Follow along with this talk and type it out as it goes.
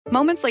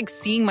Moments like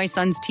seeing my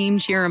son's team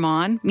cheer him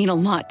on mean a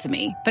lot to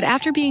me. But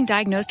after being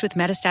diagnosed with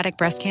metastatic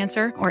breast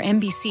cancer, or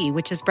MBC,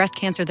 which is breast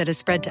cancer that has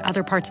spread to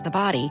other parts of the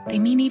body, they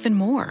mean even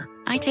more.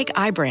 I take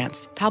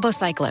Ibrance,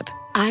 palbociclib.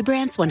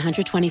 Ibrance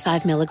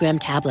 125 milligram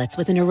tablets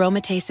with an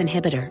aromatase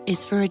inhibitor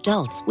is for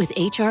adults with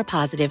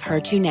HR-positive,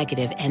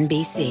 HER2-negative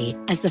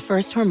MBC as the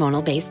first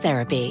hormonal-based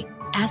therapy.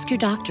 Ask your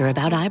doctor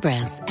about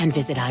Ibrance and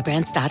visit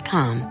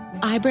Ibrance.com.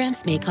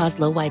 Ibrance may cause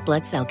low white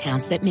blood cell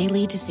counts that may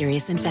lead to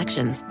serious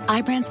infections.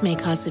 Ibrance may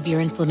cause severe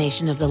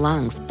inflammation of the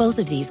lungs. Both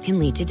of these can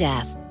lead to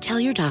death. Tell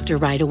your doctor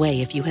right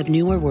away if you have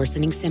new or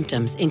worsening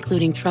symptoms,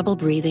 including trouble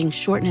breathing,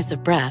 shortness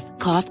of breath,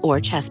 cough, or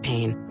chest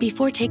pain.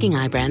 Before taking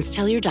Ibrance,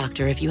 tell your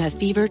doctor if you have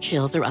fever,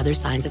 chills, or other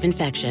signs of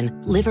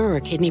infection, liver or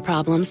kidney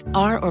problems,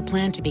 are or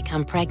plan to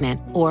become pregnant,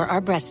 or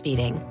are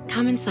breastfeeding.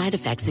 Common side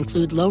effects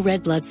include low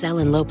red blood cell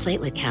and low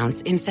platelet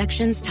counts,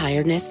 infections,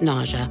 tiredness,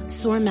 nausea,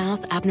 sore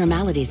mouth,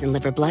 abnormalities in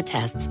liver blood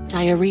tests,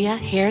 diarrhea,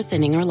 hair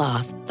thinning or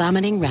loss,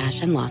 vomiting,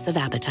 rash, and loss of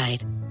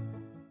appetite.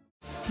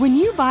 When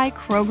you buy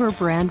Kroger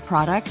brand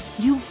products,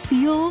 you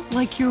feel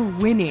like you're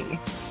winning.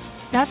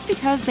 That's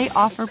because they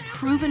offer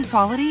proven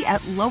quality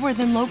at lower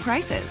than low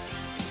prices.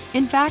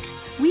 In fact,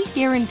 we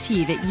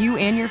guarantee that you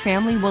and your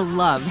family will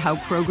love how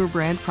Kroger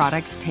brand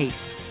products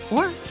taste,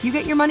 or you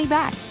get your money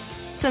back.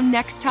 So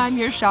next time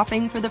you're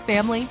shopping for the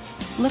family,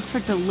 look for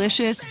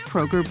delicious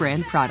Kroger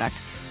brand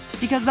products,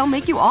 because they'll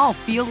make you all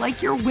feel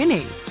like you're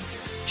winning.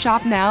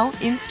 Shop now,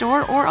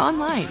 in-store, or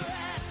online.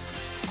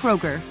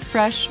 Kroger,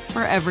 fresh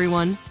for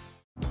everyone.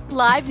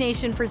 Live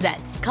Nation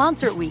presents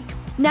Concert Week.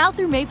 Now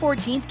through May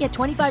 14th, get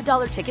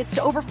 $25 tickets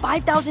to over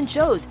 5,000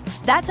 shows.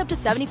 That's up to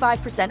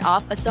 75%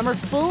 off a summer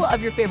full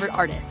of your favorite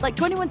artists like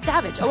 21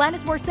 Savage,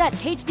 Alanis Morissette,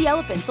 Cage the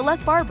Elephant,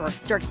 Celeste Barber,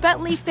 Dierks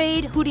Bentley,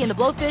 Fade, Hootie and the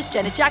Blowfish,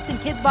 Janet Jackson,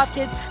 Kidz Bop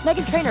Kids,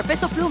 Meghan Trainor,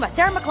 Peso Pluma,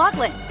 Sarah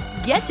McLachlan.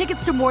 Get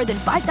tickets to more than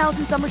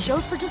 5,000 summer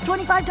shows for just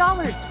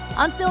 $25.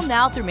 Until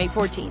now through May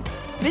 14th.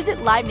 Visit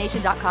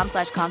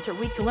LiveNation.com/Concert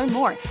Week to learn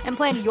more and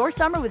plan your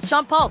summer with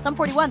Sean Paul, Sum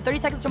 41, 30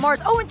 Seconds to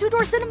Mars, and Two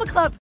Door Cinema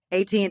Club.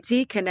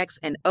 AT&T connects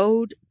an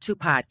ode to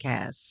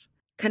podcasts.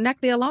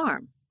 Connect the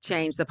alarm.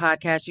 Change the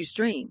podcast you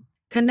stream.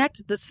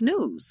 Connect the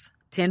snooze.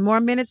 10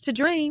 more minutes to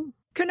dream.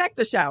 Connect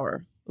the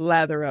shower.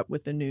 Lather up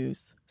with the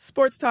news.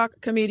 Sports talk,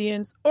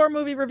 comedians, or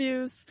movie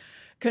reviews.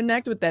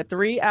 Connect with that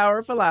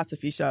 3-hour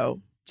philosophy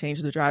show.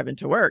 Change the drive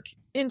into work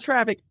in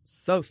traffic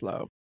so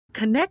slow.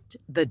 Connect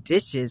the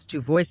dishes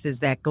to voices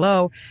that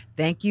glow.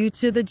 Thank you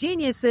to the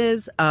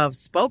geniuses of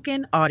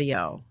spoken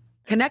audio.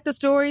 Connect the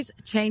stories,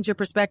 change your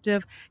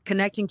perspective.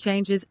 Connecting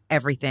changes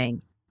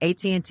everything.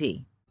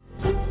 AT&T.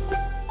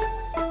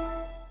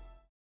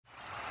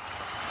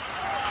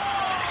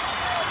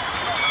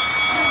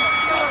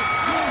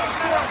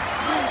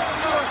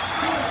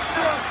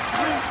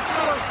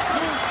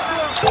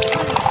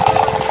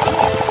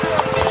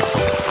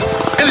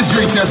 And it's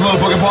Drink Champs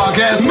motherfucking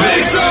podcast.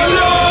 Make some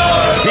noise!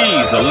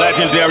 He's a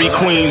legendary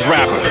Queens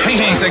rapper.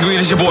 Hey, Sangria,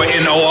 this your boy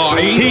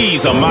N.O.R.E.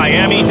 He's a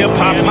Miami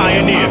hip-hop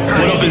pioneer.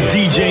 What up is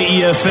DJ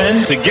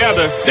EFN?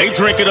 Together, they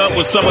drink it up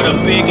with some of the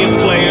biggest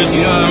players.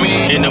 You know what I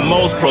mean? In the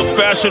most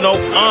professional,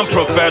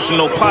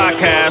 unprofessional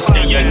podcast,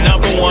 and your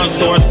 #1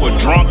 source for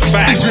drunk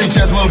facts. It's Drink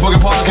Champs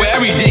motherfucking podcast, where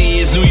every day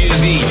is New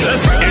Year's Eve.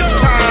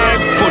 It's time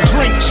for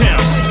Drink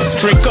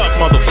Champs. Drink up,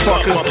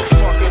 motherfucker.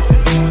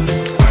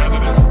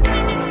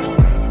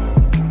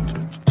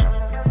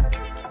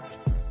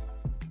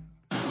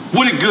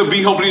 What it good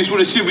be? Hopefully it's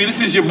what it should be.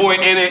 This is your boy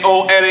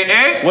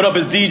N.A.O.N.A.A. What up,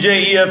 is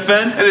DJ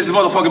EFN? And this is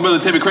motherfucking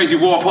Military Crazy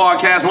Raw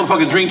Podcast,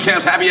 motherfucking Drink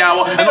Champs Happy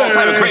Hour, and all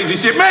type of crazy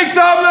shit. Make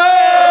some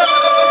noise!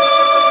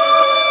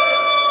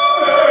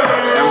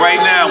 And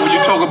right now, when you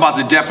talk about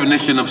the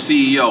definition of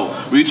CEO,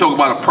 when you talk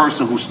about a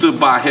person who stood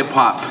by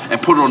hip-hop and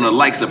put it on the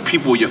likes of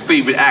people, your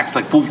favorite acts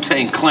like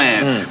Wu-Tang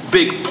Clan,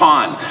 Big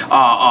Pun,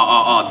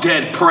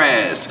 Dead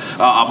Prez,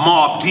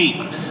 Mobb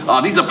Deep.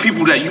 These are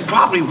people that you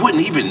probably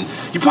wouldn't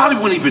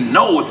even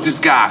know if this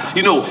guy,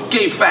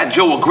 gave Fat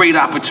Joe a great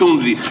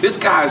opportunity. This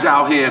guy's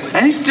out here,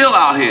 and he's still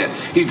out here.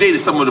 He's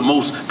dated some of the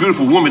most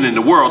beautiful women in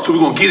the world, so we're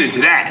gonna get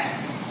into that.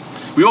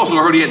 We also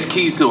heard he had the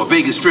keys to a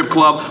Vegas strip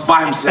club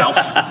by himself.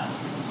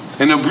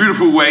 In a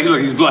beautiful way, look,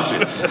 he's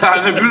blushing. In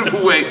a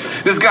beautiful way,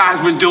 this guy's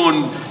been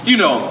doing,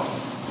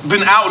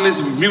 been out in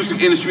this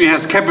music industry,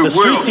 has kept it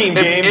real.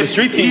 The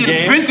street team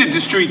He invented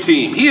the street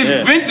team. He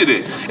invented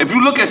it. If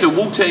you look at the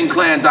Wu-Tang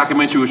Clan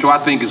documentary, which I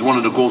think is one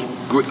of the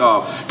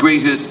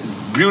greatest,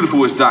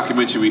 beautifulest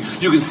documentary,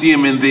 you can see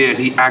him in there.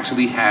 He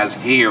actually has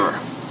hair.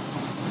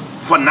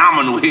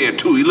 Phenomenal hair,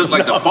 too. He looked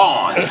like the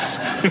Fonz.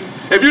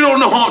 If you don't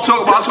know who I'm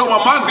talking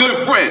about my good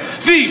friend,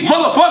 Steve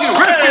motherfucking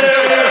Rifkin.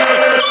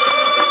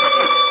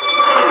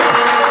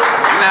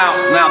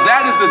 Now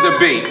that is a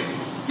debate.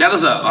 That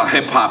is a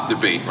hip-hop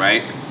debate,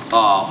 right?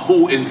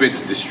 Who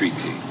invented the street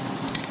team?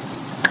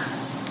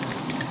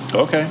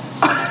 Okay.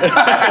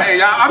 I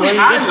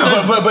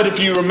know. But if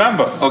you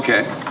remember,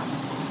 okay,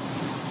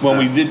 when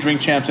we did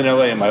Drink Champs in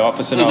LA, in my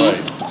office in LA,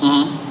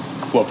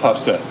 what Puff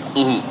said.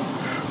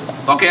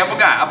 Okay,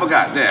 I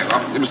forgot.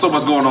 There was so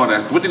much going on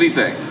there. What did he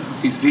say?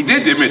 He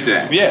did admit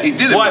that. Yeah. He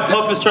did. Why?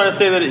 Puff is trying to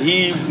say that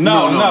he.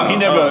 No,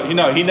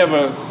 he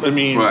never. I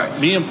mean,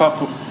 me and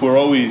Puff were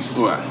always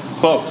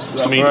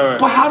close. So,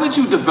 but how did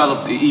you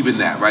develop even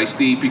that, right,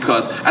 Steve?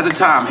 Because at the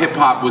time, hip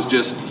hop was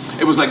just.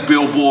 It was like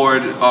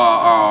Billboard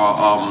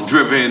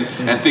driven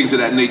and things of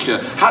that nature.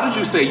 How did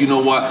you say, you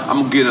know what,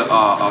 I'm gonna get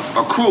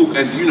a crew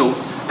and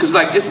because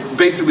like it's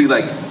basically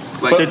like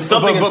did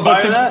something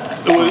inspire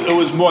that? It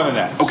was more than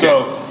that. Okay.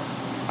 So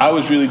I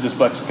was really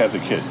dyslexic as a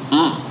kid.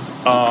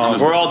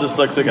 We're all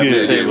dyslexic at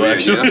this table,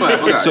 actually. That's what I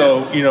forgot.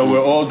 So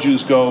where all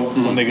Jews go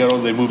when they get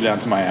older, they move down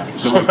to Miami.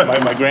 So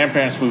my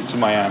grandparents moved to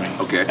Miami.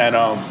 Okay. And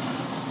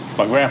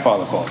my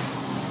grandfather called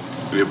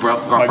me. Your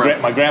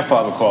girlfriend? My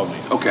grandfather called me.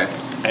 Okay.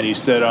 And he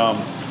said,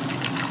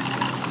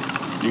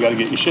 you got to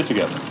get your shit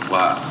together.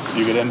 Wow.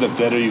 You're going to end up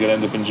dead or you're going to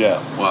end up in jail.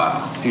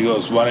 Wow. He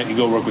goes, why don't you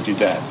go work with your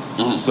dad?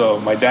 So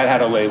my dad had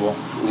a label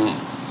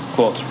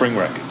called Spring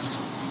Records.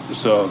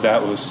 So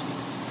that was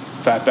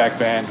Fatback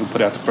Band, who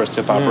put out the first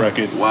hip-hop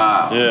record.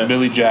 Wow. Yeah.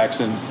 Millie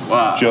Jackson,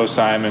 Joe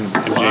Simon,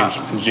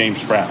 and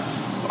James Brown.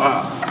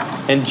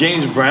 Wow. And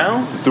James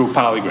Brown? Through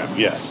Polygram,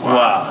 yes.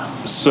 Wow.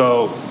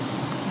 So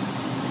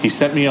he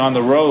sent me on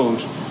the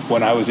road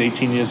when I was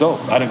 18 years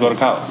old. I didn't go to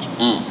college.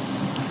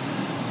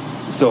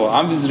 So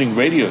I'm visiting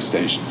radio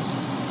stations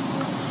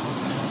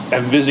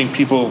and visiting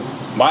people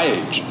my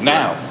age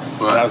now.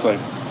 Right. And I was like,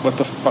 what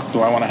the fuck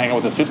do I want to hang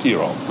out with a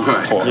 50-year-old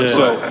for? Yeah.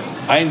 So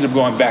I ended up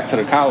going back to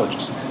the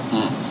colleges.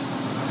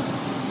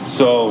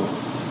 So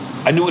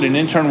I knew what an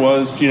intern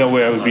was,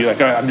 where I would be like,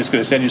 all right, I'm just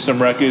going to send you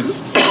some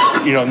records.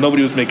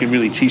 Nobody was making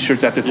really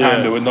T-shirts at the time.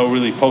 Yeah. There were no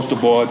really poster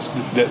boards.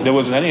 There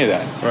wasn't any of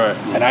that. Right.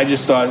 And I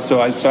started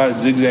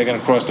zigzagging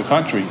across the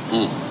country.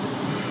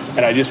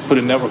 And I just put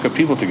a network of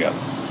people together.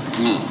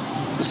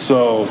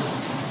 So,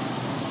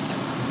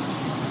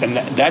 and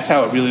that's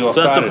how it really all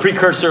started. So that's the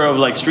precursor of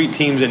like street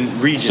teams and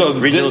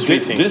regional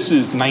street teams. This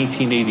is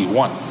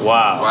 1981.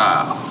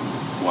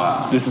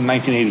 Wow. This is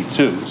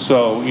 1982.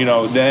 So,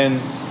 then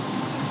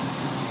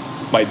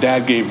my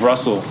dad gave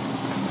Russell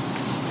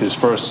his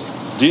first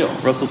deal.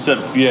 Russell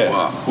Simmons. Yeah.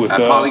 Wow. With, at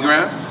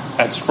Polygram?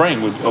 At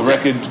Spring with a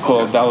record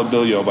called Dollar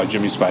Bill Yo by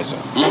Jimmy Spicer.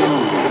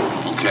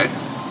 Okay.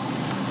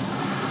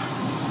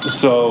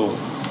 So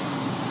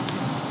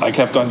I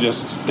kept on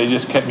they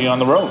just kept me on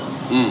the road.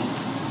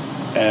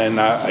 And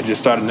I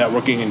just started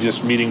networking and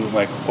just meeting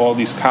like all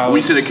these colleges. When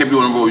you say they kept you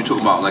on the road, you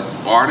talking about like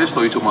artists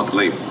or you talking about the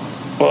label?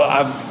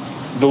 Well,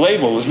 the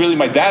label was really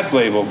my dad's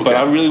label, but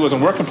I really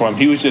wasn't working for him.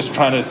 He was just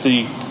trying to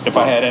see if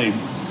I had any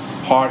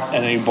heart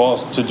and any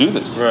balls to do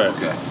this. Right.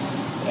 Okay.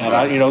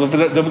 And don't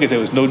forget there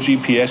was no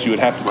GPS. You would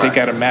have to take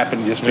out a map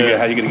and just figure out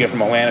how you're going to get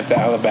from Atlanta to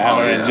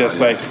Alabama, and just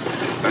like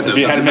if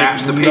you had to make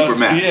the paper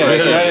maps.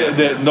 Yeah,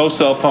 right. No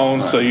cell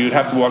phones, so you'd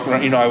have to walk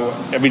around.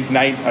 Every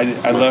night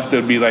I left,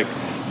 there'd be like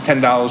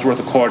 $10 worth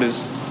of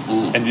quarters,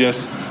 and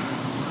just.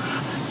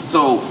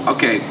 So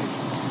okay.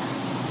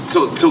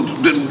 So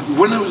then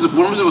when was the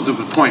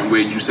point where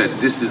you said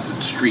this is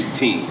a street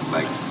team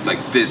like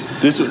this?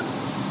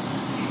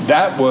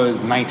 That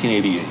was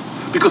 1988.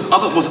 Because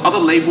was other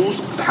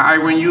labels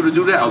hiring you to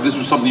do that, or this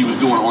was something you was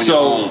doing on your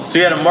own? So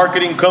you had a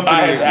marketing company.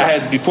 I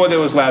had before there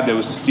was Loud, there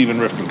was the Stephen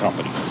Rifkin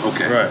Company.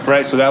 Okay.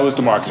 Right. So that was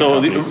the marketing.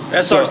 So company. the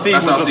SRC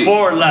was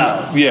before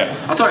Loud. Yeah.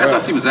 I thought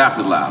SRC was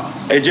after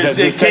Loud. It just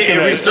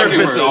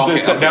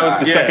resurfaced. That was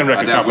the second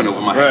record that company. went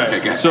over my head.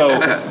 Okay. So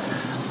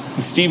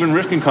the Stephen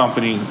Rifkin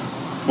Company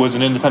was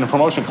an independent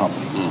promotion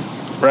company.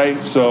 Right.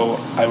 So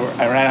I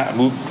ran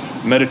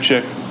out, met a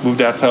chick,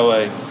 moved out to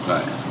LA.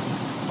 Right.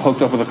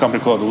 Hooked up with a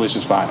company called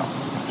Delicious Vinyl.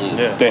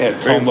 Yeah. They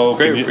had Tone Loc.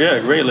 Great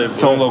label.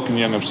 Tone Loc and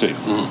Young MC.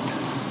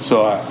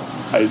 So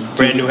I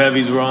Brand New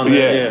Heavies were on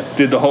there. Yeah,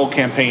 did the whole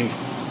campaign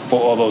for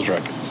all those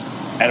records,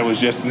 and it was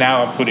just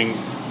now I'm putting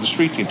the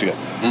street team together.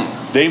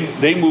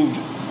 They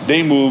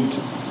moved,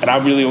 and I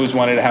really always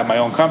wanted to have my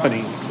own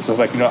company. So I was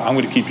like, I'm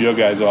going to keep your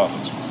guys'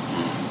 office.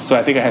 So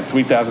I think I had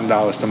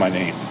 $3,000 to my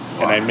name,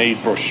 and I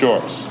made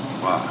brochures.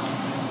 Wow.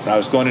 And I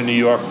was going to New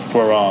York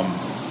for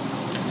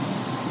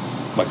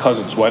my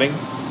cousin's wedding,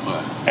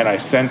 and I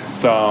sent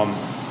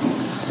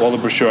all the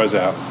brochures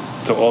out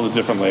to all the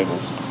different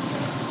labels,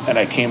 and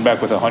I came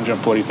back with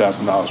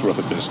 $140,000 worth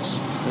of business.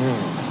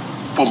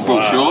 From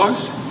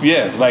brochures?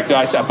 Yeah, but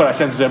I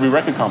sent it to every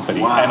record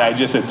company, and I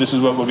just said, this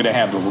is what we're going to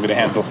handle. We're going to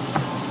handle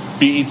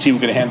BET, we're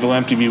going to handle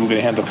MTV, we're going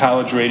to handle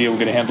college radio, we're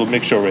going to handle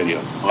mix show radio.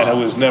 And it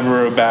was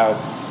never about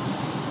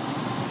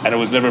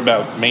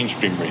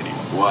mainstream radio.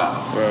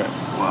 Wow. Right.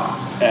 Wow.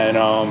 And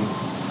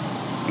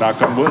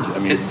knock on wood. I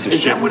mean,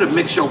 is that where the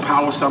mix show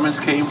Power Summons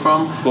came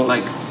from? Well,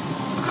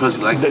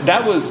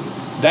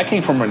 that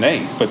came from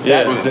Renee, but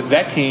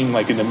that came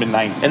like in the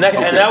mid-90s. And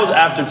that was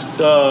after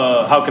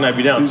How Can I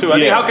Be Down too. I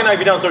think How Can I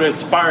Be Down started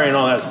aspiring and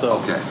all that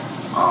stuff. Okay.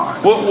 All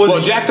right.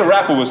 Well, Jack the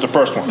Rapper was the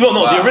first one. No,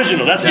 the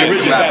original. That's the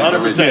original.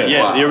 100%.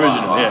 Yeah, the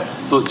original.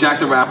 Yeah. So it's Jack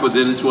the Rapper.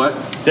 Then it's what?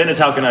 Then it's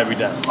How Can I Be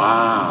Down.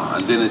 Wow.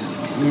 And then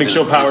it's Mix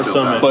Show Power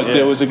Summit. But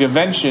there was a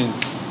convention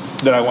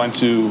that I went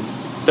to.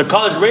 The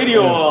college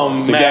radio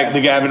the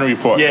Gavin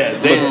Report. Yeah.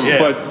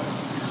 But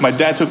my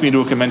dad took me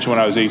to a convention when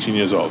I was 18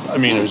 years old. I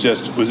mean,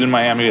 it was in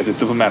Miami at the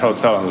Diplomat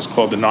Hotel, and it was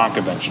called the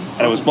Non-Convention.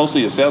 And it was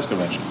mostly a sales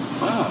convention.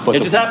 Wow. But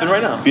it just happened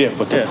right now. Yeah,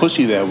 but the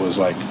pussy there was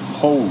like,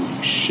 holy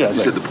shit.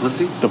 You said the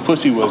pussy? The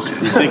pussy was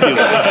ridiculous.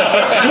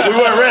 We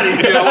weren't ready.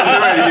 Yeah, I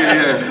wasn't ready.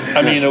 Yeah.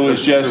 I mean, it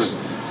was just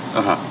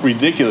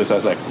ridiculous. I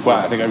was like, wow,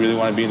 I think I really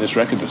want to be in this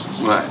record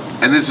business. Right.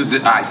 And this is all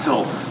right,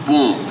 so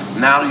boom.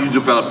 Now you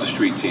develop the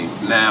street team.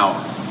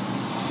 Now,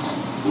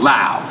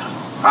 Loud.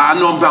 I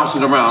know I'm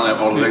bouncing around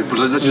all day, but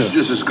let's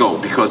just go,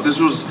 because this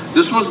was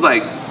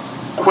like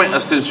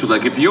quintessential.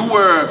 Like if you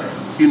were,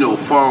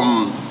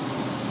 from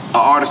an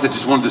artist that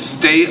just wanted to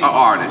stay an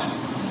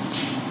artist,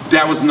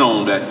 that was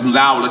known that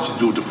Loud let you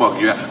do what the fuck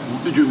you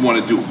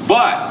want to do.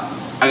 But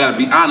I gotta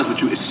be honest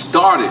with you, it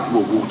started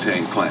with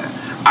Wu-Tang Clan.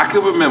 I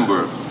can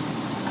remember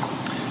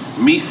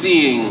me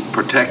seeing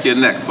Protect Your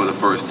Neck for the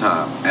first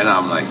time, and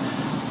I'm like,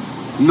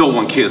 no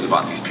one cares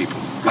about these people.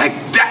 Like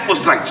that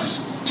was like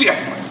just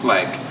different.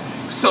 Like.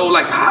 So,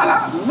 like,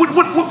 what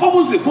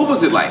was it? What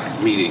was it like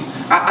meeting?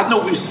 I know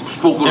we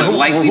spoke on it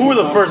lightly. Who were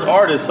the first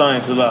artists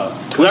signed to Loud?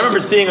 Because I remember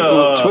seeing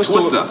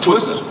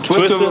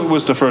Twista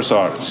was the first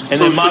artist, and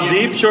then Mobb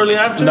Deep shortly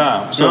after.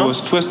 It was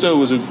Twista. It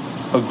was a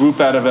group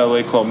out of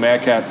LA called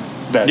Madcap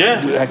that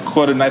had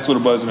caught a nice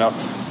little buzz out.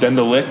 Then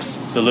the Licks.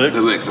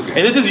 Okay.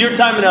 And this is your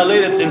time in LA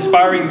that's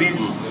inspiring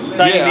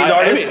signing these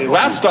artists. I mean,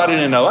 Loud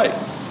started in LA,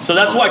 so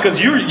that's why. Because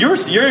you're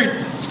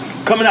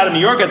coming out of New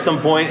York at some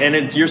point,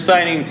 and you're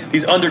signing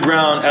these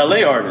underground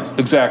LA artists.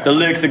 Exactly. The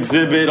Licks,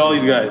 Exhibit, all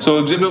these guys.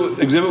 So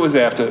Exhibit was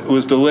after. It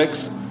was the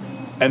Licks,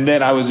 and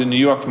then I was in New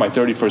York for my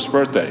 31st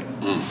birthday.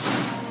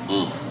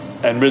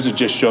 And RZA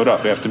just showed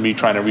up after me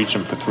trying to reach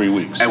him for 3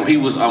 weeks. And he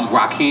was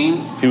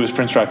Rakim? He was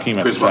Prince Rakim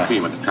at the time. Prince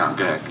Rakim at the time,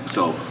 go ahead.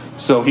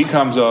 So he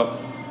comes up.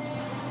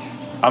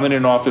 I'm in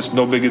an office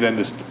no bigger than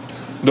this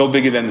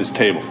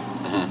table.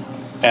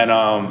 Mm-hmm. And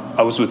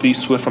I was with E.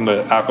 Swift from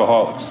the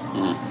Alcoholics.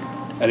 Mm-hmm.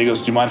 And he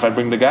goes, do you mind if I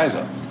bring the guys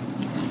up?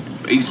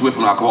 E. Swift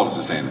from Alcoholics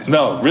is saying this?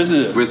 No,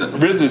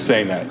 RZA is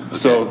saying that. Okay.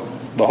 So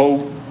the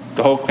whole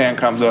clan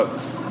comes up.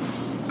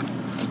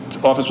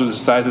 The office was the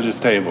size of this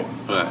table.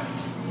 Right.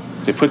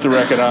 They put the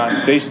record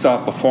on. They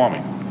start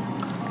performing.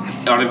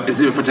 Is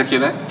it Protect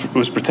Your Neck? It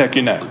was Protect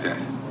Your Neck. Okay.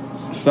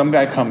 Some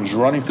guy comes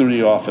running through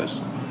the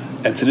office.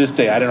 And to this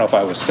day, I don't know if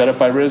I was set up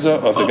by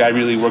RZA or if the guy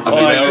really worked on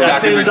I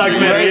see the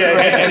documentary.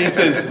 And he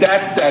says,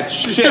 that's that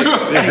shit.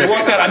 And he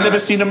walks out. I've never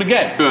seen him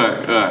again.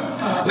 Right.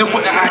 No,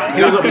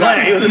 he was a plan.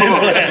 He was an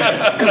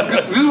implant.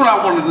 This is what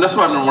I want to. That's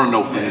what I want to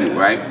know from you,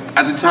 right?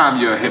 At the time,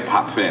 you're a hip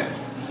hop fan.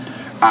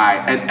 All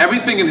right, and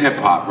everything in hip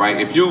hop, right?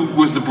 If you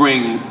was to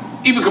bring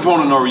even Capone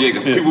and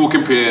Noriega, people would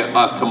compare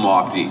us to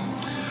Mobb Deep.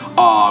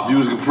 If you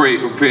was to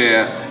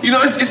compare,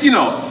 it's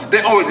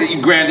they always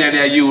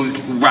Granddaddy, you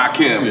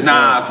Rakim,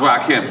 Nas,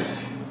 Rakim.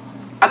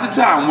 At the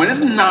time, when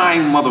it's 9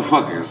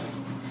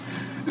 motherfuckers,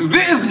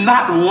 there is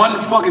not one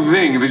fucking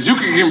thing that you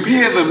can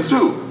compare them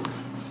to.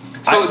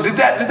 So did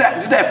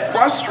that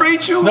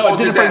frustrate you? No, it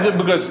didn't frustrate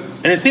because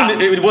and it seemed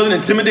it wasn't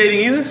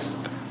intimidating either.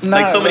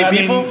 Like so many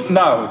people.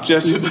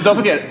 Just don't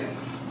forget.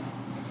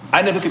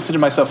 I never considered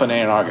myself an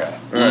A&R guy.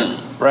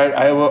 Right?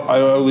 I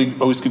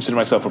always considered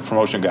myself a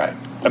promotion guy.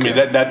 I mean,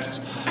 that's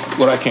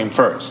what I came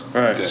first.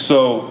 Right. Okay.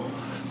 So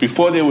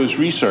before there was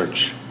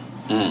research,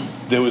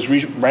 there was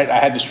I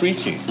had the street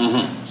team.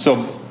 Mm-hmm.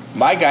 So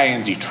my guy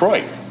in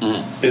Detroit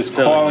is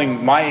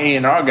calling my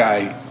A&R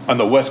guy on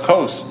the West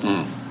Coast.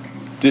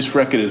 This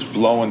record is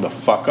blowing the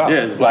fuck up.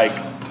 Yeah. Like,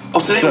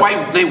 so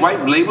they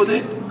white labeled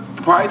it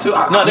prior to?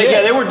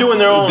 They were doing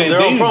their own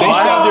promo.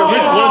 I have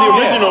one of the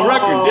original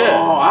records.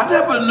 Oh, I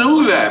never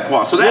knew that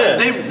part. So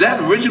that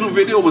original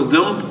video was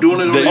them doing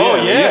it.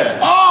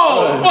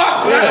 Oh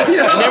fuck!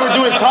 Yeah. And they were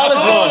doing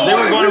college runs. They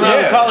were going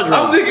around college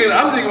runs.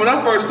 I'm thinking when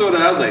I first saw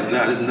that, I was like,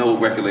 nah, there's no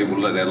record label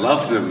that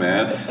loves them,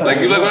 man. Like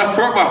when I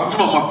first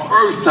my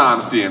first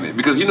time seeing it,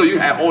 because you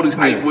had all these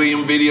Hype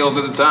Williams videos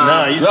at the time.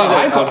 Nah, you see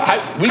that?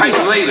 Hype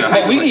later.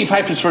 We gave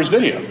Hype his first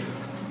video.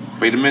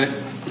 Wait a minute.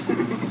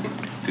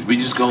 Did we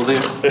just go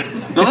there?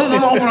 No,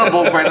 open up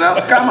both right now.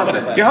 Come on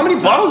there. Yo, how many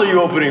bottles are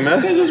you opening,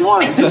 man? Yeah, just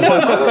one.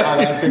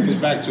 I gotta take this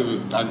back to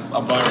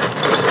I'll buy it.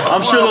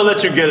 I'm sure they'll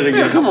let you get it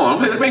again. Yeah, come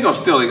on. We ain't gonna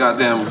steal it,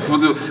 goddamn.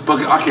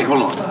 But okay,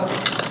 hold on.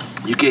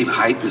 You gave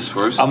Hype his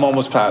first? I'm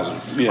almost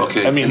positive. Yeah.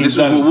 Okay. I mean, and this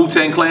was with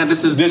Wu-Tang Clan?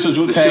 This was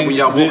Wu-Tang. The shit when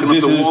y'all walking up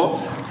the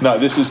wall? No,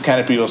 this is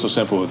Canopy Also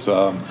Simple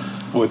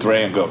with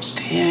Ray and Ghost.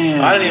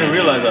 Damn. I didn't even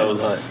realize that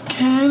was Hype.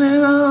 Can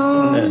it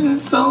all?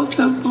 It's so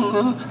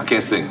simple. I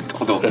can't sing.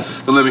 Don't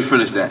let me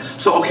finish that.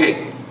 So,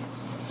 okay.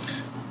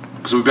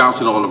 Because we're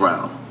bouncing all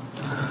around.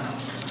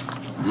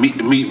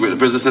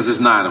 RZA says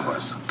it's 9 of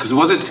us. Because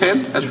was it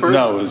 10 at first?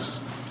 No, it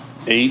was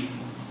 8. It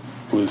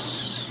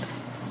was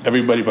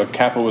everybody but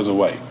Kappa was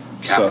away.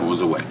 Kappa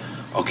was away.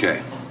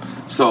 Okay.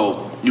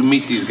 So you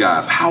meet these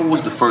guys. How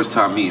was the first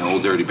time meeting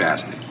Old Dirty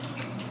Bastard?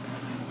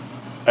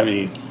 I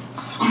mean,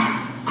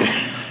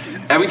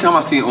 every time I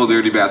seen Old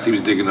Dirty Bastard, he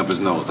was digging up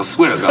his nose. I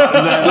swear to God.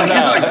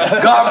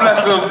 Like, God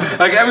bless him.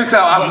 Like every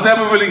time, I've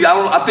never really.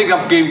 I think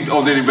I've gave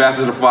Old Dirty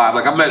Bastard a 5.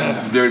 Like I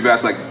met Dirty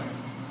Bastard like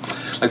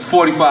like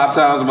 45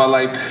 times in my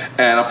life,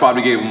 and I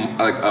probably gave him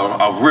like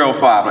a real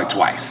 5 like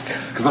twice,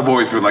 because I've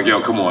always been like, yo,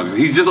 come on.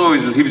 He was just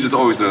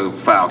always a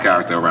foul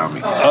character around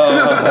me.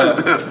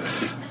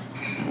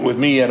 With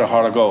me, he had a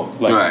heart of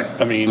gold. Like,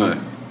 Right. I mean, Right.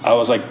 I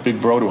was like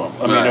big bro to him.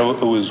 I mean,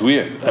 it was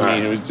weird. I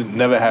mean, it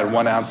never had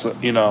 1 ounce of,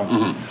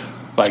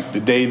 like the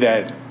day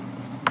that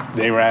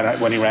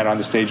when he ran on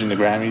the stage in the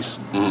Grammys,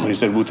 when he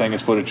said Wu-Tang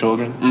is for the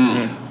children,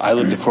 I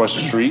lived across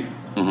the street,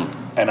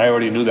 and I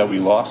already knew that we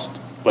lost.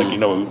 Like,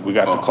 we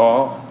got the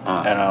call,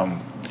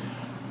 and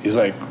he's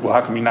like, well,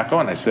 how come you're not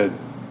going? I said,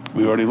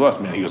 we already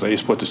lost, man. He goes, I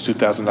just bought this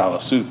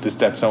 $2,000 suit, this,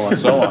 that, so on,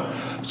 so on.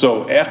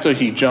 So after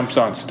he jumps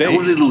on stage...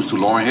 Who did they lose to,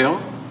 Lauryn Hill?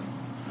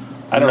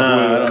 I don't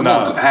know. Come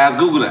on, Has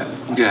Google that.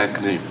 Yeah,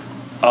 continue.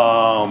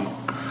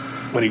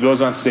 When he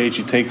goes on stage,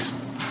 he takes,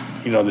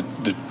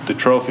 the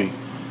trophy.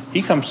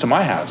 He comes to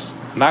my house,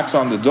 knocks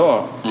on the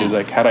door. He's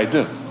like, how'd I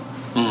do?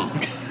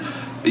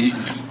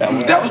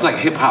 That was like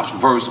hip hop's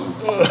first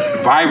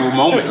viral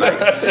moment,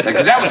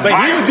 because that was But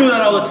viral. he would do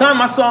that all the time.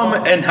 I saw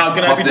him and How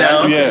Can I Be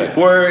Down? Yeah.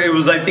 Where it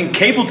was, I think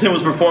Capleton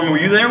was performing. Were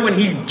you there when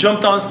he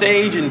jumped on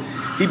stage and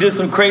he did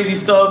some crazy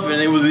stuff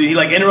and he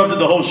like interrupted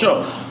the whole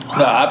show?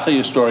 No, I'll tell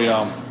you a story.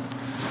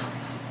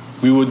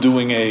 We were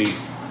doing a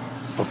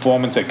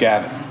performance at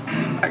Gavin.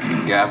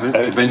 Gavin?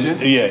 Convention?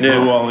 Yeah.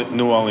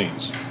 New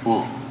Orleans.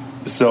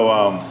 So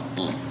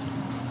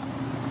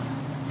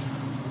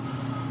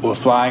we're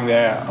flying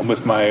there. I'm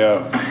with my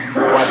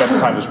wife at the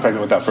time was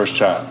pregnant with our first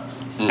child,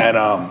 and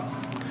I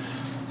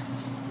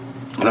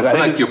feel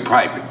like you're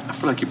private. I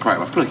feel like you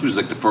was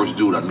like the first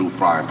dude I knew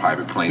flying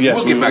private planes. Yes,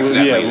 we'll get back to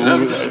that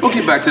later. We'll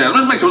get back to that.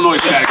 Let's make some noise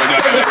for that.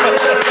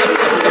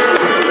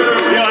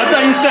 Yo, I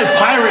thought you said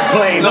pirate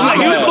planes. I'm like,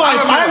 he was flying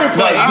pirate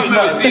planes. I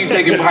remember Steve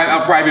taking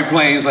private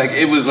planes. Like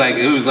it was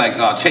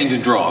like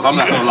changing draws. I'm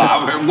not gonna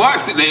lie.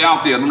 Watch it. They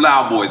out there, them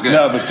loud boys.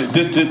 No, but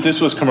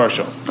this was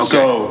commercial. Okay.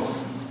 So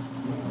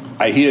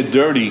I hear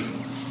Dirty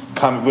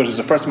coming. But it was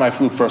the first time I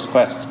flew first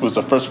class. It was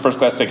the first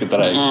class ticket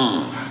that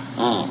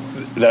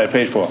I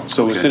paid for.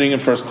 So we're sitting in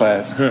first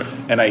class,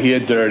 and I hear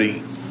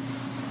Dirty,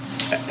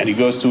 and he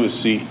goes to his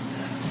seat,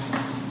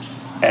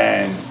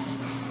 and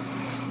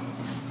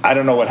I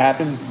don't know what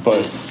happened,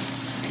 but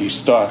he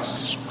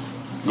starts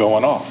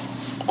going off.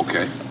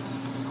 Okay.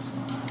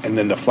 And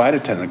then the flight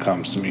attendant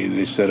comes to me.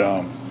 They said,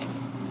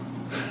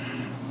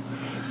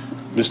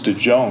 Mr.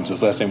 Jones,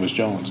 his last name was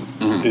Jones,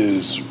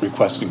 is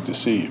requesting to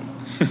see you.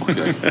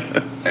 Okay.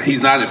 And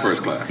he's not in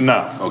first class?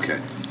 No. Okay.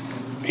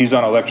 He's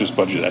on Electra's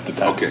budget at the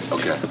time. Okay.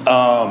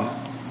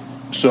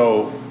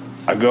 So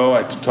I go,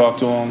 I talk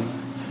to him,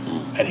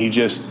 and he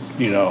just,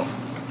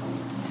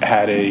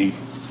 had a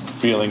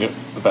feeling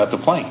about the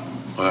plane.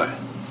 Right.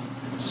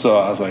 So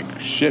I was like,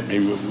 shit,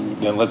 maybe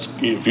then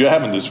if you're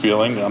having this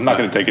feeling, I'm not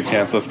going to take a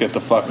chance, let's get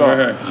the fuck off.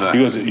 Right. He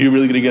goes, you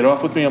really going to get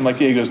off with me? I'm like,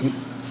 yeah. He goes,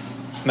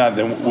 nah,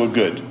 then we're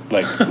good.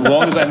 Like, as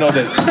long as I know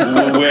that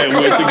we're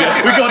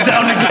together. We go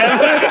down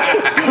together.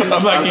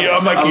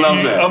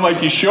 I'm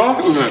like, you sure?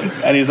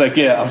 And he's like,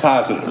 yeah, I'm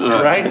positive.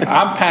 Right?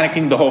 I'm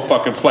panicking the whole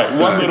fucking flight.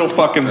 One little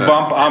fucking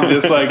bump, I'm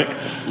just like,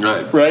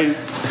 right?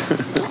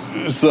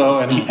 So,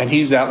 and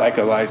he's out like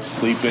a light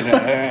sleeping,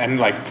 and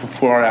like for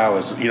 4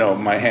 hours,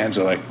 my hands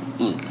are like.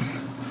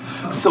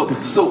 So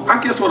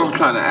I guess what I'm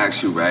trying to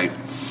ask you, right,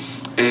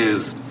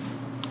 is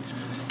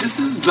this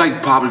is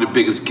like probably the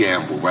biggest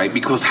gamble, right?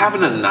 Because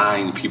having a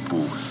 9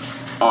 people,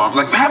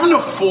 like having a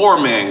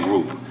 4-man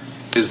group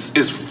is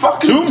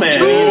fucking 2-man.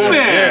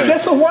 2-man.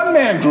 Just a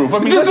 1-man group. I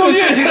mean,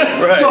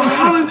 Right. So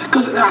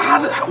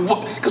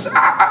because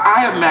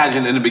I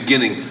imagine in the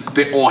beginning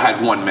they all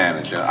had one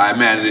manager. I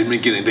imagine in the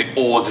beginning they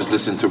all just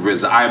listened to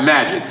RZA. I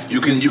imagine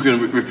you can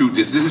refute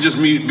this. This is just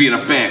me being a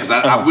fan because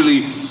I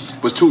really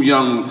was too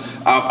young.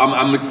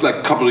 I'm like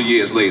a couple of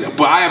years later,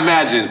 but I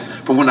imagine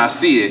from when I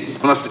see it,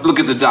 when I look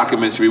at the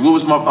documentary, what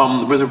was my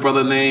RZA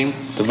brother name?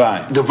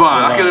 Divine.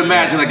 I can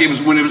imagine like it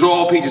was when it was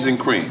all peaches and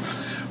cream.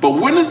 But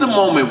when is the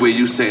moment where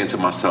you saying to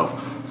myself,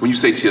 when you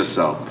say to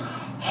yourself,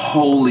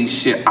 holy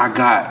shit, I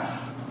got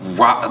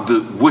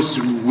what's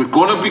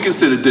going to be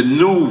considered the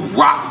new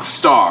rock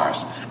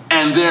stars,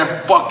 and they're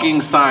fucking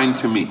signed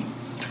to me?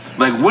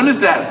 Like, when does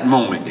that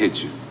moment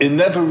hit you? It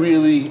never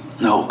really.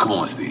 No, come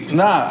on, Steve.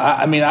 Nah,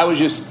 I mean, I was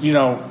just,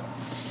 I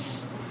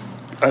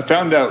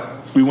found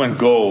out we went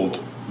gold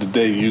the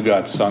day You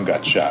Got Son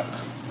got shot.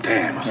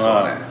 Damn, I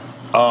saw that.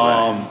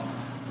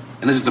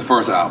 And this is the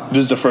first album?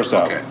 This is the first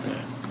album. Okay.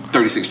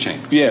 36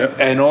 Chambers. Yeah,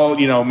 and all,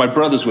 my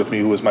brother's with me,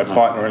 who was my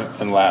partner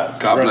in lab.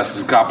 God bless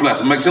us. God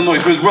bless him. Make some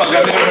noise for his brother.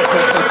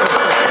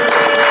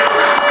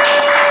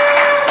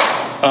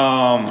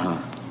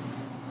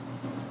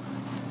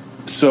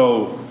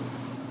 So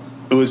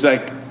it was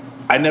like,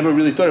 I never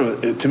really thought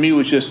of it. To me, it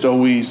was just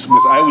always,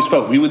 because I always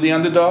felt we were the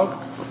underdog.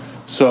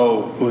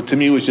 So to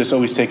me, it was just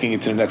always taking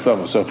it to the next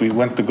level. So if we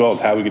went to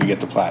gold, how are we going to get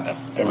to platinum?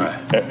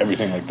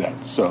 Everything like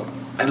that. So.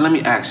 And let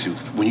me ask you,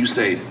 when you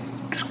say,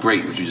 it's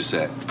great what you just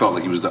said, felt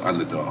like he was the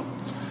underdog,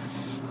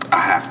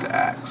 I have to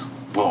ask,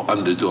 well,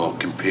 underdog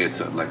compared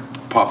to like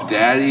Puff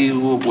Daddy,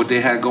 what they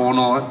had going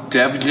on,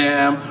 Def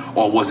Jam,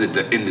 or was it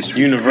the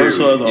industry?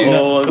 Universal as a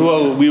whole.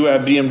 Well, we were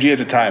at BMG at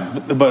the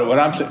time, but what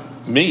I'm saying,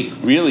 me,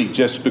 really,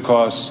 just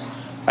because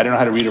I didn't know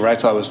how to read or write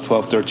till I was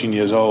 12, 13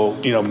 years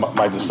old. You know,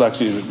 my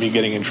dyslexia, me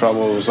getting in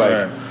trouble, it was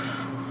like,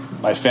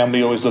 my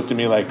family always looked at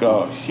me like,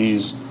 oh,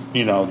 he's,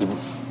 you know,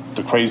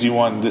 the crazy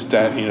one, this,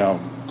 that, you know.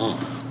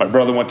 My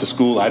brother went to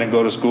school. I didn't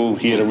go to school.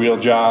 He had a real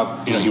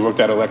job. You know, he worked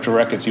at Elektra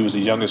Records. He was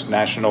the youngest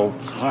national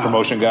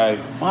promotion guy.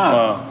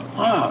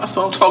 Wow, that's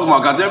what I'm talking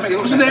about. Goddamn it.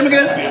 What's his name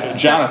again?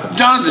 Jonathan.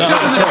 Jonathan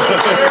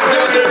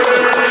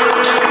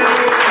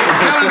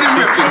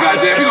Rifkin,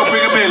 goddamn.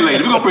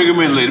 We're gonna bring him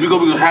in later. We're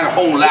gonna have a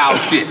whole loud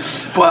shit.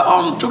 But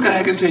go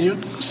ahead, continue.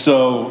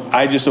 So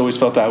I just always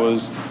felt I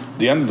was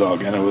the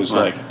underdog, and it was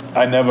like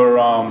I never.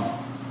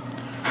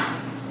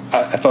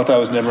 I felt I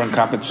was never in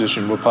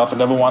competition with Puff. I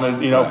never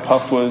wanted, you know,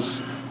 Puff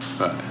was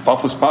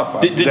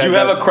Puff. Did you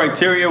have a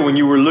criteria when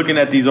you were looking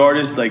at these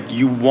artists? Like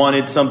you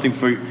wanted something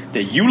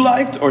that you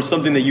liked, or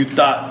something that you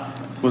thought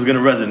was going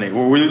to resonate?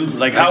 Or were you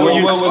like, how were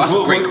you? That's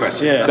a great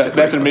question. Yeah,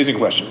 that's an amazing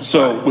question.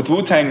 So with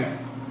Wu-Tang,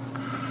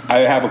 I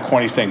have a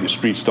corny saying: the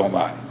streets don't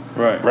lie.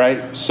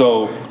 Right.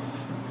 So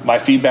my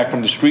feedback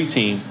from the street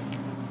team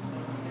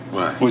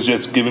was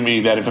just giving me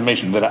that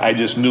information that I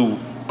just knew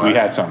we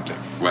had something.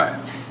 Right.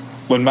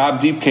 When Mobb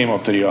Deep came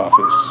up to the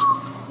office,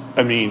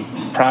 I mean,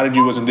 Prodigy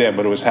wasn't there,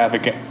 but it was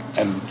Havoc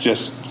and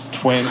just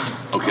Twin.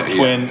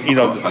 You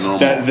know,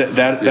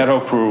 that whole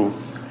crew,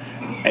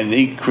 and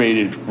they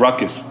created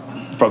ruckus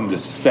from the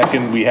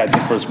second we had the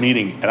first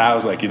meeting, and I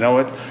was like, you know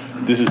what,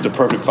 this is the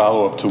perfect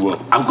follow-up to Wu.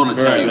 I'm going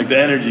to tell you, like the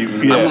energy.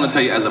 I'm going to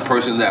tell you, as a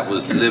person that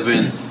was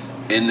living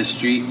in the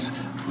streets.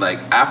 Like,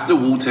 after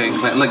Wu-Tang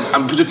Clan, like,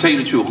 I'm going to tell you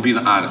the truth, I'm being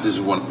honest, this is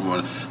one,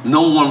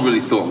 no one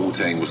really thought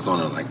Wu-Tang was going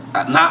to, like,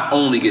 not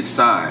only get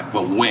signed,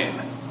 but win.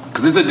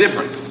 Because there's a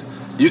difference.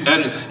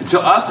 And to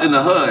us in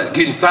the hood,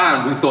 getting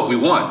signed, we thought we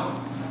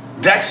won.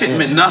 That shit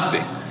meant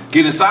nothing.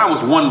 Getting signed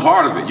was one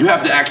part of it. You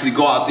have to actually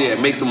go out there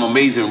and make some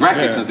amazing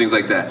records and things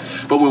like that.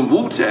 But when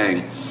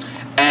Wu-Tang,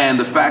 and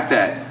the fact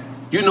that,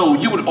 you know,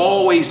 you would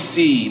always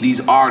see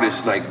these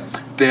artists, like,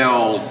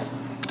 they'll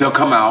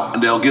come out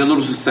and they'll get a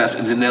little success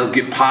and then they'll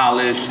get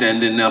polished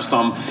and then they'll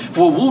some.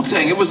 For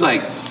Wu-Tang, it was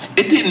like,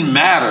 it didn't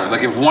matter.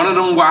 Like if one of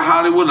them wore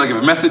Hollywood, like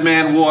if Method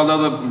Man wore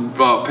another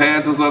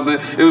pants or something,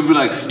 it would be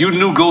like, you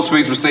knew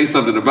Ghostface would say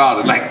something about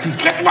it. Like,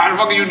 why the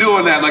fuck are you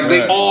doing that? Like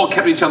they all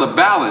kept each other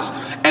balanced.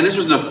 And this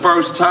was the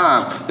first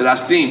time that I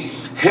seen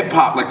hip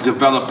hop like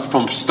develop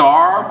from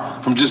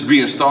just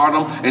being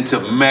stardom into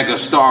mega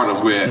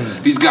stardom, where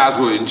these guys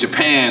were in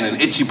Japan and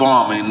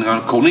Ichiban and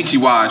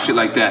Konichiwa and shit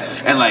like that.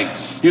 And like,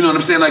 you know what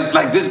I'm saying?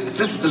 Like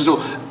this.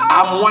 So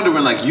I'm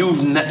wondering, like you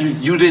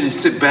didn't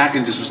sit back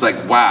and just was like,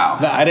 wow.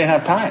 No, I didn't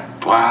have time.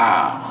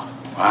 Wow.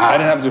 I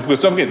didn't have to. Because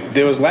don't forget,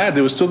 there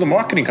was still the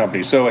marketing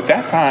company. So at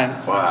that time,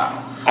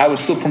 I was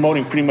still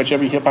promoting pretty much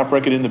every hip hop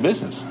record in the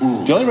business.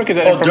 The only records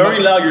I didn't promote.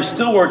 Dirty Loud, you're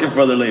still working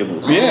for other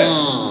labels.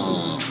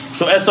 Yeah.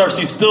 So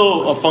SRC's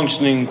still a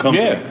functioning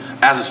company. Yeah.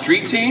 As a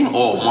street team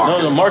or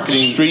marketing? No,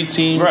 marketing. Street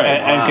team,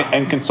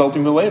 and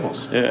consulting the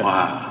labels. Yeah.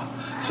 Wow.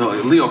 So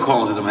Leo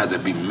Collins and them had to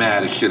be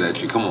mad as shit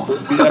at you. Come on.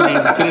 I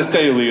mean, to this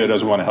day, Leo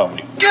doesn't want to help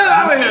me. Get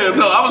out of here.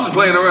 No, I was just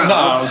playing around.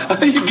 I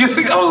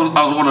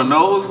was on the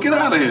nose. Get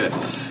out of here.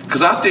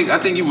 Because I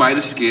think you might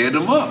have scared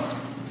him up.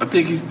 What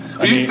do you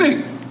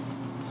think?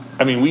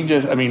 I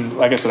mean,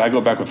 like I said, I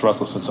go back with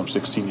Russell since I'm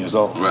 16 years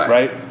old.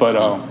 Right? But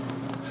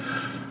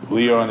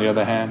Leo, on the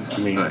other hand, I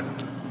mean...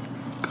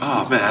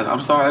 Oh, man,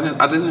 I'm sorry.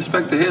 I didn't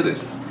expect to hear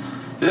this.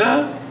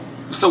 Yeah?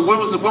 So when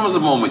was the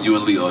moment you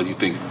and Leo, you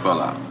think,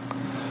 fell out?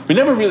 We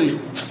never really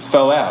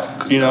fell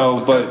out, you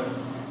know, but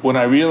when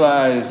I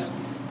realized,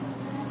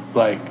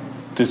 like,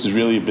 this is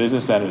really a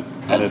business and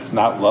it's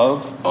not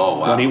love,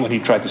 when he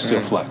tried to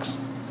steal Flex.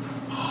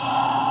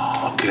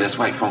 Okay, that's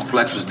right. From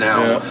Flex was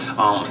down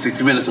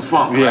 60 Minutes of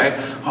Funk, right?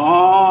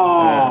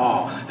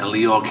 Oh, and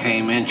Leo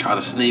came in, tried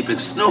to snoop him.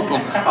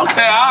 Okay, all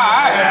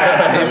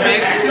right.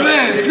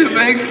 It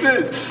makes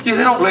sense. Yeah,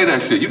 they don't play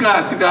that shit. You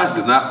guys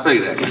did not play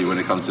that shit when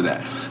it comes to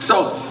that.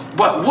 So,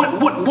 but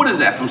what is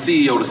that from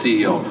CEO to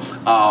CEO?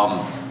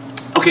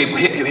 Okay,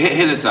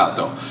 hit us out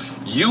though.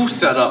 You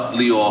set up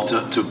Leo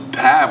to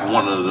have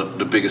one of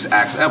the biggest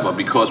acts ever,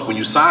 because when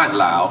you signed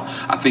Loud,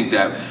 I think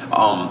that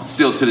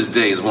still to this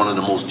day is one of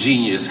the most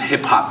genius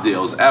hip hop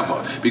deals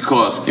ever.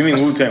 Because you mean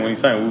Wu-Tang when you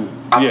signed Wu?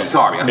 I'm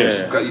sorry.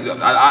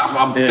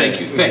 Thank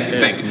you.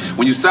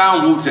 When you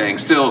signed Wu-Tang,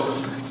 still,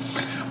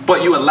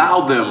 but you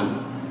allowed them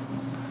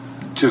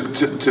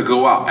to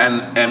go out,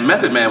 and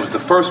Method Man was the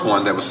first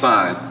one that was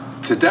signed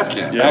to Def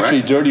Jam. Yeah,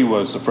 actually, Dirty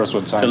was the first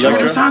one signed.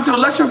 Dirty was signed to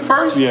Elektra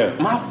first? Yeah.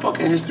 My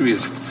fucking history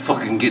is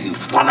fucking getting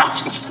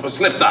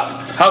slipped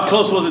up. How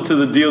close was it to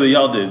the deal that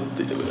y'all did?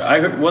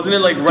 Wasn't it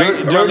like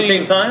around the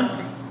same time?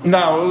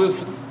 No, it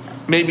was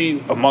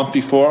maybe a month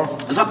before.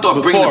 Because I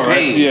thought Bring the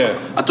Pain. Right?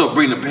 Yeah. I thought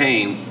Bring the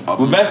Pain.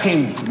 Well, Meth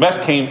came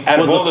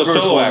out of all the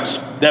solo acts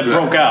that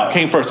broke out.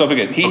 Came first. Don't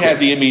forget, he had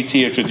the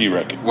METHOD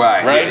record.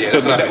 Right. Yeah,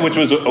 so which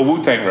was a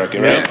Wu-Tang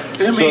record, right?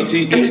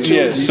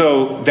 METHOD.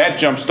 So that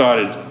jump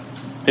started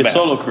His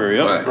solo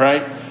career, yep.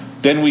 Right.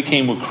 Then we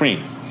came with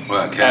Cream.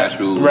 Right, Cash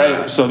Rule.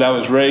 Right. So that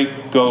was Ray,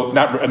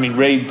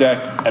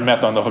 Deck, and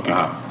Meth on the Hooking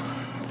Up.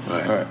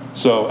 Right.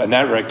 So, and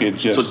that record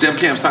just... So Def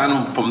Jam signed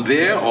him from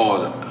there,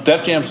 or...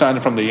 Def Jam signed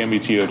him from the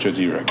NBT HOD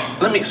record.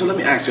 Let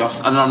me ask you,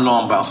 I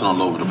know I'm bouncing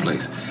all over the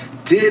place.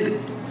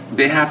 Did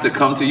they have to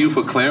come to you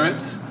for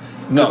clearance?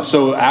 No,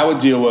 so our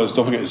deal was,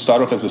 don't forget, it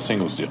started off as a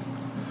singles deal.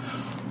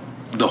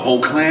 The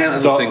whole clan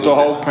as a singles deal? The deal?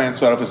 whole clan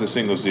started off as a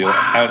singles deal.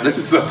 Wow, this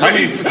is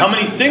amazing. How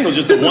many singles?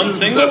 Just the one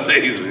single?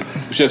 Amazing.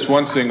 Just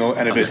one single,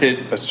 and if it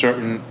hit a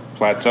certain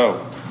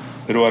plateau,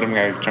 it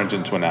automatically turns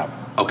into an album.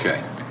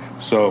 Okay.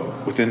 So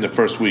within the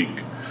first week,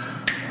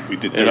 we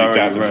did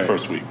 30,000 the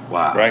first week.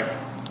 Wow. Right?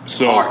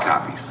 So hard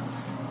copies.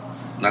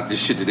 Not this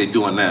shit that they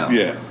doing now.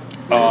 Yeah.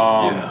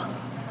 Yeah.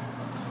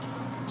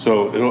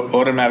 So it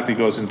automatically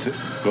goes into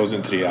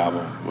the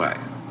album. Right.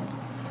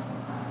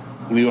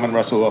 Leon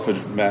Russell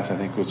offered Meth, I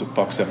think it was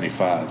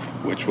 $1.75,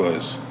 which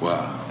was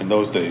in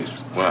those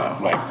days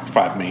like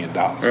 $5 million.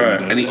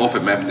 Right. And he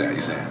offered Meth that,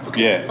 you saying?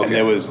 Okay. Yeah. Okay. And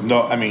there was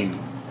no, I mean,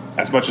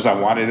 as much as I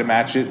wanted to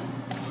match it,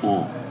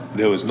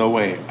 there was no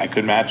way I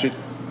could match it.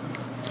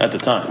 At the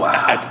time.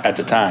 Wow. At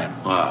the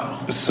time.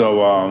 Wow.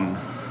 So,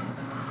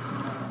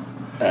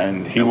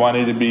 and he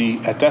wanted to be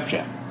at Def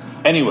Jam.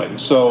 Anyway,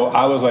 so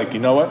I was like, you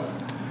know what?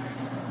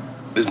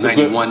 This is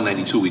 91,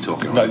 92 we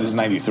talking about? No, this is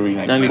 93,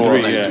 94.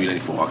 93,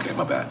 94. Okay,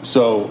 my bad.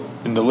 So,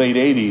 in the late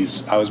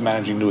 80s, I was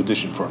managing New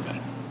Edition for a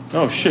minute.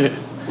 Oh, shit.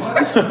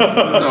 What?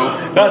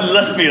 That's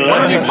left field.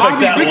 I didn't expect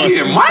that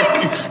Ricky one. and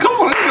Mike? Come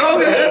on,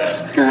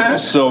 let's go ahead.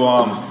 So,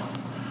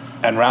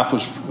 and Ralph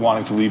was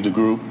wanting to leave the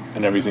group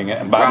and everything.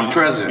 And Bobby, Ralph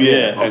Trezor?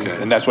 Yeah,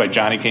 Okay. and that's why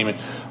Johnny came in.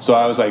 So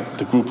I was like,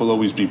 the group will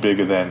always be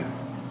bigger than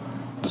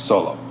the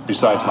solo,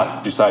 besides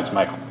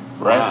Michael,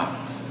 right? Wow.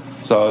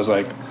 So I was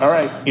like, all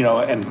right,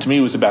 and to me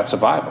it was about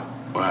survival.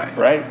 Right.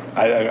 Right?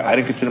 I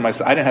didn't consider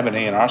myself, I didn't have an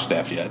A&R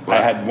staff yet. Right.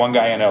 I had one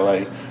guy in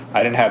LA.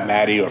 I didn't have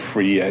Maddie or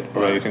Free yet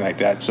or anything like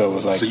that. So it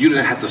was like. So you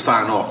didn't have to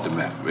sign off to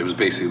Meth. It was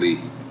basically,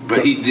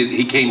 but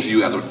he came to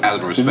you as a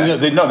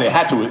respect. No, they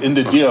had to. In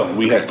the deal,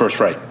 we had first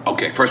right.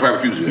 Okay, first right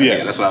refusal.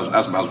 Yeah. That's what I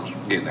was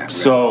getting at.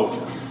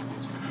 So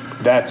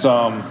that's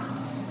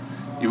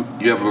You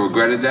ever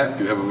regretted that?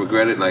 You ever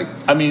regretted like?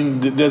 I mean,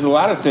 there's a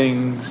lot of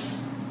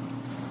things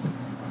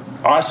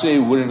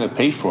RCA wouldn't have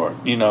paid for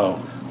it.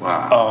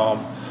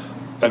 Wow.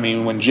 I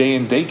mean, when Jay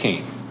and Day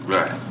came.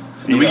 Right.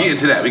 We get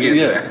into that. We get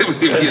into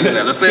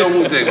that. Let's stay on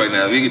Wu-Tang right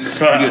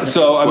now.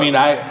 So, I mean,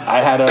 I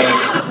had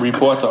to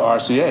report to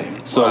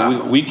RCA.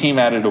 So we came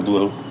out of the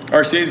blue.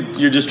 RCA's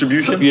your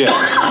distribution? Yeah.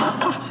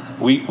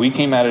 We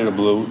came out of the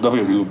blue. Don't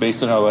forget, we were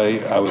based in LA.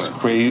 I was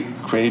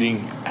creating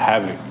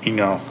havoc.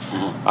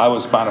 I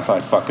was bona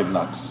fide fucking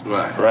nuts.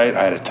 Right.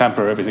 I had a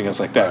temper, everything else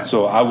like that. Right.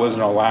 So I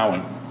wasn't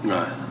allowing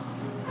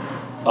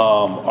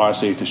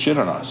RCA to shit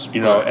on us.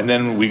 And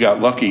then we got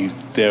lucky.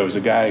 There was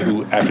a guy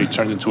who actually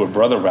turned into a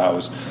brother of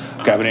ours,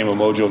 a guy by the name of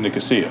Mojo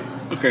Nicosia.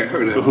 Okay,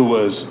 heard of him. Who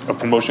was a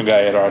promotion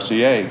guy at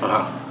RCA.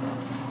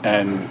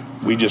 And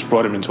we just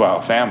brought him into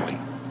our family.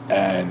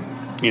 And,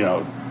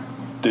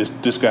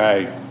 this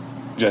guy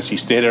he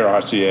stayed at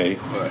RCA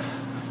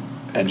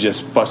and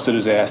just busted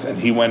his ass, and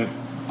he went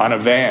on a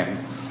van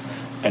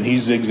and he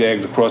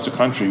zigzagged across the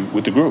country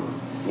with the group.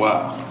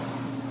 Wow.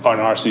 On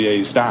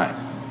RCA's dime.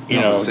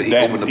 And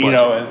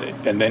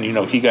then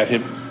he got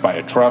hit by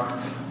a truck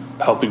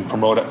helping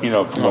promoting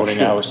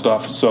our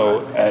stuff.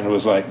 So and it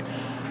was like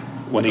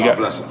when he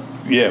bless him.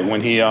 Yeah,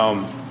 when he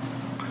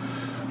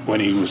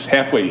was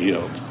halfway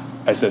healed,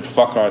 I said,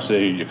 "Fuck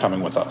RCA, you're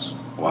coming with us."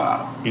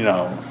 Wow.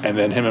 And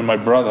then him and my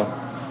brother,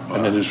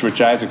 and then there's Rich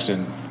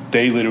Isaacson.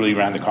 They literally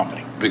ran the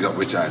company. Big up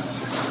Rich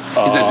Isaacson.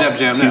 He's at Def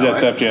Jam now. He's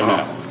at Def Jam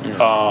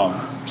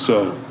now.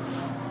 So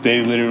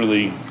they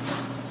literally,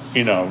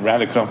 ran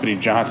the company.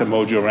 Jonathan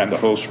Mojo ran the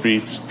whole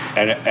streets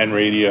and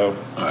radio.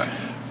 Right.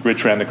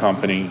 Rich ran the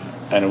company,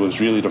 and it was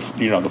really the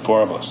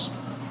four of us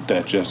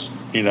that just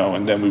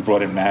and then we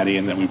brought in Maddie,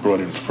 and then we brought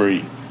in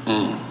Free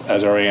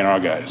as our A&R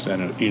guys,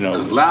 and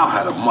because Lau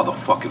had a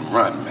motherfucking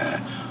run,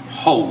 man.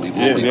 Holy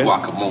moly,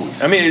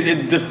 guacamole! I mean,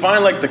 it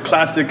defined like the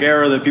classic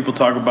era that people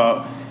talk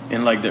about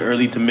in like the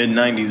early to mid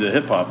 '90s of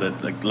hip hop.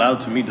 That like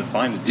Loud to me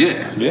defined it.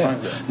 Yeah.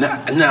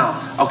 Now,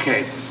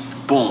 okay,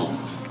 boom.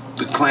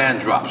 The Clan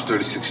drops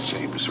 36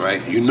 Chambers,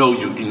 right? You know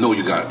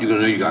you got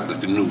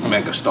the new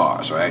mega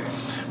stars, right?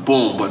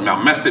 Boom. But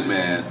now Method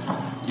Man,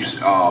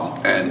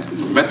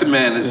 and Method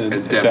Man is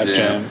at Def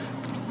Jam.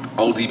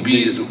 ODB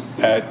is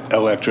at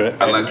Elektra.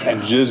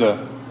 And Jizza.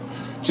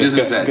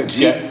 Jizza's at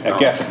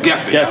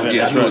Geffen.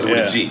 Yeah, I knew it was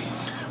with a G.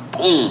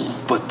 Boom.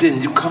 But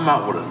then you come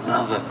out with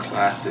another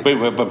classic. Wait,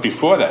 but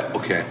before that.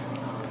 Okay.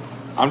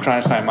 I'm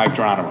trying to sign Mike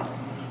Geronimo.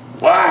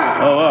 Wow.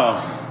 Oh,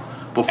 wow.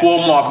 Before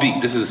Mobb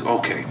Deep. This is,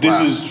 okay.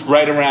 This is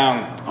right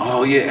around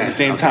at the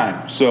same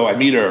time. So I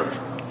meet Irv.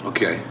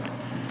 Okay.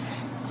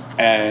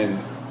 And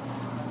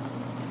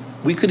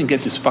we couldn't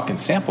get this fucking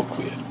sample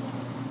cleared.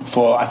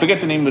 I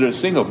forget the name of the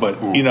single, but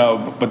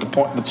but the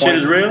point. Shit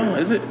Is Real?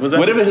 Is it? Was that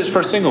whatever his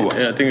first single was?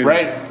 Yeah, I think it was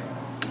right.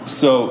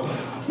 So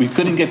we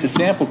couldn't get the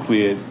sample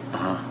cleared,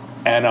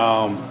 and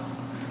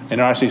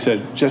And RC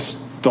said, just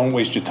don't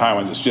waste your time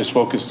on this. Just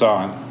focus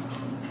on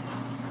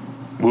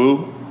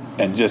Wu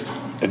and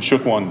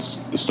Shook One's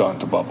starting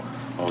to bubble.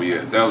 Oh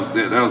yeah,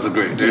 that was a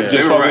great. They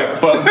were right.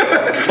 But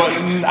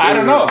I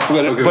don't know.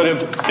 But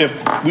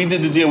if we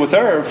did the deal with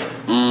Irv,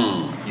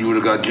 you would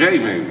have got Jay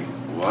maybe.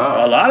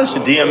 Wow, a lot of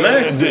shit.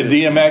 DMX,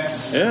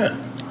 DMX, yeah.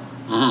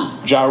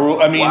 Ja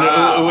Rule. I mean,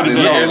 wow. It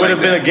would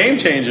have been a game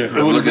changer.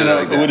 It would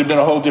have been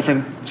a whole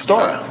different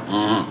story.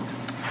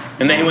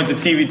 And then he went to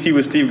TVT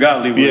with Steve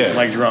Gottlieb with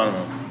Mike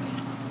Geronimo.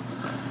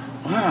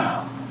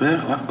 Wow,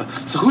 man.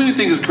 So who do you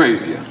think is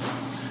crazier,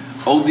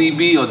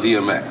 ODB or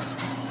DMX?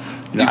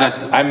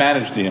 I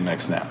manage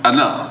DMX now. I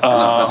know.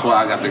 That's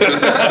why I got the.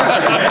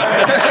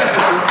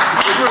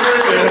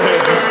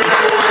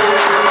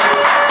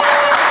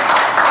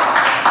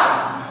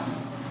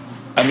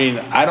 I mean,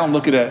 I don't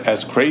look at it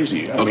as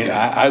crazy. I mean,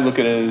 I look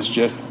at it as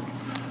just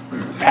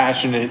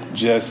passionate,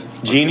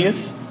 just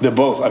genius. They're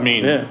both. I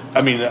mean,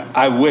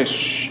 I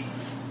wish,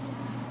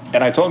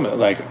 and I told him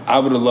like I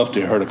would have loved to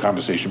have heard a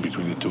conversation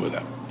between the two of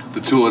them. The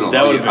two of them.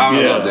 I would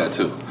love that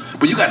too.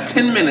 But you got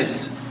 10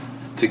 minutes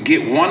to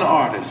get one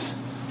artist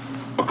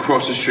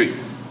across the street.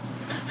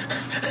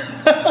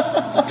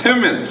 10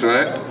 minutes,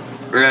 right?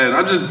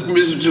 And this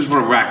is just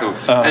for the rack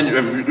of, and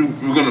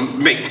we're gonna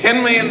make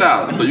 $10 million.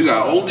 So you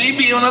got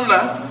ODB on the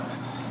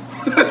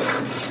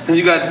left, and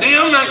you got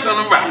DMX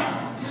on the right.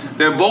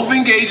 They're both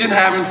engaged in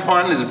having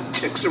fun. There's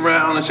chicks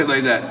around and shit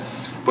like that.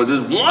 But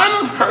there's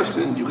one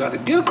person you got to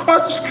get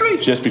across the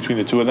street. Just between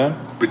the two of them?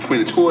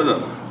 Between the two of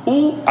them.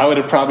 Who? I would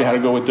have probably had to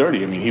go with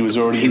Dirty. I mean, he was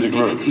already in the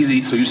group.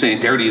 So you're saying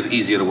Dirty is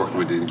easier to work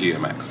with than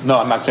GMX? No,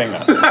 I'm not saying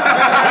that.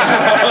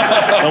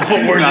 Don't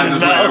put words in his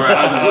mouth.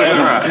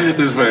 I'm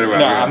just playing around.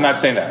 No, I'm not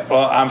saying that.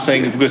 Well, I'm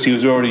saying it because he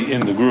was already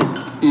in the group.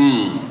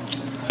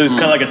 So he's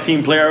kind of like a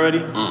team player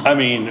already? I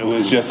mean, it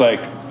was just like,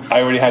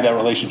 I already had that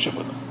relationship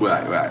with him.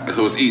 Right.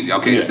 So it's easy.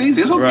 Okay, it's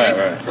easy. It's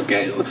okay. Right.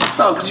 Okay.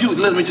 No, because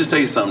let me just tell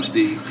you something,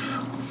 Steve.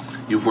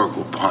 You've worked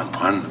with Pun.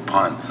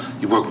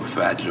 You work with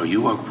Fat Joe.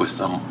 You work with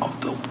some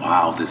of the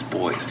wildest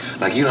boys.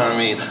 Like, you know what I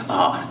mean?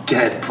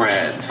 Dead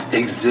Prez,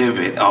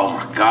 Exhibit. Oh,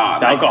 my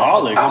God.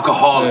 Alcoholics. Yeah.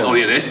 Oh,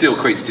 yeah. They're still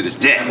crazy to this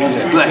day.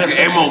 Like,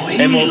 MOP.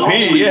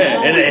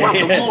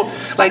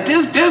 Like,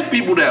 there's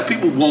people that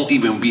people won't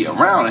even be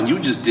around, and you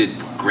just did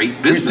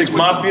great business 3 6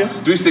 Mafia?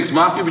 3 6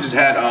 Mafia. We just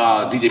had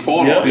DJ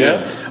Paul on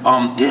here.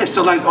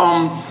 So,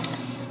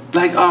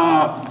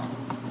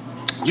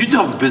 you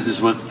done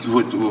business with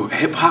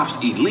hip-hop's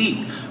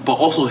elite, but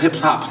also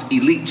hip-hop's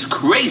elite's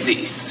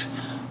crazies.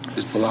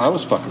 Well, I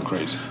was fucking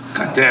crazy.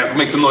 God damn,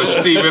 make some noise,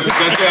 Steven.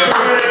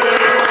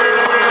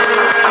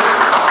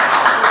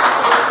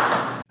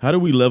 How do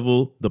we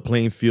level the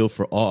playing field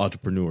for all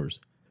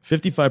entrepreneurs?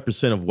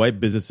 55% of white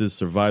businesses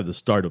survive the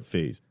startup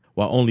phase,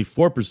 while only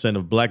 4%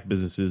 of black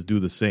businesses do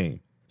the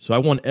same. So I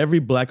want every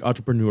black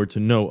entrepreneur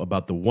to know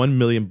about the 1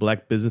 Million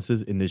Black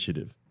Businesses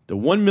Initiative. The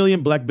 1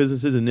 Million Black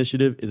Businesses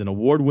Initiative is an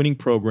award-winning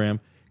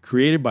program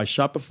created by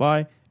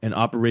Shopify and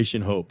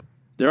Operation Hope.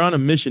 They're on a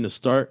mission to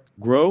start,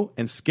 grow,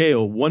 and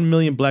scale 1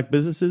 million black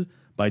businesses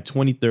by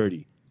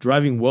 2030,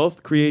 driving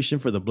wealth creation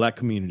for the black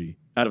community.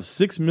 Out of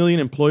 6 million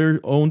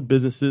employer-owned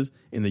businesses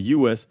in the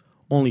U.S.,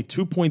 only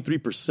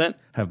 2.3%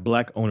 have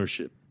black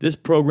ownership. This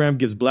program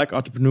gives black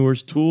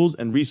entrepreneurs tools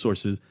and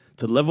resources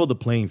to level the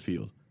playing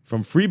field,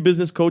 from free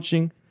business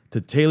coaching to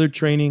tailored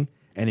training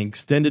and an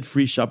extended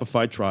free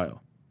Shopify trial.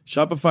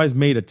 Shopify's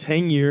made a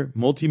 10-year,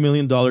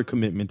 multi-million-dollar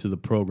commitment to the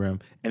program,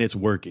 and it's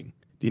working.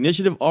 The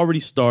initiative already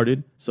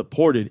started,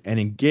 supported, and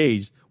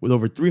engaged with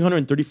over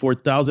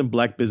 334,000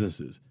 black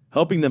businesses,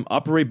 helping them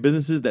operate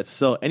businesses that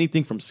sell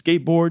anything from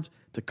skateboards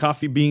to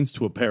coffee beans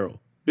to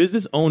apparel.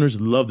 Business owners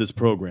love this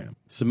program.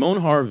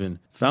 Simone Harvin,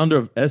 founder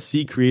of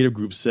SC Creative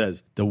Group,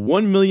 says, "The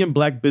 1 million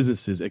black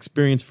businesses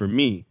experience for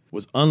me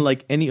was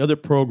unlike any other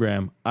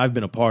program I've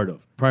been a part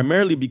of,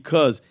 primarily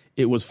because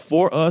it was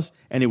for us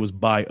and it was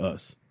by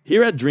us."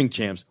 Here at Drink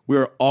Champs, we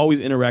are always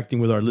interacting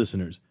with our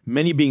listeners,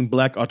 many being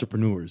black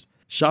entrepreneurs.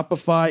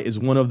 Shopify is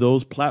one of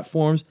those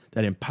platforms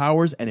that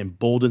empowers and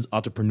emboldens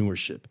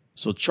entrepreneurship.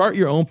 So chart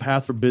your own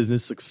path for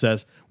business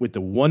success with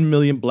the 1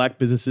 Million Black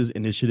Businesses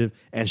Initiative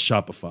and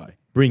Shopify.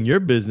 Bring your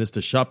business to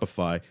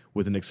Shopify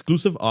with an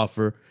exclusive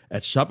offer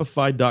at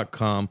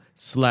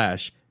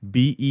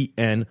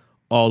shopify.com/BEN,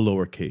 all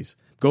lowercase.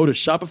 Go to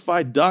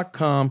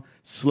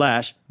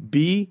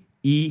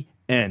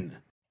shopify.com/BEN.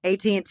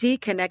 AT&T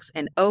connects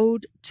an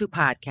ode to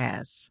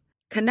podcasts.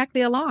 Connect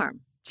the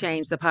alarm.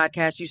 Change the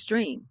podcast you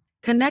stream.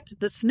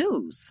 Connect the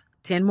snooze.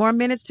 10 more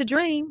minutes to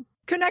dream.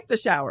 Connect the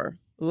shower.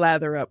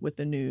 Lather up with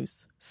the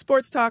news,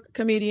 sports talk,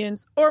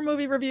 comedians, or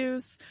movie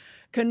reviews.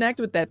 Connect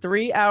with that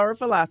 3-hour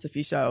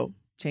philosophy show.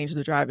 Change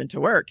the drive into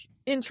work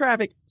in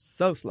traffic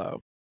so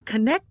slow.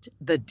 Connect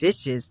the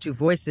dishes to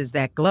voices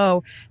that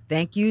glow.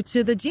 Thank you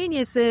to the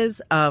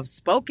geniuses of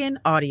spoken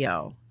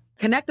audio.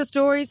 Connect the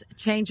stories,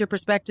 change your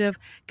perspective.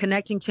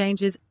 Connecting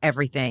changes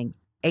everything.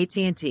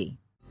 AT&T.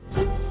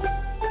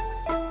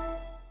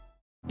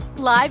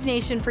 Live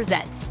Nation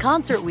presents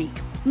Concert Week.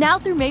 Now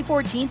through May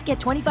 14th, get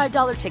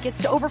 $25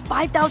 tickets to over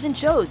 5,000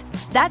 shows.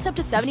 That's up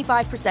to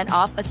 75%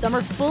 off a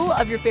summer full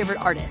of your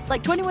favorite artists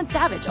like 21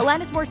 Savage,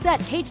 Alanis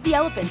Morissette, Cage the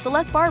Elephant,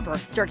 Celeste Barber,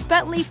 Dierks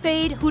Bentley,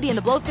 Fade, Hootie and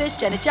the Blowfish,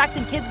 Janet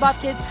Jackson, Kidz Bop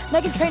Kids,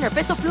 Meghan Trainor,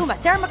 Peso Pluma,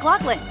 Sarah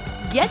McLachlan.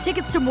 Get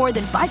tickets to more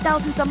than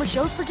 5,000 summer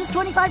shows for just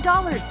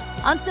 $25.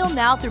 Until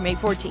now through May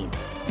 14th.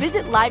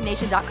 Visit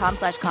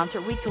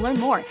LiveNation.com/Concert Week to learn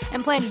more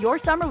and plan your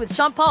summer with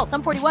Sean Paul,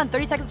 Sum 41,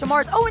 30 Seconds to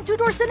Mars, and Two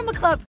Door Cinema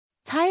Club.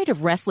 Tired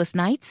of restless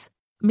nights?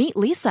 Meet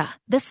Leesa,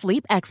 the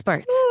sleep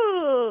experts.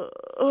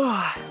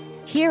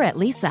 Here at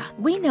Leesa,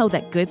 we know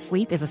that good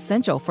sleep is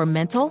essential for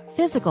mental,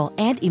 physical,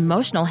 and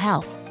emotional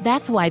health.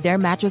 That's why their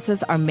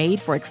mattresses are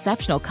made for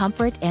exceptional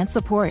comfort and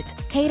support,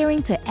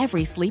 catering to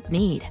every sleep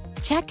need.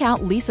 Check out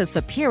Leesa's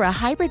Sapira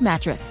Hybrid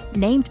Mattress,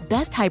 named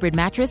Best Hybrid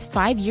Mattress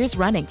 5 years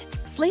running.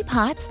 Sleep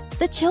hot?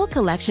 The Chill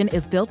Collection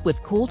is built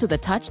with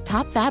cool-to-the-touch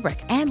top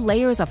fabric and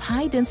layers of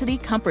high-density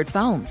comfort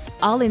foams,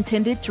 all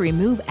intended to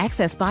remove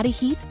excess body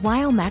heat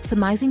while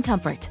maximizing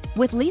comfort.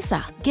 With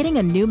Leesa, getting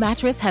a new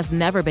mattress has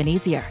never been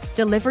easier.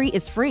 Delivery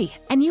is free,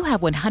 and you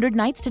have 100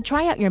 nights to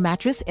try out your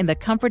mattress in the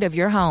comfort of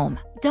your home.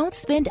 Don't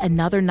spend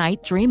another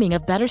night dreaming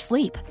of better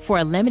sleep. For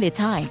a limited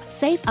time,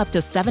 save up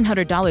to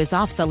 $700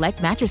 off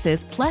select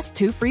mattresses plus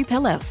 2 free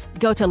pillows.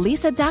 Go to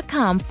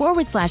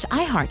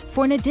Leesa.com/iHeart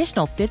for an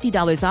additional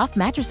 $50 off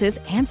mattresses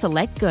and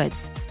select goods.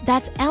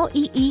 That's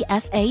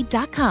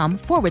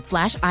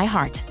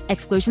LEESA.com/iHeart.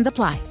 Exclusions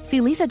apply.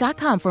 See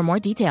Leesa.com for more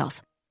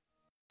details.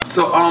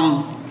 So,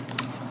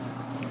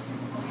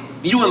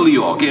 you and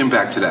Leo, getting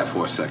back to that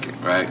for a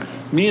second, right?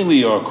 Me and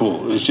Leo are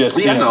cool. It's just,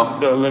 Yeah, you know,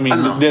 I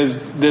know. there's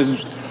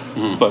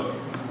but,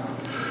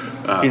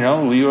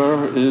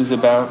 Leo is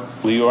about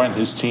Leo and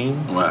his team.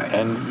 Right.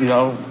 And,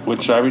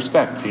 which I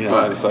respect.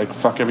 Right. It's like,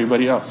 fuck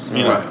everybody else.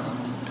 Right.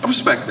 I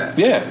respect that.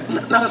 Yeah.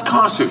 Now, this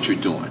concert you're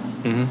doing,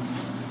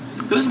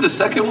 this is the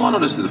second one or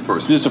this is the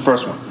first one? This is the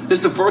first one. This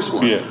is the first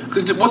one? Yeah.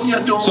 Because wasn't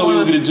y'all doing So one? we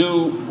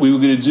were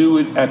gonna do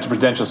it at the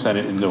Prudential Center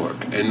in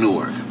Newark. In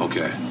Newark,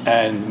 okay.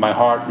 And my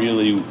heart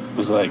really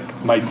was like,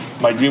 my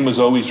dream was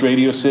always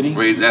Radio City.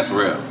 That's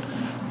real.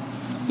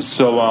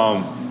 So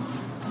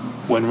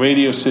when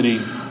Radio City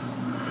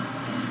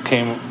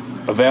came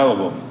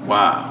available,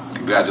 wow,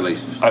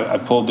 congratulations! I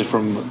pulled it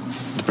from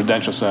the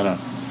Prudential Center.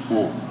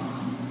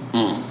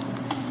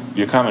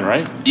 You're coming,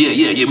 right?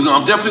 Yeah.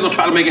 I'm definitely gonna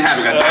try to make it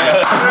happen.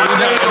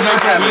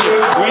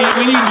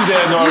 We need you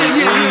there, Norman.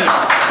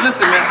 Yeah.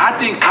 Listen, man. I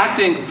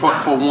think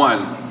for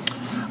one,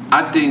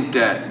 I think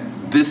that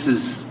this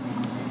is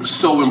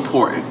so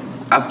important.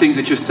 I think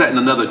that you're setting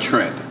another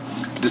trend.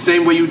 The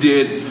same way you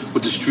did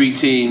with the street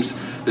teams,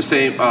 the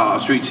same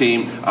street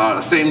team, the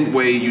same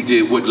way you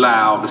did with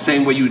Loud, the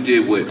same way you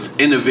did with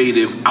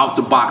innovative,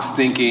 out-the-box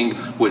thinking,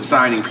 with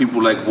signing people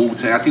like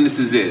Wu-Tang. I think this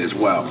is it as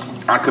well.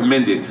 I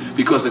commend it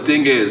because the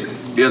thing is,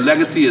 your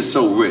legacy is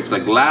so rich.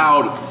 Like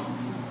Loud,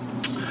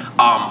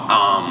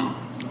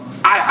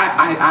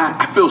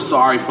 I feel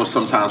sorry for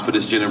sometimes for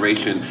this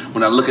generation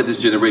when I look at this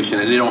generation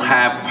and they don't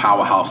have a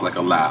powerhouse like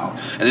a Loud,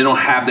 and they don't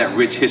have that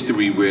rich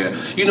history where,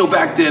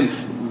 back then,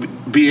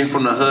 being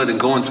from the hood and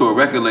going to a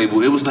record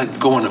label, it was like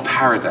going to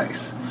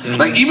paradise.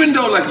 Like, even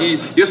though like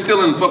you're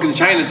still in fucking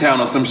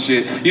Chinatown or some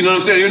shit, you know what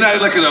I'm saying? You're not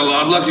like in a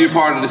luxury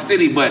part of the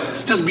city, but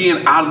just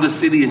being out of the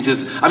city and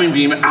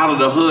being out of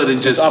the hood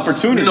and just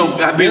opportunity.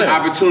 Being an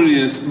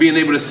opportunity and being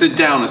able to sit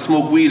down and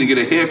smoke weed and get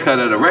a haircut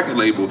at a record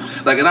label.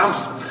 Like, and I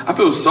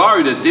feel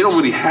sorry that they don't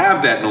really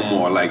have that no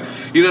more. Like,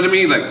 you know what I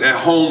mean? Like that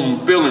home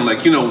feeling.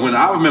 Like, when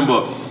I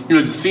remember,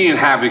 seeing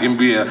Havoc and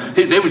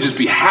they would just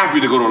be happy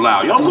to go to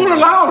Loud. Y'all go to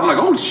Loud. I'm like,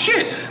 oh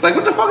shit! Like,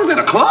 what the fuck is that?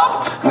 A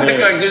club? Like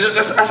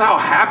that's how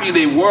happy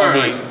they were.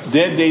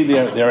 That day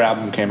their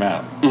album came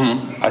out,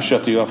 I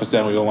shut the office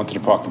down. We all went to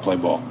the park to play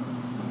ball.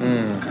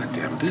 God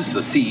damn it! This is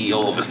a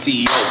CEO of a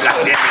CEO.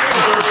 God damn it!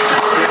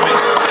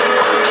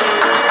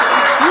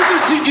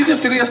 You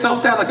consider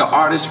yourself that like an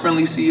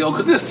artist-friendly CEO?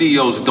 Because there's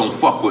CEOs that don't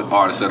fuck with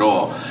artists at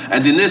all,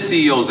 and then there's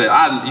CEOs that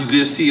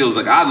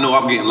I know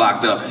I'm getting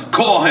locked up.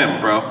 Call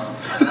him, bro.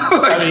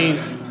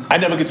 I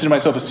never consider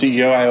myself a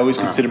CEO. I always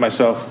consider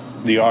myself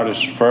the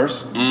artist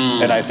first,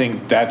 and I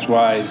think that's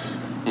why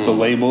the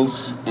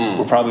labels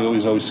were probably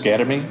always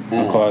scared of me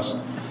because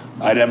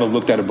I never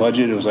looked at a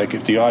budget. It was like,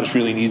 if the artist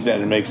really needs that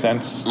and it makes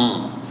sense,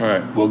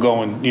 right, we'll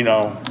go and,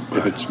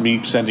 if it's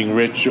me sending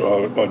Rich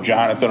or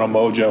Jonathan or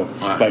Mojo,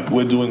 like,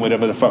 we're doing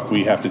whatever the fuck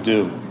we have to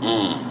do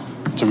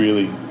to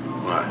really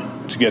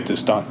to get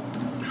this done.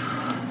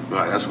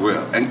 Right, that's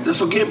real. And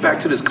so getting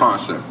back to this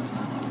concert,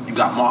 you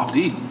got Mobb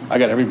Deep. I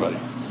got everybody.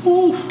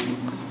 Ooh.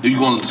 Are you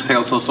going to tell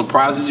us some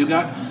surprises you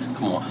got?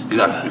 Come on,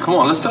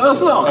 let's tell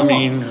us now.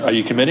 Are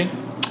you committing?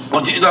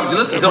 Well,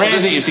 listen,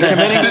 Ramsey, is he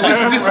committing?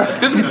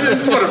 This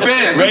is for the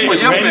fans. This is for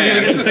your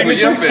fans. This is for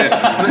your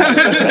fans.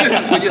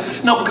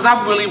 No, because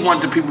I really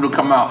want the people to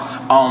come out.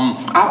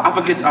 I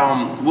forget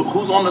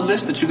who's on the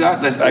list that you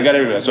got. I got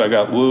everybody. So I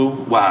got Wu.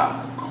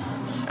 Wow.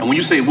 And when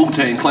you say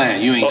Wu-Tang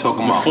Clan, you ain't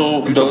talking about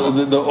all of them.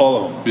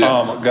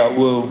 Yeah. Got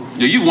Wu.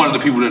 Yeah, you one of the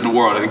people in the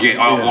world that get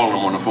all of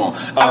them on the phone.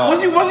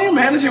 Wasn't you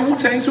managing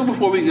Wu-Tang too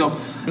before we go?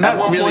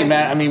 Not really,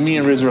 man. I mean, me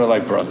and RZA are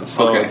like brothers,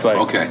 so it's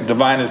like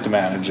Divine is the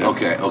manager.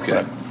 Okay.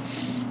 But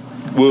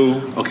Wu.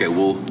 Okay,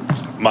 Wu.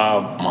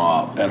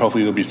 Mob, and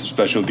hopefully there'll be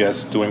special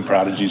guests doing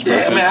Prodigy's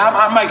verses. Yeah, man,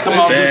 I might come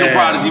out and do some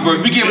Prodigy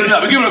verse. We giving it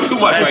up. We're giving it up too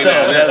much right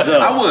now. That's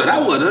dope. I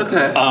would.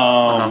 Okay.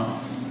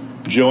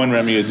 Joe and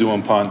Remy are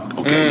doing Pun.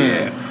 Okay,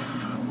 yeah.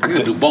 I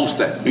can do both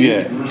sets.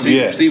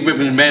 Yeah. Steve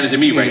Rippin is managing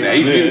me right now.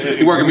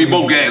 He working me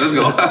both games. Let's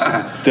go.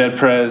 Dead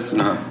Prez,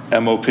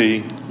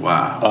 MOP.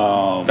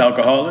 Wow.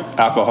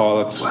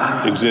 Alcoholics.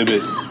 Wow.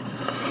 Exhibit.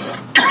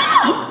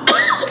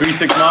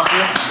 3-6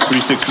 Mafia.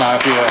 3-6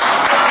 Mafia.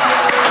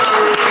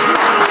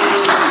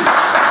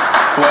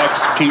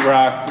 Flex, Pete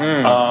Rock.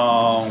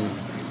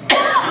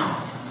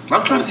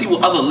 I'm trying to see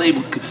what other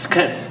label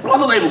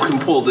can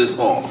pull this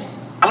off.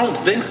 I don't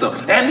think so.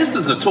 And this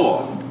is a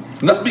tour.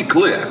 Let's be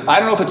clear. I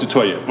don't know if it's a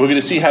tour yet. We're going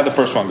to see how the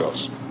first one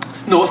goes.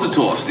 No, it's a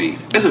tour,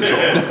 Steve. It's a tour.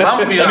 I'm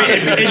gonna be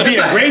honest. It'd be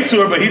a great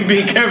tour, but he's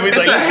being careful. He's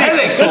it's like, a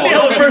headache tour. Let's see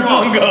how the first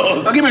one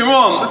goes. Don't get me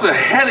wrong. It's a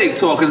headache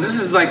tour because this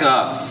is like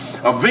a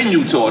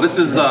venue tour. This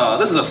is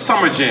a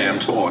summer jam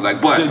tour.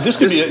 Like, but this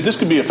could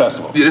be a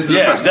festival. Yeah, this is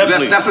a festival.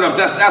 Definitely. That's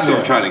what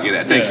I'm trying to get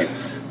at.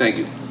 Thank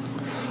you.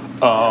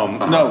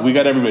 No, we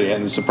got everybody,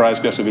 and the surprise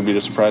guests are going to be the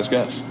surprise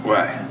guests.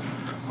 Right.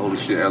 Holy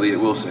shit, Elliot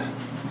Wilson.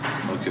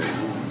 Okay.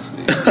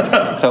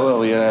 Tell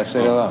Elliot I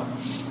say hello.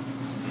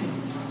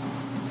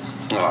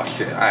 Oh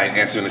shit! I ain't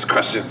answering this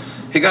question.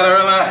 He got to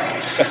relax.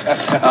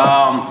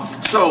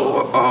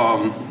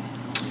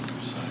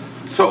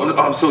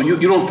 So you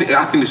don't think?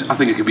 I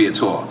think it could be a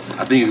tour.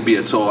 I think it could be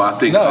a tour. I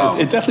think no,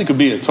 it definitely could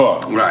be a tour.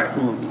 Right.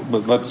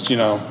 But let's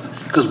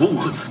because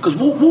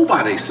Wu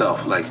by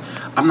themselves. Like,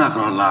 I'm not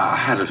gonna lie. I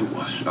had a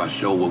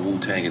show with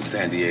Wu-Tang in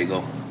San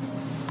Diego,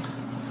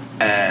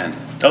 and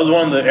that was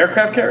one of the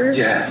aircraft carriers.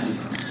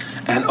 Yes.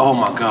 And oh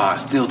my God,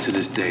 still to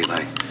this day,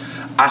 like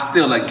I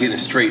still like getting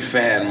straight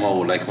fan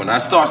mode. Like when I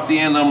start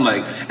seeing them,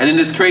 like, and then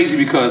it's crazy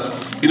because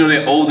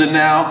they're older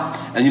now,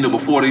 and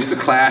before they used to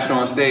clash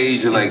on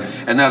stage,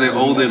 and now they're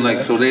older,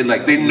 and so they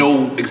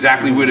know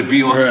exactly where to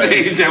be on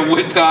stage at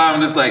what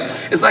time. And it's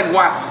like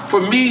why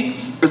for me,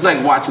 it's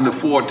like watching the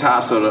Four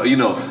Tops or the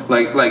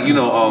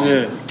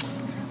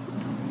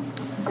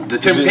the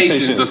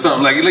Temptations or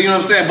something, like, you know what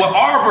I'm saying? But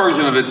our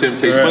version of the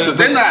Temptations, because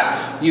they're not,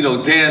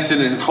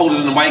 dancing and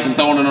holding the mic and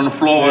throwing it on the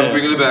floor and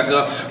bringing it back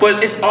up.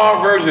 But it's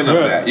our version of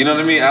that. You know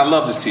what I mean? I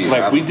love to see it.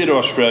 Like we did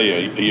Australia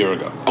a year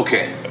ago.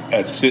 Okay.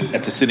 At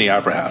the Sydney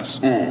Opera House,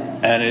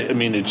 and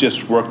it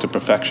just worked to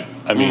perfection.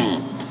 I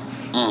mean,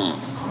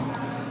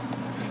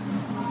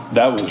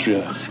 that was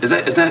real. Is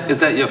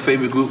that your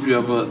favorite group you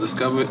ever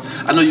discovered?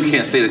 I know you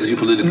can't say that because you're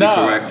politically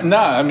correct. No,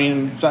 I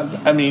mean, it's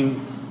not, I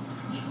mean.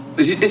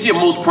 It's your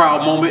most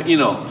proud moment,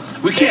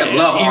 We can't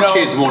love our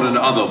kids more than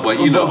the other, but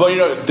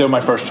they're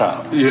my first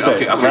child. Yeah,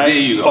 okay, right? There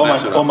you go.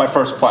 On my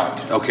first plaque.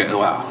 Okay,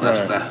 wow,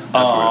 that's real.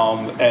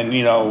 And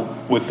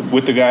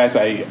with the guys,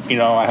 I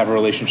have a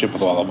relationship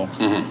with all of them.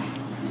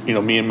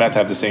 Mm-hmm. Me and Meth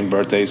have the same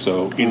birthday,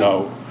 so me and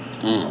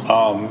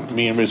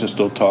RZA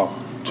still talk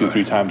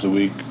 2-3 times a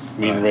week.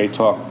 Me and Ray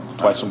talk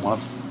twice a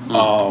month.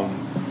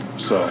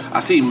 So I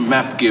see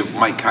Meth give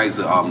Mike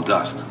Kaiser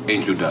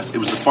angel dust. It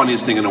was the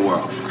funniest thing in the world.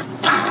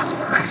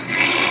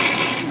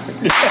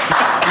 You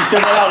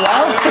said that out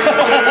loud?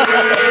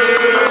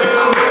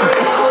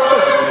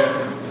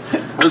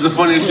 It was the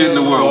funniest shit in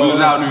the world. We was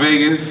out in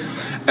Vegas,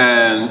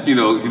 and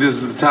this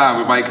is the time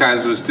where Mike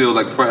Kaiser was still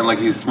like fronting like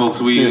he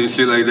smokes weed and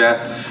shit like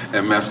that.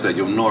 And Meth said,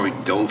 "Yo, Nori,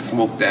 don't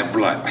smoke that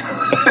blunt."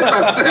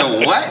 I said,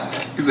 "What?"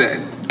 He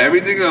said,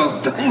 "Everything else,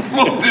 don't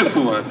smoke this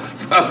one."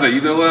 So I said,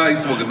 "You know what? I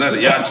ain't smoking none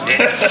of y'all shit.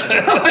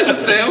 I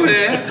just stay over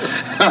here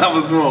and I'm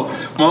gonna smoke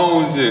my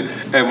own shit."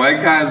 And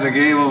Mike Kaiser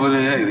came over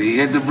there, he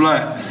hit the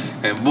blunt.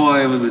 And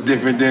boy, it was a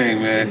different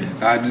thing, man.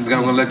 I just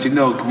got to let you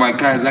know, Mike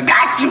Kaiser, I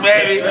got you,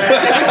 baby.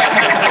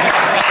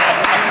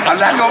 I'm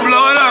not gonna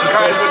blow it up,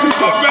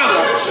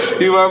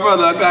 Kaiser. You my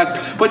brother. I got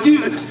you. But do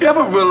you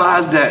ever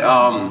realize that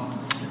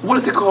what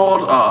is it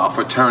called? A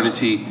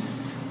fraternity.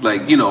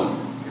 Like, in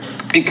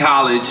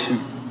college,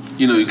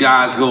 you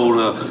guys go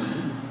to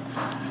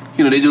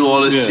they do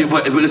all this shit,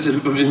 but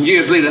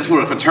years later, that's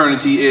what a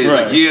fraternity is.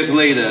 Right. Like years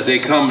later, they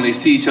come and they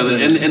see each other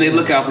and they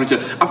look out for each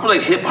other. I feel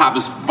like hip hop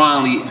is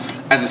finally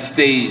at the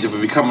stage of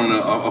becoming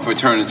a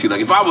fraternity.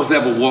 Like if I was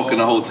ever walking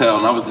a hotel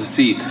and I was to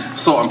see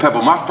Salt and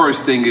Pepper, my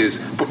first thing is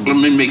let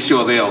me make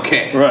sure they're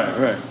okay.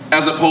 Right.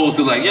 As opposed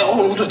to like, you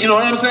know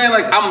what I'm saying?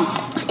 Like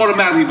it's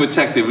automatically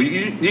protective. Do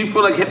you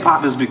feel like hip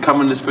hop is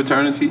becoming this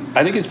fraternity?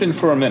 I think it's been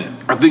for a minute.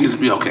 I think it's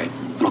okay.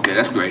 Okay,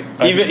 that's great.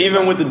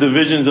 Even with the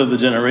divisions of the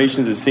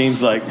generations, it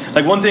seems like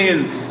one thing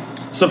is,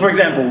 so for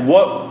example,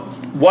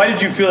 why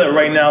did you feel that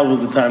right now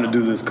was the time to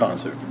do this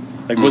concert?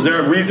 Like, was there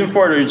a reason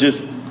for it, or it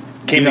just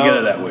came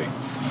together that way?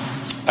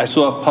 I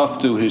saw Puff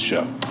do his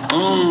show,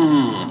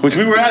 which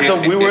we were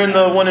in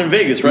the one in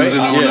Vegas, right?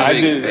 I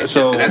did.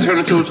 So that turned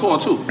into a tour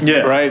too.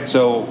 Yeah, right.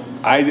 So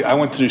I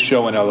went to the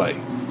show in LA,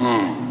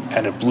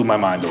 and it blew my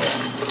mind away.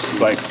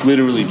 Like,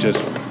 literally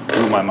just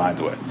blew my mind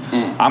away.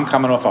 I'm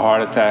coming off a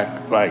heart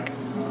attack,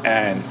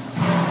 and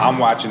I'm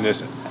watching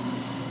this,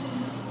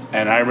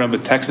 and I remember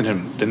texting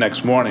him the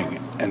next morning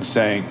and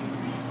saying,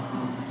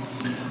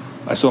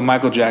 I saw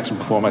Michael Jackson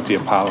perform at the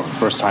Apollo,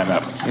 first time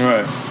ever.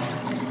 Right.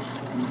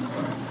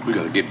 We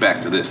got to get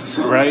back to this.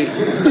 Right?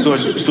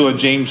 Saw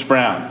James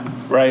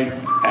Brown, right?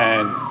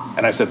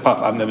 And I said, Puff,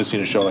 I've never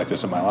seen a show like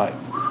this in my life.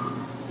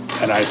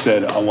 And I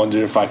said, I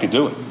wondered if I could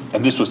do it.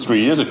 And this was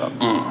 3 years ago.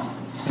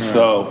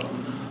 So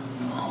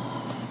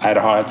I had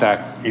a heart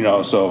attack,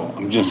 so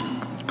I'm just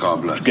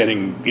God bless.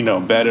 Getting,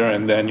 better.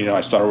 And then,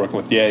 I started working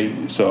with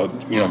Ye. So,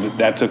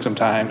 that took some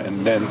time.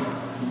 And then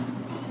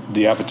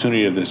the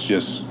opportunity of this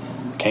just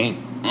came.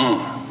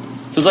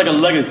 So it's like a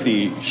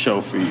legacy show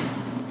for you.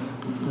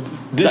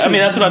 That's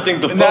what I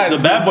think the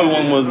Bad Boy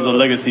one was a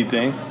legacy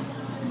thing.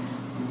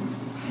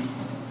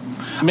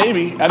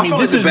 Maybe.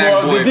 This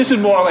is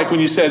more like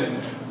when you said,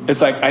 it's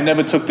like I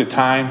never took the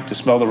time to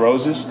smell the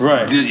roses.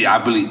 Right. Yeah, I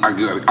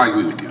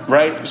agree with you.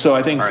 Right. So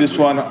I think this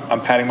one, I'm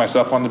patting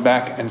myself on the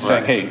back and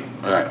saying, "Hey,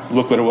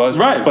 look what it was."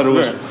 Right. But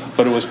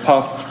it was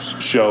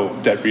Puff's show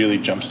that really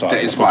jump started.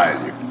 That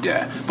inspired you.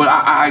 Yeah. But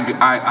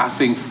I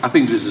think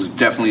this is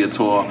definitely a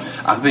tour.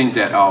 I think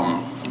that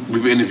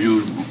we've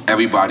interviewed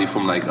everybody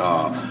from like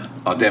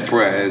Dead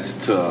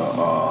Prez to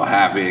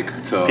Havoc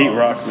to Pete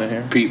Rock's been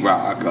here. Pete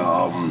Rock.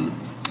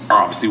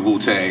 Obviously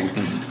Wu-Tang,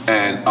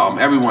 and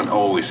everyone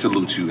always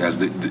salutes you as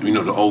the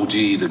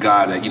OG, the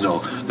guy that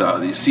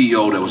the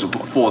CEO that was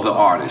for the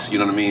artist. You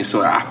know what I mean?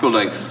 So I feel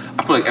like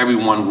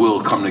everyone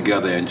will come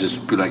together and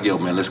just be like, yo,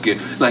 man, let's get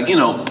I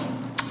don't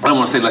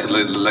want to say like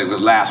the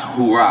last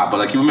hoorah, but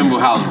like you remember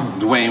how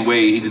Dwayne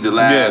Wade he did the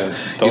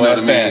last, the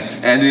last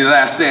dance, and the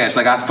last dance.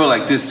 Like I feel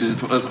like this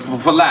is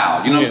for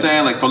Loud. You know what I'm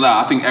saying? Like for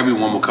Loud, I think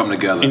everyone will come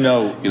together.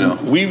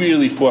 We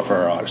really fought for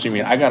our artists.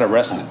 I got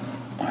arrested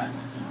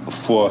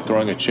for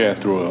throwing a chair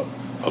through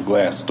a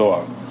glass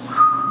door.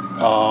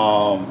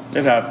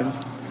 It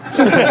happens.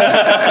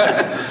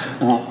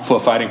 For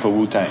fighting for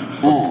Wu-Tang,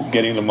 for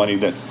getting the money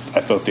that I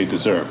felt they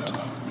deserved.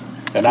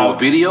 And for a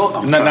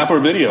video? Not for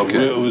a video.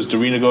 Okay. It was the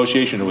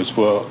renegotiation. It was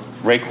for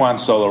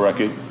Raekwon's solo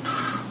record,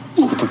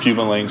 for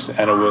Cuban Links,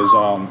 and it was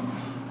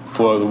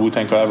for the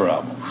Wu-Tang Forever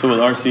album. So with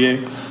RCA?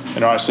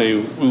 And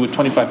RCA, we were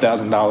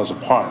 $25,000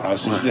 apart. I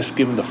was saying, just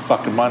give him the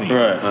fucking money.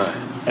 Right.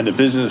 And the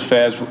business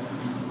affairs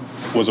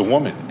was a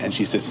woman, and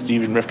she said,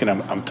 Stephen Rifkin,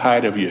 I'm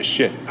tired of your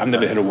shit. I've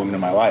never hit a woman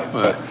in my life,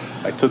 but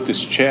I took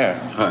this chair,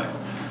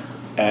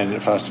 and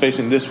if I was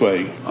facing this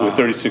way, with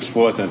 36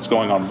 floors, and it's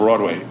going on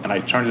Broadway, and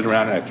I turned it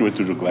around and I threw it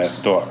through the glass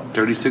door.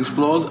 36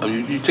 floors? Oh,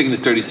 you're taking this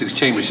 36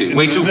 chamber shit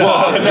way too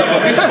far.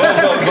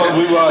 But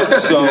we were,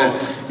 so,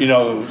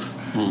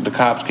 the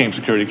cops came,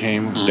 security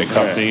came, they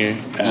cuffed me,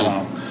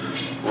 and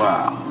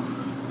wow.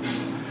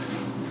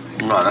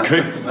 No,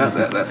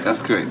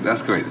 that's great.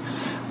 That's great.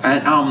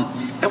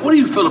 And what do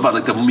you feel about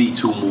like the Me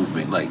Too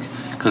movement? Like,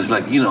 cause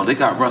like they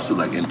got Russell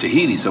like in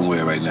Tahiti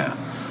somewhere right now.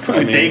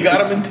 They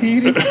got him in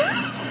Tahiti.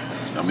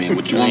 I mean,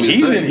 what you want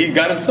me to say? He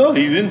got himself.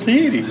 He's in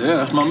Tahiti. Yeah,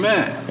 that's my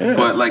man. Yeah.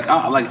 But like,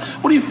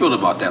 what do you feel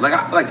about that?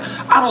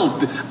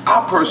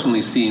 I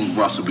personally seen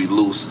Russell be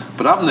loose,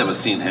 but I've never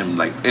seen him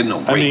like in no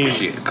rape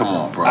shit. Come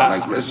on, bro.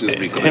 Let's just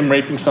be clear. Him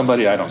raping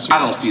somebody, I don't see. I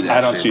don't see that.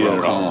 I don't see bro. it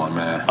at all. Come on,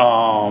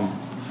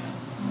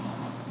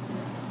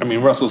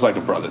 man. Russell's like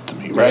a brother to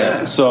me, right?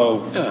 Yeah.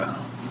 So,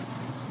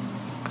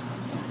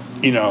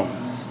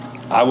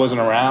 I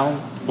wasn't around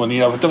when,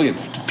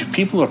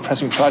 people are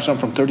pressing charges on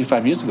from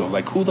 35 years ago.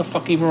 Like, who the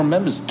fuck even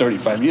remembers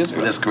 35 years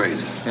ago? That's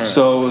crazy. Yeah.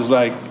 So it was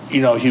like,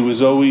 he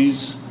was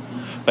always,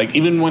 like,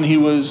 even when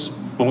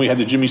we had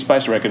the Jimmy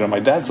Spice record on my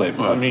dad's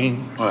label,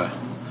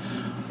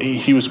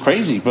 he was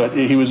crazy, but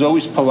he was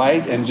always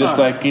polite and just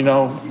like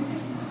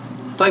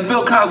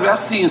Bill Cosby, I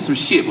seen some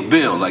shit with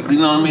Bill. Like, you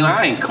know what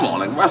I mean? Come on.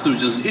 Like, Russell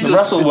was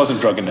Russell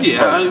wasn't drugging anybody.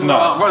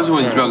 Yeah, Russell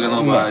wasn't drugging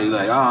nobody.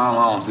 Like, I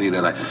don't see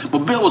that. Like, but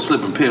Bill was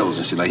slipping pills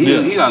and shit. Like,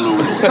 he got a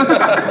little...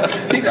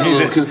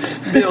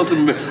 Bill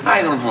slipping pills. I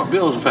ain't gonna front.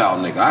 Bill's a foul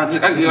nigga.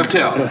 I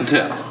tell. All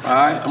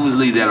right? I'm just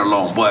leave that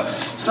alone. But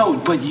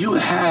you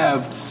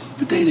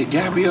dated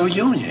Gabrielle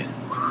Union.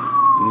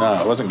 No,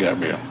 it wasn't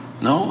Gabrielle.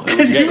 No,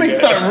 you ain't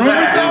starting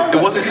rumors.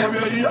 It wasn't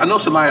Gabrielle. I know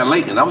Sanaya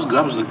Layton.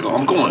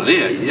 I'm going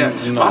there. Yeah,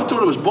 no. But I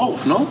thought it was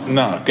both. No,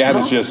 Gab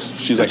is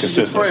she's like a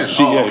sister.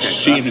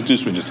 She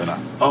introduced me to Sanaya.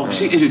 Oh,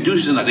 she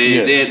introduced you to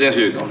Sanaya. There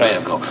you go. There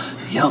you go.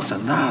 Yo,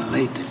 Sanaya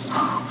Layton.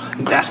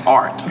 That's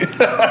art.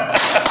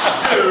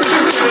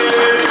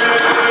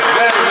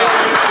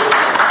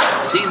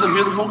 She's a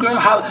beautiful girl.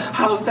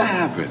 How does that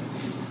happen?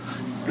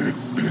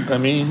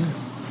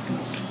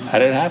 How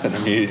did it happen?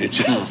 It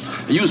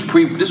just... This was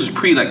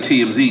pre like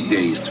TMZ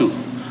days too.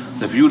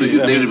 If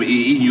they'd have been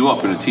eating you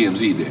up in the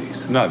TMZ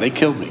days. No, they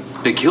killed me.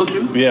 They killed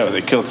you? Yeah,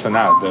 they killed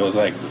Sanat. It was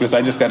like, because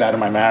I just got out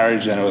of my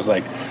marriage, and it was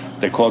like,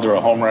 they called her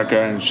a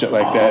homewrecker and shit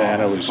like that,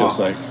 and it was just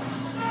like...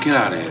 Get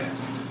out of here.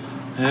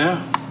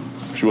 Yeah?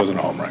 She wasn't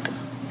a homewrecker.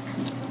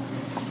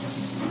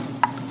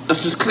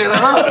 Let's just clear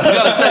that up. You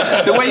gotta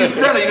say the way you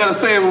said it. You gotta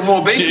say it with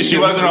more bass. She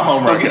wasn't a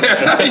home wrecker.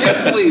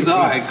 Yeah, please.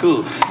 All right,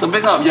 cool. So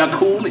big up. Y'all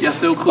cool? Y'all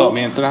still cool? Oh,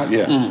 me and Sonata?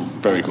 Yeah.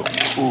 Very cool.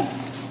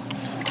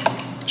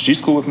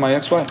 She's cool with my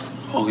ex-wife.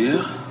 Oh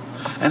yeah.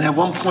 And at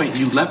one point,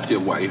 you left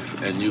your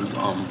wife and you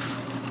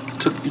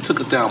took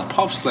her down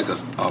puffs like a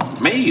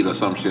maid or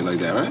some shit like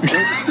that, right? What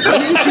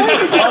did you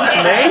say? Puffs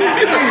maid?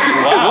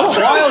 Wow.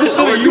 Wild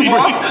shit.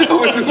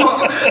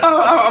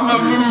 I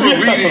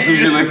remember reading some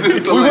shit like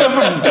this. We went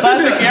from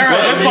classic era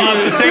hip-hop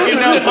to taking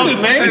down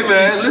Puffs maid? Hey,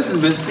 man,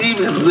 listen, man. Steve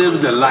has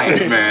lived a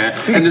life, man.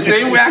 And the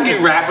same way I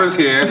get rappers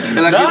here,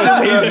 and I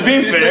get he's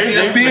being fair.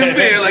 He's being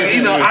fair. Like,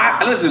 you know,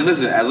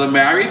 listen. As a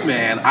married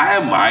man, I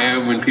admire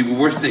when people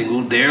were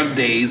single, their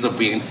days of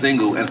being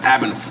single and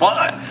having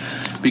fun.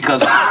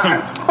 Because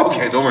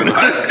okay, don't worry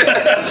about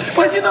it.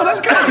 But you know, that's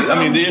great. I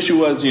mean, the issue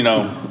was, you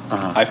know,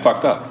 I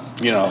fucked up.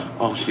 You know.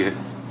 Oh shit!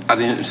 I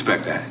didn't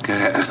expect that. Go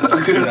ahead.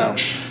 You know,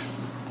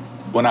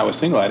 when I was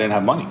single, I didn't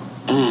have money.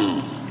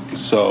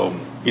 So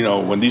you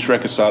know, when these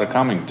records started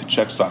coming, the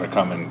checks started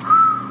coming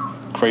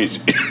crazy.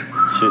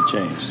 Shit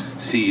changed.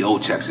 CEO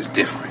checks is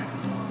different.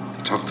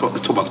 Let's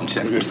talk about them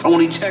checks. Them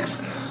Sony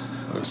checks.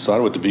 It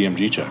started with the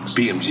BMG checks.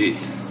 BMG.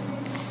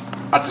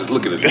 I just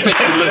look at his face. It looked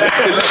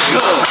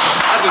good.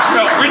 I just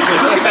felt rich.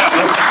 Look at that.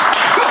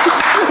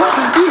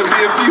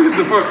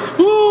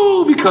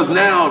 Ooh, because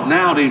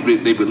now they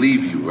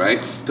believe you,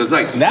 right? Because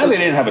like now they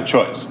didn't have a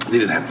choice. They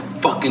didn't have a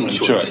fucking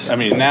choice. I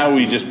mean, now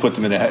we just put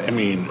them in. I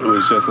mean, it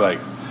was just like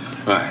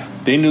right.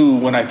 They knew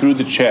when I threw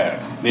the chair.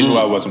 They knew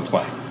I wasn't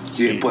playing.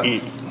 Yeah,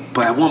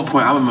 but at one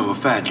point I remember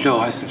Fat Joe.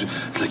 I was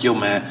like, "Yo,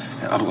 man,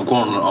 I'm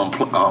going on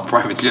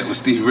private jet with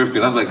Steve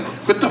Rifkin." I was like,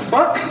 "What the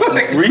fuck?"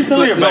 Like,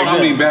 recently or back then? I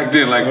mean, back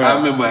then. Like I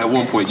remember at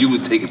one point you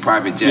was taking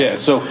private jets. Yeah.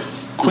 So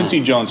Quincy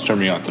Jones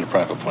turned me on to the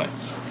private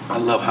planes. I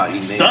love how he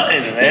named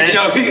it. Man.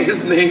 Yo,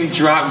 his name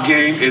drop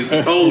game is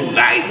so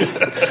nice.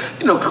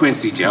 You know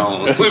Quincy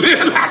Jones. Come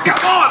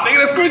on, nigga,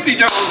 that's Quincy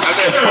Jones.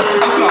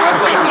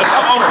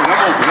 I'm open.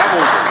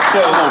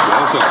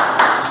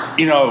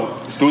 You know,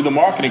 through the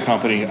marketing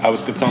company, I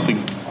was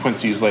consulting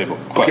Quincy's label.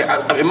 Quest.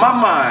 Okay, in my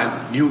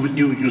mind,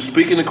 you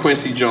speaking to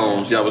Quincy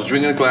Jones. Y'all was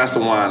drinking a glass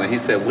of wine, and he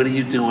said, "What are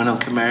you doing on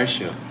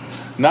commercial?"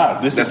 Nah,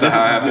 this is how it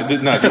happened.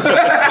 This is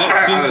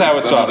how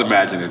it started. I just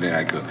imagine it.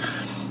 I could.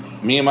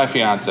 Me and my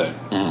fiance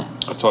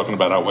are talking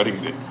about our wedding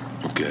date.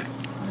 Okay.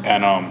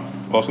 And all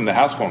of a sudden the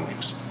house phone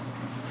rings.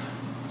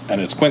 And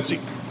it's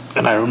Quincy.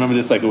 And I remember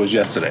this like it was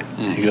yesterday.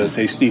 He goes,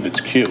 "Hey, Steve, it's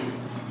Q."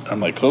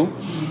 I'm like, "Who?"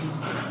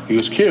 He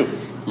goes, "Q."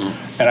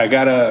 And I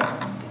got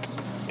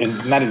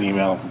not an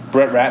email.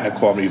 Brett Ratner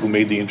called me, who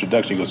made the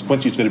introduction. He goes,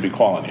 "Quincy's going to be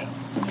calling you."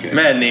 Okay.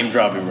 Man, name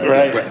dropping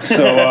right?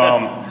 So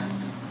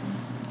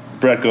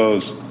Brett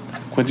goes,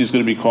 "Quincy's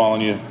going to be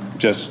calling you.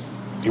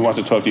 He wants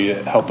to talk to you.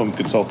 Help him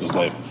consult his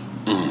label."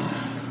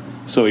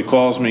 So he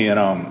calls me and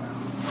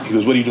he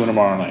goes, "What are you doing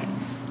tomorrow night?"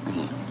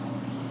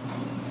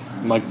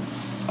 I'm like,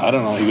 "I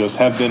don't know." He goes,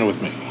 "Have dinner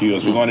with me." He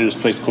goes, "We're going to this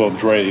place called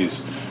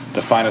Dre's.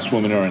 The finest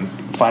women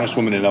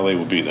in LA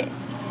will be there."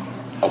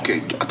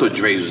 Okay, I thought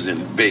Dre's was in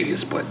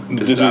Vegas, but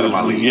this is out of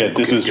my league. Yeah,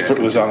 this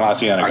was on La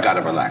Cienega. I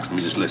gotta relax. Let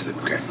me just listen.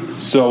 Okay.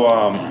 So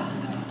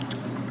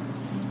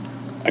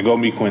I go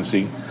meet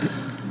Quincy,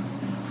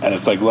 and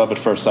it's like love at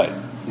first sight.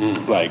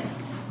 Like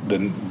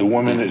the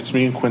woman, it's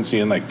me and Quincy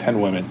and like 10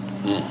 women.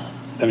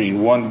 I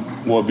mean, one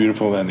more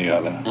beautiful than the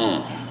other.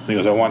 And he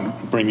goes, "I want to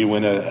bring you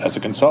in as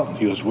a consultant."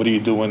 He goes, "What are you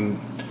doing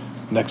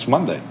next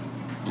Monday?"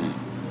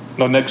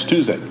 No, next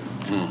Tuesday.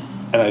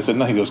 And I said,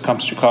 "No." He goes, "Come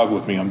to Chicago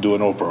with me. I'm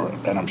doing Oprah,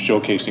 and I'm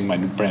showcasing my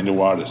brand new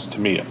artist,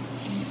 Tamia."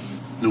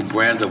 New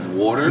brand of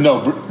waters?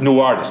 No, new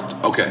artist.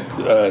 Okay.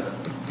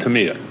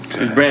 Tamia. Okay.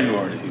 His brand new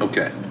artist.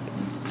 Okay.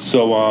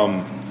 So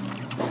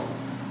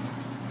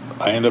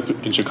I end up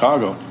in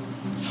Chicago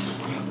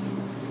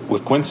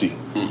with Quincy.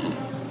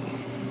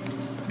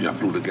 Y'all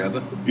flew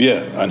together?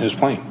 Yeah, on his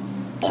plane.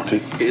 On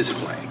his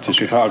plane? To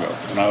Chicago.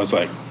 And I was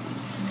like,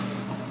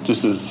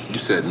 this is... You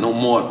said no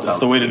more... That's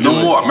the way to do no it.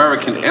 No more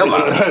American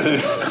Airlines.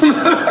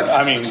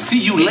 I mean... See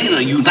you later,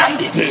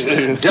 United.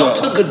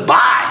 Delta,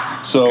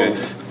 goodbye. So,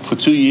 for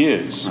 2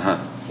 years,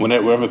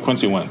 wherever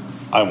Quincy went,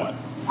 I went.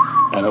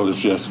 And it was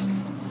just...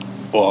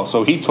 Well,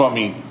 so he taught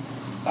me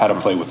how to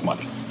play with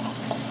money.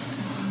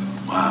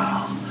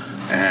 Wow.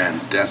 And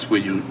that's where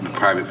you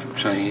private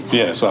plane?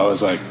 Yeah, so I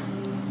was like...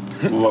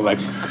 Well, like,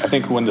 I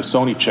think when the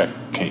Sony check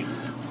came,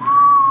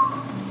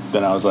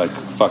 then I was like,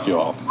 "Fuck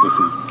y'all. This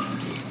is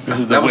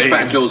the that way." was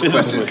Fat Joe's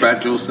question.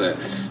 Fat Joe said,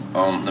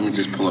 let me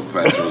just pull up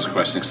Fat Joe's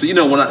question. So, you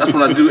know, that's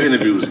when I do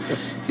interviews.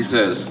 He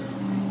says,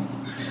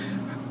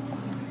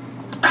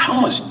 "How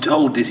much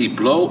dough did he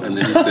blow?" And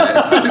then he said,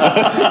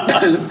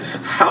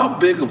 "How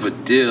big of a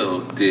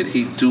deal did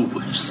he do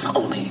with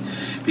Sony?"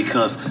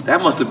 Because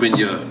that must have been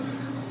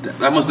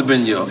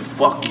your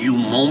fuck you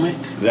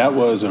moment. That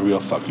was a real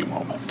fuck you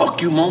moment.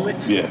 Fuck you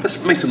moment? Yeah. Let's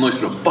make some noise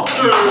for the fuck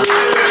you.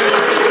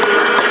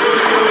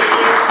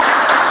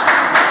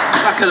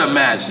 Because I could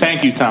imagine.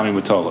 Thank you, Tommy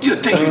Mottola. Yeah,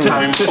 thank you,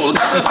 Tommy Mottola.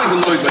 Let's make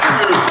some noise for him.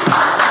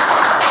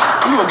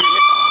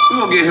 We're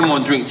gonna get him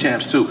on Drink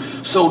Champs too.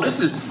 So this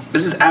is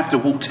This is after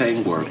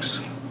Wu-Tang works.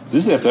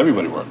 This is after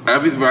everybody works.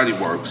 Everybody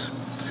works.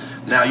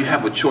 Now you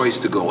have a choice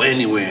to go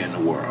anywhere in the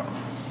world.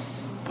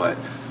 But,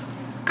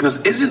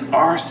 because isn't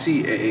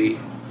RCA,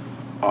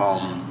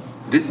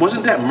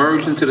 wasn't that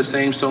merged into the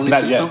same Sony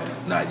system?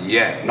 Not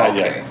yet. Not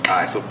okay. yet. All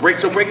right, so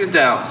break it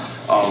down.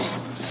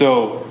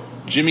 So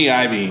Jimmy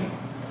Iovine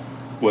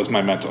was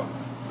my mentor.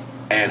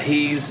 And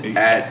he's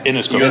at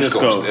Interscope.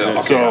 Okay,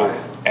 so,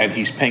 and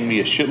he's paying me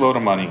a shitload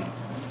of money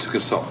to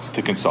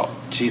consult.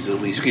 Jesus,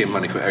 Louise, you get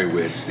money from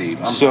everywhere,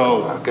 Steve.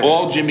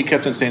 All Jimmy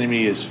kept on saying to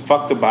me is,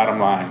 fuck the bottom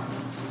line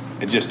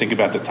and just think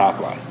about the top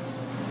line.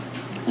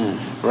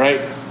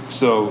 Right?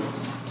 So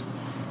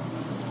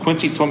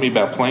Quincy taught me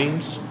about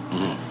planes.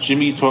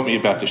 Jimmy taught me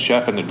about the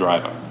chef and the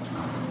driver.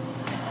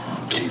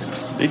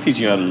 Jesus. They teach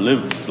you how to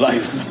live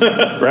life. Right?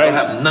 I don't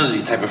have none of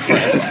these type of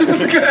friends.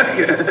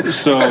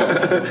 So,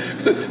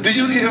 do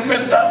you get a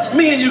friend?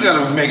 Me and you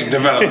gotta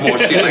develop more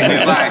shit like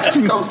this. Like,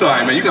 I'm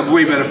sorry, man. You got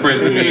way better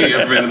friends than me and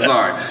your friend. I'm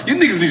sorry. You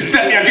niggas need to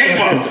step your game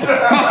up.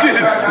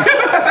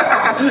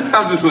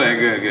 I'm just playing.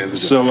 Good.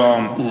 So,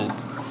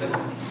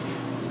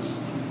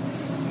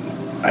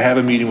 I have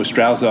a meeting with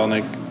Strauss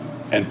Zelnick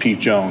and Pete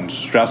Jones.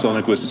 Strauss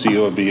Zelnick was the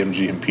CEO of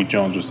BMG, and Pete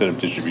Jones was head of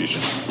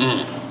distribution.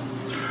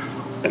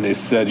 And they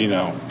said,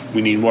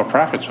 we need more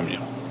profits from you.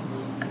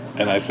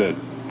 And I said,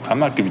 I'm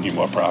not giving you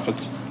more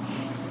profits.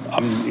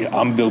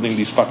 I'm building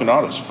these fucking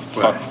artists.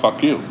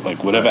 Fuck you.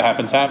 Like, whatever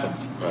happens,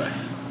 happens. Right.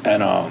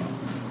 And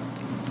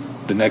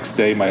the next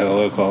day, my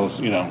lawyer calls,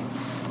 they're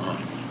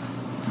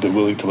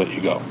willing to let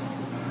you go.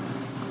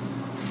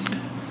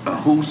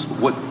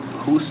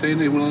 Who's saying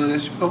they're willing to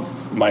let you go?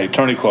 My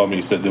attorney called me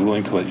and said they're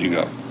willing to let you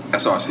go.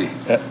 SRC.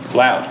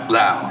 Loud.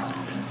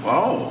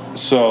 Oh.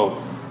 So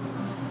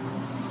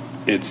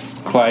it's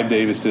Clive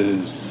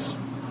Davis's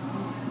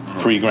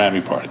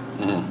pre-Grammy party.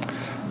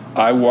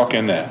 I walk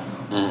in there,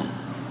 and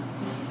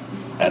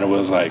it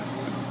was like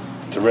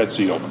the Red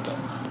Sea opened up.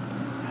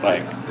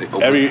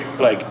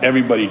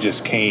 Everybody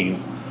just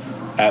came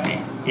at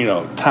me.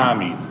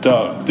 Tommy,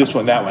 Doug, this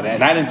one, that one,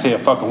 and I didn't say a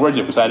fucking word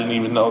yet because I didn't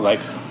even know.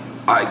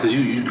 All right, because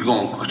you're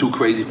going too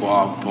crazy for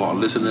our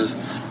listeners.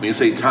 When you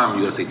say Tommy,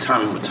 you got to say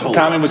Tommy Mottola.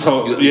 Tommy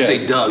Mottola, You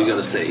say Doug, you got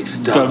to say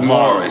Doug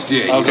Morris. Yeah,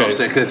 you know what I'm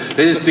saying? Because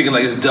they're just thinking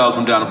like it's Doug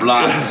from down the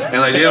block.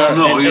 And they don't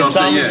know, you know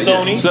what I'm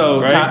saying? Sony, So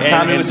right?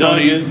 Tommy was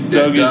Sony,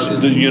 Doug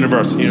is the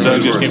Universal.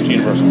 Doug just came to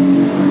Universal.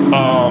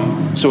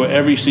 So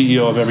every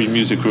CEO of every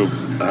music group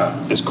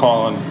is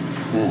calling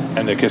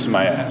and they're kissing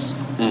my ass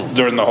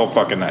during the whole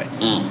fucking night.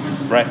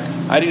 Right?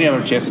 I didn't even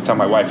have a chance to tell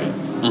my wife yet.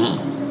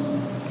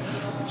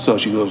 So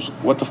she goes,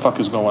 what the fuck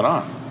is going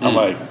on? I'm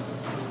like,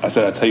 I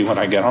said, I'll tell you when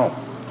I get home.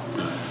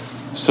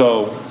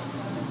 So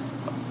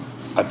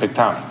I picked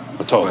Tommy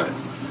Mottola.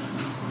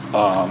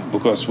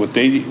 Because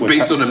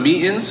based on the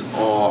meetings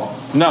or?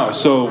 No,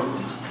 so.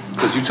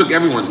 Because you took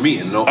everyone's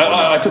meeting, no?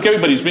 I took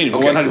everybody's meeting,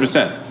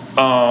 100%.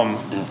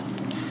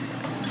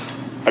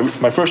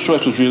 My first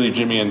choice was really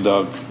Jimmy and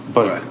Doug,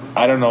 but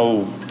I don't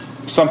know,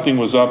 something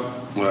was up.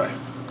 Right.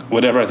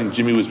 Whatever, I think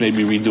Jimmy was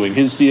maybe redoing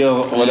his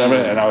deal or whatever,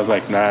 and I was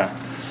like, nah.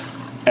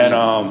 And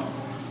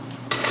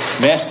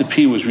Master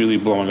P was really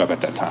blowing up at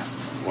that time.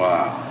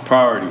 Wow.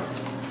 Priority.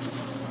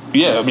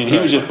 Yeah, I mean, he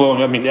was just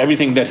blowing up. I mean,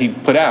 everything that he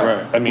put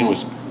out,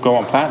 was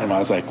going platinum. I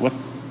was like, what?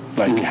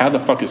 Like, how the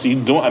fuck is he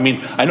doing? I mean,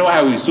 I know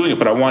how he was doing it,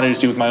 but I wanted to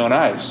see with my own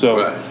eyes. So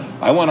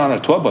I went on a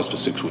tour bus for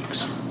 6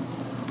 weeks.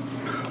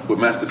 With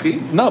Master P?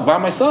 No, by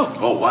myself.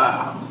 Oh,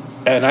 wow.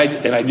 And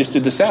I just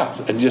did the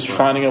South and just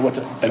finding out what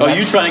the...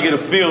 you trying to get a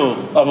feel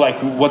of, like,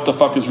 what the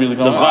fuck is really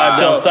going on. The vibe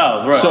down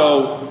South, right.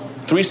 So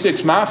 3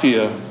 6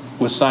 Mafia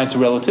was signed to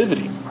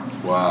Relativity.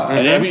 Wow.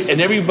 And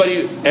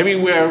everybody,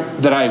 everywhere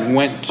that I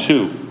went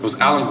to... Was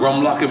Alan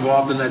Grumlock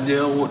involved in that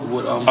deal?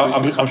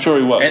 I'm sure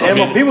he was. And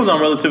MOP was on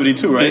Relativity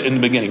too, right? In the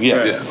beginning, yeah.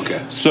 Right. Yeah,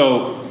 okay.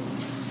 So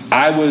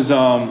I was,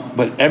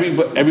 but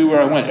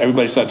everywhere I went,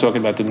 everybody started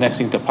talking about the next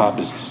thing to pop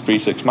is 3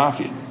 6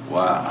 Mafia.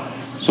 Wow.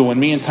 So when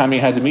me and Tommy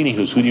had the meeting, he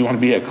goes, who do you want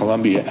to be at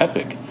Columbia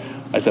Epic?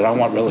 I said, I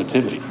want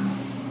Relativity.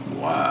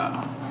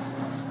 Wow.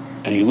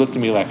 And he looked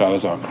at me like I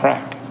was on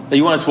crack.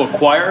 You wanted to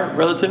acquire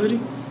Relativity?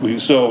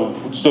 So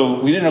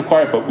we didn't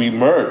acquire it, but we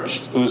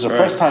merged. It was the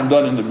first time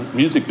done in the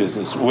music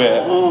business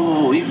where...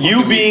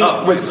 you being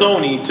with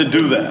Sony to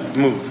do that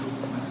move.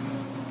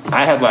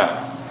 I had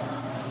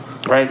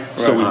Loud, right?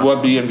 So we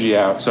bought BMG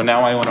out. So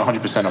now I own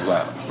 100% of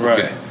Loud. Right.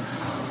 Okay.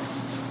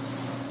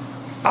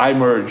 I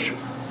merged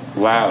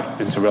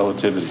Loud into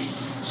Relativity.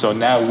 So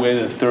now we're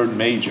the third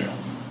major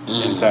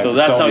inside. So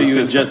that's Sony how you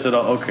system. ingested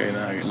all. Okay,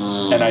 now I get it.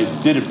 And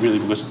I did it really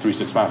because of 3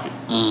 6 Mafia.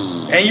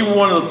 And you were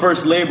one of the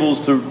first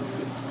labels to,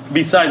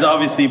 besides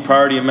obviously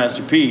Priority and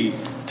Master P,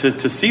 to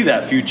see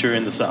that future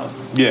in the South.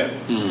 Yeah.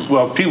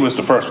 Well, P was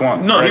the first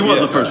one. No, right? he was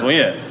the first one,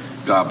 yeah.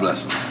 God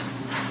bless him.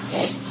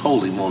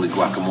 Holy moly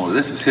guacamole.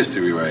 This is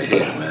history right here,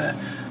 man.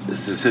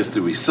 This is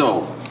history.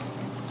 So,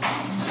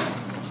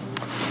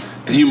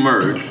 then you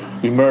merge.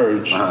 We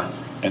merged.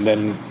 And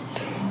then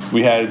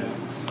we had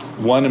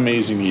one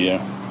amazing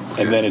year.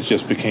 And then it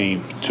just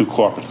became too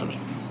corporate for me.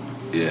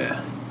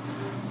 Yeah.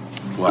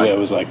 Where it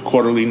was like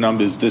quarterly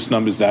numbers, this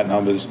numbers, that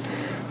numbers,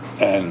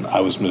 and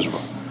I was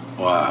miserable.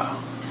 Wow.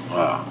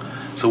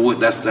 So what?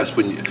 That's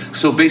when.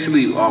 So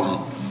basically,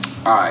 all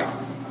right.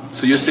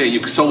 So you're saying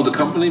you sold the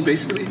company,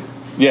 basically?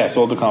 Yeah, I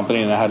sold the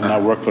company, and I had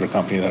not worked for the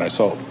company that I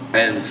sold.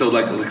 And so,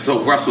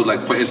 so Russell,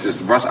 for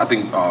instance, I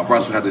think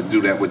Russell had to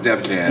do that with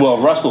Def Jam. Well,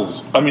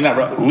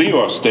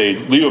 Leo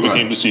stayed. Leo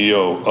became the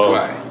CEO of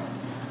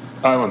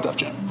Island Def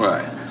Jam.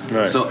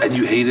 Right. So, and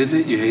you hated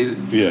it? You hated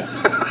it? Yeah.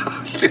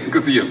 Shit,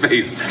 because of your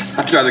face.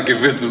 I tried to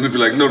convince him to be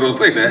like, no, don't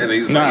say that. And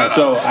he's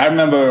So I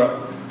remember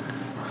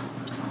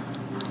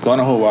going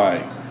to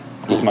Hawaii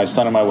with my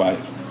son and my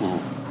wife,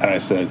 and I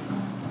said,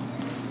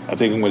 I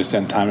think I'm going to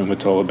send Tommy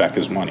Mottola back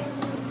his money.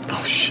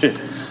 Oh, shit.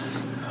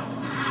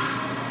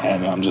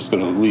 And I'm just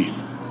going to leave,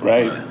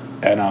 right?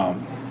 And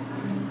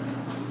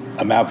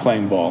I'm out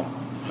playing ball,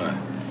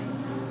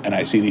 and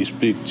I see these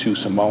big two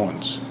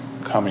Samoans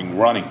coming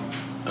running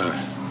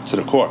to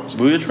the courts.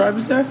 Buddha tribe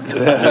is there?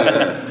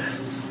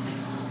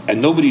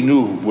 And nobody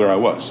knew where I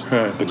was,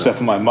 except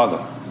for my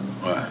mother.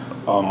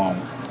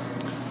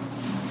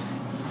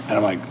 And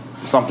I'm like,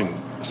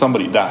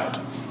 somebody died.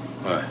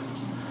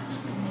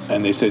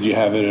 And they said, you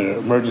have an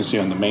emergency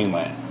on the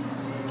mainland.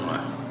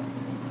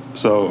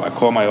 So I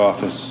call my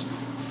office,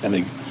 and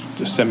they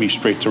just send me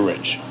straight to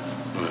Rich.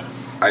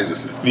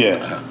 Isaacson.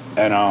 Yeah.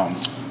 And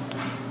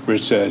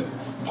Rich said,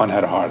 Pun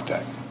had a heart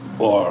attack.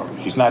 Or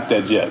he's not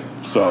dead yet.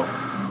 So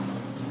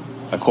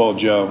I called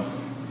Joe,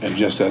 and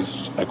just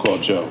as I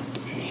called Joe,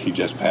 he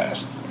just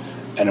passed.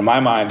 And in my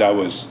mind, I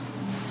was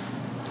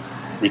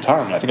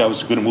retiring. I think I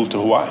was going to move to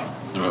Hawaii.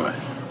 Right.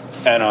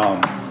 And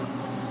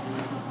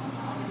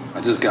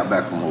I just got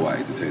back from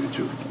Hawaii, to tell you the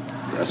truth.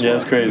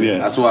 That's crazy. Yeah.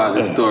 That's why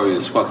this story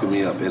is fucking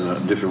me up in a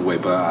different way,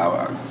 but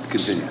I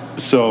continue.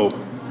 So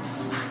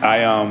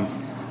I'm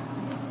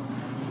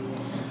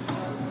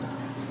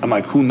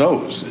like, who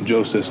knows? And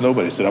Joe says,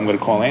 nobody. I said, I'm going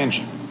to call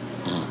Angie.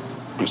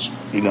 Because,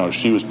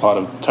 she was part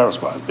of Terror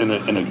Squad in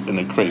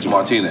a crazy way.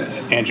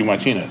 Martinez. Angie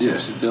Martinez. Yeah,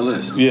 she still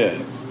is. Yeah.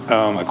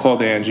 I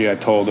called Angie. I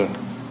told her.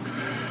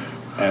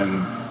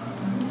 And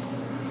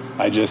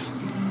I just,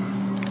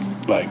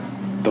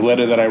 the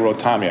letter that I wrote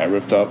Tommy, I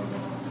ripped up,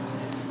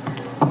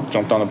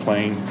 jumped on a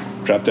plane,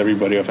 dropped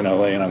everybody off in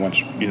L.A., and I went,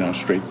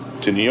 straight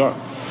to New York.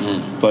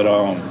 But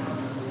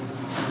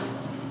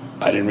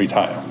I didn't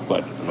retire.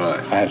 But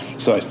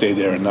so I stayed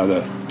there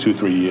another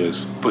 2-3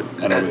 years. But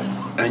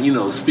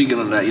and speaking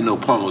of that,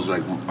 Pun was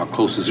like my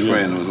closest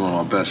friend. It was one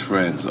of my best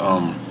friends.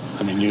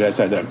 I mean, you guys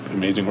had that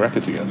amazing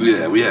record together.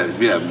 Yeah, we had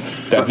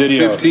that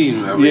video.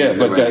 15. Yeah,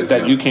 but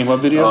that You Came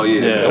Up video. Oh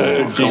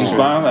yeah, James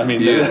Bond. I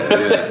mean, yeah.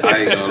 I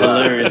ain't gonna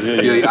lie. Hilarious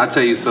video. Yeah, I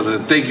tell you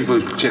something. Thank you for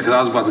checking.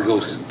 I was about to go.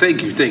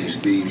 Thank you,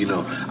 Steve. I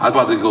was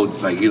about to go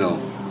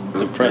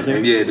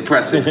depressing. Yeah,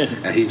 depressing.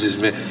 And he just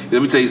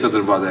let me tell you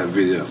something about that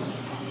video.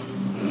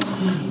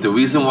 The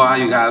reason why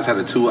you guys had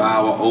a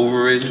 2-hour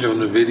overage on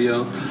the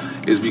video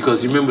is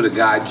because you remember the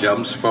guy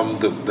jumps from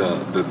the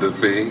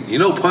thing.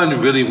 Pun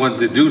really wanted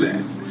to do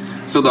that.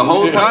 So the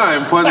whole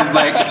time, Pun is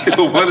like,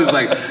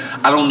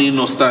 I don't need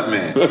no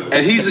stuntman.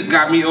 And he's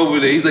got me over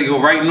there. He's like,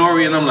 right,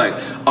 Nori? And I'm like,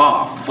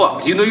 oh,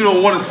 fuck. You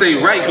don't want to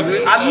say right,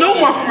 because I know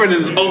my friend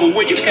is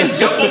overweight. You can't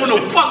jump over no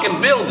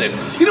fucking building.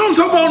 You know what I'm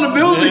talking about on the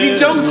building? He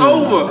jumps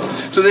over.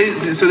 So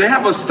they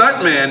have a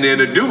stuntman there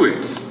to do it.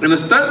 And the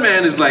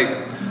stuntman is like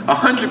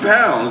 100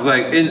 pounds,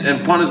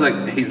 and Pun is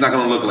like, he's not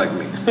gonna look like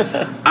me.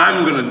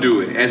 I'm gonna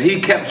do it. And he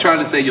kept trying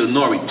to say, yo,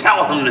 Nori,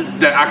 tell him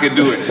that I can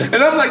do it.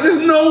 And I'm like, there's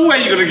no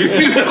way you're gonna give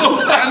me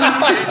those kind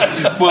of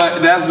shit.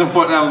 But that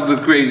was the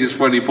craziest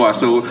funny part.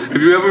 So if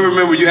you ever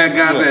remember, you had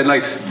guys that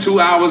had 2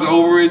 hours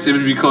overage, it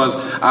was because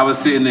I was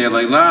sitting there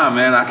like, nah,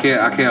 man, I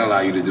can't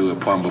allow you to do it,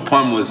 Pun. But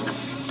Pun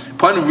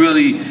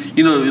really,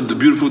 the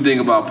beautiful thing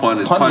about Pun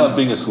is Pun loved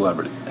being a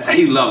celebrity.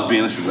 He loves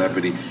being a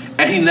celebrity.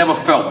 And he never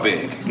felt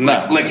big.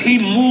 No. Like he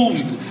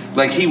moved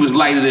like he was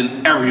lighter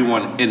than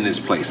everyone in this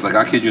place. Like,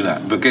 I kid you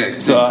not. But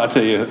so I'll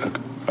tell you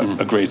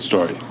a great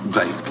story.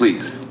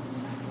 Please.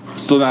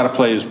 Still Not a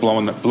Play is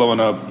blowing up.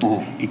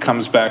 Mm-hmm. He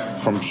comes back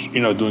from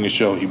doing a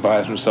show. He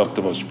buys himself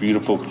the most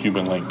beautiful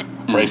Cuban link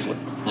bracelet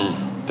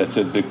that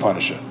said Big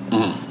Punisher.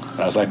 And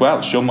I was like, wow,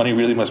 the show money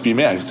really must be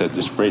made. I said,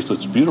 this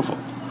bracelet's beautiful,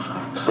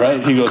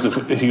 right? He goes,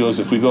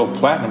 if we go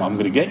platinum, I'm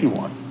going to get you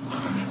one.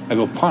 I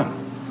go, Pun.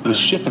 It was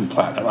shipping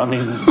platinum. I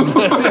mean,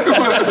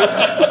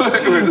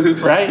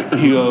 right?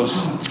 He goes,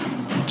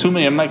 2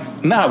 million. I'm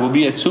like, nah, we'll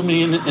be at 2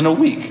 million in a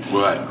week.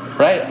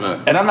 Right?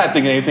 And I'm not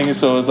thinking anything.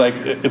 So it's like,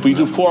 if we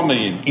do 4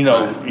 million, you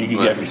can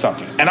get me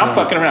something. And I'm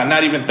fucking around,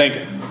 not even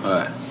thinking.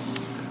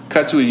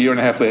 Cut to a year and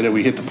a half later,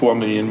 we hit the 4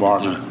 million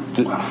mark.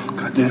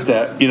 This,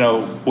 that,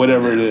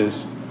 whatever it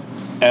is.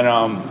 And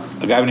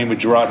a guy named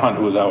Gerard Hunt,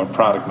 who was our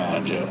product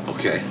manager,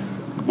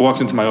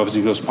 walks into my office.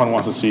 He goes, Pun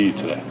wants to see you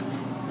today.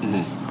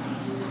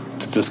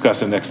 To discuss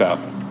the next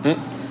album.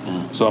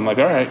 So I'm like,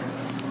 all right.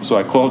 So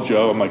I called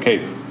Joe. I'm like,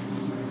 hey,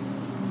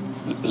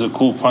 is it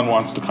cool? Pun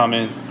wants to come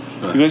in.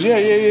 He goes,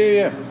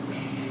 yeah.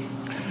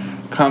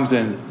 Comes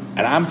in,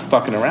 and I'm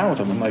fucking around with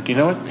him. I'm like, you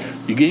know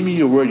what? You gave me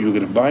your word you were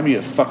going to buy me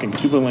a fucking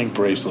Cuban link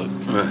bracelet.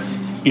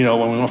 you know,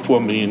 when we went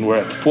 4 million, we're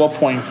at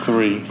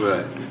 4.3.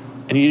 Right.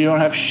 And you don't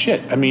have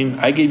shit. I mean,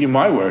 I gave you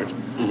my word.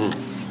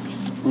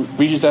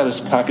 Reaches out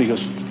his pocket, he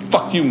goes,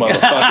 fuck you,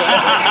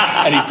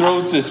 motherfucker. And he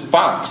throws this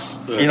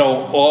box, you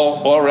know,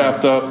 all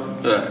wrapped up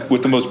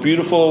with the most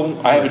beautiful,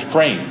 I have it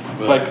framed,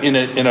 like in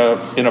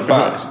a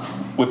box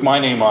with my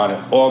name on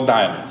it, all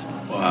diamonds.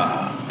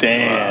 Wow.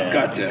 Damn. Wow.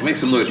 Goddamn. Make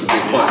some noise for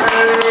Big Pun.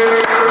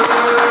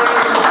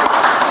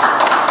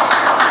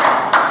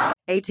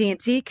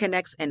 AT&T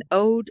connects an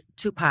ode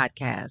to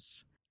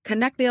podcasts.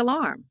 Connect the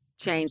alarm.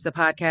 Change the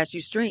podcast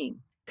you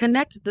stream.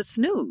 Connect the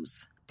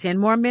snooze. 10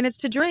 more minutes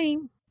to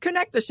dream.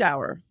 Connect the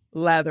shower.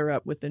 Lather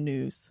up with the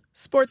news,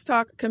 sports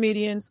talk,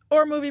 comedians,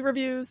 or movie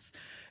reviews.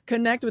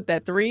 Connect with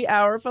that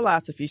 3-hour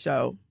philosophy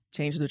show.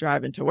 Change the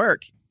drive into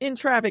work in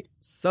traffic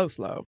so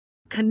slow.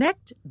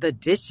 Connect the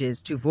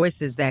dishes to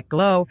voices that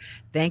glow.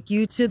 Thank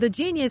you to the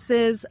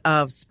geniuses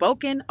of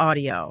spoken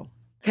audio.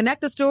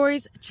 Connect the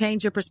stories,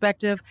 change your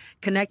perspective.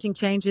 Connecting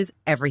changes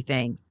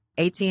everything.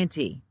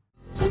 AT&T.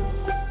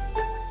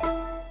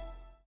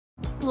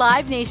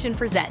 Live Nation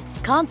presents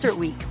Concert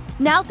Week.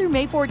 Now through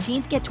May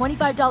 14th, get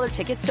 $25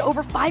 tickets to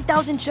over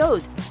 5,000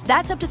 shows.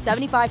 That's up to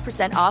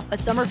 75% off a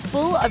summer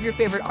full of your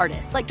favorite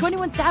artists like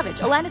 21 Savage,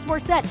 Alanis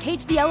Morissette,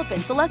 Cage the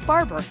Elephant, Celeste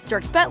Barber,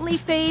 Dierks Bentley,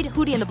 Fade,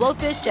 Hootie and the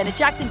Blowfish, Janet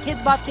Jackson,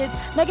 Kids Bop Kids,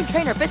 Meghan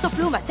Trainor, Peso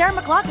Pluma, Sarah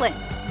McLachlan.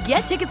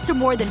 Get tickets to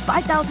more than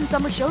 5,000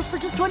 summer shows for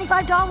just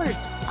 $25.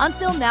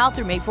 Until now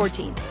through May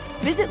 14th.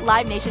 Visit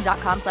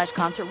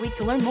LiveNation.com/Concert Week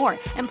to learn more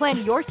and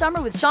plan your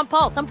summer with Sean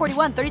Paul, Sum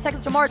 41, 30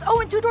 Seconds to Mars,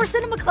 and Two Door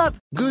Cinema Club.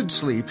 Good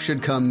sleep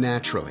should come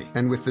naturally,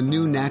 and with the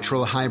new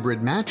Natural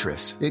Hybrid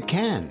mattress, it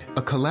can.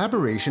 A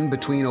collaboration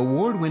between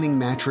award-winning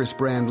mattress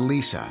brand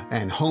Leesa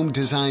and home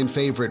design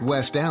favorite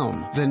West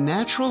Elm, the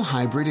Natural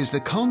Hybrid is the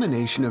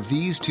culmination of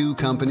these two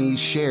companies'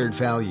 shared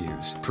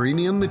values: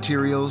 premium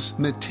materials,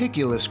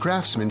 meticulous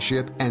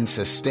craftsmanship, and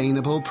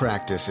sustainable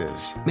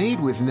practices. Made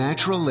with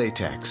natural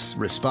latex,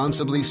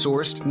 responsibly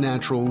sourced natural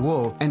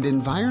wool, and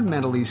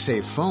environmentally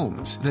safe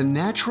foams, the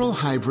Natural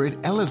Hybrid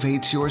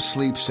elevates your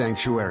sleep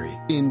sanctuary,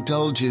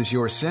 indulges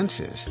your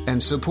senses,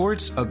 and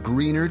supports a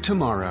greener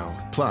tomorrow.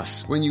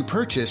 Plus, when you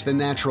purchase the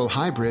Natural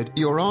Hybrid,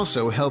 you're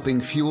also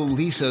helping fuel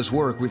Leesa's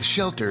work with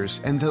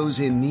shelters and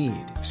those in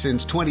need.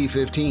 Since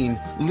 2015,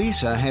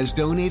 Leesa has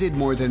donated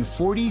more than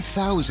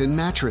 40,000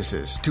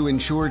 mattresses to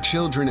ensure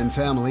children and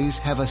families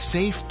have a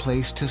safe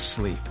place to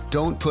sleep.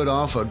 Don't put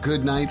off a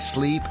good night's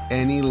sleep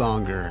any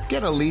longer.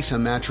 Get a Leesa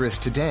mattress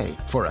today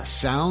for a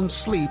sound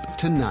sleep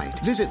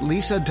tonight. Visit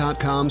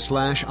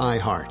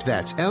Leesa.com/iHeart.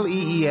 That's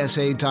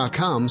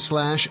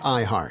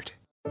LEESA.com/iHeart.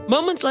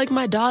 Moments like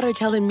my daughter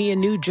telling me a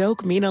new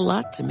joke mean a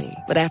lot to me.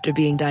 But after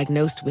being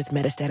diagnosed with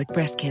metastatic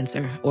breast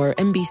cancer, or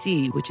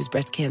MBC, which is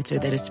breast cancer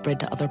that is spread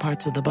to other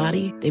parts of the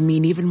body, they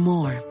mean even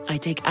more. I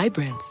take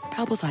Ibrance,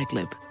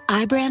 palbociclib.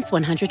 Ibrance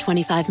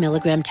 125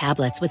 milligram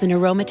tablets with an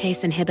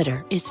aromatase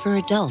inhibitor is for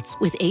adults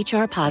with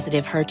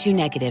HR-positive,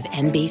 HER2-negative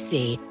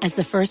MBC as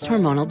the first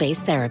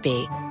hormonal-based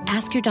therapy.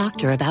 Ask your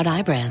doctor about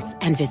Ibrance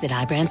and visit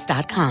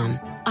Ibrance.com.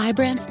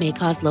 Ibrance may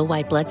cause low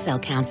white blood cell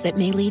counts that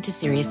may lead to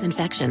serious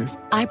infections.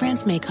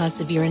 Ibrance may cause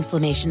severe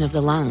inflammation of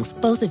the lungs.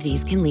 Both of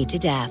these can lead to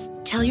death.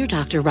 Tell your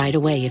doctor right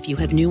away if you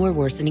have new or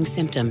worsening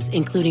symptoms,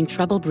 including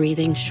trouble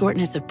breathing,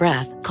 shortness of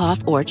breath,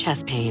 cough, or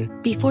chest pain.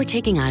 Before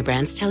taking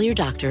Ibrance, tell your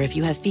doctor if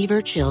you have fever,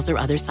 chills, or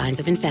other signs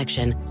of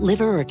infection,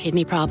 liver or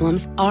kidney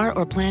problems, are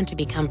or plan to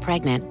become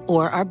pregnant,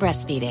 or are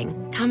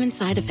breastfeeding. Common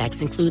side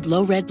effects include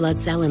low red blood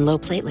cell and low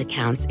platelet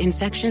counts,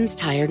 infections,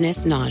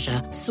 tiredness,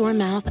 nausea, sore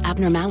mouth,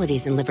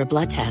 abnormalities in liver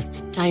blood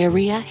tests,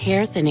 diarrhea,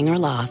 hair thinning or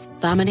loss,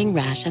 vomiting,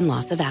 rash, and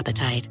loss of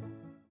appetite.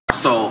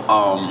 So,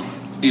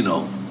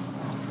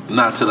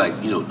 not to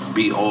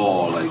be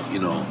all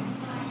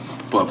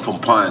but from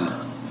Pun,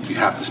 you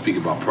have to speak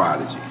about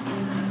Prodigy.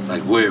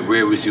 Like,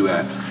 where was you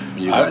at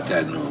when you got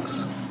that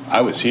news?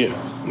 I was here.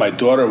 My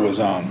daughter was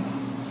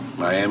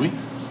Miami.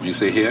 When you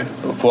say here,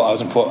 I was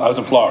in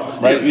Florida,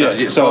 right?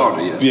 Yeah,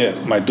 Florida. Yeah.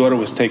 Yeah, my daughter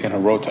was taking her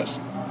road test.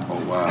 Oh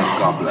wow,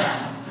 God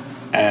bless.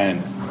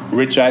 And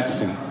Rich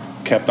Isaacson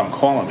kept on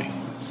calling me.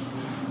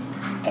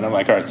 And I'm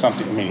like, all right,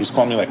 he's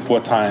calling me like 4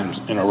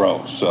 times in a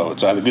row. So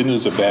it's either good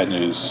news or bad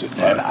news. Right.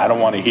 And I don't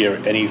want to hear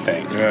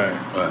anything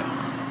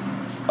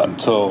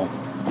until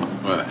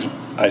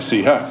I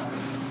see her.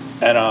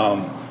 And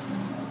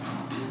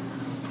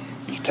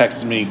he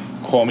texted me,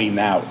 call me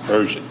now,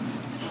 urgent.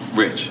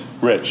 Rich.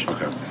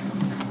 Okay.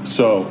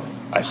 So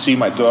I see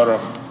my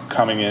daughter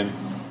coming in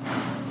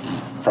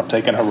from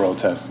taking her road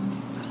test.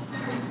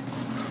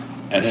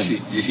 And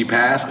did she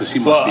pass? Because she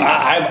must be.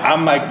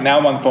 I'm like, now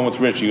I'm on the phone with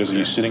Rich. He goes, are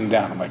you sitting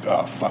down? I'm like,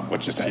 oh, fuck,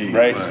 what just happened,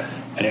 right?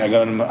 And I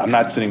go, I'm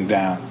not sitting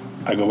down.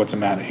 I go, what's the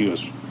matter? He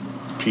goes,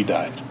 P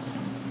died.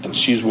 And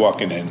she's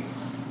walking in,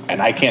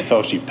 and I can't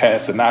tell if she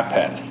passed or not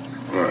passed.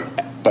 Right.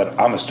 But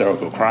I'm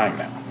hysterical crying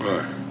now.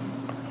 Right.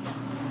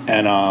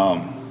 And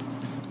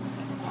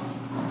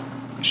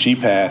she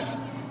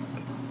passed.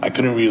 I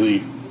couldn't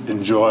really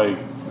enjoy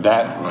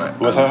that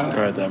with her.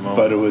 At that moment.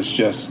 But it was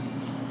just,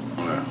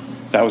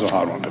 that was a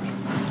hard one for me.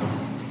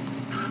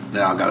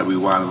 Now I got to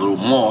rewind a little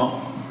more.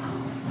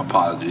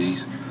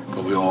 apologies,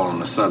 but we're all on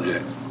the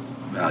subject.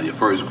 Your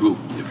first group,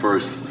 your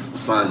first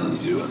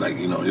sons, your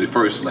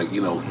first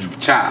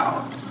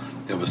child.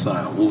 You have a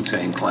son,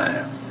 Wu-Tang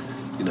Clan.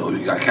 You know,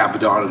 you got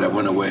Capadonna that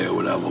went away or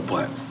whatever,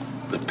 but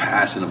the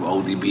passing of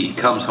ODB, he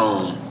comes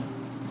home.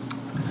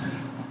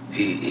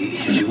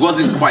 He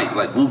wasn't quite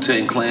like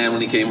Wu-Tang Clan when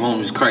he came home.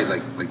 He was quite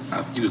like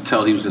you could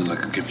tell he was in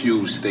like a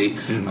confused state.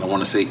 I don't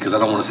want to say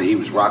he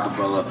was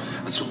Rockefeller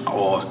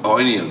or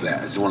any of that.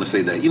 I just want to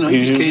say that he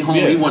just came home.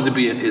 He wanted to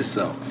be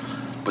himself,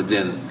 but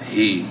then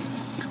he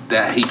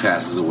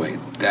passes away.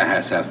 That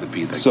has to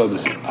be like. So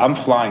I'm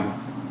flying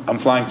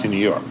to New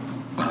York,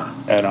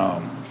 and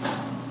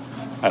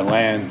I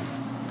land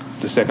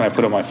the second I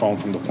put on my phone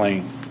from the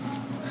plane.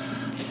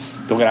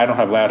 I don't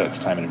have Loud at the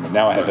time anymore.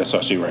 Now I have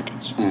SRC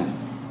Records.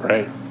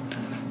 Right?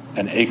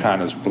 And Akon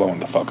is blowing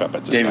the fuck up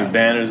at this time. David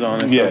Banner's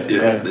on it. Yeah.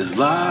 It's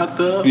locked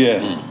up.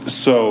 Yeah.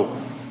 So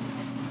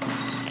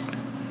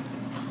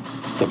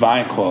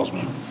Divine calls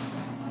me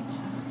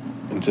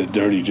and said,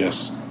 Dirty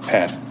just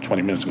passed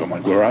 20 minutes ago. I'm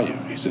like, where are you?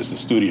 He says, the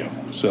studio.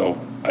 So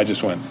I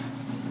just went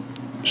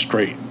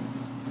straight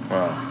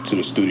to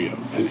the studio.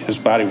 His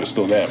body was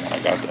still there when I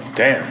got there.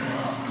 Damn.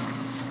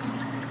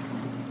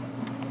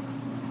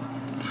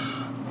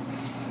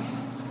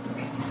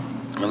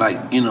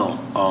 Like,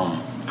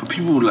 for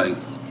people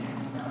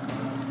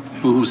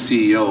who's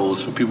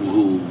CEOs, for people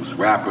who's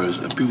rappers,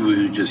 and people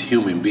who are just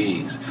human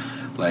beings,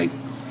 like,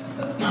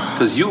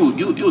 because you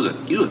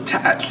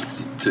attached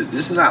to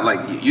this. Is not like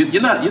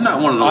you're not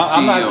one of those CEOs.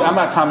 I'm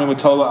not Tommy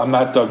Mottola. I'm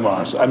not Doug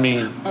Morris. I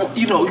mean,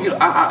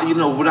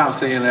 without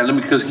saying that,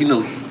 because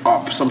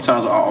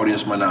sometimes our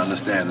audience might not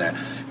understand that.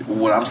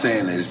 What I'm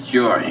saying is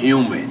you're a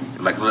human.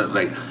 Like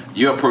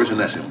you're a person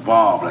that's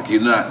involved. Like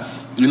you're not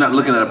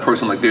looking at a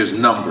person like there's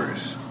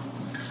numbers.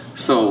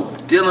 So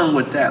dealing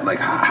with that, like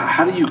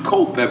how do you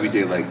cope every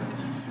day? Like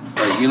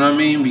you know what I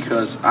mean?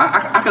 Because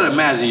I can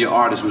imagine your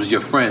artists was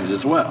your friends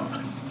as well.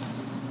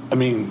 I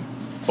mean,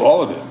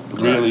 all of it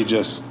really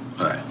just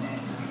I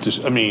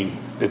mean,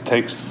 it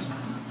takes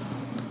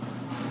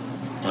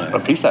a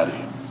piece out of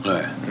you.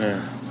 Right.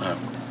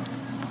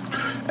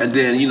 And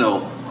then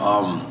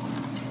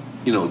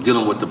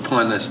dealing with the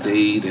pun that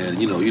stayed,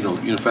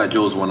 and Fat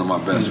Joe's one of my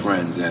best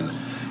friends, and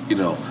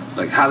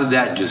like how did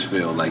that just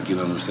feel? Like what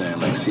I'm saying?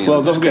 Like seeing.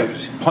 Well, don't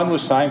forget, Pun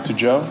was signed to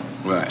Joe,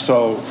 right?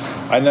 So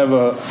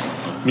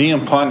me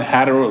and Pun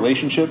had a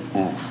relationship,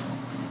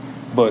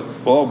 but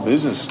all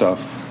business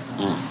stuff,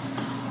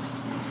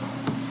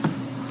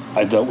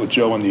 I dealt with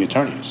Joe and the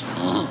attorneys,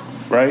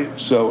 right?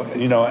 So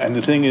and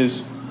the thing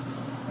is,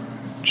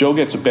 Joe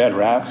gets a bad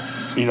rap,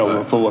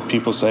 for what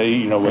people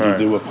say, what he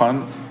did with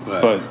Pun,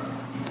 but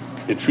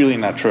it's really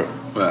not true.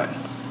 Right.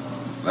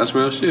 That's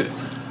real shit.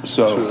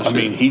 So, I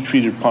mean, he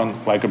treated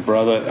Pun like a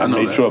brother and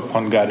made sure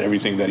Pun got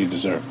everything that he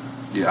deserved.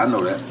 Yeah, I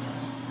know that.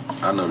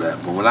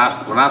 But when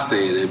I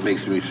say it, it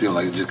makes me feel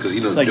like just because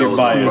like Joe's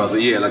my brother.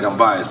 Yeah, like I'm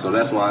biased. So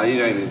that's why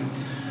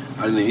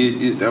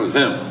that was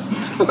him.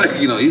 Like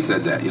he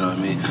said that. You know what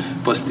I mean?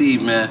 But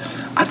Steve, man,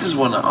 I just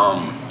want to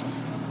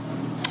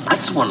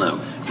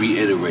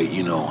reiterate,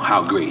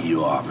 how great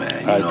you are,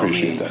 man. I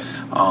appreciate that.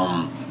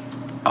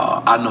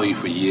 I know you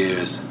for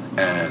years,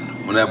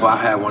 and whenever I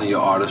had one of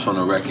your artists on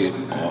the record,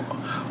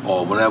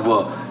 or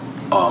whenever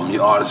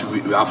your artists,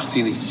 I've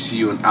see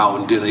you out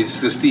in dinner.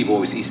 Steve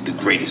always eats the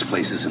greatest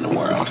places in the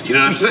world. You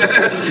know what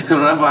I'm saying?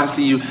 Whenever I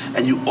see you,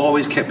 and you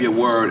always kept your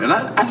word, and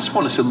I just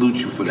want to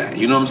salute you for that.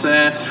 You know what I'm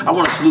saying? I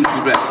want to salute you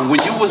for that.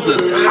 When you was the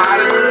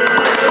hottest,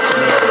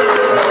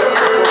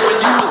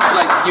 when you was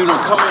like,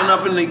 coming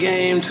up in the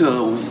game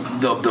to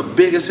the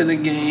biggest in the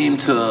game,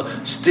 to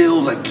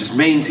still like just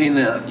maintain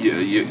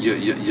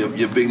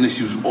your bigness.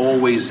 You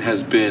always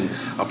has been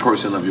a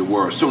person of your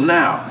word. So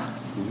now,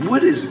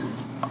 what is?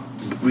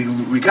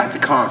 We got the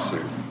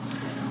concert.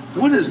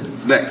 What is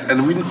next?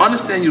 And we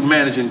understand you're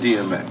managing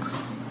DMX.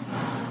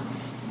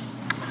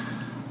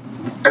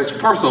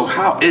 First of all,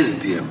 how is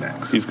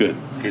DMX? He's good.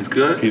 He's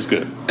good? He's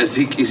good. Is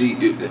he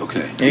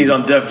okay? And he's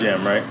on Def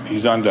Jam, right?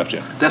 He's on Def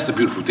Jam. That's the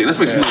beautiful thing. Let's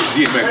make sure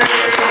DMX.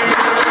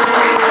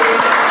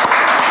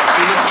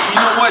 You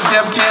know what,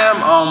 Def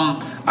Jam?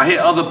 I hear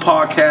other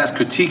podcasts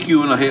critique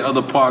you, and I hear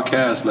other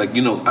podcasts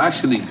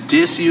actually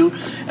diss you.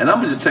 And I'm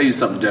gonna just tell you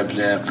something, Def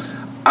Jam.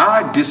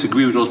 I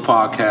disagree with those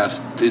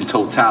podcasts in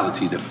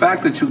totality. The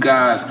fact that you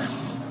guys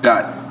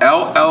got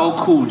LL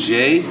Cool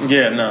J,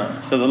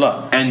 says a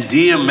lot, and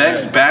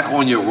DMX back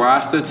on your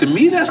roster, to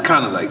me that's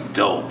kind of like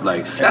dope.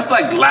 Like that's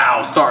like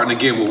Loud starting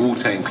again with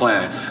Wu-Tang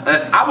Clan. And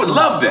I would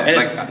love that.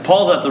 And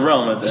Paul's at the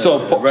Realm at the so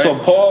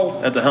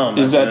Paul at the helm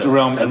is at the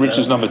Realm, and Rich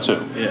is number 2.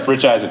 Yeah.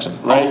 Rich Isaacson,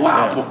 right? Oh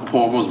wow, yeah.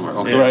 Paul Rosenberg.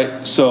 Okay,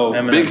 right. So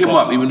big him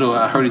up, even though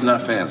I heard he's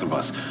not fans of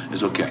us.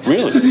 It's okay.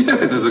 Really?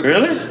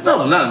 Really?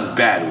 No, not in a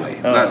bad way.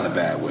 Not in a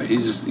bad way. He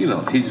just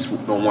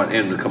don't want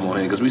him to come on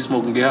here because we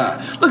smoke and get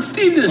high. Look,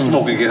 Steve didn't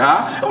smoke and get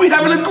high, and we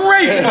having a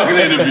great fucking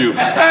interview.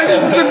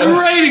 This is a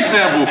great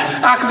example.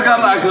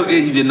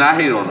 He did not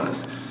hate on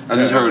us. I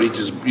just heard he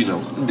just,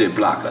 did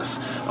block us.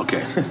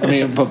 Okay. I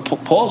mean, but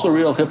Paul's a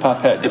real hip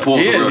hop head.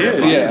 Paul's a real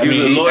hip-hop head. He was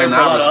a lawyer for a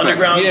lot of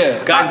underground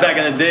Yeah. guys back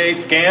in the day.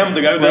 Scam,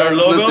 the guy with our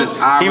logo. Listen,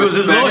 he was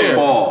his lawyer.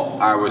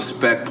 I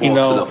respect Paul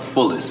to the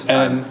fullest.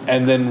 And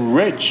then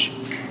Rich,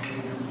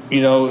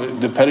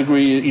 the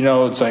pedigree,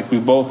 it's like we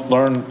both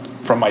learned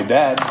from my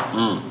dad,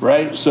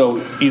 right? So,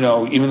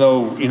 even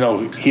though, he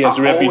has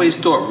a reputation. I always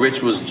thought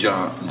Rich was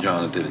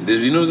Jonathan. Did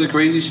you know the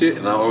crazy shit?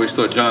 And I always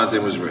thought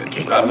Jonathan was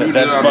Rich.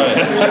 That's funny.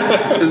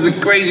 It's the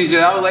crazy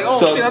shit. I was like,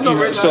 shit, I know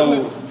Rich.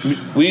 So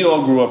we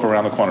all grew up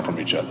around the corner from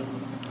each other.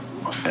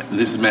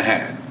 This is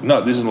Manhattan?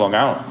 No, this is Long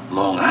Island.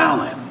 Long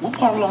Island? What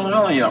part of Long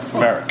Island y'all from?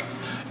 Merrick.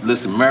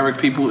 Listen, Merrick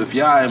people, if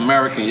y'all in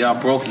Merrick and y'all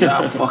broke,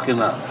 y'all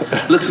fucking up.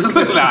 Look,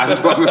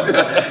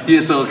 yeah,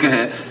 so go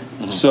ahead.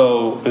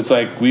 So it's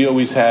like we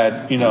always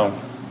had,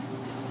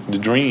 the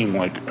dream,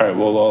 like, all right,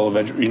 we'll all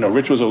eventually,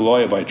 Rich was a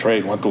lawyer by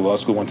trade, went to law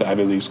school, went to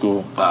Ivy League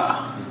school.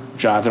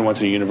 Jonathan went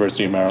to the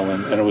University of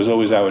Maryland, and it was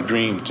always our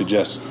dream to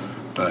just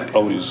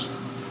always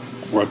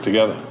work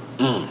together.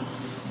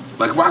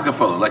 Like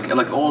Rockefeller,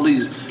 like all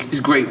these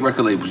great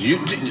record labels.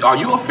 Are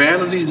you a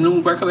fan of these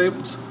new record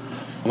labels?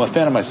 I'm a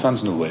fan of my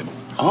son's new label.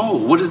 Oh,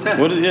 what is that?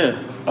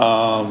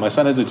 My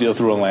son has a deal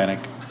through Atlantic.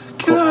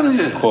 Get out of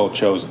here. Called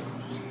Chosen.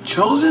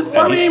 Chosen?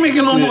 Why we ain't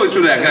making no noise for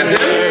that,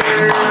 goddamn?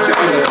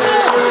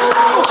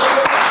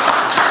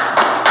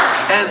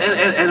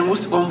 And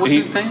what's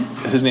his name?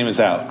 His name is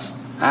Alex.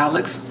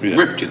 Alex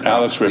Rifkin.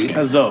 Alex Rifkin.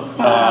 That's dope.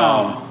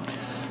 Wow.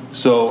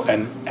 So,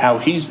 and how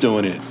he's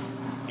doing it,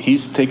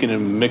 he's taking a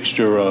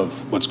mixture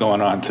of what's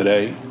going on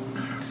today,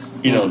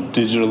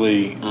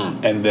 digitally,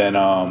 and then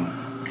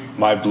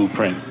my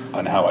blueprint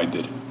on how I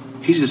did it.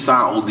 He just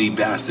signed OD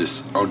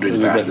Bastards, or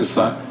did Bastards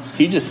son?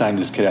 He just signed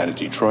this kid out of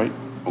Detroit.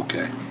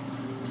 Okay.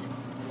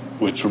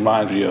 Which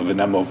reminds me of an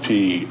MOP,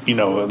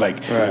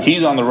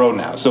 he's on the road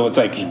now. So it's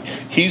like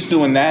he's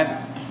doing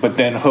that, but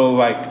then he'll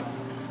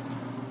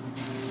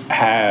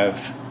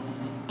have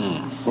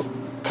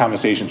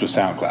conversations with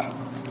SoundCloud.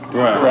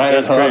 Right.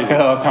 That's crazy.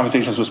 He'll have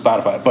conversations with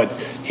Spotify. But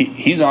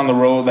he's on the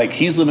road,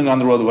 he's living on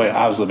the road the way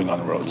I was living on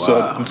the road.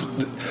 Wow. So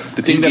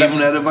the thing you gave him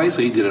that advice,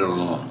 or he did it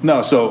alone?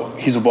 No, so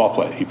he's a ball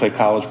player. He played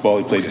college ball,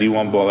 he played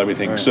D1 ball,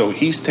 everything. Right. So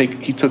he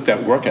took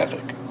that work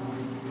ethic.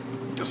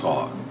 That's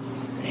hard.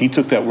 He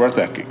took that work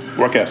ethic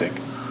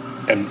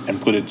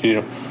and put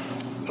it,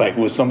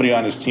 with somebody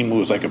on his team who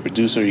was like a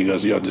producer. He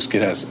goes, this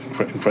kid has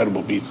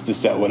incredible beats, this,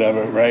 that,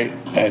 whatever, right?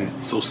 And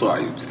so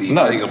sorry, Steve.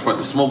 No, I ain't gonna front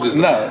the smokers.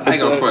 No, I ain't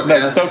gonna front.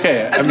 It's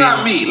okay. It's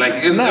not me.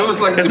 It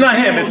was like it's not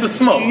him. It's the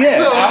smoke. Yeah,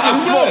 no, the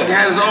smoke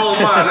had his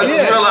own mind. I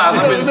just realized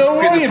I've been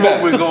getting the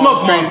smoke. It's a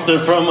smoke monster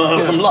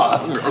from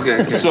Lost.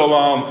 Okay.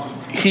 So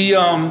he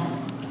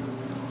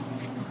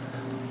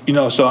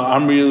so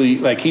I'm really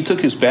he took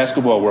his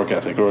basketball work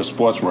ethic or his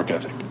sports work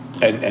ethic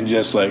and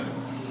just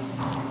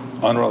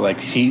unreal.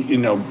 He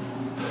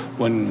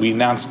when we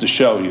announced the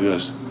show, he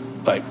goes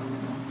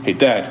hey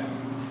Dad,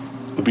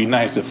 it would be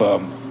nice if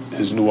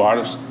his new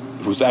artist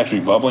who's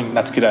actually bubbling,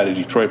 not the kid out of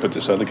Detroit but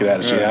this other kid out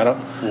of Seattle,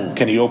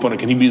 can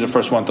he be the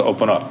first one to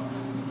open up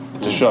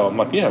the show? I'm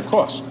like, yeah, of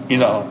course.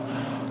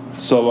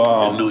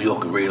 So in New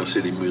York at Radio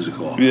City Music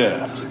Hall.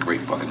 Yeah. It's a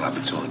great fucking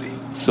opportunity.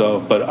 So,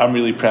 but I'm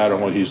really proud of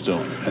what he's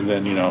doing. And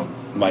then,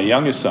 my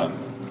youngest son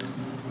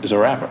is a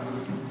rapper,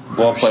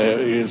 ball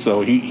player.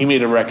 So he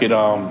made a record.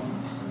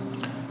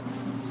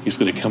 He's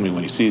gonna kill me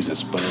when he sees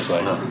this, but it's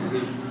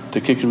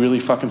the kid can really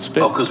fucking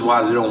spit. Oh, because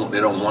why they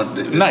don't want?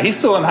 No, he's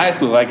still in high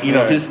school.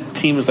 His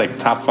team is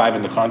top 5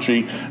 in the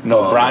country.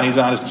 Bronny's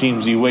on his team.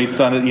 Z-Wade's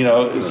on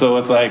it. So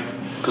it's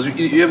Because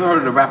you ever heard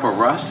of the rapper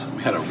Russ?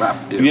 We had a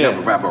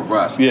rapper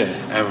Russ. Yeah.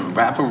 And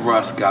rapper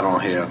Russ got on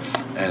here,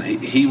 and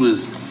he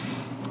was,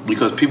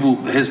 because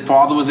his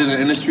father was in the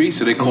industry,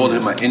 so they called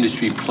him an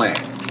industry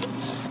plant.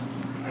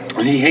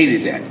 And he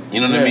hated that.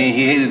 You know what I mean?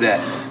 He hated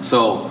that.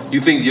 So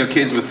you think your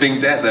kids would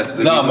think that? That's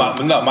the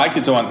reason? My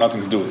kids don't want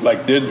nothing to do with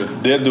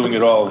it. They're doing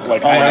it all. I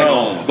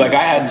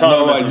had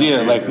no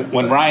idea.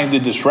 When Ryan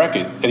did this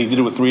record, and he did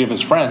it with 3 of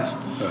his friends,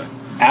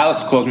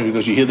 Alex calls me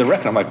because you hear the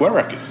record. I'm like, what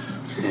record?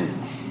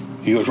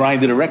 He goes, Ryan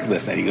did a record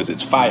last night. He goes,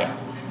 it's fire.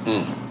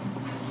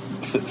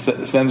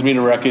 Sends me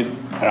the record,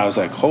 and I was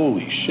like,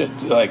 holy shit!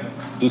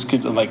 This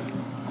kid,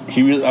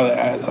 he really.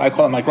 I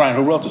call him Ryan,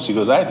 who wrote this? He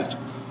goes, I did.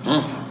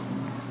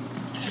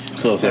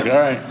 So it's all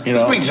right,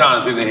 Let's bring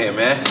Jonathan in here,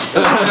 man.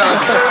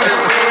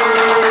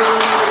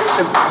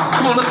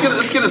 Come on,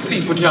 let's get a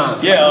seat for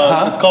Jonathan.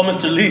 Yeah, let's call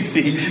Mr.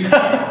 Lisi.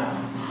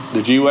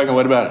 The G-Wagon.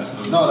 What about it?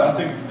 No,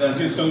 that's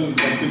his son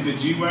that took the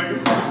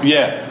G-Wagon.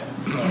 Yeah.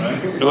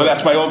 Right. Well,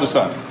 that's my oldest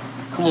son.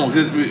 Come on,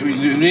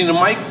 you need a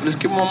mic? Let's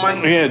give him a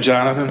mic. Yeah,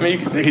 Jonathan.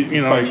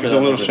 He's a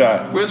little shy.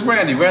 Where's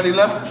Randy? Randy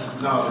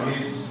left? No,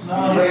 he's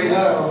laying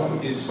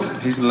down. He's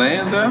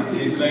laying down?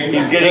 He's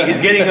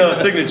getting a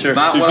signature.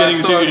 Not he's what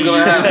I thought was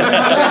going to happen.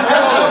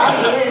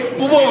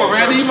 Move over,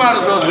 Randy. You might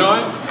as well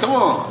join. Come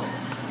on.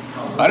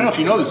 I don't know if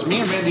you know this. Me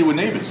and Randy were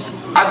neighbors.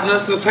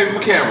 Let's take the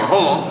camera.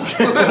 Hold on.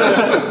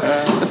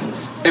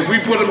 If we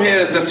put him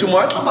here, that's too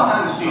much. I'm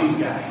behind the scenes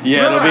guy.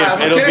 Yeah,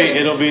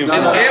 it'll be.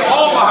 They're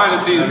all behind the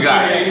scenes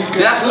guys.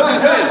 That's what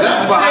this is. This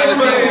is behind the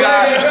scenes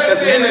guy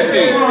that's in the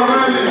scenes.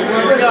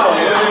 Here we go.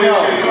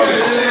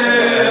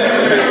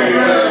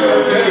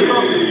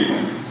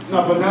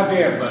 No, but not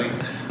there, buddy.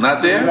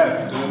 Not there? To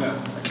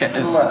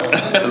the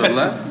left. To the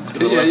left?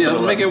 Yeah,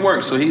 let's make it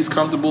work so he's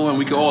comfortable and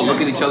we can all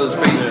look at each other's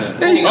face.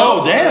 There you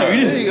go. Oh,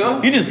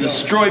 damn. You just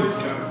destroyed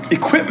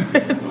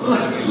equipment. Look.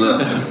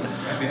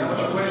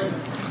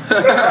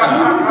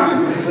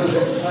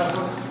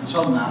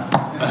 So not.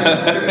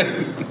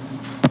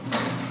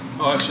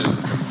 Oh, shit.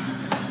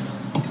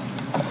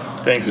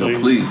 Thanks, Lee.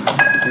 Please.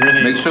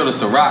 Really? Make sure the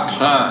Ciroc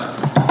shine.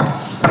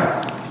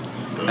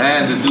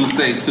 And the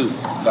Douce too.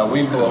 That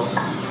we go.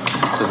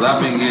 Because I've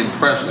been getting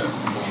pressure.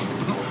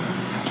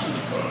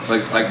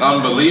 Like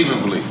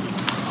unbelievably.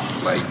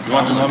 Like, you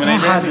want some lemonade?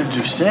 How did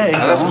you say?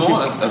 That's more.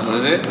 That's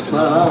it. That's no.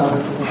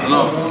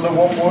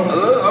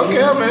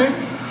 Okay, man.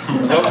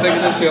 I'm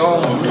taking this shit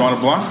home. You want a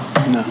blunt?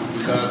 No.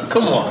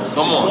 Come on,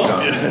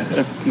 John.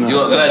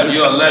 You're a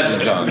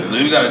legend, John.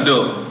 You gotta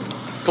do it.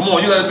 Come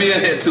on, you gotta be in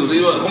here too.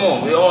 Come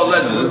on, we're all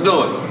legends. Let's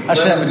do it. I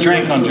should have a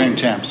drink on Drink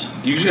Champs.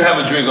 You should have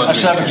a drink on. I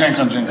should have a drink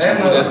on Drink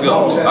Champs. Let's go.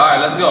 All right,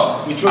 let's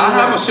go. I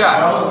have a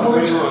shot.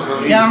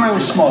 Yeah, I'm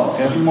really small.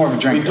 Okay, I'm more of a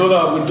drinker. We do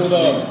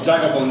the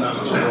Jagabon now.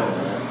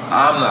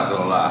 I'm not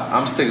gonna lie.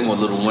 I'm sticking with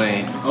Lil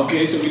Wayne.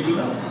 Okay, so we do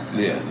that.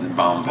 Yeah, the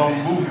Bombay.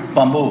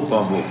 Bamboo.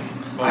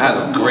 I had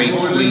a great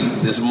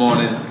sleep this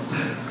morning,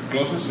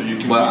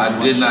 but I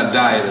did not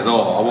diet at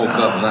all. I woke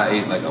up and I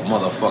ate like a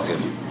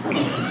motherfucking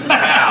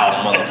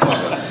foul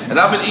motherfucker. And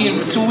I've been eating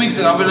for 2 weeks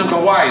and I've been in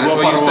Kauai. That's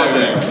where you said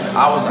that.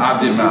 I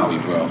did Maui,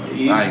 bro. I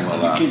ain't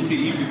gonna lie.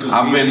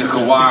 I've been to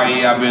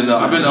Kauai. I've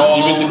been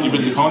all over. You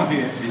been to Kona?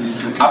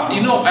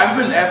 I've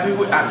been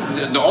everywhere.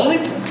 The only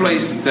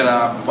place that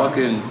I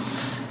fucking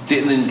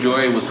didn't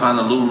enjoy was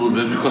Honolulu,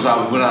 just because I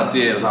went out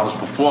there as I was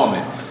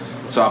performing.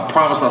 So I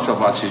promised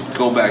myself I should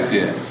go back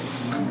there,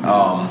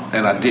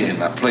 and I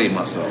didn't. I played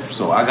myself,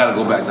 so I got to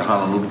go back to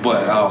Honolulu.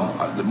 But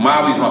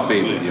Maui's my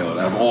favorite, yo,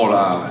 out of all the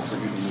islands.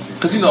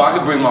 Cause I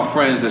could bring my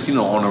friends that's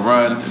on the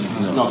run.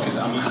 No, cause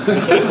I'm.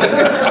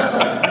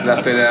 Did I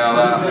say that out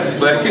loud?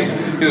 But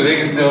they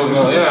can still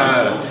go.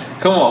 Yeah,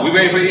 come on, we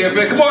ready for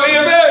EFN? Come on,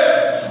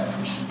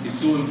 EFN! He's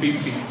doing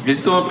PP. He's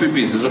doing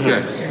PPs. It's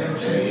okay.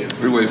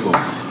 We wait for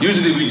him.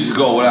 Usually we just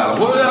go without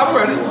him. Well, I'm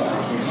ready. No.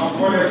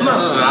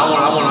 I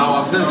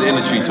want. This is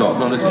industry talk.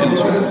 No, this is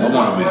industry talk. I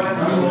want him in.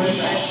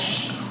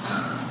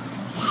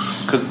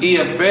 Because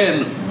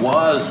EFN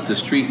was the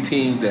street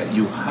team that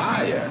you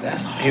hired.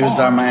 That's hard. He was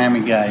our Miami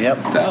guy. Yep.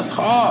 That's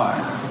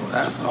hard.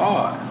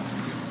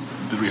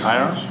 Did we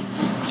hire us?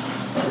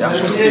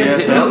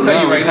 He'll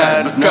tell you right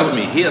now. But trust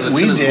me, he has a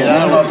tennis ball. I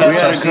don't know if that's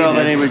we had a girl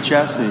that named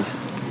Chastity.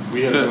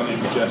 We had a girl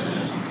named Chastity.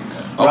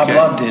 Rob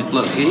Love did.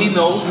 Look, he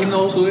knows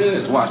who it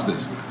is. Watch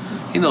this.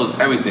 He knows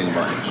everything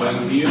about him.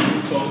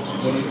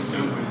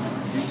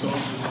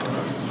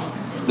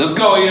 Let's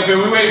go,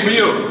 EFN. We waiting for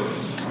you.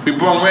 We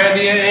brought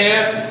Randy in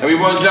here, and we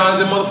brought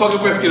Jonathan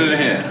motherfucking Rifkin in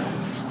here.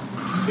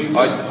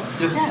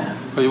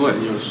 Oh, you what?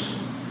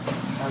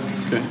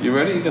 Okay. You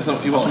ready?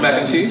 You want some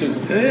mac and cheese?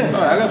 Yeah. All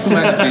right, I got some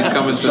mac and cheese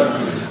coming too.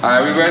 All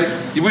right, we ready?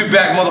 We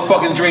back,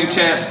 motherfucking Drink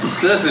Champs.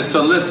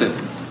 Listen.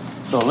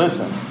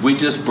 We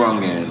just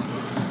brung in.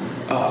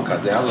 Oh,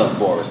 goddamn, I love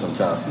Boris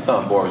sometimes.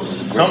 Sometimes Boris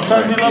is a great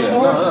Sometimes you love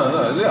Boris? No,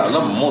 yeah, I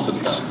love him most of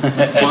the time.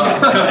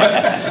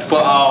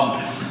 but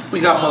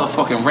we got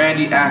motherfucking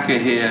Randy Acker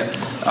here.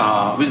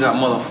 We got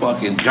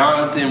motherfucking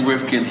Jonathan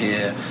Rifkin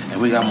here. And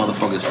we got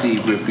motherfucking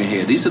Steve Rifkin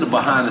here. These are the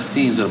behind the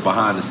scenes of the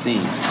behind the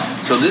scenes.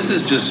 So this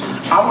is just,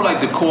 I would like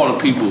to call the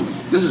people,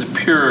 this is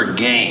pure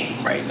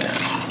game right now.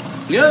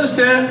 You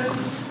understand?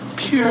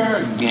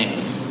 Pure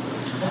game.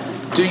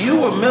 Do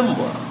you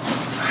remember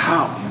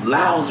how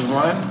Loud's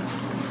run?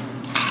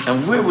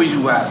 And where were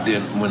you at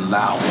then when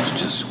Loud was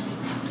just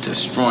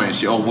destroying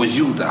shit? Or was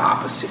you the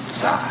opposite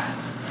side?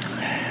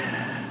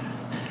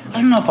 I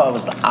don't know if I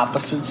was the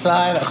opposite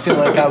side. I feel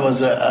like I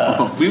was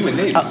we were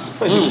neighbors.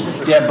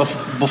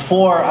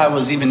 Before I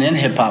was even in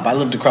hip hop, I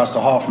lived across the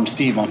hall from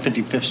Steve on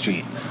 55th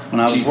Street when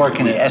I was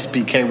working at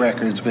SBK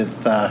Records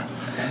with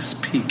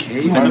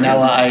SPK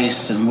Vanilla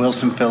Ice and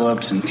Wilson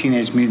Phillips and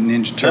Teenage Mutant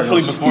Ninja Turtles.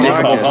 Definitely before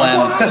Diggable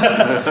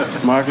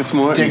Planets. Marcus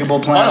Moore.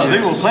 Diggable Planets.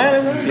 Diggable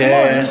Planets?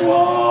 Yeah.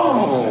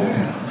 Whoa.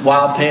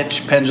 Wild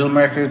Pitch, Pendulum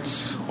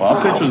Records.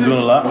 Wild Pitch was doing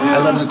a lot. I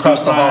lived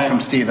across the hall from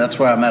Steve. That's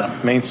where I met him.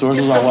 Main Source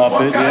was on Wild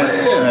Pitch.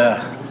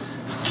 Yeah.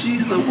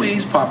 Jeez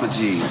Louise, Papa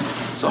G's.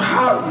 So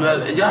how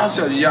y'all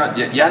said y'all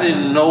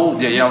didn't know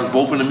that y'all was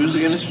both in the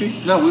music industry?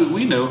 No,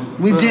 we knew.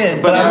 We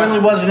did, but I really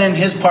wasn't in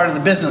his part of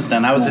the business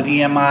then. I was at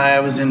EMI,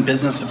 I was in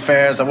business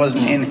affairs, I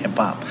wasn't in hip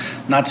hop.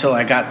 Not till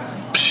I got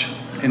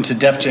into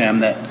Def Jam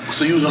that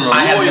so you was on the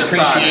I had lawyer an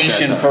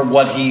appreciation side for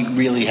what he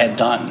really had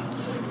done.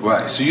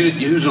 Right. So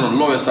you was on the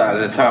lawyer side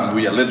at the time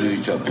where y'all lived with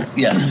each other.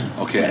 Yes.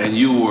 Okay, and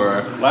you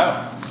were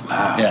Wow.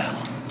 Yeah.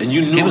 And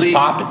you knew he was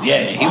popping.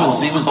 Yeah, he was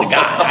the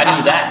guy. I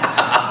knew that.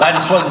 But I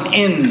just wasn't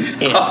in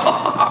it.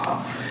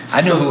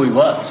 I knew who he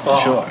was for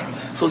sure.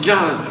 So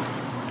Jonathan,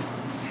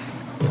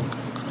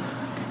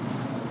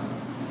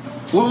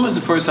 When was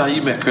the first time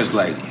you met Chris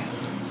Lighty?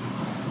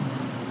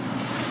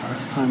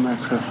 First time I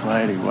met Chris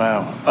Lighty,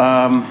 wow.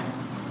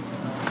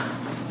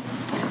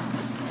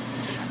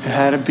 It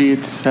had to be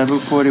at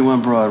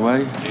 741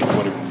 Broadway.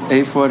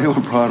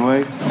 841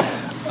 Broadway.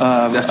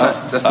 That's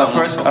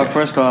not our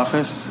first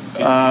office.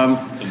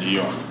 In New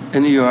York.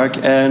 In New York,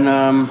 and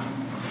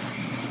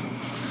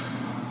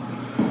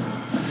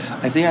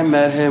I think I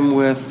met him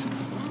with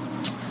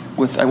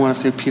I want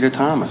to say Peter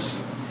Thomas.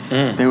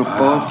 They were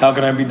both. How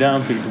Can I Be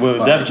Down, Peter?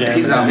 Well, Def Jam.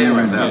 He's out here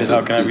right now. Yeah,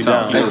 How Can I Be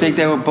Down? I think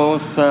they were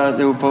both.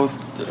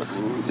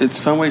 In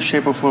some way,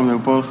 shape, or form, they were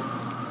both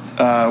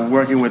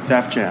working with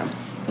Def Jam.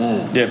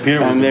 Yeah, Peter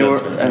was and with they were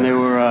Def Jam. and they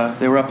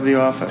were up at the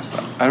office.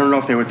 I don't know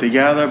if they were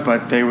together,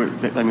 but they were.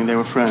 They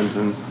were friends.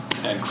 And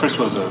Chris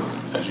was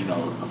as you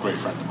know, a great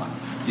friend of mine.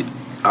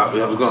 I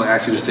was going to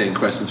ask you the same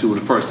question too.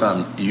 The first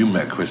time you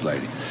met Chris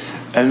Lighty,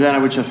 and then I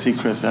would just see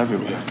Chris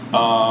everywhere.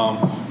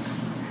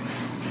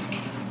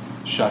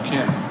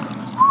 Shaquem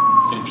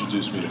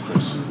introduced me to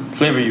Chris.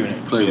 Flavor Unit.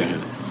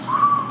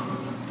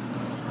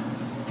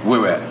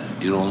 Where at?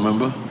 You don't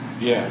remember?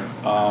 Yeah,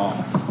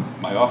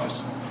 my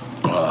office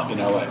in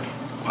LA.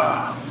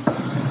 Wow.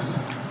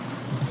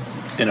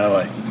 In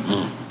LA.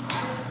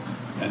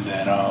 And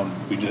then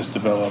we just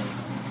developed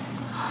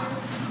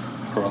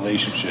a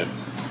relationship.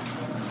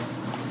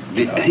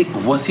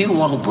 Was he the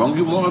one who brought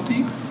you Mobb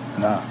Deep?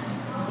 Nah.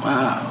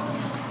 Wow.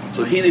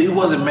 So he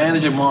wasn't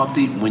managing Mobb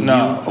Deep when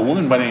a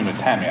woman by the name of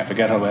Tammy, I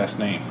forget her last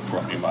name,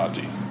 brought me Mobb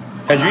Deep.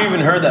 Had you even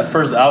heard that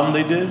first album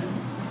they did?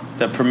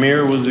 That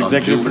Premier was the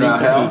executive Juvenile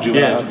producer? Hell?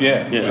 Juvenile Hell?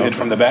 Yeah. Hit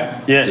from the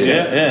back? Yeah.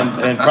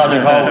 And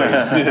Project Hallways.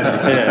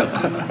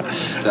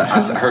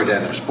 I heard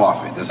that in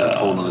Spofford. That's a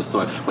whole other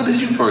story. When did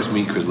you first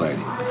meet Chris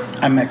Lighty?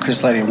 I met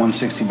Chris Lighty at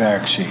 160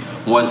 Barrack Street.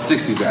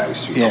 160 Barrack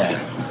Street. Yeah. Okay.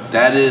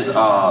 That is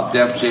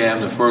Def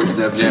Jam, the first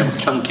Def Jam.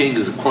 Chung King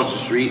is across the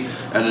street,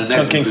 and the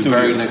next, the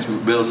very next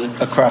building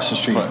across the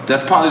street.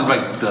 That's probably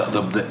like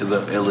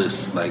the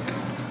illest, like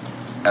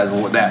at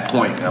that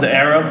point. The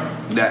era.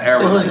 That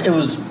era. It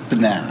was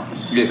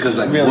bananas. Yeah, because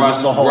like really,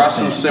 Russell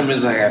thing.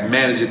 Simmons like had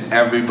managed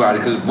everybody.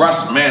 Because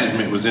Russ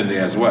management was in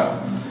there as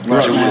well.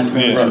 Rush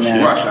management was in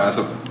there. Rush.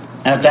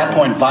 And at that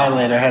point,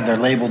 Violator had their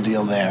label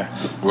deal there.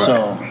 Right.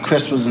 So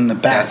Chris was in the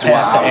back That's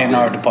past why the I was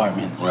A&R there.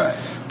 department. Right.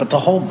 But the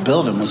whole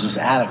building was just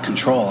out of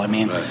control. I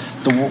mean,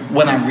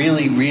 when I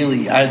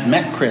I had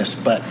met Chris,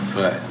 but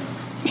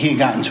he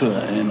got into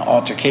an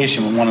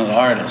altercation with one of the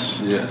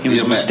artists. Yeah, he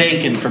was DMX.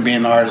 mistaken for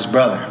being the artist's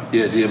brother.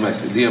 Yeah,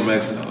 DMX, and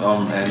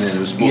then it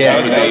was supposed Yeah,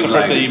 to be that was the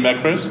first day you met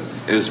Chris?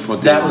 It was for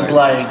That was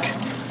like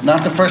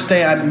not the first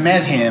day I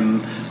met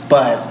him,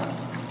 but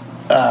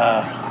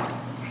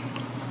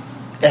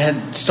it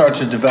had started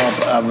to develop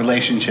a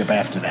relationship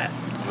after that.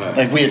 Right.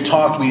 Like we had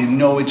talked, we didn't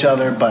know each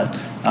other, but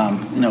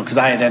because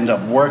I had ended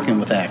up working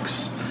with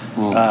X,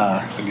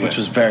 which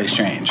was very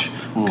strange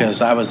because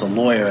I was a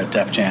lawyer at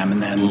Def Jam,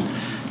 and then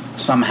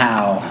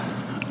somehow,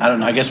 I don't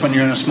know. I guess when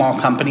you're in a small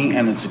company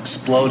and it's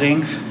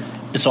exploding,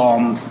 it's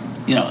all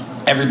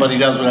everybody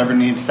does whatever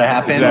needs to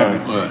happen.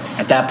 Exactly. Right.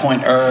 At that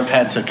point, Irv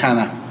had to kind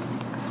of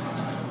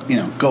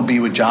go be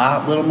with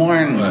Ja a little more,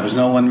 and there was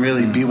no one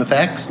really be with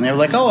X, and they were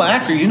like, "Oh,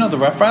 actor, you know the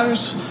Rough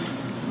Riders?"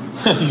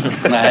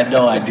 And I had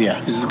no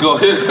idea. Just go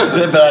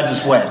ahead. But I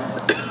just went.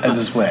 But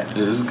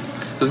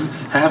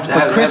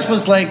Chris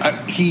was like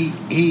he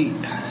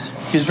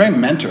was very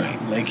mentoring.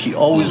 Like he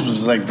always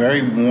was like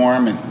very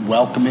warm and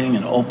welcoming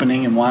and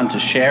opening and wanted to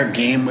share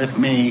game with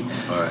me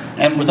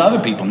and with other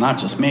people, not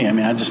just me. I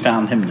mean, I just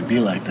found him to be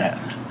like that.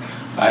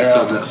 All right,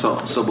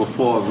 so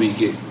before we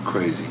get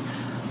crazy,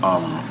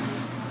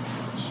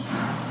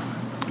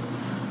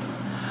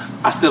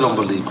 I still don't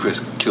believe Chris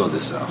killed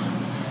himself.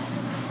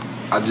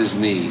 I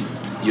just need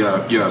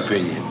your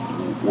opinion.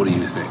 What do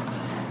you think?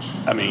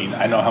 I mean,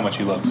 I know how much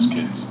he loves his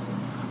kids,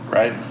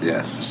 right?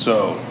 Yes.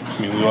 So, I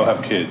mean, we all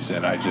have kids,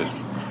 and I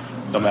just,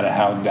 no matter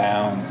how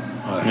down,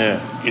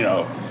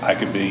 I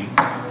could be,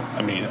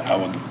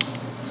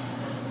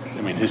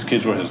 his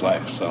kids were his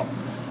life, so.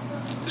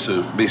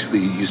 So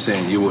basically, you're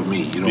saying you're with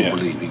me. You don't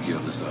believe he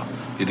killed himself.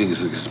 You think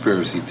it's a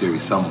conspiracy theory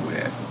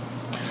somewhere.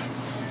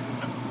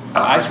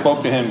 I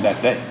spoke to him that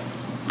day.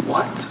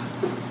 What?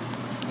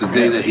 The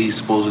day that he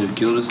supposedly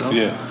killed himself?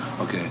 Yeah.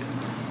 Okay.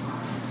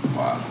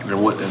 Wow.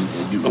 And what? And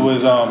you? It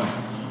was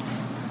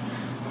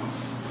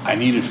I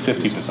needed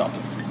 50 for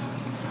something.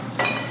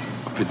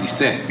 50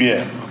 Cent.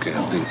 Yeah. Okay.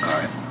 I'm thinking. All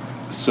right.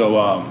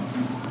 So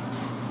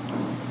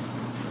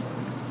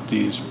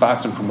these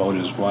boxing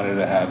promoters wanted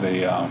to have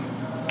a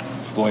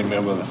Floyd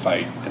Mayweather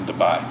fight in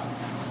Dubai,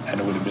 and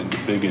it would have been the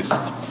biggest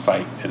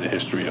fight in the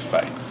history of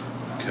fights.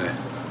 Okay.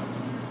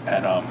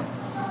 And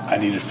I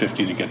needed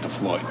 50 to get to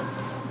Floyd.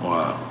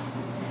 Wow.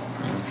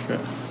 Okay.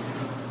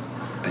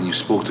 And you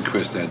spoke to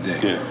Chris that day.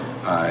 Yeah.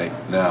 All right.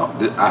 Now,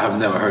 I have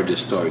never heard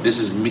this story. This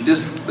is me.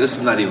 This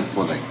is not even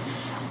for like.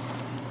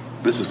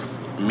 This is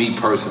me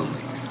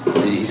personally.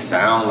 Did he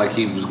sound like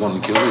he was going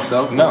to kill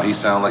himself? No. Or he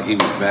sounded like he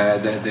was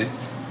mad that day?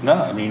 No,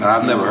 I mean...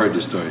 I've never heard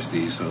this story,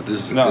 Steve, so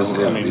this is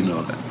him. You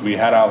know that. We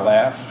had our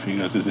laugh. He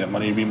goes, is there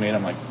money to be made?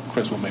 I'm like,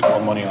 Chris will make more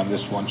money on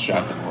this one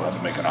shot than we'll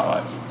ever make in our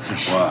life.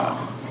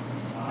 Wow.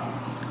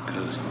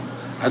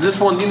 I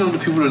just want the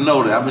people to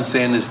know that I've been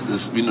saying this.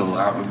 I've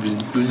been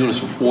doing this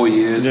for 4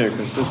 years. Yeah,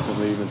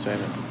 consistently you've been saying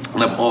it.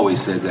 And I've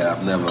always said that.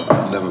 I've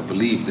never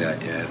believed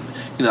that.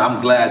 And I'm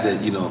glad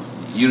that you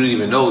didn't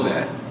even know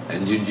that,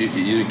 and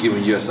you're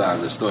giving your side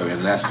of the story,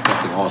 and that's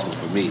fucking awesome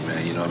for me,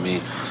 man. You know what I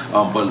mean?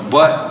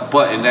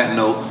 But in that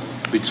note,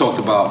 we talked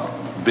about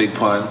Big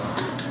Pun.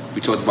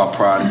 We talked about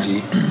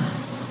Prodigy.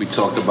 We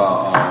talked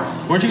about.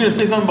 Weren't you gonna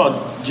say something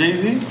about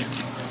Jay-Z?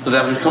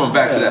 We're coming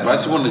back to that, but I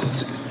just wanted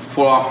to.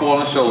 For our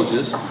fallen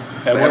soldiers,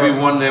 for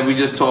everyone that we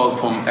just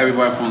talked, from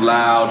everybody from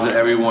Loud to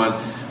everyone,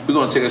 we're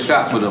gonna take a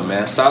shot for them,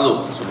 man.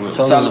 Salud.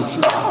 Salud.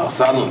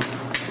 Salud.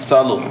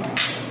 Salud.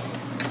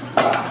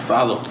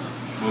 Salud.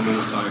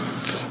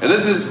 And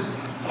this is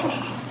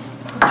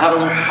how do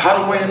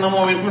we know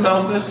when we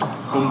pronounce this?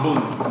 Boom boom.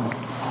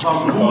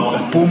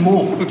 Boom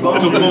boom.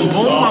 Boom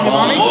boom.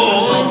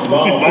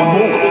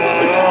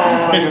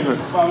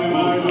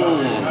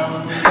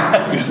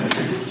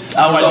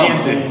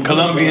 Aguardiente,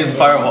 Colombian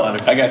firewater.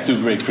 I got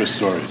 2 great Chris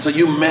stories. So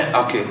you met,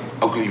 okay,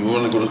 you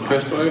want to go to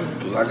Chris story?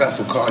 Because I got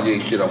some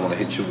Kanye shit I want to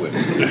hit you with.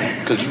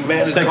 Because you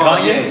managed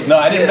Kanye. No,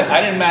 I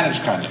didn't manage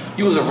Kanye.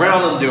 You was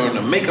around him during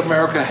the Make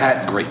America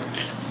Hat Great.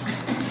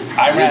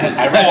 I ran.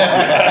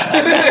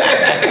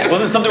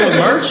 Was it something with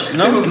merch?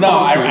 No,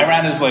 I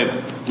ran his label.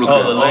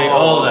 Oh, the label.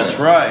 Oh, that's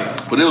right.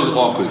 But it was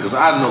awkward because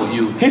I know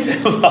you. He said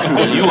it was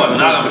awkward. You are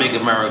not a Make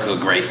America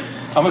Great.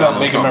 I'm going to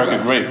make America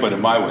great, but in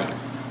my way.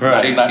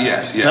 Right.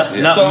 Yes.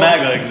 Not so,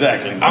 MAGA,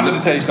 exactly. I'm going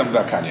to tell you something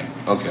about Kanye.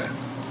 Okay.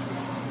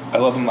 I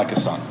love him like a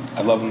son.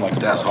 I love him like a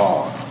brother. That's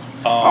hard.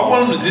 I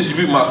want him to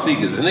distribute my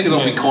sneakers. The nigga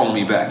don't be calling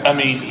me back. I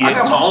mean, I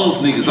got my own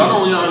sneakers. I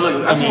don't,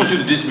 I just want you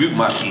to distribute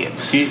my shit.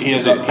 He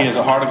has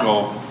a heart of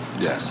gold.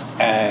 Yes.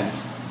 And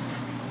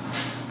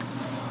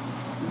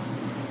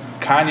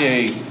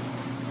Kanye,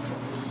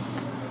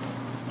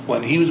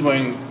 when he was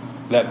wearing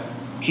that,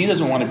 he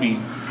doesn't want to be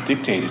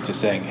dictated to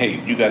saying, hey,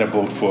 you got to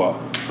vote for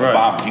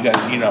Obama. You got,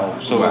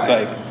 so it's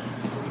like,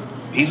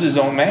 he's his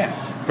own man.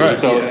 Right.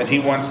 So, and he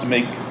wants to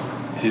make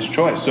his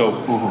choice. So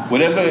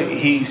whatever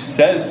he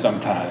says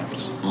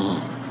sometimes,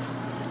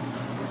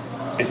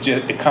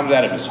 it comes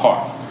out of his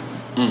heart.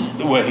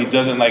 Where he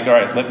doesn't like, all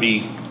right, let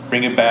me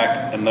bring it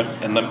back and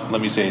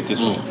let me say it this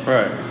way.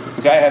 Right.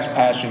 The guy has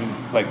passion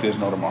like there's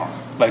no tomorrow.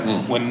 Like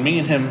when me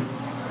and him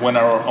went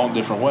our own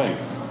different way,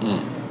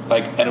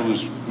 and it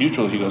was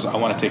mutual. He goes, I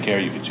want to take care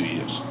of you for 2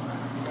 years.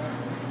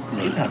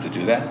 You don't have to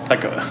do that.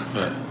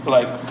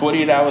 Like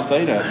 48 hours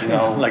later,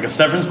 like a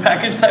severance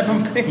package type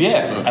of thing.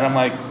 Yeah, and I'm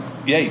like,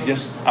 yeah,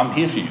 I'm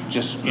here for you.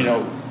 Just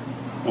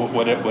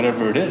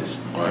whatever it is.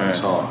 Right.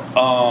 It's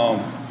hard.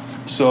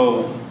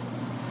 So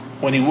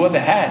when he wore the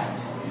hat,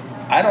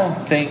 I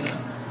don't think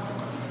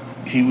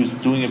he was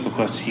doing it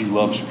because he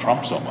loves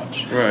Trump so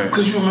much. Right.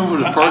 Because you remember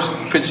the first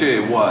picture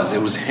it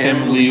was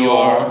him,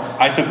 Lior.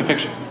 I took the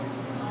picture.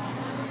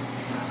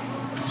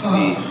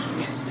 Steve.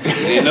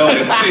 You know,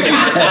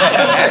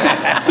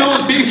 so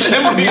was he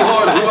him,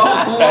 Lior, who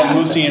else? And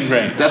Lucian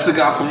Grain. That's the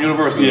guy from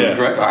University,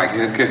 right?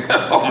 Okay.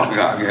 Oh my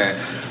God, yeah.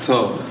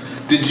 So,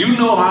 did you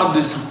know how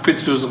this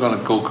picture was gonna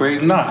go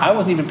crazy? No, I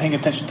wasn't even paying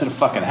attention to the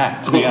fucking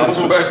hat, to be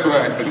honest with you.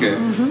 Right, okay.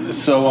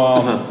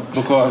 So,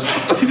 because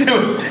he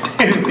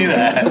didn't see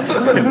that.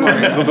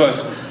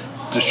 Because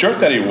the shirt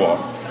that he wore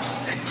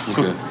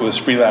was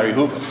Free Larry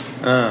Hoover.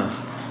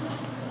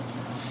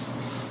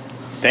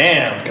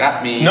 Damn.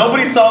 Got me.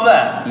 Nobody saw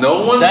that.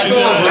 No one That's saw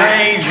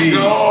that. crazy.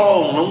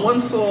 No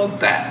one saw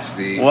that,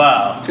 Steve.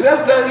 Wow. See,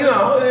 that's that,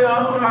 all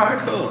right,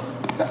 cool.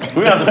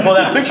 We're going to have to pull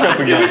that picture up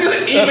again. Yeah, we're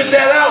going to even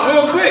that out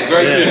real quick,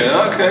 right?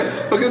 Yeah.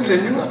 Okay. We'll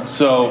continue.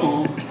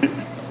 So,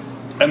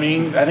 I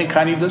mean, I think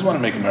Kanye does want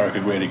to make America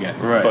great again.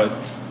 Right. But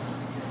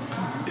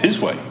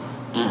his way.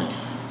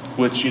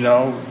 Which, he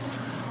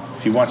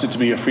wants it to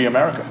be a free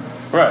America.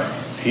 Right.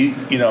 He,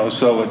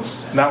 so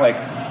it's not like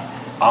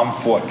I'm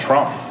for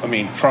Trump. I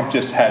mean, Trump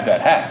just had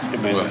that hat.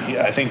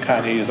 I think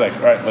Kanye is like,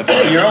 all right, let's...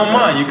 Your own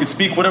mind. You can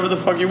speak whatever the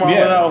fuck you want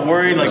without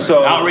worrying. Like,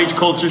 so, outrage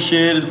culture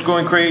shit is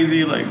going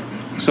crazy. Like,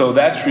 so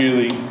that's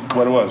really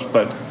what it was.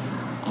 But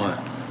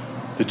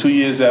the 2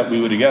 years that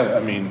we were together, I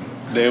mean,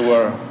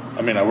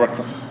 I worked...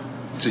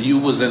 So you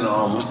was in,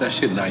 what's that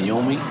shit,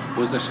 Naomi?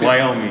 What's that shit?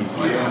 Wyoming.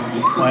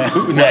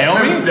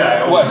 Naomi?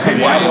 What?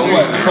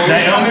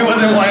 Naomi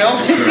was in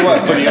Wyoming?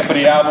 What? For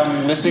the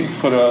album listing?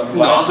 For the...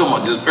 No, I'm talking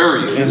about just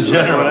period. Just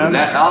general.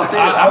 That out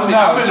there,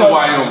 I've been to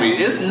Wyoming.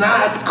 It's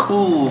not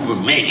cool for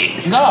me.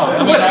 No.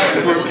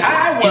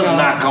 I was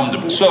not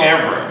comfortable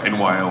ever in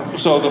Wyoming.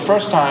 So the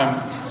first time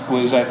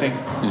was, I think,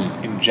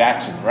 in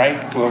Jackson,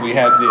 right? Where we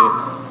had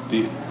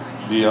the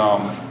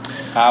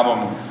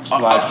album...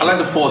 I like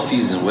the Four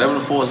Seasons. Whatever the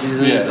Four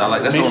Seasons is, I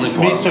like. That's the only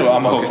part. Me too.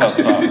 I'm a hotel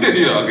star.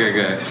 Yeah, okay,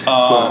 good.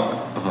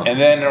 And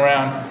then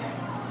around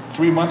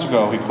 3 months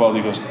ago, he called.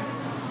 He goes,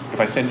 "If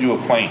I send you a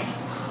plane, he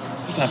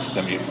doesn't have to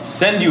send me a plane.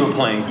 Send you a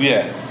plane?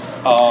 Yeah.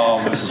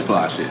 This is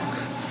fly shit.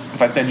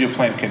 If I send you a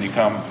plane, can you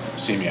come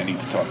see me? I need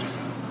to talk to you."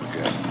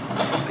 Okay.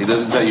 He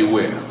doesn't tell you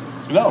where.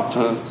 No,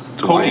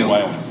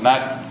 Wyoming,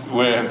 not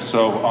where.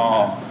 So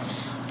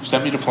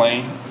sent me the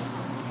plane.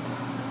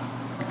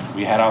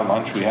 We had our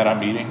lunch. We had our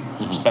meeting.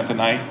 Spent the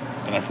night,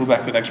 and I flew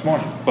back the next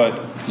morning. But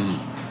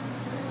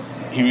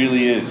he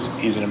really is.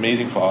 He's an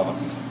amazing father.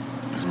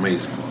 He's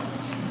amazing father.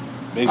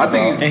 I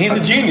think he's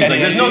a genius.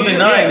 Like, there's no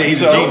denying that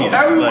he's a genius.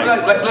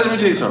 Let me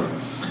tell you something.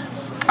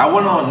 I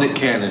went on Nick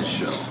Cannon's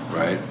show,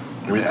 right?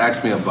 And he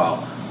asked me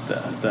about the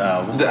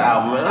album. The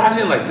album, and I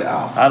didn't like the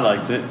album. I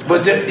liked it.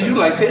 But you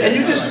liked it, and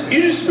you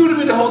disputed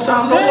me the whole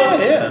time.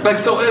 Like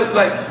so,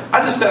 I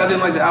just said I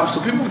didn't like the album.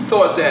 So people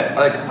thought that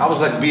like I was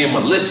like being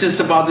malicious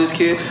about this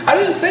kid. I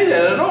didn't say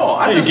that at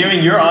all. You're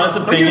giving your honest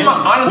opinion,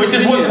 which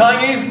is what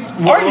Kanye's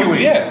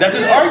arguing. Yeah, that's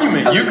his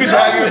argument. You could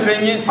have your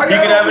opinion. He could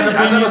have an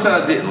opinion. I never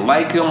said I didn't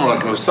like him or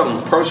like it was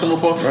something personal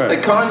for him.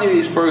 Like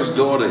Kanye's first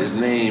daughter,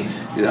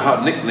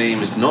 her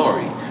nickname is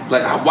Nori.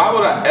 Like, why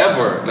would I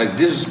ever like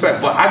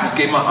disrespect? But I just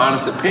gave my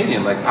honest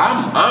opinion. Like,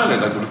 I'm honored.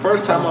 Like, the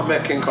first time I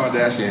met Kim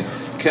Kardashian,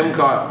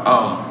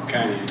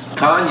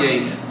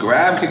 Kanye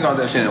grabbed Kim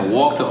Kardashian and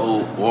walked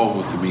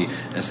over to me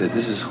and said,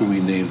 "This is who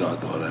we named our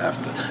daughter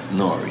after,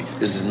 Nori.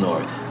 This is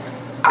Nori."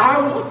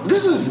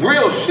 This is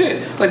real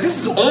shit. Like, this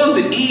is on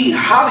the E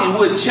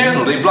Hollywood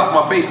channel. They blocked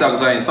my face out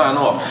because I ain't signed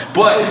off.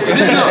 But this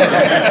is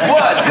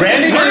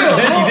real.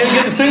 You didn't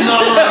get to see it? No,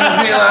 I'm just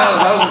being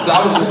honest. I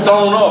was just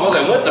thrown off. I was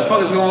like, what the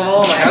fuck is going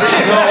on? Like, I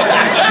didn't know.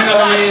 You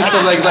know what I mean? So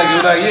like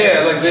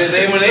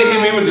when they hit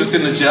me with this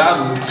in the chat,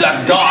 I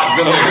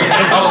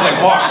was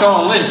like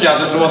Marshawn Lynch out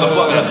this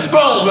motherfucker.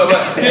 Boom, blah,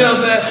 blah. You know what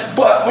I'm saying?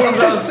 But what I'm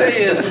trying to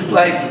say is,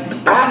 like,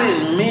 I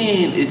didn't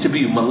mean it to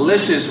be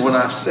malicious when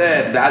I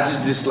said that I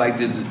just disliked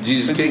the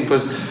Jesus King,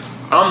 because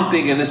I'm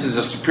thinking this is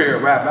a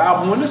spirit rap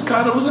album when this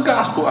kind of was a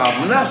gospel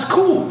album. And that's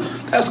cool.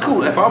 That's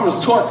cool. If I was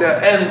taught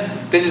that, and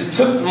they just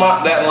took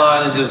that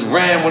line and just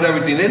ran with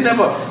everything. They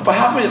never. But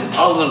how many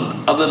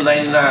other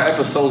 99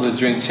 episodes of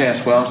Drink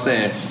Champs where I'm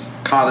saying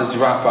college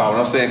dropout, when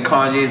I'm saying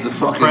Kanye's the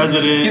fucking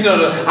president? You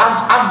know,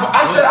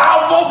 I said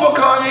I'll vote for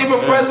Kanye for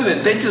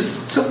president. They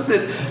just took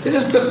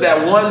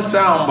that one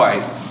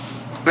soundbite.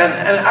 And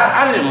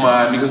I didn't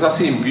mind because I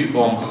seen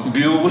Buell.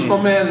 What's my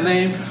man's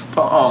name?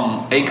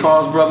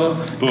 Akon's brother.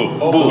 Boo.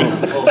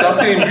 So I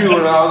seen Buell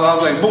and I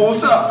was like, "Boo,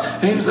 what's up?"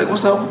 And he was like,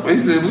 "What's up?" He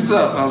said, "What's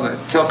up?" I was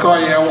like, "Tell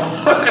Kanye I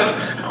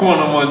want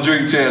him on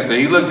Drink Champs." And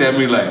he looked at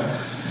me like,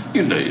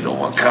 "You know you don't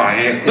want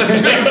Kanye."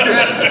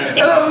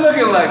 And I'm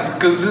looking like,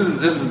 because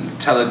this is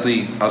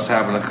technically us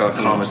having a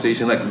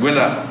conversation. Like, we're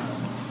not.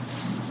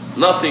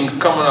 Nothing's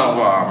coming out of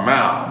our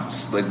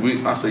mouths. Like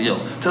I said, "Yo,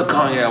 tell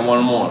Kanye I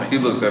want him on." He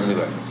looked at me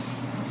like.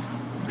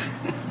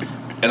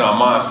 And our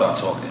mind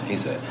started talking. He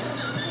said,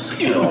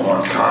 "You don't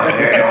want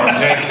Kanye."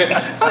 I said,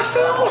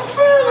 "I'm a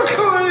fan of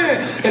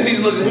Kanye." And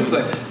he's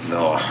like,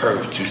 "No, I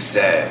heard what you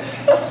said."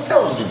 I said, "That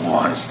was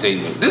one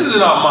statement." This is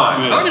in our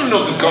minds. I don't even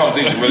know if this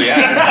conversation really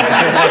happened.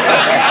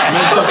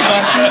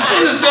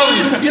 I'm just telling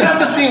you. You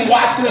never seen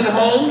Watson and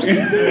Holmes?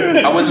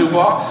 I went too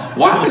far.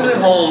 Watson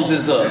and Holmes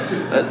is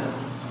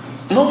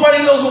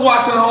nobody knows what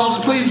Watson and Holmes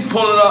is. Please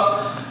pull it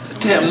up.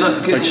 Damn,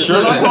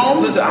 Sherlock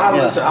Holmes? Listen, I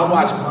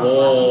watch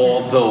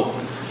all the.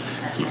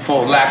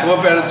 For lack of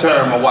a better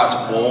term, I watch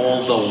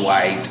all the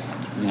white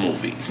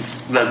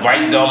movies, the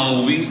white dumb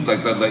movies,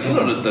 like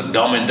the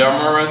Dumb and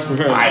Dumberers.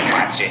 I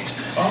watch it,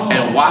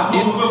 and watch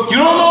it. You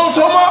don't know what I'm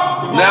talking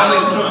about? Now they,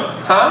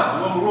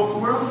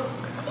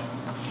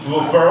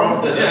 Will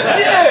Ferrell? Yeah.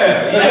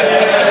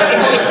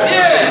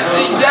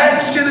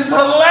 That shit is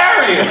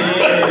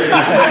hilarious.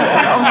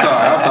 I'm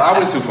sorry. I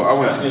went too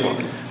far.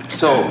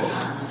 So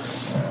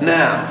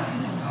now,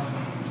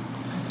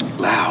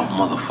 Loud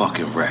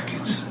motherfucking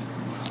Records.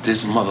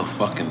 This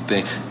motherfucking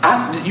thing.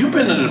 You've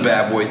been to the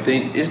Bad Boy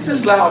thing. Is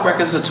this Loud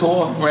Records a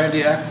tour,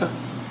 Randy Acker?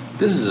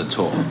 This is a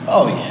tour.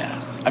 Oh, yeah.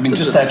 I mean,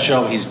 just that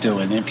show he's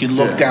doing. If you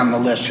look down the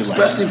list, you're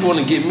especially if you want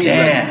to get me,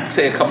 damn. like,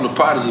 say a couple of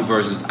Prodigy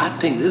verses. I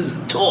think this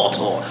is a tour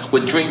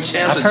with Drink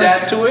Champs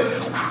attached to it.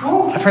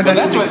 I've heard that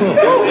could be cool.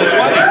 Drink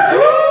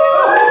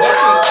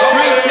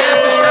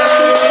Champs attached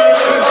to it.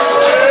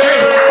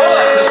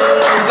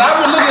 Because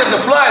I've been looking at the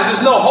flyers.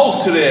 There's no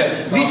host to there.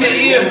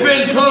 DJ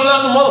EFN pulling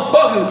out the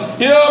motherfuckers.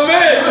 You know what I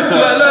mean?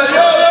 Like,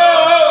 yo.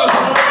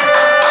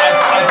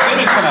 I did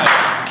it tonight.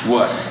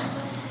 What?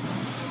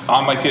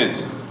 On my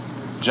kids.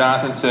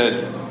 Jonathan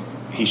said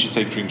he should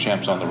take Drink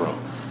Champs on the road.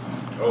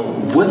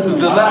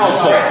 With the Loud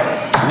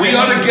talk. We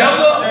are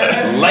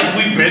together like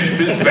we've been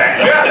since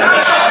back.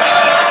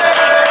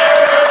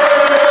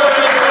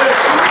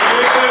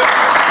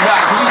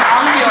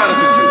 I'm gonna be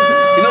honest with you.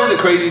 You know what the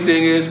crazy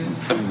thing is?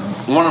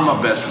 One of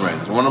my best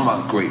friends, one of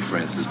my great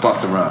friends is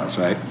Busta Rhymes,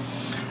 right?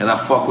 And I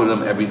fuck with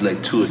him every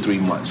like 2 or 3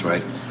 months,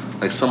 right?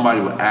 Like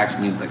somebody would ask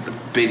me like the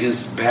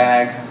biggest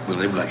bag, but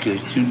they'd be like, "Yo,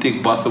 do you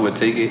think Busta would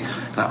take it?"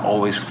 And I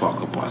always fuck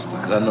with Busta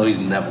because I know he's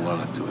never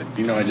gonna do it.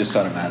 You know, I just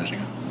started managing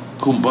him.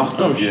 Who,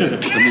 Busta? Oh shit!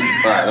 Let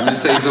me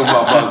just tell you something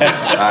about Busta.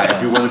 All right,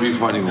 if you want to be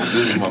funny, well,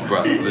 this is my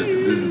brother.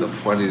 Listen, this is the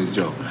funniest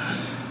joke.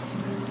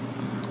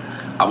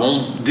 I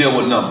won't deal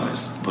with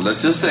numbers, but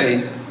let's just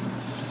say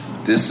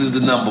this is the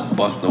number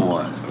Busta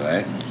wants,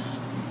 right?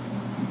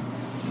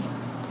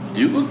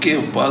 You could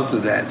give Buster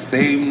that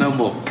same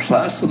number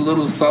plus a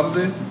little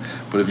something,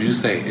 but if you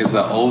say it's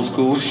an old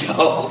school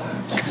show,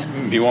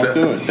 he won't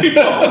do it. He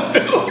won't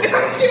do it.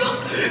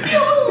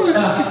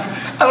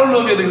 I don't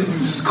know if you're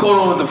just caught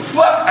on what the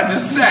fuck I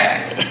just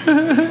said.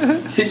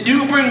 You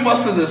can bring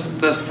Buster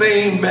the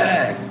same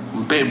bag.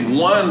 Baby,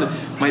 one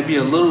might be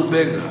a little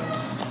bigger,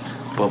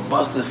 but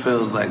Buster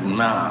feels like,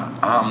 nah,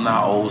 I'm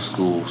not old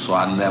school, so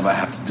I never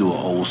have to do an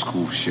old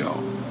school show.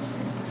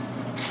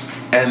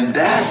 And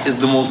that is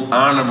the most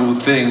honorable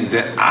thing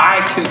that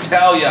I can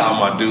tell y'all,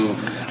 my dude.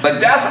 Like,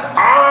 that's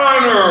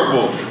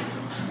honorable.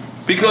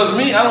 Because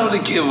me, I don't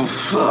really give a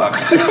fuck.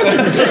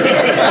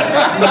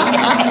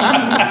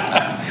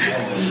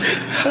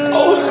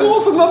 Old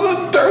school's another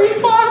 35,000.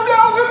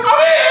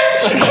 I'm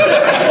in.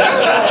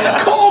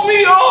 Call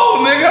me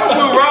old, nigga. I'm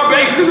with Rob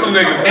Banks and them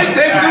niggas. And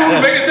take two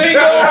to make a thing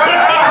go right.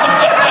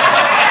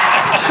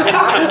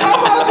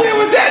 I'm out there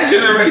with that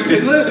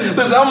generation.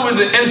 Listen, I'm with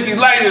the MC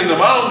Light in them.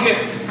 I don't get.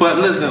 But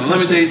listen, let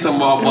me tell you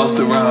something about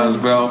Busta Rhymes,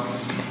 bro.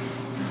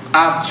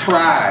 I've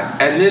tried,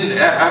 and then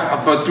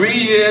for 3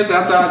 years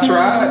after I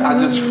tried, I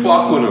just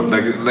fuck with him.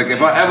 Like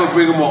if I ever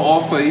bring him an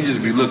offer, he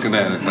just be looking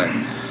at it like,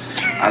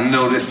 I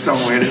know this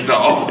somewhere. This is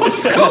old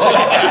school.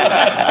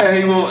 And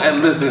he won't.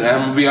 And listen,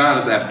 I'm gonna be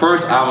honest. At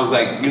first, I was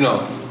like,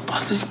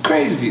 Busta's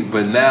crazy.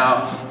 But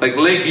now, like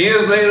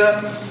years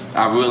later,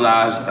 I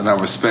realize and I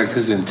respect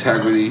his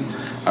integrity.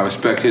 I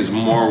respect his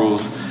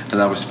morals,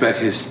 and I respect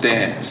his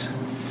stance.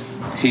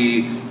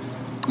 He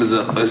is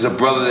a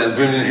brother that's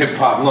been in hip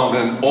hop longer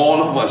than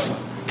all of us,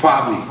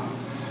 probably.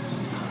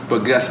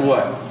 But guess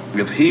what?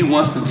 If he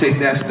wants to take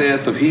that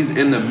stance, if he's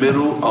in the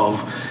middle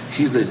of,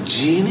 he's a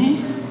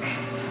genie,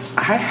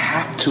 I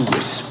have to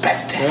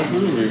respect him.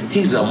 Absolutely.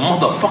 He's a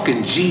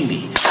motherfucking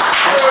genie. In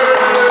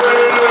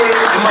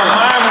my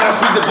mind, when I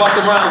speak to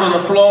Busta Rhymes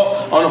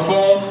on the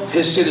phone,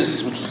 his shit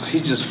is,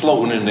 he's just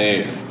floating in the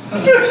air.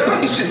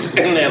 He's just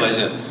in there like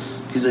that.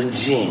 He's a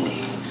genie.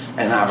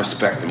 And I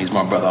respect him. He's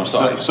my brother. I'm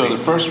sorry. So the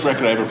first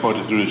record I ever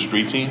promoted through the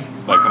street team,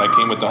 like when I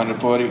came with the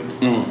 140,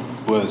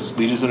 was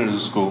Leaders Under the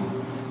School,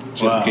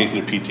 just in case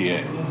of the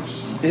PTA.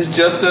 It's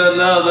just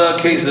another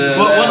case of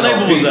what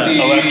label was that? I'm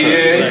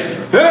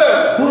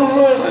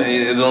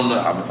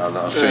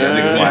sure y'all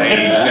niggas my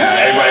age now.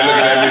 Everybody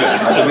looking at me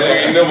like,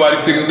 ain't nobody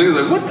singing this.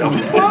 Like, what the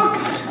fuck?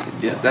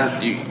 Yeah,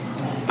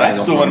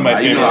 that's still one of my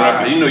favorite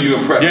records. You know you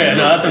impressed me. Yeah,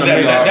 no, that's an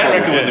amazing. That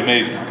record was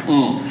amazing.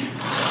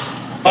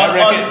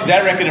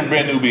 That record and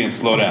Brand Nubian,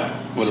 Slow Down.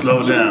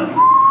 Slow Down.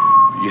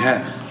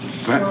 Yeah.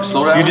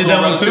 Slow Down. You did that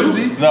one too?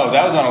 No,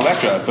 that was on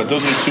Elektra, but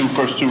those are the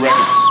first two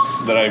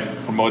records that I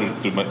promoted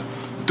through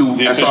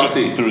the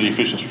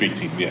official street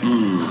team. Yeah.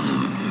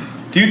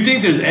 Do you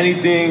think there's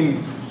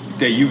anything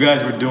that you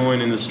guys were doing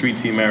in the street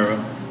team era,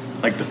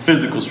 like the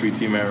physical street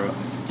team era,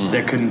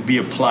 that can be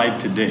applied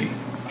today?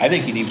 I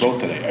think you need both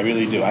today. I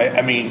really do.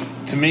 I mean,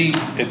 to me,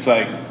 it's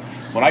like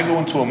when I go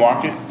into a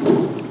market,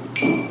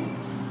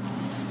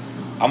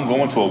 I'm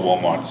going to a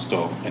Walmart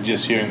store and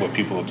just hearing what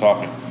people are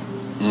talking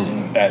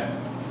at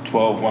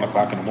 12, 1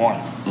 o'clock in the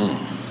morning.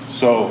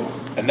 So,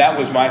 and that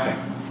was my thing.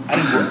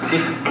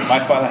 Listen, my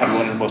father had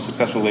one of the most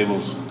successful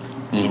labels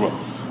in the world.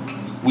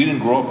 We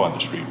didn't grow up on the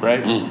street,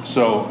 right?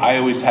 So I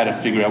always had to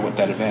figure out what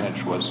that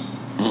advantage was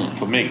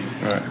for me.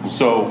 Right.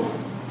 So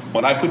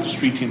when I put the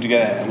street team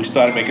together and we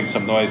started making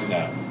some noise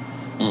now,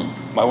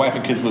 my wife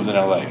and kids lived in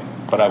LA,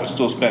 but I would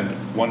still spend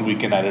 1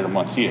 weekend out of the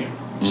month here.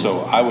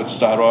 So I would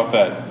start off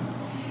at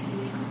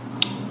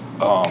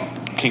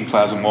King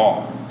Plaza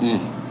Mall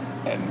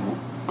and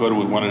go to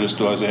one of the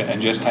stores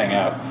and just hang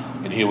out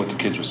and hear what the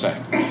kids were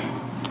saying.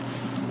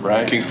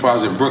 Right? King's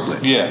Plaza in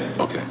Brooklyn? Yeah.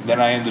 Okay. Then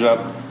I ended up,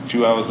 a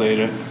few hours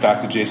later,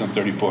 Dr. J's on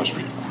 34th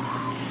Street.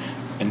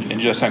 And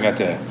just hung out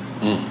there.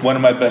 One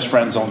of my best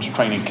friends owns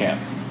Training Camp.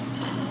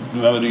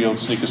 Remember the old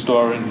sneaker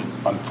store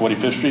on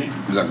 45th Street?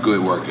 We got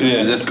good workers.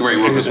 Yeah. That's great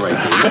workers right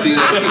there. You see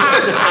that?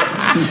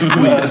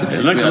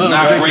 It looks a little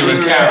not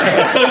breaking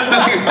character.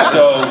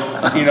 So,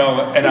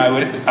 and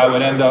I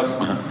would end up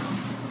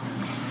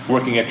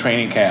working at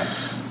Training Camp,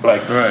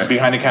 like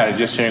behind the counter,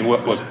 just hearing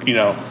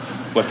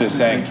what they're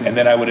saying. And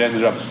then I would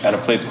end up at a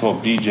place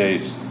called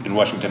BJ's in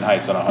Washington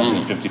Heights on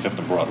 155th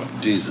and Broadway.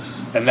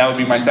 Jesus. And that would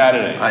be my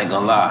Saturday. I ain't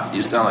gonna lie,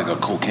 you sound like a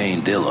cocaine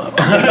dealer.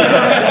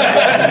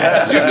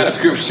 Your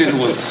description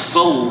was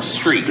so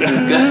street.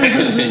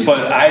 Continue.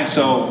 But I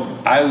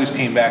always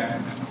came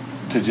back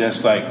to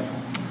just like,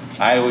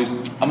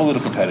 I'm a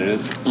little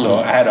competitive, so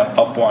I had to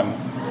up one,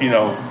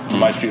 to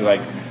my street,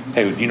 like,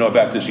 hey, you know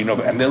about this,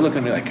 and they're looking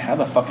at me like, how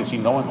the fuck is he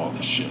knowing all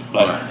this shit?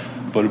 Like,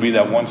 but it'd be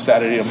that one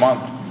Saturday a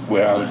month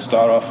where I would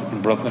start off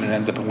in Brooklyn and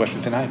end up in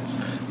Washington Heights.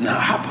 Now,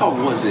 how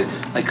about was it,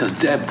 like, because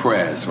Dead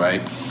Prez,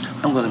 right?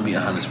 I'm going to be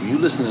honest, when you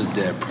listen to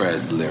Dead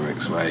Prez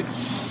lyrics, right,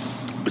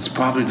 it's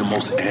probably the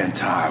most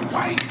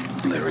anti-white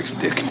lyrics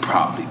there can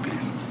probably be.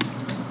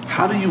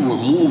 How do you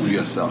remove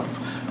yourself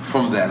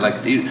from that?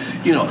 Like,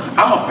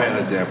 I'm a fan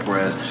of Dead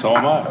Prez. So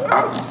am I.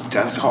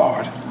 That's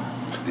hard.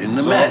 Didn't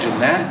imagine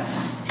that.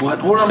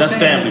 But what I'm that's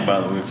saying... That's family,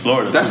 by the way,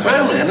 Florida. That's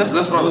family, and that's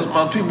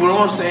my people.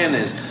 What I'm saying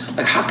is,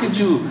 like, how could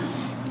you...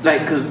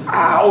 Like, because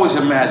I always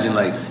imagine,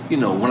 like, you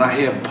know, when I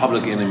hear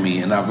Public Enemy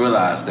and I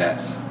realize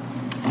that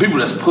people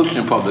that's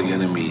pushing Public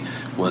Enemy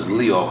was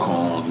Leo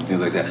Combs and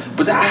things like that.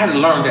 But I had to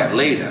learn that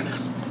later.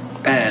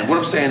 And what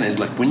I'm saying is,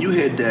 like, when you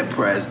hear Dead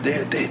Prez,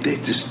 they're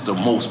just the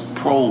most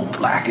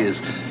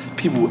pro-blackest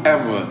people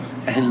ever,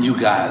 and you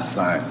guys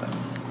signed them.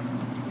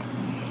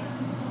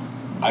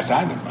 I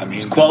signed them. I mean,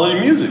 it's quality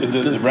music.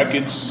 The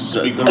records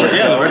speak the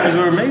records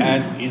were amazing.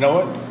 And you know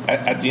what?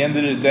 At the end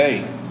of the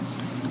day,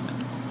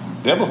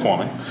 they're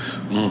performing,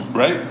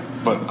 right?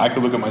 But I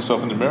could look at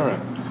myself in the mirror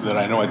that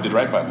I know I did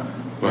right by them.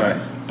 Right.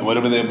 And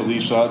whatever their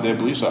beliefs are, their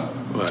beliefs are.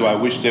 Right. Do I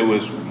wish there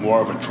was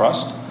more of a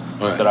trust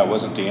that I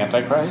wasn't the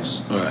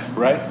Antichrist?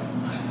 Right.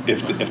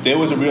 If there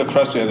was a real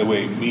trust there, the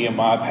way me and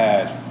Mob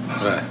had,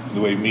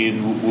 the way me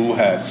and Wu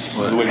had,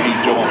 the way me,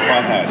 Joe, and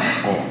Fun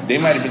had, they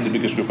might have been the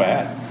biggest group I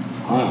had.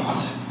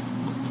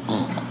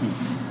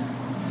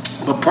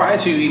 But prior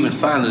to you even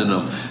signing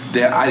them,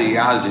 their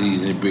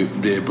ideologies and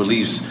their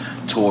beliefs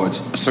towards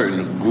a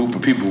certain group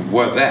of people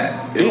were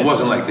that. It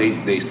wasn't like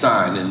they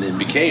signed and then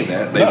became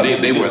that.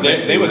 They were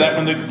that. They were that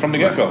from the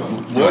get go.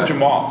 Lord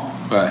Jamal.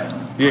 Right.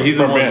 Yeah, he's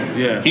from the one. Ben.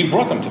 Yeah. He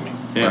brought them to me.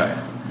 Yeah. Right.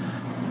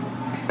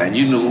 And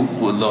you knew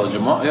with Lord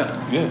Jamal,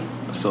 Yeah.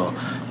 So,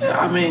 yeah,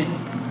 I mean,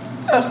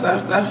 that's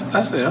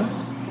ill.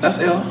 That's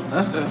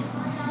ill.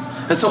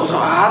 And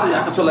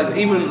so like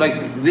even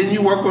like, didn't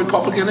you work with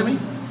Public Enemy?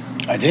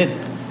 I did.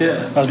 Yeah.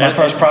 That was my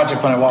first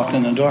project when I walked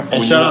in the door.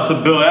 And shout out to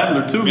Bill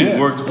Adler too, who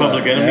worked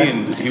Public Enemy,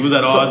 and he was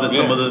at odds at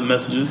some of the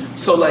messages.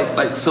 So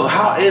so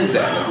how is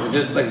that? Like,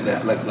 just like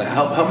that, like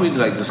help me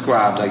like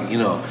describe, like, you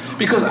know,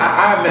 because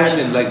I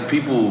imagine like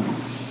people,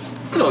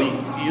 you know,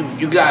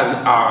 you guys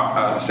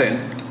are saying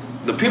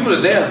the people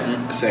that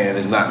they're saying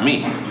is not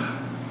me,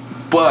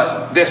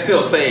 but they're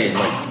still saying,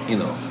 like, you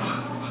know.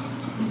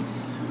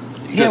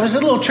 Yeah, it was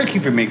a little tricky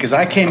for me because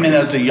I came in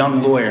as the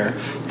young lawyer,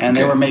 and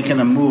they were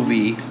making a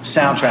movie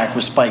soundtrack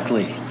with Spike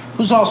Lee,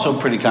 who's also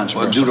pretty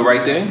controversial. Do the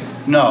Right Thing?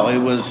 No, it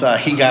was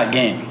He Got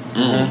Game.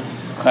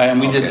 Mm-hmm. Right, and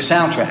we did the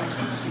soundtrack.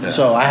 Yeah.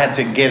 So I had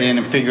to get in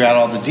and figure out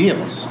all the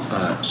deals.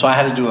 So I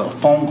had to do a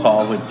phone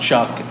call with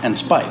Chuck and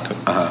Spike.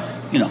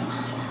 You know,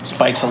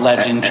 Spike's a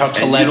legend,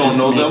 Chuck's a legend. You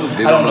don't know them?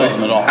 I don't know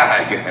them at all.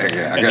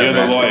 And you're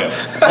the lawyer.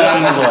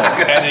 I'm the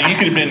lawyer. And you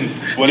could have been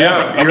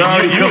whatever.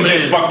 You were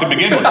just fucked to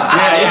begin with.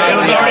 It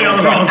was already on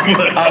the wrong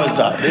foot. I was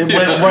done. It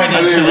went right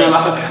into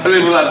I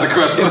didn't realize the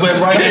crush. It went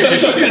right into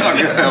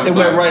it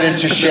went right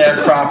into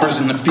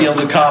sharecroppers in the field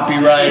of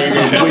copyright,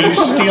 and were you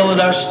stealing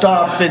our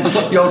stuff, and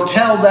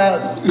tell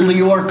that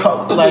Lior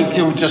like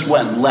it just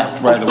went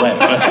left right away.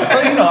 But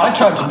I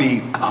tried to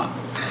be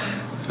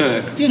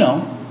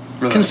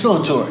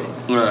conciliatory.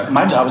 Right.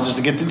 My job was just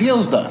to get the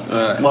deals done.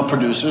 Right. Well,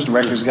 producers, the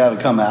record's got to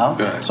come out.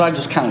 Right. So I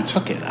just kind of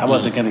took it. I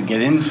wasn't going to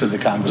get into the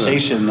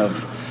conversation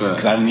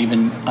because I didn't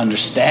even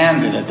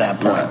understand it at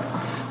that point.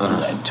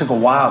 It took a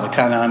while to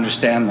kind of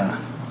understand a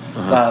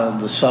lot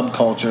of the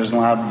subcultures and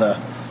a lot of the,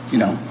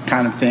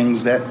 kind of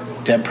things that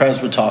Dead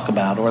Prez would talk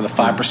about, or the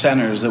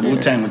 5%ers that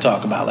Wu-Tang would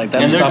talk about. Like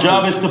that. And their stuff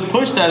job is to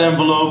push that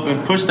envelope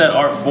and push that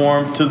art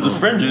form to the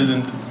fringes,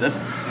 and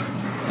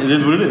it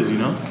is what it is,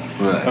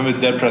 Right. Remember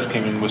Dead Prez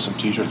came in with some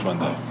T-shirts one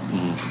day.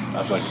 I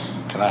was like,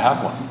 "Can I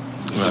have one?"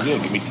 He said, "Yeah,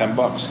 give me $10."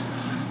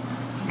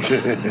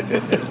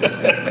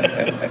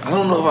 I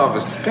don't know if I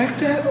respect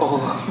that or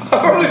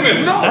I don't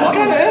even know. That's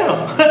kind of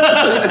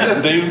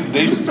ill.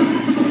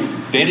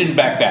 They didn't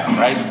back down,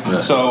 right?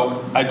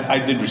 So I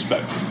did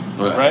respect it,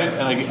 right?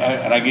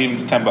 And I gave him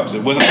the $10.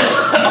 It wasn't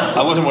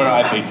I wasn't where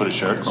I paid for the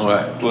shirts.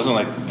 It wasn't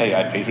like, hey,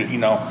 I paid for it,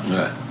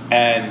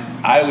 And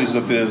I always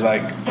looked at it as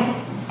like,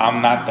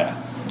 I'm not that.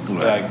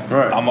 Like, I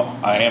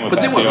am a But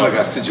there was backyard.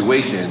 like a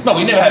situation. No,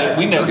 we never had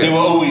it. They were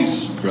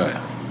always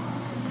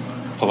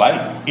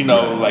polite.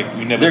 Like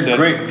we never They're said.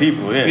 great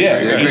people, yeah.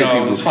 Yeah, great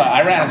people. It was fine.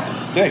 I ran into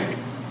Stick.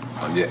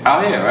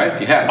 Out here, right?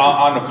 You had to.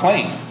 On the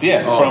plane.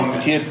 Yeah,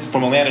 here,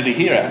 from Atlanta to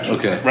here, actually.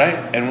 Okay. Right?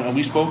 And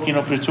we spoke,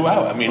 for 2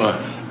 hours. I mean,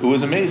 it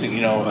was amazing.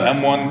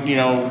 M1,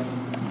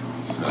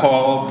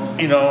 called,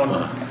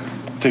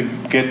 to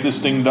get this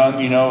thing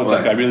done. It's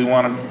like, I really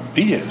want to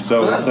be here.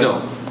 So that's it's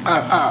dope.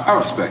 I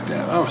respect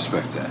that. I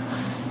respect that.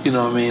 You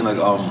know what I mean? Like,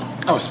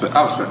 I respect.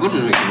 Let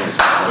me make a noise.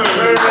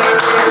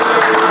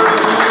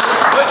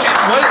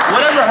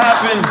 Whatever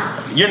happened,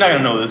 you're not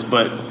gonna know this,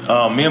 but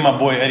me and my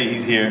boy Eddie,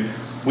 he's here.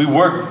 We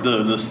worked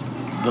the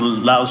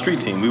Loud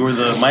Street team. We were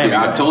the Miami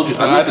guys. I told you.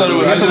 I thought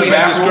we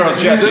had this girl,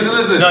 Jessie.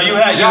 Listen. No, you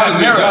had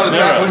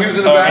Mira. He was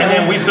in the back. And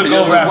then we took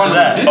over after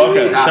that.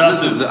 Okay. Shout out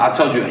to. I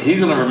told you. He's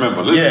gonna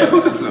remember.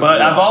 Listen.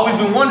 But I've always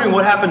been wondering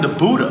what happened to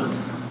Buddha.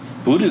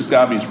 Buddha's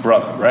Gabi's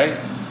brother, right?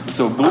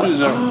 So Buddha's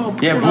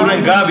Buddha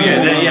and Gabi.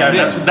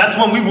 That's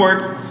when we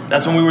worked.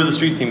 That's when we were the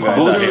street team guys.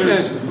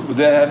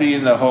 They're heavy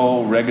in the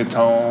whole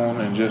reggaeton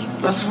and just.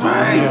 That's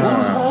right.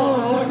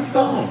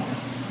 Reggaeton.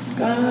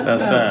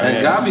 That's fine.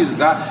 And Gabi's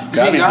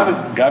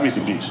Gabi's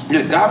a beast.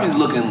 Yeah, Gabi's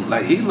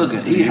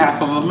he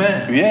half of a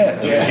man. Yeah.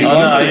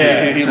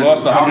 He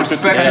lost 150 I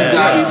respect you,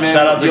 Gabi, man.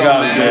 Shout out to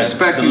Gabi, man.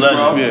 Respect you,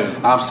 bro. Yeah.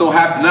 I'm so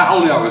happy. Not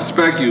only I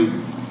respect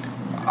you,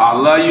 I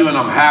love you and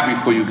I'm happy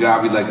for you,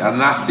 Gabi. Like,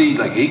 and I see,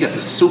 like, he got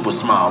the super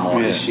smile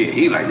on his shit.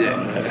 He like that.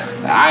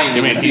 I ain't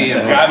even see him.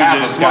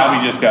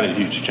 Gabi just got a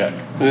huge check.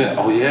 Yeah.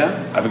 Oh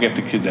yeah. I forget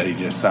the kid that he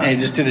just signed. He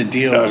just did a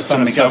deal with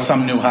some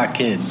new hot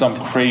kid. Some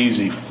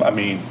crazy.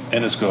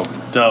 Interscope.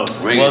 Dope.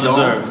 Well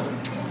deserved.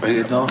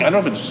 Reggaeton. I don't know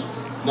if it's.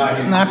 No,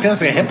 I feel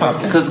like a hip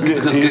hop. Because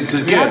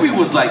Gabi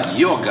was like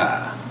your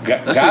guy.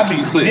 Let's just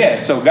be clear. Yeah.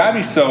 So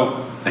Gabi.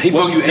 He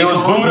brought you. There was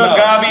Buddha,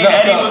 Gabi,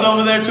 Eddie was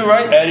over there too,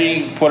 right?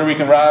 Eddie, Puerto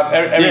Rican Rob,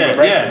 everybody,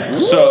 right? Yeah.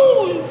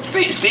 So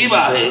Steve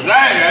out here.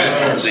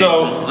 Right.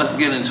 So let's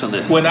get into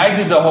this. When I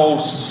did the whole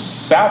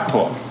South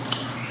tour,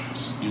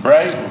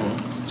 right?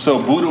 So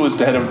Buddha was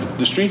the head of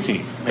the street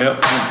team.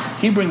 Yep.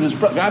 He brings his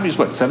brother. Gabi's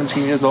what,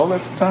 17 years old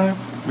at the time?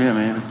 Yeah,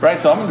 man. Right.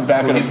 So I'm in the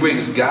back of He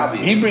brings Gabi.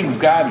 He brings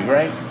Gabi,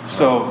 right?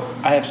 So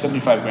I have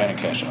 $75,000 in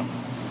cash on.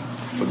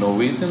 For no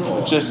reason,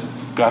 or just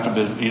God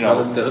forbid, you know.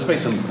 Let's make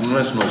some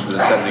noise for the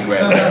 $70,000.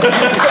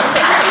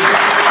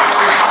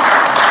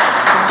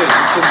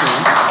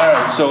 All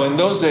right. So in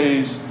those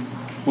days,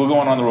 we're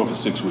going on the road for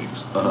 6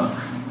 weeks. Yeah.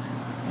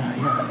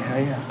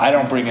 I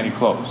don't bring any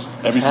clothes.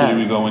 Every city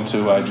we go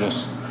into, I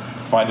just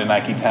find a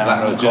Nike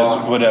town or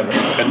just whatever,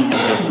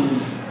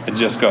 and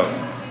just go.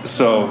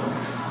 So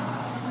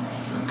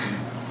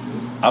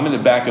I'm in the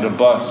back of the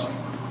bus,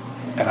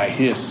 and I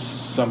hear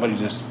somebody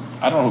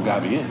I don't know who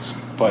Gabi is,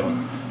 but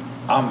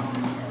I'm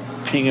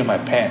peeing in my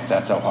pants.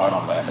 That's how hard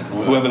I'm laughing.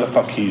 Whoever the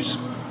fuck he's,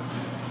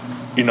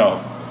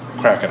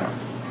 cracking up.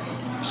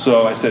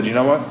 So I said, you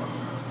know what?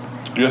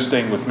 You're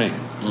staying with me,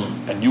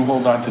 and you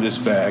hold on to this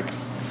bag,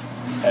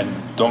 and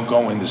don't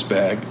go in this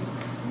bag.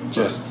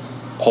 Just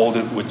hold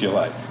it with your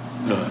life.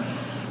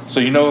 So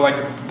like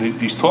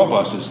these tour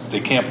buses, they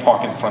can't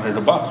park in front of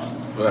the bus.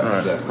 Right.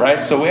 Exactly.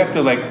 Right. So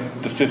after the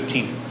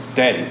 15th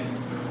day,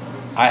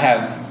 I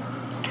have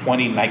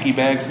 20 Nike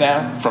bags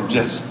now from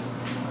just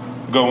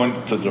going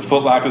to the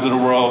Foot Lockers of the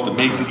world, the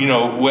Macy's,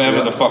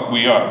 wherever the fuck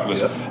we are,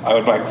 because I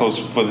would buy clothes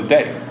for the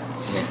day.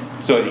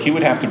 So he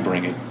would have to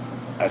bring it.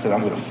 I said,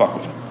 I'm going to fuck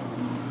with him.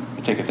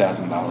 I take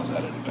 $1,000 out of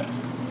the bag.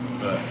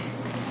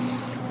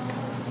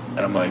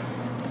 And I'm like,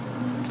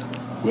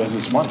 where's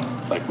this money?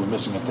 Like, we're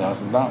missing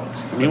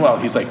 $1,000. Meanwhile,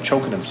 he's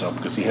choking himself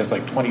because he has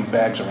 20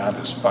 bags around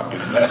his fucking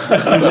neck.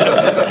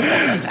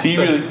 he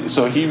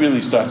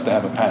really starts to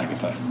have a panic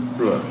attack.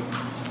 Right.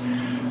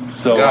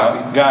 So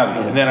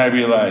Gabi. And then I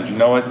realized, you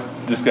know what?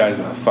 This guy's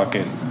a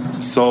fucking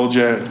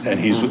soldier, and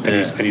he's with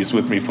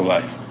me for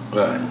life.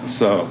 Right.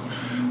 So,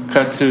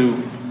 cut to,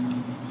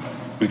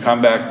 we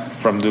come back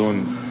from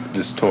doing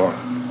this tour.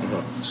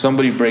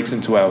 Somebody breaks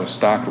into our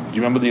stockroom. Do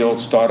you remember the old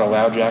Start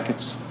Aloud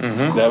jackets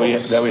that we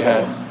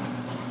had?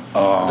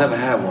 Never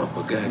had one,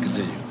 but go ahead,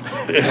 continue.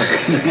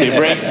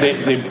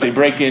 they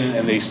break in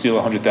and they steal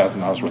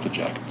 $100,000 worth of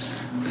jackets.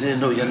 I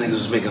didn't know y'all niggas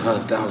was making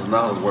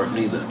 $100,000 worth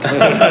neither.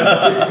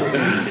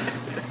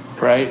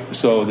 Right?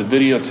 So the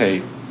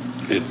videotape,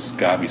 it's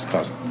Gabi's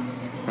cousin.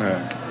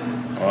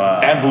 Wow.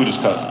 And Buddha's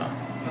cousin.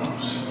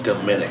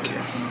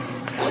 Dominican.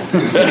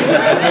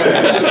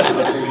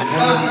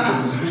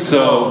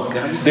 So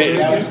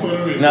they're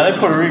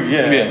Puerto Rican,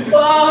 yeah.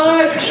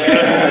 What?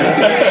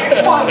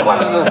 Why did I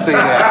say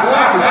that?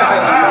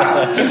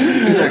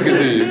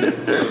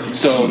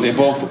 So they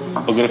both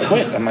are gonna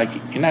quit. I'm like,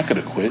 you're not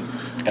gonna quit,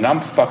 and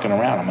I'm fucking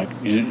around. I'm like,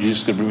 you're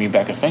just gonna bring me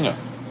back a finger.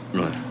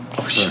 Right.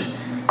 Oh shit.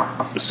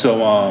 So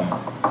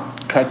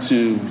cut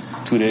to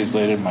 2 days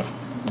later,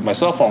 my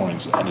cell phone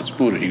rings and it's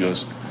Buddha. He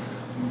goes,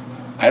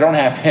 I don't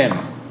have him,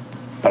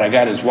 but I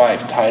got his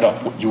wife tied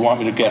up. You want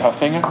me to get her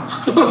finger? Buddha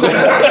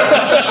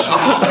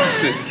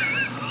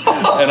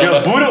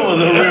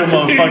was a real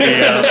motherfucker,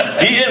 yo.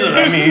 He is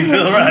he's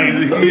still around.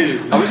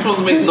 Are we supposed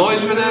to make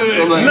noise for this?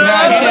 No.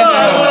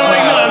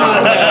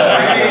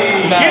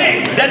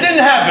 That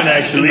didn't happen,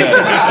 actually.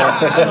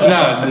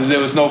 No, there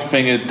was no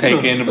finger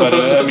taken, but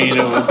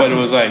it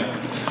was like,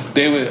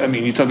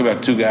 you talk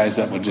about two guys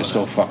that were just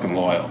so fucking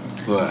loyal.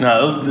 Right.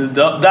 No,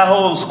 that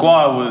whole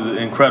squad was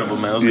incredible,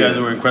 man. Those guys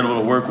were incredible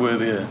to work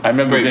with. Yeah, I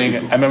remember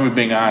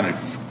being honored.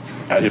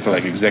 I did for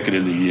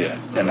executive of the year,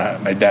 and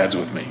my dad's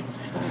with me.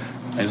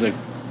 And he's like,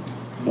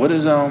 "What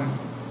does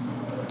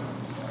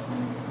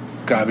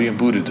Gabi and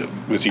Buddha do?"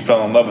 Because he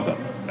fell in love with them.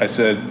 I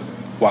said,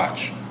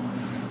 "Watch.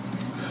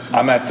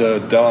 I'm at the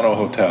Delano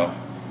Hotel,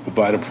 we're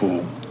by the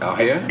pool. Out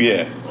here?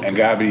 Yeah, and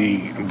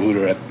Gabi and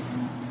Buddha are at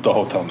the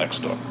hotel next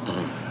door."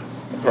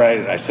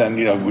 Right, I send,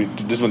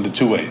 this went the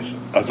two ways.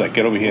 I was like,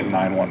 get over here,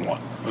 911.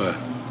 Right.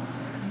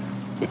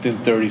 Within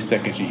 30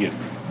 seconds, you hear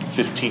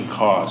 15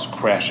 cars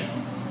crashing.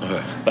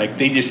 Right. Like,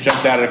 they just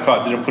jumped out of the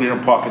car, didn't put it in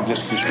park, and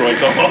just destroyed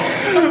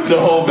the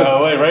whole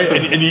ballet, right?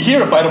 And you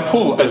hear it by the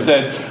pool. I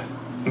said,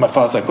 my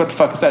father's like, what the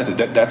fuck is that? I said,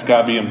 that's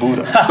Gabi and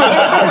Buddha.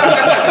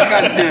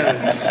 God damn it.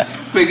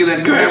 Making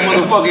that grand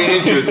motherfucking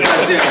entrance.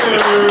 God damn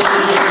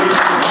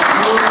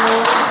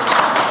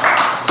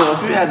it. So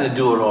if you had to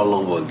do it all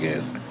over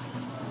again,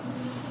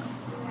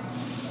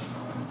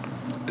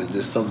 is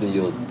there something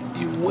you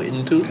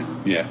wouldn't do?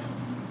 Yeah.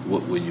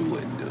 What would you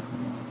wouldn't do?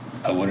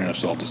 I wouldn't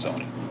assault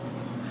somebody.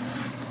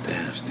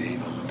 Damn,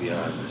 Steve, I'm gonna be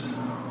honest.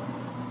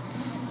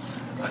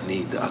 I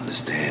need to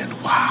understand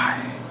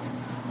why.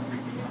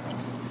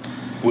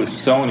 With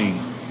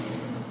Sony,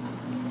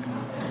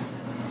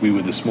 we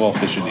were the small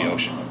fish in the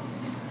ocean.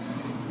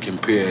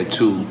 Compared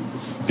to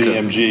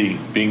BMG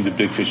being the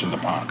big fish in the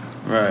pond.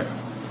 Right.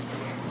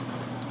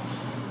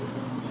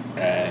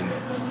 And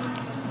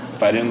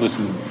if I didn't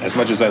listen, as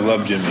much as I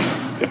love Jimmy,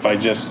 if I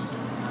just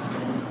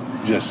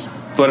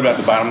thought about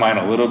the bottom line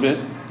a little bit.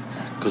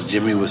 Because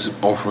Jimmy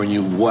was offering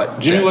you what?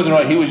 Jimmy wasn't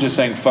right. He was just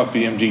saying, fuck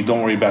BMG,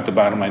 don't worry about the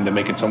bottom line. They're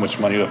making so much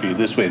money off you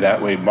this way,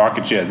 that way,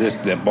 market share, this,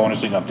 they're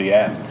bonusing up the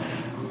ass.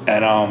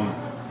 And,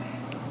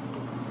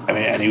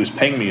 and he was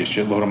paying me a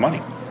shitload of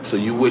money. So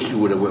you wish you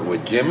would have went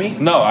with Jimmy?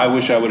 No, I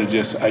wish I would have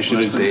I should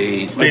have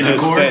stayed the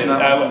course.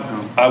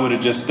 I would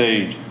have just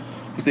stayed.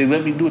 Because they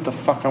let me do what the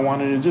fuck I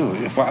wanted to do.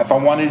 If I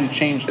wanted to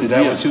change the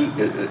deal. Is that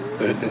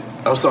what you?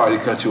 I'm sorry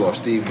to cut you off,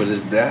 Steve, but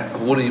is that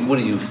what do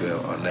you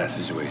feel on that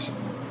situation?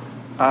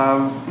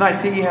 No, I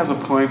think he has a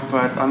point,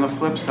 but on the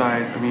flip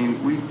side, I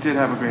mean, we did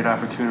have a great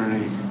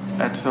opportunity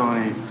at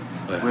Sony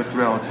with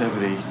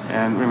Relativity,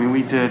 and I mean,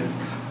 we did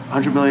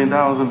 $100 million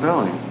in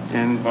billing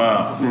in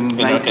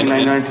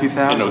 1999,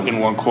 2000 in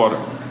 1 quarter.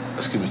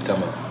 Excuse me,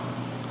 time out.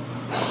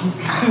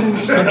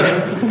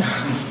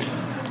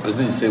 I just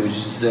need to say what you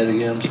said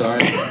again. I'm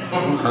sorry.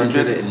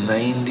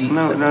 190.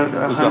 No. It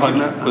was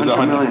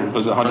 100 million. It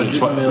was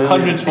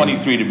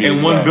 123 to be in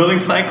exact. one billing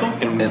cycle.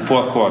 In the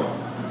 4th quarter.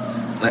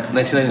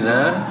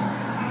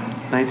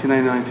 1999.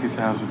 1999,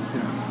 2000.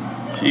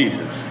 Yeah.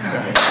 Jesus.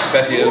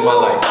 Best years of my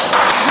life.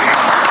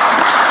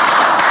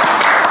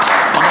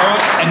 You know what?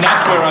 And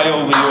that's where I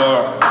owe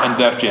Lior and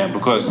Def Jam,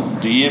 because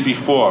the year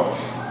before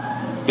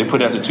they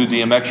put out the 2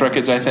 DMX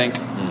records, I think.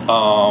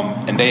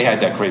 And they had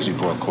that crazy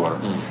 4th quarter.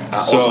 I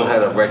also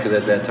had a record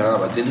at that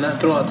time. I did not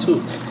throw out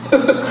 2.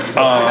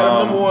 I had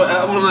a number 1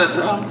 album at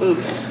that time, too.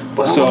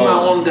 But I was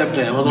not on Def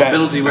Jam. I was on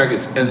Penalty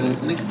Records. And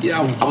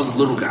I was a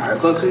little guy.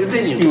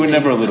 Continue. You were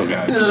never a little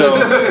guy.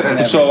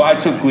 So I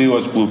took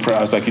Lior's blueprint.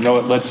 I was like, you know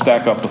what? Let's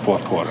stack up the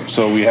 4th quarter.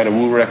 So we had a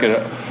Wu record,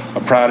 a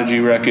Prodigy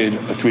record,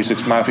 a 3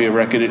 6 Mafia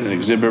record, an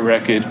Exhibit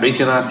record.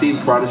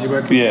 HNIC Prodigy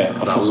record? Yeah.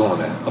 I was on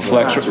that. A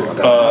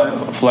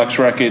Flex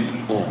record,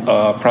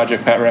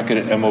 Project Pat record,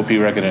 an MOP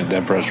record, and a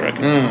Dead Press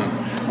record.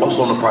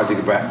 Also on the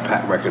Project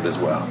Pat record as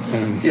well.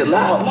 Yeah,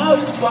 Loud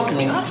used to fuck with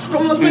me. Let's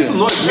make some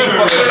noise.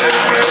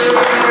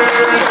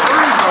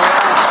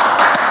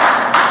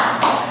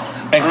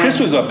 And Chris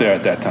was up there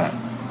at that time.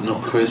 No,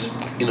 Chris,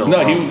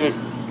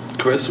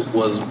 Chris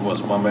was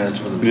my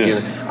manager from the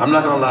beginning. I'm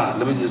not gonna lie.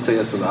 Let me just tell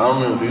you something. I don't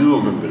know if you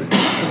remember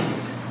this.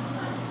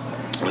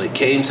 When it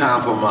came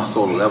time for my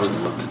solo, that was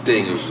the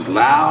thing. It was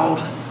Loud,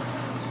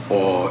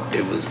 or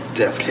it was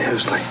Def Jam. It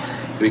was like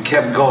it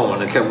kept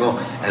going. And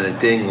the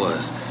thing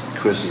was,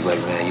 Chris was like,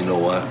 man, you know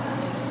what?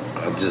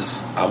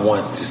 I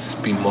want this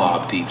to be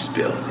Mobb Deep's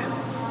building.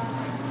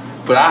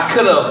 But I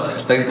could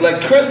have,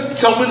 like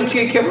Chris told me, the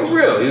kid kept it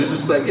real. He was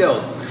just like,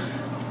 yo,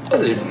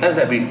 let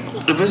that be.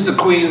 If it's a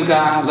Queens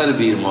guy, let it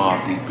be the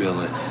Mobb Deep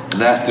building. And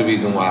that's the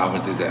reason why I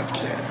went to Def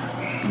Jam.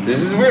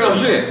 This is real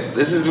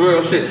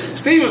shit.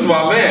 Steve was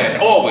my man,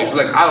 always.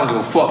 Like, I don't give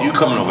a fuck, you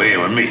coming over here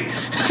with me.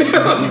 You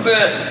know what I'm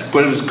saying?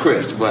 But it was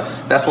Chris. But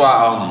that's why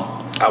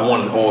I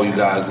wanted all you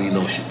guys to,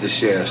 to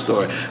share the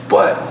story.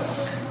 But,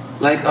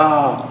 like,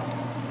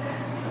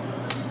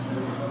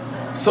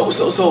 so,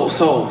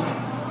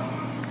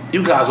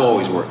 you guys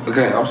always work.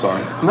 Okay, I'm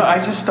sorry. No, I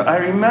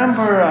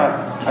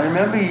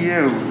remember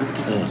you,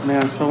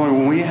 man. So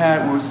when we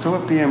were still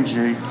at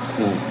BMG,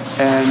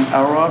 and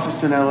our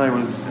office in LA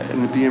was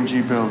in the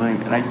BMG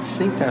building, and I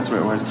think that's where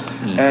it was.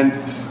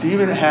 And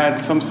Steven had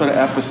some sort of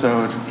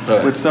episode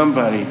with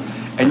somebody,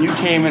 and you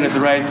came in at the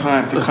right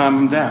time to calm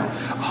him down.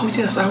 Oh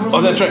yes, I remember.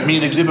 Oh, that's right. Me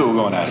and Exhibit were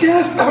going at it.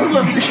 Yes, I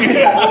remember. Holy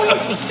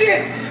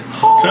shit!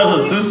 Tell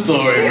us this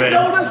story, man.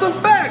 No, that's a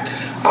fact.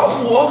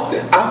 I walked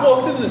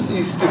in to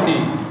see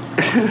Steve.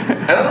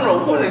 And I don't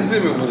know what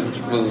Exhibit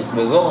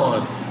was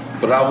on,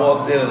 but I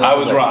walked in and I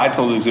was wrong. I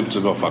told Exhibit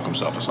to go fuck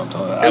himself or something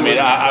like that.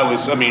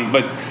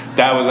 But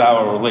that was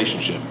our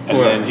relationship. And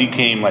then he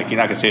came, like, you're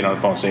not going to say it on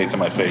the phone, say it to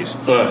my face.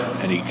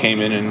 And he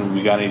came in and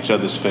we got in each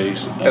other's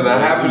face. And I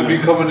happened to be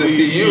coming to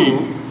see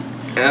you,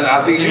 and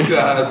I think you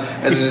guys,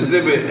 and the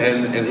Exhibit,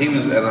 and he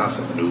was, and I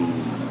said, no,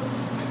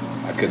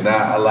 I could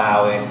not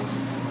allow it.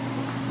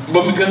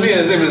 But because me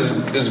and Exhibit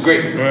is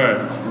great.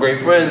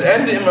 Great friends.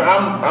 And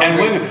I'm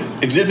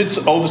Exhibit's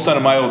oldest son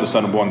and my oldest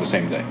son are born the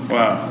same day.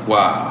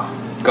 Wow.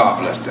 God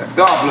bless that.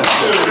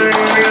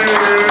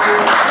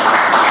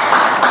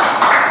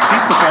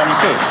 He's performing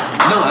too.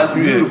 No, that's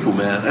beautiful,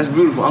 man. That's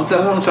beautiful. I'm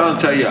trying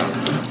to tell y'all.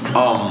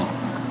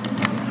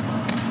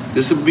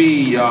 This would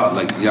be y'all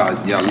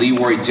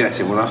Leroy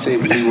Jetson. When I say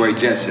Leroy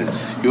Jetson,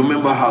 you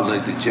remember how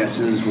like the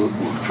Jetsons would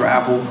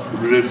travel?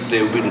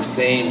 They would be the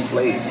same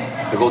place.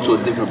 They go to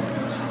a different.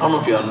 I don't know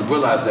if y'all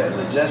realize that in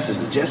the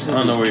Jetsons. I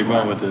don't know where you're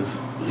going with this.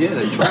 Yeah,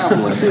 they're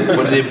traveling,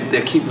 but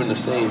they're keeping the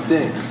same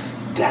thing.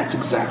 That's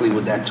exactly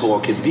what that tour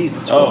could be.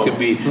 The tour could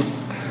be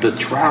the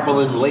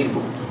traveling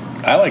label.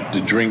 I like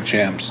the Drink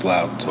Champs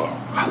Loud tour.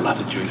 I love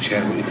the Drink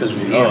Champs because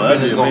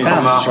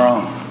sounds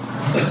strong.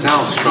 It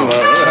sounds strong.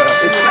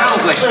 It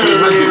sounds like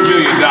 $300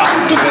 million.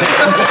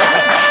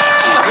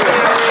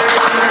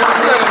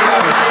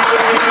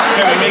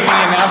 Can we make the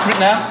announcement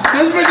now?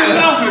 Let's make the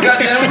announcement.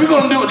 Goddamn, we're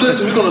gonna do it.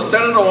 Listen, we're gonna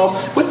set it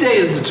off. What day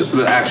is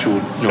the actual?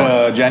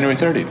 January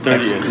 30th.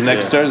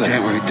 Next Thursday.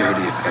 January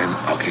 30th. And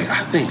okay,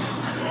 I think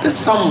there's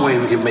some way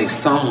we can make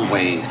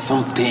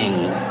something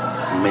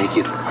make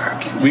it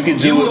work. We could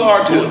do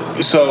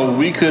it. So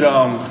we could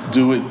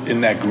do it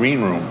in that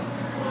green room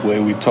where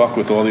we talk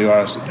with all the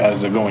artists as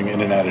they're going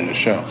in and out of the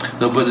show.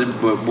 No, but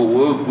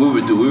what we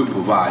would do, we would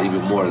provide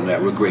even more than that.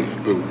 We're great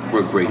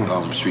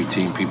street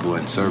team people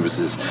and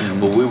services.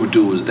 But what we would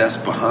do is that's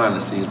behind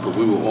the scenes, but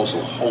we will also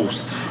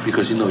host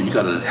because you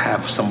got to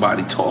have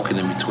somebody talking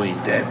in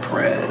between Dead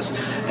Prez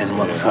and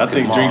motherfucking I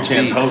think Drink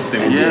Champs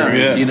hosting. And then,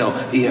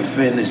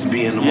 EFN is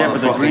being the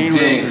motherfucking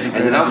thing.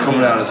 And then I'm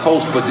coming out as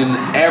host, but then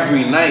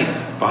every night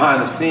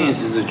behind the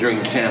scenes is a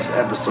Drink Champs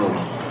episode.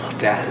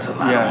 That is a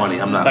lot of money.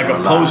 I'm not like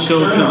a post show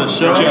to the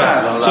show.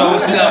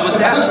 But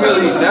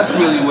that's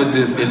really what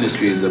this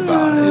industry is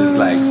about. It's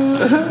like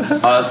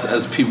us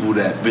as people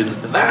that been.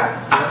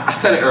 I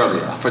said it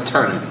earlier.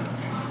 Fraternity.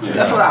 Yeah.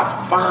 That's what I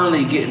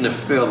finally getting to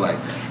feel like.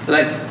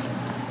 The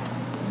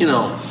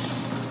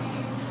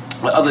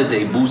other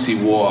day Boosie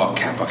wore a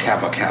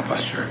Kappa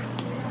shirt,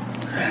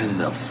 and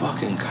the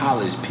fucking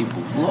college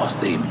people lost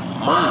their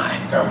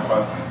mind.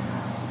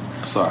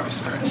 Sorry,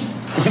 sir.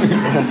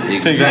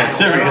 Exactly.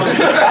 Serious.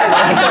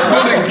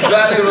 That's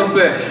exactly what I'm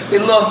saying. They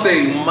lost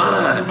their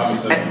mind.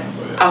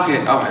 Okay,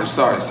 all right. I'm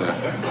sorry, sir.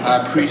 I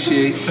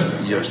appreciate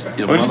your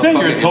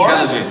motherfucking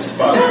intelligence.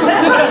 But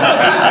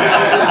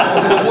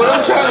what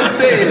I'm trying to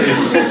say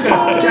is,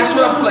 that's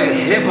what I feel like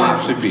hip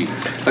hop should be.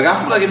 Like I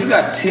feel like if you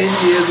got 10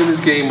 years in this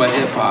game of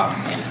hip hop,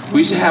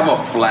 we should have a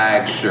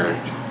flag shirt.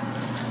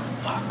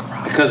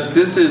 Because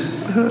this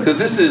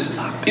is,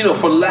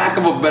 for lack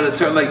of a better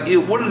term, like,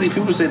 what do these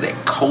people say? They're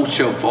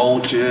culture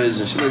vultures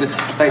and shit like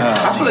that. Like,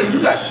 I feel like if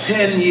you got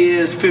 10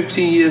 years,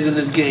 15 years in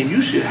this game,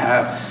 we should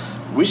have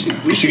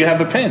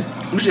a pin.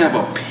 We should have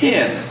a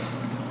pin.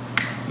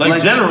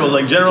 Like generals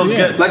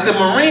get. Like the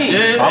Marines.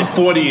 Yeah. I'm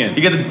 40 in.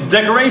 You get the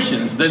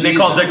decorations. They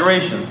call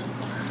decorations.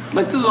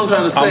 Like, this is what I'm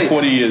trying to say. I'm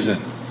 40 years in.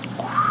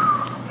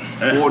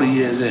 40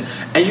 years in.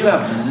 And you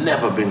have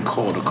never been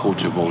called a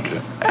culture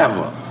vulture,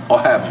 ever. Or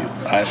have you?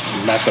 I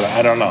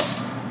don't know.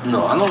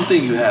 No, I don't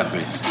think you have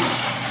been,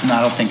 Steve. No,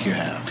 I don't think you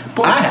have.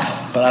 I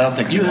have, but I don't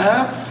think you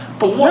have.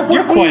 But what?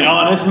 You're quite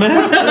honest,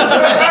 man.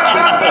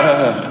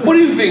 What do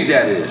you think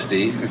that is,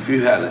 Steve? What do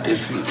you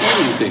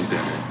think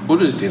that is? What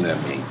do you think that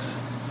means?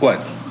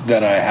 What?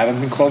 That I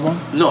haven't been called one?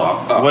 No.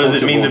 What does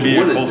it mean to be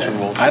a culture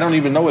vulture? I don't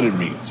even know what it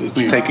means. It's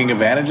taking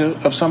advantage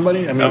of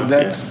somebody. I mean,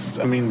 that's.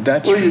 What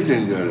do you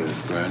think that is,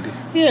 Brandy?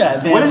 Yeah.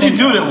 What did you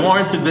do that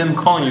warranted them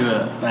calling you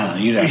that? I don't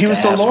know. You'd have He to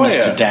was the ask lawyer.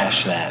 Mr.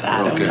 Dash that.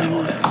 I don't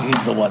know.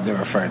 He's the one that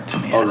referred to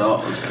me as. No.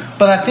 Okay.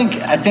 But I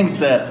think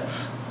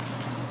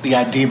the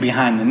idea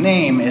behind the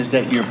name is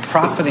that you're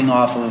profiting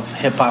off of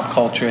hip-hop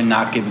culture and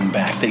not giving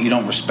back, that you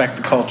don't respect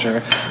the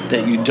culture,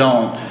 that you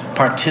don't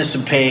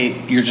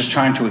participate, you're just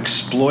trying to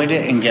exploit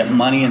it and get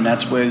money, and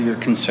that's where your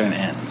concern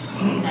ends.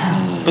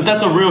 But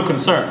that's a real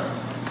concern.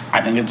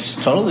 I think it's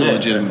totally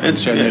legitimate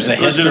concern. There's a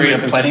history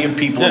of plenty of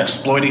people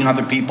exploiting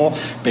other people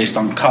based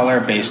on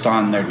color, based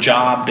on their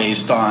job,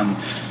 based on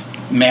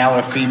male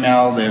or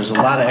female. There's a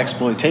lot of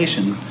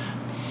exploitation.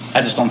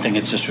 I just don't think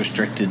it's just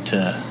restricted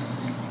to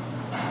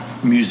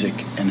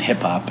music and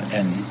hip-hop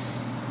and...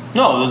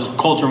 No, there's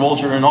culture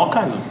vulture and all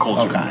kinds of culture.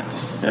 All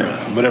kinds.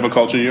 Yeah. Whatever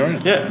culture you're in.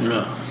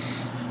 Yeah.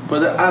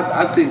 But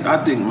I think,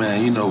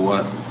 man, you know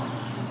what?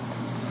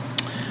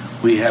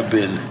 We have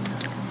been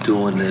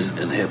doing this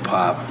in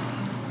hip-hop,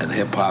 and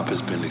hip-hop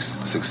has been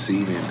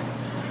succeeding.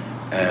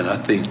 And I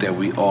think that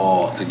we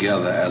all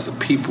together as a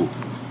people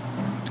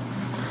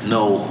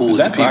know who's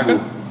the people.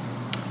 Vodka?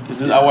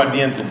 This is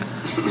aguardiente.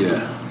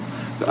 Yeah.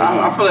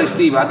 I feel like,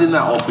 Steve, I did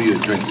not offer you a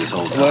drink this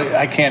whole time. Well,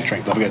 I can't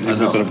drink. Don't forget,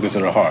 because of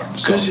the heart.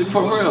 Because you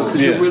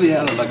really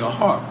had a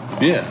heart.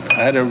 Yeah,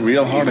 I had a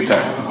real heart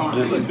attack.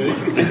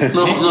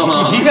 No.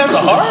 He has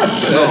a heart?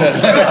 No.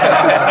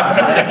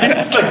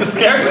 He's like the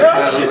scarecrow?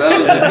 That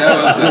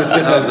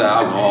was the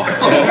alcohol.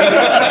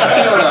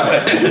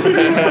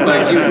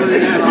 Like, you really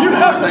had a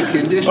heart, like,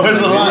 condition. Or is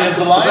the lion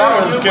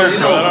or the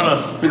scarecrow? I don't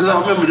know. Because I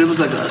remember there was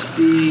like a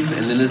Steve,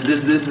 and then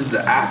this is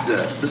the after.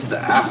 This is the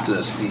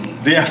after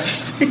Steve. The after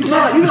Steve?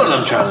 No, you know what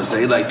I'm trying to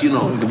say. Like, you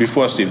know. The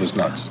before Steve was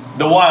nuts.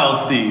 The wild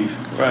Steve.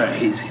 Right.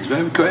 He's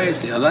very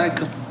crazy. I like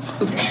him.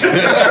 But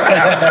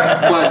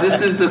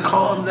this is the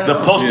calm down. The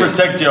post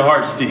protect your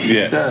heart, Steve.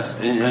 Yeah. Yes.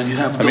 And you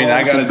have I mean,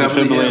 I got a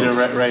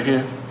defibrillator right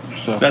here.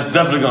 So that's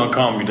definitely gonna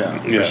calm you down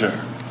for sure.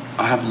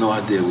 I have no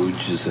idea what you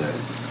just said.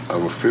 A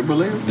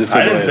defibrillator?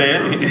 I didn't say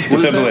it.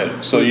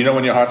 Defibrillator. So you know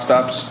when your heart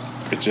stops,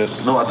 it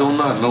just. No, I do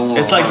not know.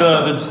 It's like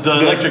the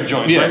electric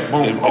joints, right?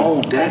 Boom.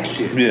 Oh, that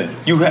shit. Yeah.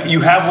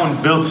 You have one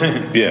built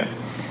in. Yeah.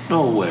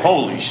 No way.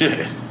 Holy shit.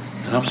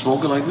 And I'm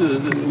smoking like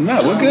this.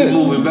 No, we're good.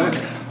 Moving back.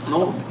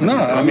 No,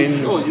 I mean,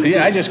 sure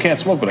I just can't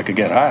smoke, but I could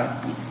get high.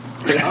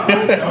 You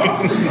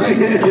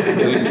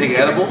take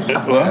edibles?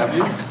 Well, Have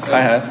you?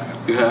 I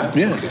have. You have?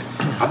 Yeah. Okay.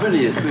 I've been to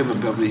your crib in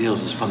Beverly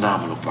Hills. It's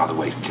phenomenal, by the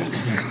way. Just,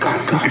 God.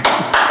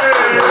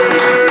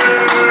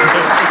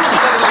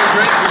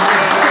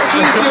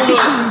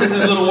 This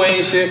is Lil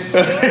Wayne shit.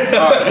 All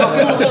right, no,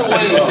 come on, Lil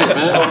Wayne shit,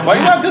 man. Why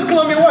you not this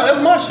Columbia White? That's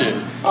my shit.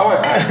 All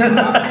right,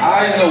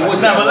 I ain't know what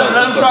Nah, but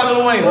let him try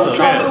Lil Wayne stuff.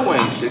 Try Yeah. Lil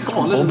Wayne shit. Come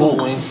on, listen to Lil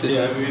Wayne shit.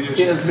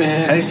 Yes,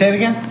 man. How do you say it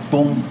again?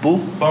 Boom,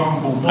 boom. I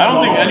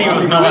don't think any of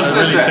us know how to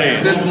really say it.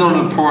 Since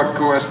on the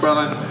chorus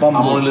spelling, I'm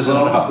only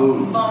listening to her.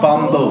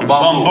 Bamboo.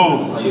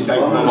 Bamboo. She said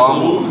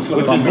bamboo.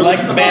 Which is like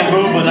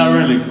bamboo, but not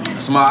really.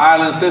 It's my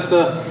island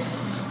sister.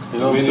 You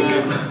know what I'm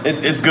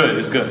saying? It's good.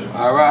 It's good.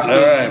 All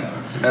right,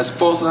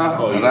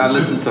 Esposa, and I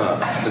listen to her.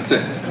 That's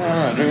it.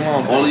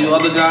 All of you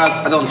other guys,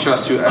 I don't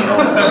trust you at all.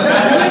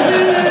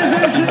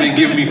 You've been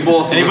giving me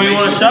false Anybody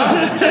want a shot?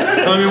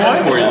 Columbia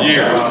White? For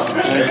years.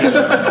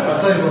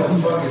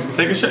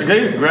 Take a shot.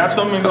 Hey, grab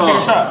something and take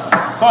a shot.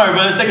 All right,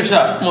 brother, let's take a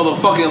shot.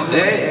 Motherfucking,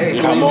 hey,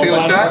 come on, you taking a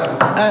shot?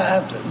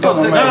 No,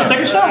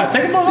 take a shot.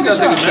 Take a motherfucking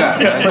Take a shot,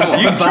 man. Come on.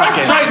 You try,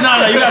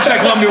 you gotta try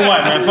Columbia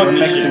White, man. Fuck We're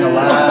this mixing shit. a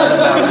lot of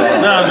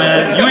alcohol. Nah,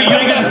 man. You ain't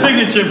get the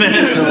signature, man.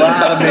 It's a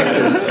lot of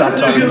mixing. Stop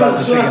talking about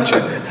the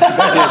signature.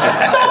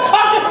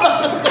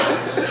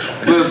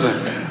 Listen,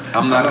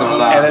 I'm not gonna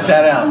lie. Edit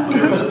that out.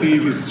 Give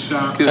Steve his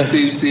shot. Give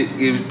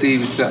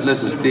Steve a shot.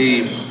 Listen,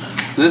 Steve,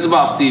 this is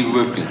about Steve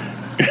Rifkin.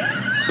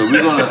 So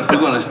we're gonna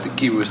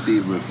keep it with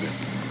Steve Rifkin.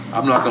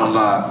 I'm not gonna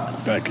lie.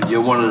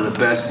 You're one of the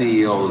best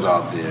CEOs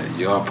out there.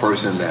 You're a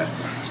person that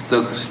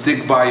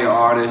stick by your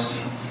artists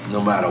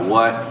no matter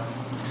what.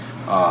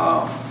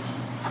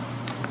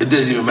 It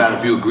doesn't even matter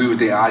if you agree with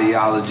their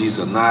ideologies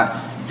or not.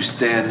 You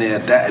stand there.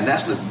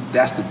 That's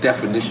the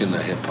definition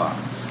of hip hop.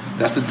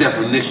 That's the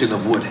definition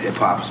of what hip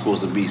hop is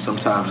supposed to be.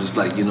 Sometimes it's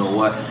like, you know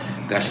what,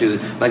 that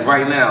shit. Like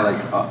right now, like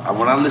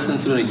when I listen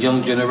to the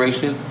young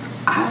generation,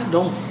 I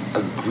don't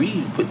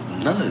agree with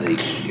none of their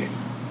shit,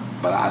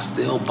 but I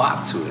still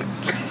bop to it.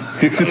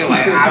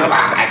 Like,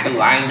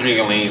 I ain't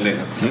drinking lean,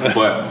 nigga,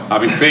 but I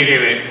be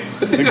thinking it.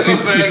 You know what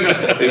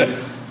I'm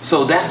saying?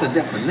 So that's the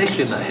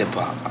definition of hip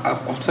hop.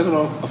 I'm taking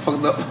a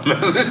fucked up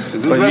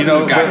message. This But you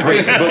know, got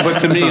crazy. but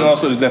to me,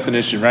 also the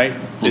definition, right,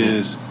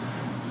 is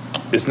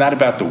it's not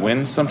about the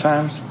wins.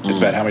 Sometimes it's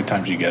about how many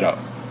times you get up.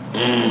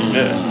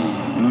 Yeah.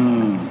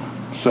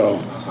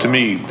 So to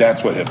me,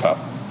 that's what hip hop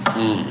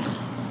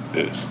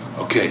is.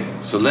 Okay,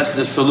 so let's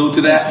just salute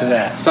to that. To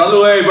that.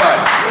 Salute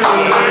everybody.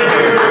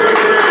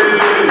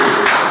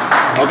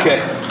 Okay,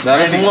 now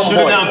that's one Shoot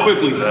point. it down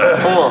quickly.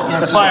 Come on.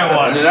 Fire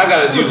water. And then I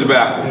gotta use the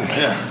bathroom.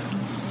 Yeah.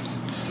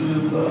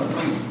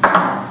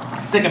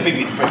 Take a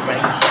piggy spray,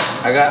 man.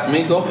 I got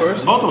me go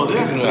first. Both of us,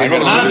 yeah. I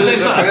Not at the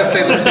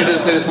same time. gotta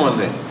say this one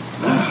thing.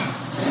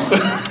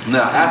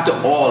 Now, after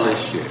all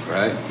this shit,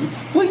 right?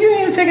 Well, you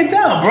ain't even take it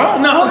down, bro.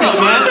 No, hold up,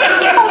 man.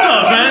 Hold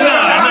up, man.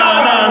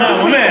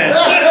 No, man.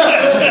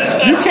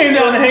 You came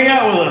down to hang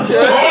out with us.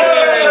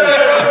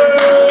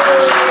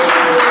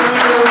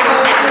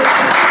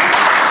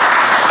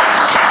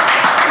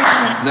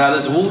 Now,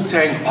 this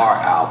Wu-Tang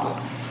Art album.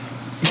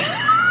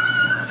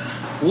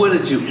 When you?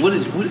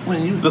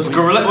 The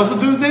Scarelli, what's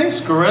the dude's name?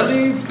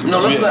 Scarelli? No,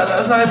 let's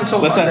not even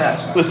talk about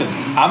that. Listen,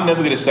 I'm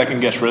never gonna second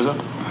guess RZA.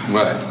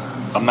 Right.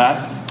 I'm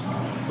not.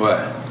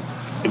 Right.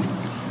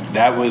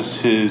 That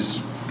was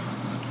his.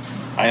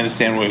 I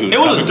understand where he was. It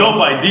was a coming dope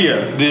from.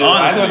 idea.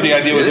 I thought the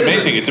idea was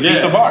amazing. It's a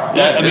piece of art.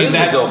 Yeah, It is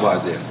a dope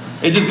idea.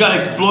 It just got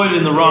exploited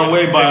in the wrong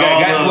way by it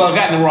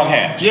got in the wrong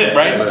hands. Yeah.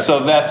 Right. So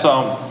that's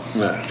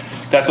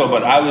that's all.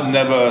 But I would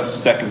never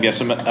second guess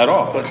him at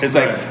all. It's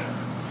like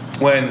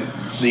when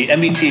the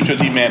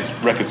MBTHOD Man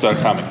record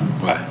started coming.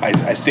 Right.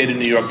 I stayed in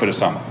New York for the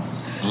summer.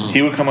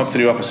 He would come up to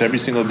the office every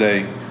single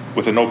day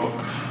with a notebook.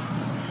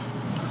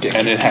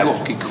 And it had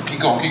keep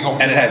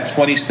going. And it had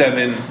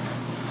 27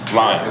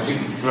 lines.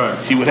 Right.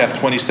 He would have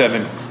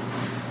 27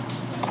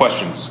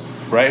 questions,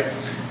 right?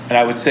 And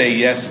I would say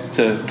yes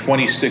to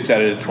 26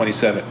 out of the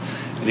 27.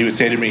 And he would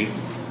say to me,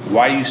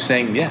 "Why are you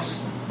saying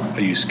yes?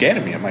 Are you scared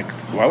of me?" I'm like,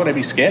 "Why would I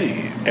be scared of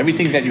you?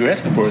 Everything that you're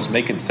asking for is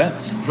making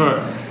sense."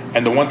 Right.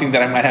 And the one thing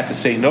that I might have to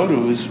say no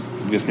to is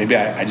because maybe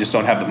I just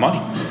don't have the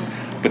money.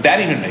 But that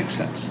even makes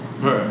sense.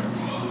 Right.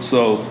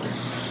 So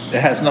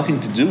it has nothing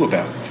to do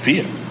about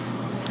fear.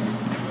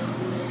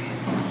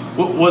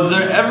 Was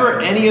there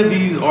ever any of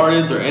these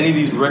artists or any of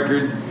these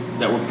records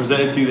that were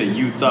presented to you that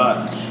you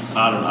thought,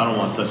 I don't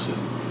want to touch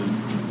this?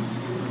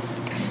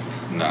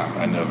 No,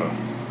 I never.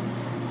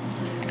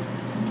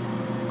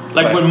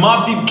 Like when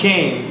Mobb Deep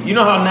came, you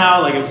know how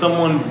now, like if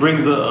someone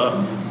brings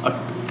a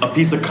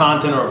piece of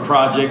content or a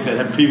project that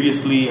had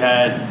previously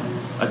had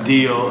a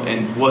deal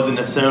and wasn't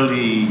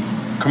necessarily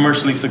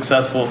commercially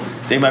successful,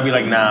 they might be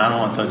like, nah, I don't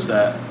want to touch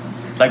that.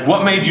 Like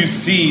what made you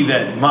see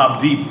that Mobb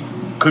Deep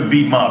could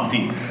be Mobb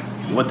Deep?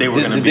 What they were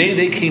going to be? The day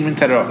they came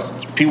into the office,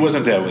 Pete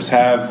wasn't there, it was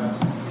Hav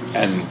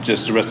and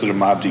just the rest of the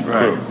Mobb Deep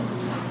crew.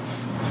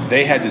 Right.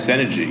 They had this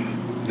energy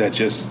that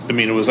just, I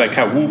mean, it was like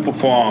how Wu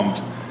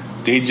performed.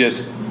 They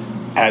just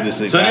had this.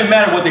 So it didn't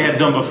matter what they had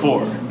done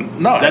before.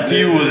 No, that to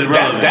you was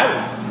irrelevant.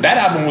 That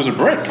album was a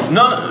brick.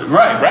 No,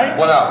 right.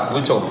 What album?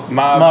 We talking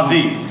about? Mobb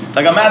Deep.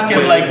 Like I'm asking,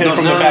 Wait, like Hit It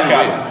From the Back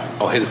album.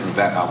 Oh, Hit It From the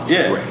Back album was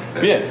great.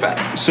 That's a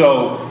fact.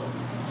 So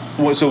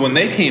when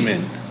they came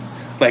in,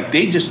 like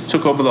they just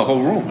took over the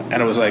whole room,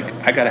 and it was like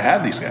I got to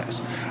have these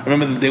guys. I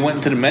remember that they went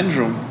into the men's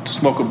room to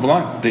smoke a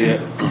blunt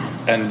there,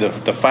 and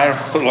the fire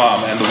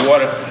alarm and the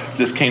water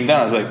just came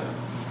down. I was like,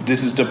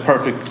 this is the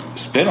perfect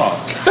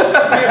spin-off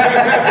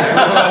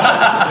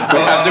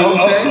After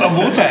Wu-Tang? of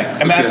Wu-Tang.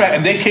 As a matter of fact,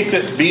 and they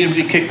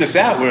BMG kicked us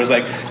out, where it was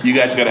like, you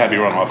guys got to have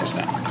your own office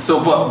now. So,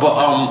 but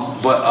all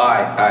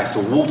right.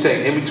 So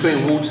Wu-Tang, in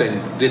between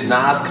Wu-Tang, did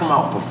Nas come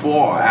out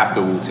before or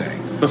after Wu-Tang?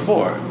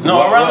 Before.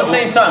 No, around the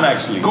same time,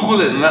 actually.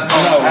 Google it.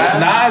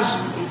 Nas,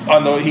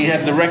 he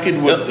had the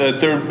record with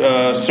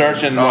Third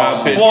Search and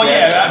Wild Pitch. Well,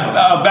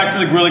 yeah, Back to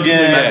the Grill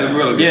Again. Back to the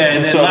Grill Again. Yeah,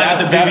 and then so Live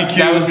at the BBQ.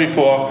 that was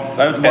before.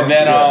 And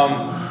then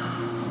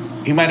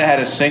he might have had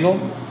a single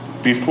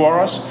before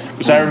us.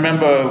 Because I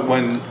remember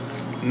when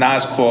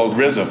Nas called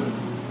RZA,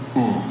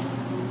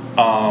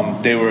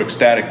 they were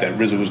ecstatic that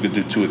RZA was going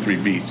to do 2 or 3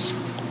 beats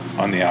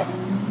on the album.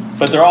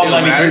 But they're all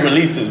 93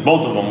 releases.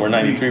 Both of them were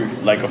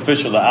 93, like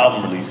official, the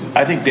album releases.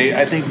 I think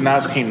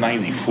Nas came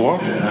 94.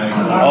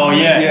 Oh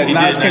yeah,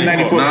 Nas came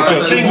 94.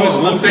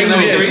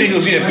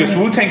 Singles, yeah, because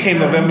Wu-Tang came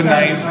November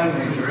 9th.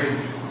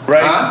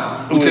 Right?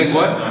 Wu-Tang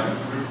what?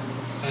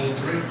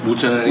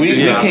 Wu-Tang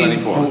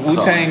 94.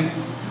 Wu-Tang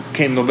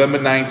came November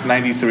 9th,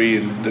 93,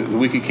 and the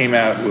week it came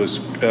out was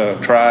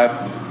Tribe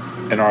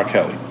and R.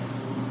 Kelly.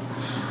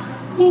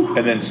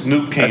 And then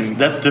Snoop came.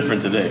 That's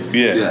different today.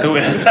 Yeah. The way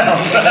it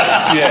sounds.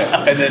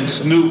 Yeah. And then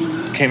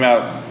Snoop came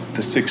out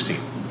the 16th.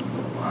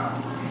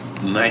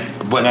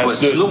 But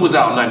Snoop was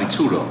out in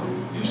 92 though.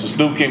 So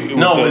Snoop came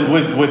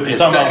with his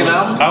second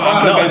album?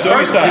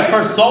 His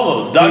first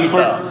solo, Doggy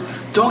Style.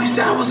 Doggy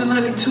Style was in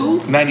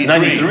 92?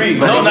 93.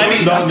 No,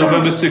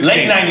 November 16th.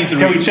 Late 93.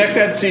 Can we check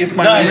that? See if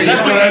my No, it's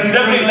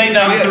definitely late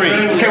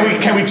 93.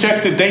 Can we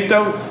check the date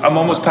though? I'm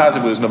almost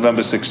positive it was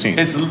November 16th.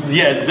 It's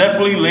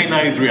definitely late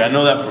 93. I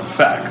know that for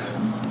facts.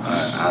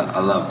 I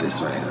love this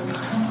right here.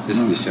 This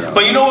is the shit.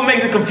 But you know what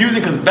makes it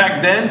confusing? Because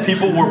back then,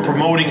 people were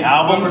promoting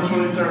albums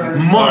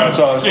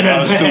months in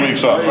advance. 2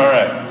 weeks off. All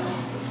right.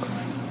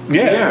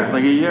 Yeah.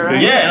 Like a year.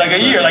 Yeah, like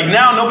a year. Like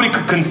now, nobody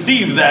could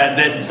conceive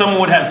that someone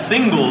would have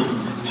singles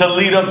to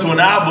lead up to an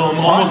album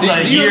almost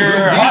half a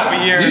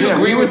year. Do you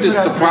agree with this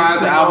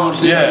surprise album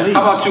shit? Yeah.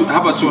 How about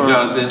you,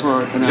 Jonathan?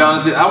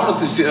 Jonathan, I want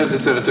to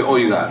say, oh,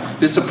 you got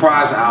this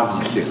surprise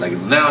album shit. Like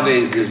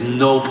nowadays, there's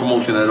no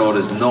promotion at all.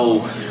 There's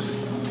no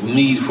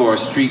need for a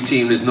street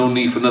team. There's no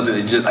need for nothing.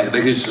 It's just like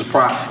it's just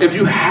surprise. If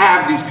you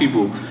have these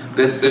people,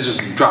 they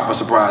just drop a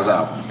surprise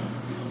album.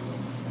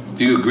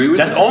 Do you agree with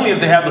that? That's only if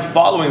they have the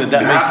following that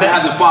makes sense.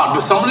 Have the following,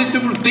 but some of these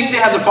people think they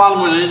have the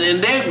following,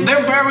 and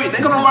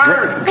they're gonna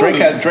learn.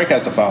 Drake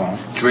has the following.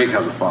 Drake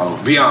has a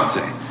following.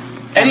 Beyonce.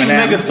 Any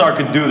megastar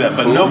could do that,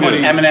 but nobody.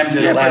 Eminem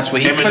did it last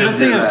week. But the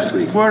thing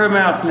is, word of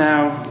mouth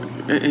now.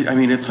 I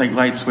mean, it's like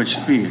light switch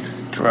speed.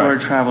 Word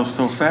travels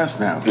so fast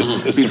now.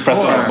 It's the press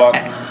of a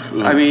button.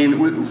 I mean,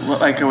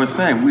 like I was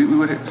saying, we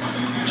would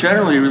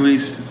generally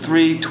release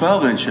 3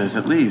 12 inches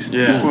at least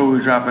before we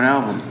would drop an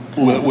album.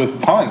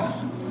 With Pun.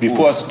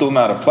 Before Still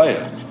Not a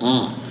Player.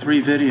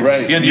 3 videos.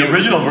 Right. Yeah, the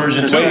original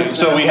version too.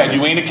 So we had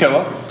You Ain't a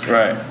Killer.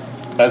 Right.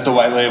 As the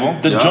white label.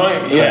 The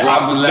joint. Yeah.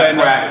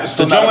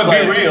 The joint would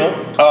Be Real.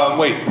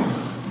 Wait.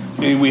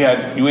 We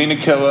had You Ain't a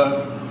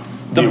Killer.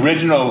 The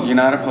original. You're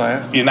Not a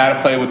Player. You're Not a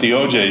Player with the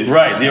OJs.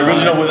 Right. The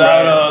original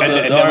without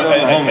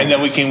and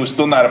then we came with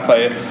Still Not a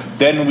Player.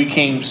 Then we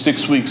came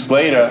 6 weeks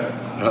later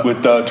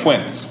with the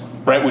Twins.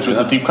 Right, which was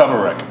a deep cover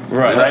record.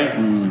 Right.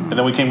 And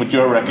then we came with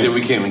your record. Then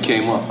we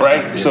came up.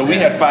 Right. Yeah, so we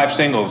had 5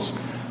 singles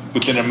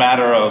within a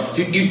matter of.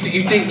 You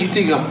think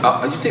damn,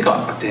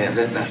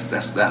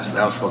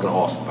 that was fucking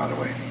awesome, by the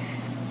way.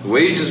 The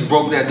way you just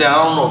broke that down,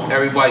 I don't know if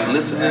everybody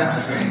listening,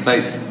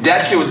 like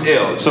that shit was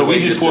ill. So we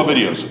did 4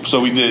 videos. So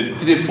we did.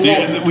 You did 4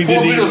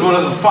 videos with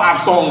a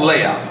 5-song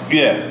layout.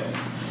 Yeah.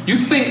 You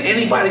think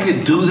anybody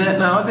could do that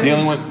nowadays? The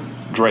only one,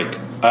 Drake.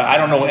 I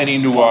don't know any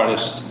new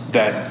artist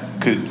that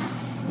could.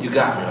 You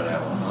got me on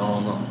that one. I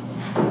don't know.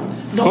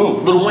 No,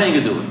 Who? Lil Wayne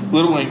could do it.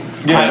 Lil Wayne.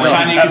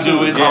 Kanye could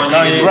do it.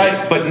 Kanye.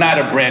 Right, but not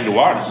a brand new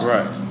artist.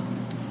 Right.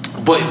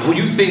 But would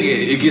you think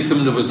it gets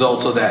them the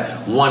results of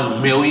that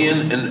 1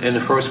 million in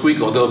the first week,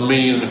 or the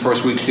million in the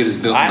first week shit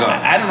is done?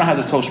 I don't know how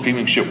this whole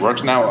streaming shit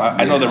works now.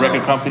 I know the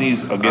record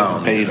companies are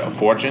getting paid a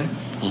fortune.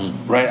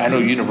 Right? I know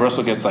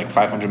Universal gets like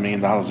 $500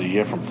 million a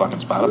year from fucking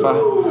Spotify.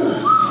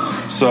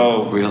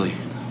 So really?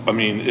 I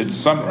mean, it's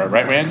something,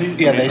 right,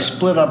 Randy? Yeah, they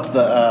split up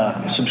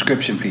the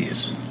subscription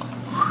fees.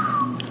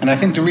 And I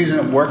think the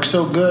reason it works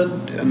so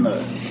good in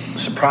the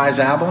surprise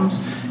albums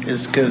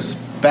is because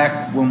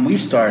back when we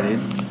started,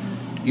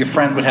 your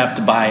friend would have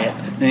to buy it,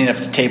 then you'd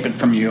have to tape it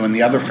from you, and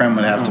the other friend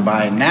would have to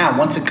buy it. Now,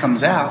 once it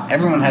comes out,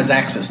 everyone has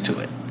access to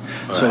it.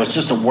 Right. So it's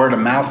just a word of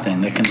mouth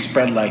thing that can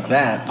spread like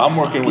that. I'm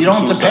working with you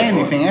don't have to pay Boys.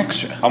 anything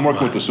extra. I'm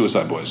working with the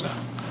Suicide Boys now.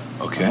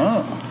 Okay.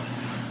 Oh.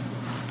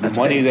 The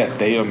money that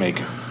they are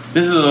making.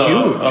 This is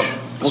huge.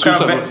 What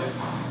kind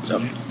of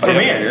For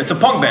me, it's a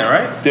punk band,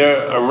 right?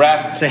 They're a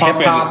rap. It's a punk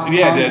hip-hop band.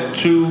 Yeah, punk. they're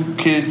two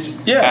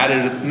kids out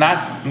of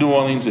not New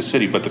Orleans, the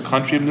city, but the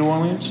country of New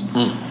Orleans.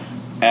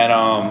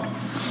 And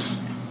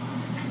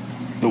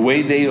the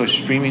way they are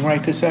streaming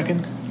right this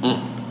second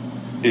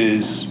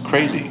is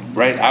crazy,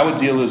 right? Our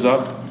deal is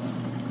up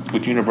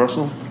with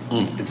Universal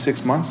in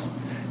 6 months.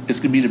 It's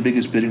going to be the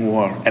biggest bidding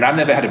war. And I've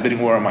never had a bidding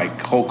war in my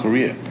whole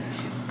career.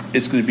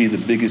 It's going to be the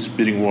biggest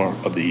bidding war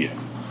of the year.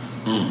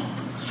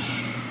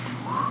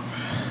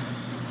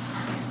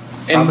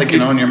 And they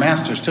can own your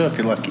masters too if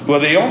you're lucky. Well,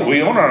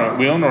 we own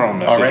our own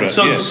masters. Already?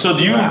 So, so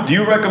do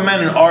you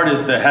recommend an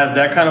artist that has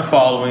that kind of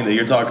following that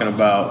you're talking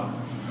about?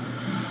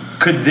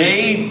 Could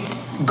they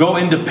go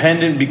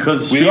independent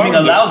because streaming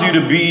allows you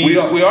to be we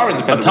are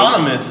independent.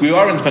 Autonomous? We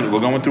are independent. We're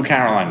going through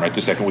Caroline right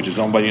this second, which is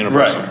owned by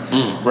Universal.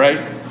 Right?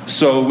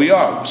 So we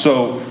are.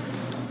 So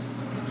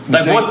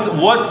like,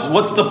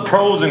 what's the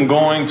pros in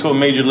going to a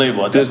major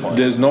label at this point?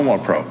 There's no more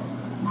pro.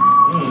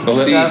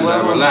 Steve,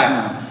 now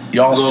relax.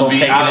 Y'all still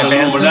taking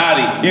advances?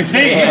 You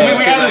see, we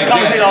have this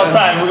conversation all the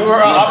time.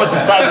 We're on opposite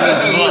sides of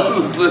this as well.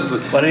 Listen,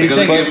 What did he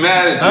say? get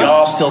mad at you.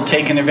 Y'all still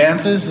taking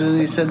advances?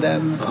 He said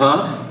that.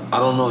 Huh? I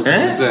don't know what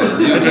you said.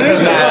 You've been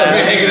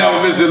hanging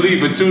out with Mr. Lee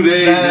for 2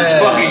 days. It's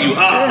fucking you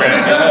up,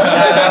 man.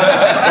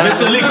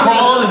 Mr. Lee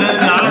crawled, and then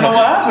I don't know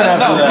what happened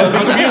after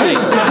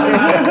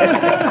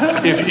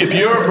that. If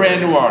you're a brand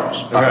new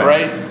artist,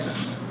 right?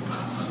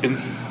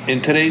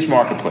 In today's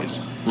marketplace,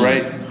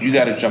 right? You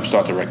got to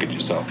jumpstart the record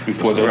yourself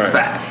before the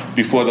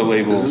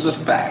labels. This is a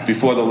fact.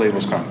 Before the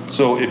labels come.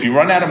 So if you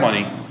run out of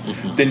money,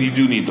 then you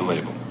do need the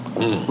label,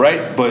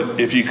 right? But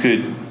if you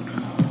could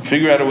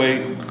figure out a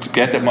way to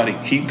get that money,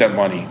 keep that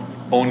money,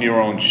 own your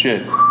own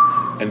shit,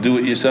 and do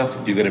it yourself,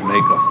 you're gonna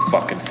make a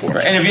fucking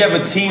fortune. And if you have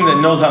a team that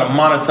knows how to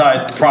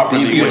monetize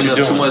properly Steve, what you're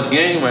doing, too much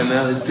game right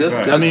now. It's just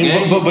I mean,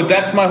 game. but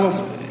that's my whole.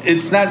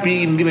 It's not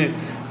me even giving.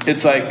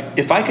 It's like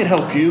if I could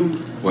help you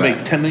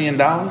make $10 million,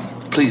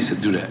 please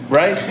do that.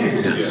 Right?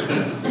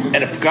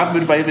 And if God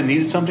forbid if I ever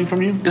needed something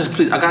from you, yes,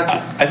 please, I got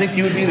you. I think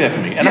you would be there for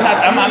me. And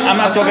I'm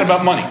not talking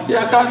about money.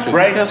 Yeah, I got you.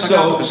 Right? Yes, I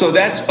got you. So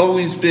that's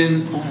always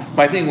been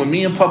my thing. When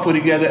me and Puff were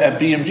together at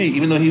BMG,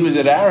 even though he was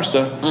at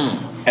Arista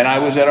and I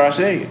was at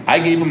RCA, I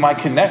gave him my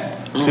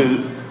connect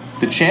to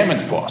the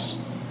chairman's boss.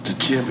 The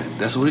chairman.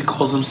 That's what he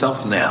calls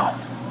himself now.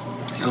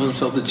 He calls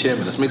himself the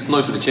chairman. Let's make some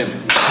noise for the chairman.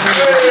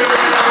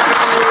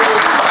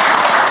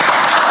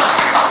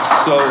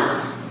 So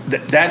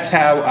that's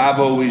how I've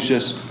always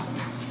just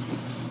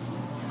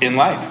in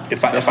life.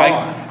 If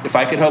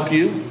I could help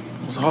you,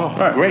 it's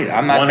hard. Great.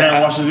 I'm not. One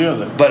hand washes the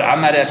other. But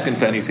I'm not asking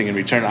for anything in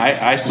return.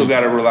 I still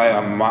got to rely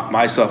on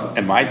myself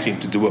and my team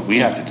to do what we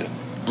have to do.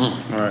 All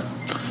right.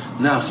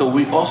 Now, so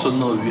we also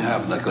know you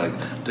have like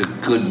the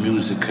Good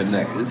Music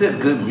Connect. Is there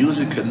Good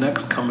Music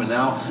Connects coming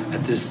out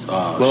at this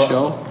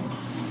show?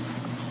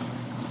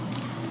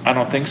 I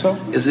don't think so.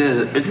 Is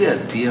there a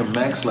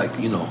DMX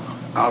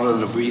out of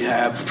the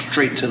rehab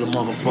straight to the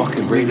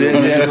motherfucking radio?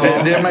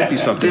 There might be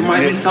something. There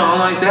might be something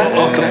like that.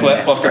 Off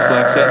the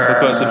Flex set,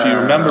 because if you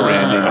remember,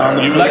 Randy, on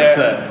the Flex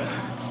set,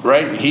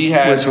 right? He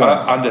had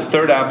on the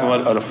third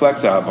album of the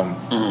Flex album,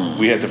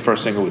 we had the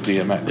first single with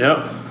DMX. Yep.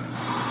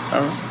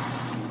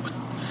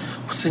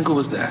 What single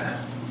was that?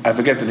 I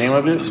forget the name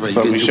of it, right,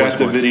 but we shot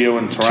the video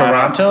in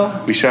Toronto.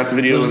 We shot the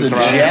video in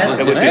Toronto. Jet?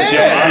 It was the Jet.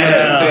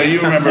 Yeah. So you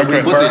remember,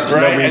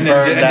 right? And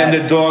then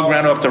the dog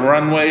ran off the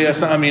runway or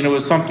something. I mean, it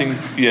was something.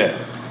 Yeah.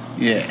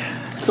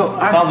 So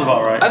sounds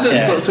about right.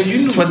 So you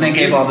knew it's when they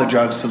gave all the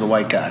drugs to the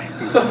white guy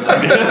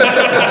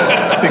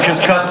because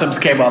Customs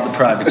came on the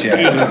private jet. They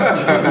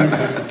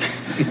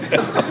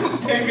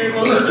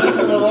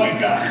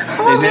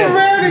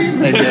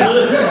did.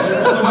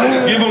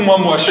 Give him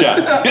one more shot.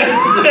 No.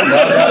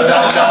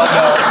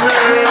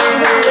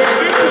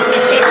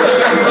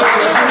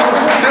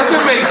 That's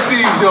what makes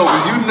Steve go,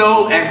 because you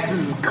know X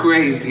is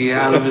crazy,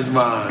 out of his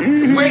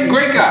mind.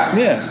 Great guy.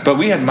 Yeah, but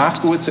we had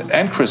Moskowitz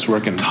and Chris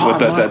working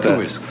with us at that.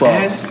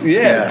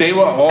 Yes. They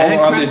were all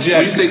on the jet.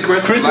 When you say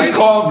Chris is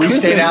called. We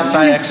stayed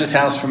outside X's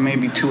house for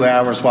maybe 2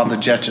 hours while the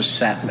jet just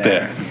sat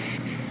there.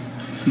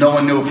 No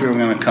one knew if we were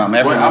going to come.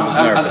 Everyone was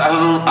nervous.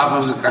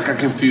 I got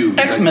confused.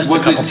 X missed a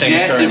couple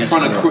things during in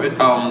front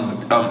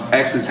of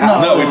X's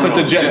house? No, we put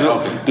the jet.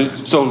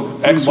 So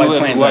X was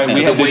Plains,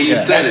 the way you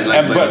said it,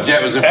 like the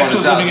jet was in front of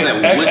his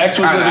house.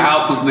 What kind of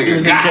house this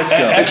nigga got?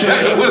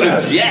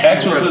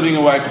 X was living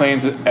in White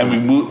Plains,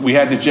 and we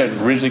had the jet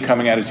originally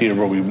coming out of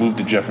Teterboro. We moved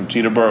the jet from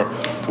Teterboro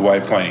to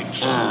White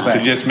Plains to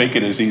just make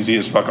it as easy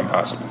as fucking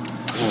possible.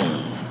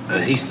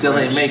 He still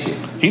ain't make it.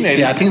 He made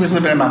it. I think he was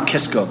living in Mount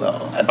Kisco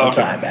though at the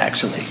time.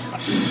 Actually,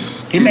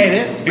 he made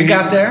it. We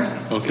got there.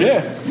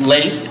 Okay.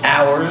 Late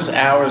hours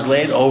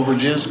late.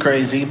 Overages,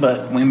 crazy,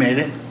 but we made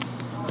it.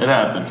 It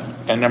happened.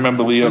 And I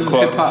remember Leo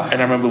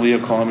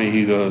calling me.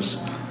 He goes,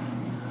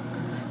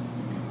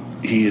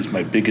 "He is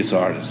my biggest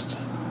artist,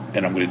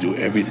 and I'm going to do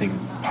everything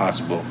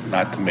possible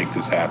not to make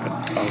this happen."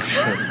 Oh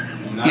shit.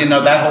 You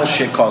know, that whole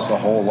shit caused a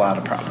whole lot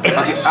of problems. Okay,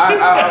 all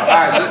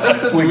right,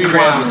 let's just rewind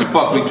what the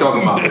fuck we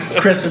talking about.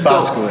 Chris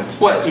Moskowitz.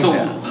 What? So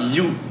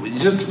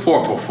Just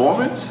for a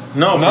performance?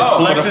 No,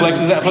 for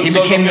Flex's He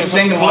became the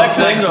single. Flex's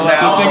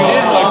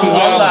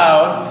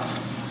loud.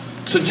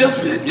 So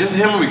just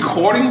him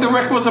recording the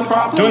record was a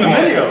problem? Doing the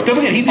video. Don't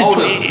forget, he did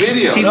the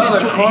video. He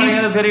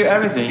did the video,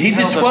 everything. He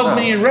did 12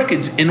 million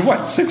records in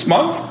what, 6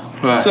 months?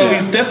 Right. So Yeah.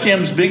 he's Def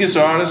Jam's biggest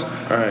artist.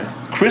 Right.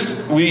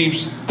 Chris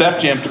leaves Def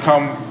Jam to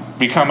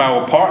become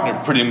our partner,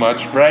 pretty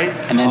much, right?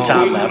 And then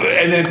Todd left.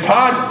 And then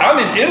Todd, I'm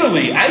in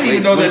Italy. I didn't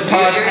even know that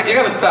Todd. You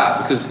gotta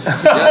stop because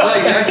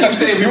I keep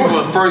saying people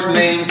with first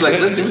names. Like,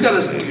 listen, we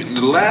gotta.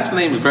 The last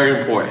name is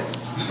very important.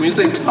 When you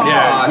say Todd,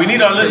 Yeah, we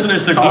need our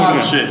listeners to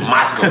Google shit.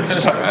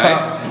 Moskowitz,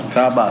 right?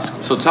 Todd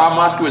Moskowitz. So Todd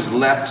Moskowitz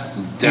left.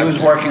 He was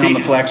working on the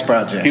Flex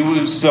project. He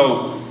was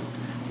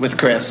with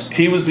Chris.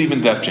 He was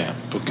leaving Def Jam.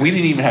 We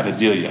didn't even have a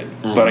deal yet,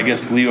 but I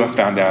guess Leo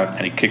found out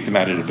and he kicked him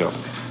out of the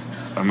building.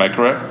 Am I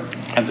correct?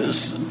 And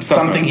there's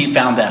something he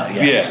found out.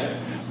 Yes. Yeah.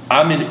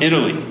 I'm in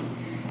Italy,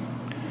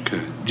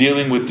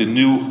 dealing with the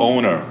new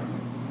owner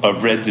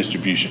of Red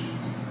Distribution.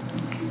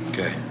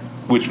 Okay.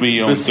 Which we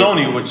own. With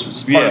Sony, which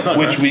is part of Sony,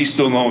 which right? we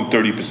still own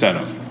 30%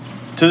 of.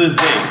 To this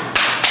day.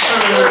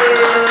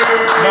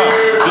 No,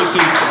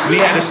 we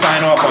had to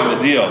sign off on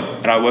the deal,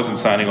 and I wasn't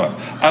signing off.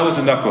 I was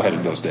a knucklehead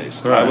in those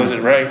days. I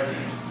wasn't right.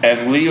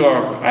 And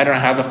Leo, I don't know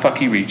how the fuck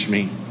he reached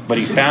me, but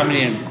he found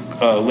me in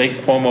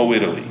Lake Como,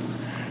 Italy,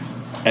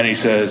 and he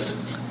says,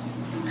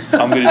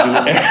 "I'm going to do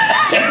it."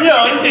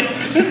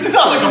 This is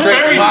all like a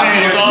fairy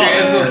tale.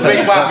 It's a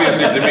fake mafia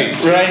shit to me.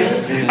 Right?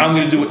 I'm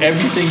going to do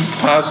everything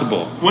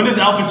possible. When does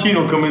Al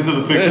Pacino come into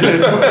the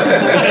picture?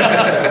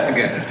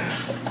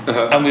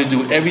 I'm going to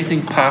do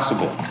everything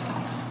possible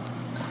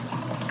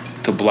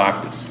to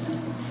block this.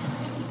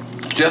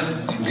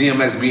 Just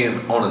DMX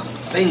being on a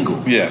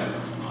single. Yeah.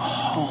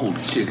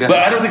 Holy shit. But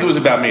I don't think it was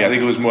about me. I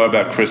think it was more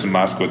about Chris and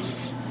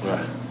Moskowitz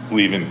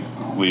leaving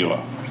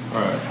Leo.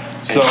 Right.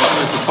 So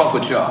to fuck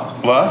with y'all.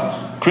 What?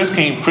 Chris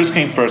came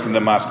first, and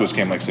then Moskowitz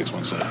came like 6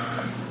 months later.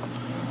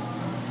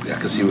 Yeah, I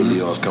can see where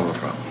Leo's coming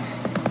from.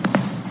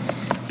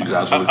 You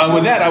guys were,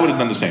 with that, I would have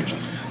done the same thing.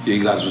 Yeah,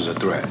 you guys was a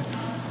threat.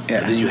 Yeah.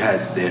 And then you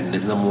had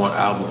this #1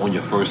 album on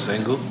your first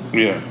single.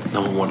 Yeah.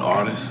 #1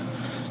 artist.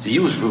 So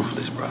you was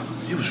ruthless, bro.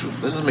 You was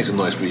ruthless. Let's make some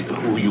noise for you,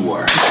 who you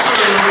were.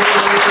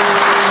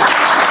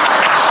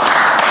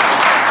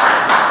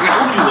 Who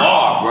you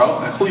are, bro.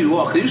 Like, who you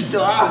are, because you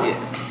still out here.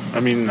 I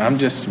mean, I'm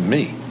just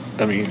me.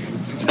 I mean.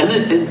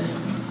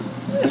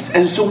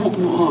 And so,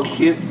 oh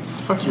shit.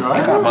 Fuck you,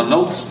 I got my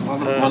notes. My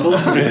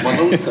notes. All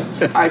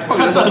right, fuck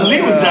it. I thought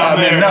Lee was down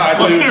there. No, I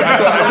thought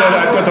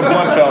the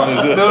blunt fell in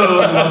his head. No,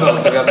 that's my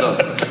notes. I got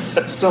notes.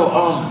 So,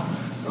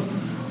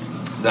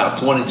 now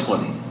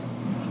 2020.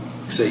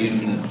 You say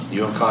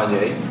you and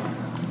Kanye,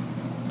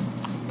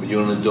 but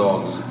you and the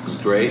dog is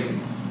great.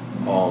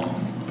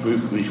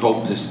 We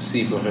hope to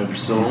see from him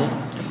soon.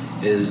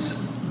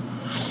 Is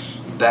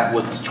that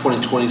what the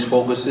 2020's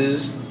focus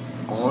is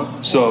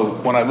on? So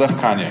when I left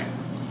Kanye.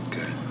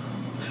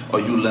 Oh,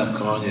 you left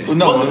Kanye?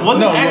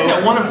 Wasn't X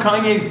at one of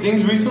Kanye's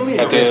things recently?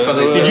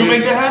 Did you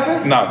make that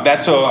happen? No,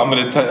 that's all.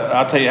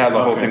 I'll tell you how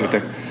the whole thing with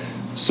that.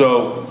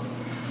 So,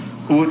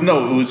 it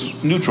was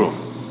neutral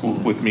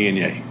with me and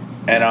Ye,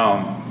 and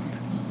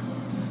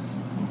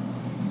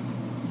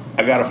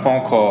I got a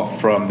phone call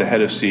from the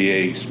head of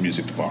CAA's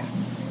music department.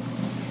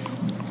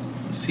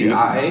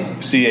 CIA?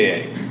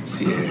 CAA.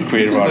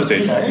 Creative Artists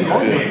Agency.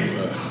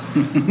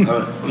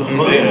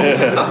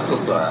 I'm so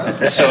sorry.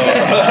 I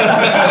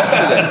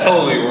said that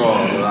totally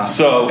wrong. And I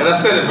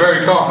said it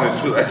very confident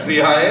too, like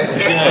CIA.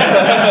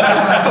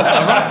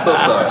 I'm so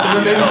sorry.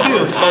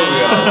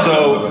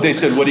 So they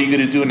said, "What are you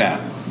going to do now?"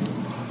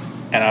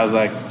 And I was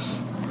like,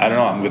 "I don't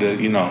know. I'm going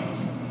to,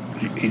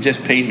 He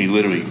just paid me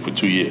literally for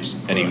 2 years,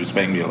 and he was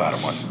paying me a lot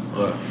of money.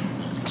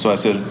 So I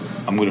said,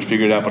 "I'm going to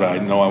figure it out, but I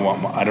don't know if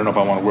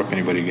I want to work with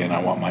anybody again. I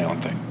want my own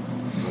thing."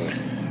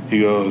 He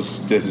goes,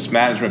 "There's this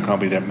management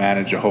company that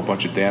managed a whole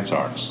bunch of dance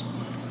artists.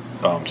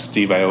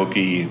 Steve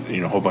Aoki,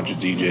 a whole bunch of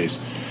DJs.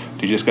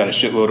 They just got a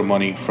shitload of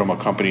money from a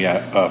company,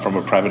 from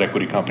a private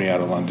equity company out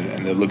of London,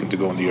 and they're looking to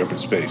go in the urban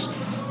space.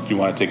 You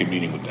want to take a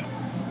meeting with them?"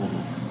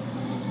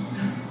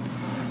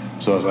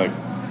 So I was like,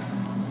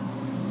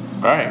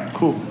 "All right,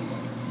 cool."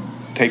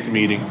 Take the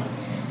meeting,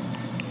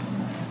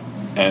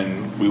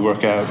 and we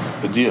work out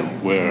a deal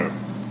where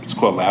it's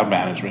called Loud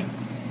Management.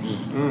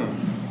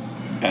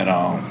 And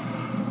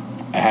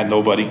I had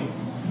nobody.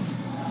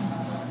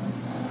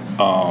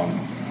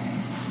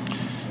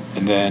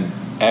 And then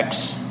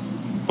X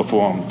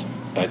performed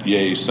at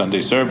Ye's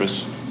Sunday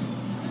service.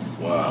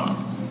 Wow.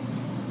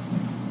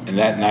 And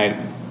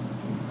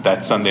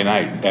that Sunday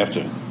night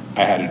after,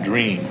 I had a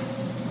dream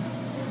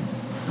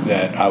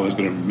that I was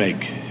going to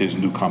make his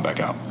new comeback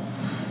album.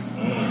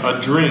 A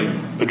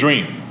dream? A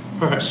dream.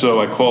 So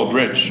I called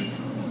Rich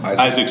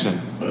Isaacson.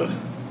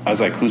 I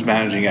was like, "Who's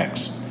managing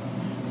X?"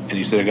 And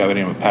he said a guy by the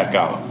name of Pat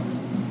Gallo.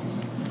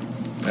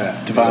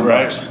 Devon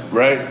Right.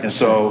 Yes,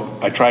 so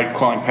I tried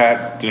calling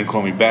Pat, didn't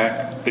call me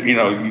back. You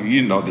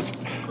know this.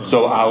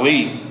 So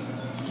Ali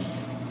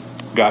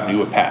got me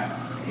with Pat.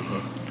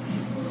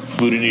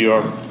 Flew to New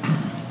York,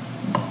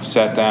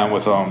 sat down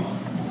with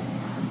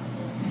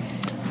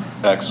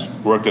X,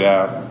 worked it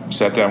out,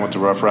 sat down with the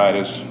Rough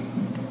Riders,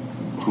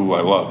 who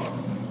I love.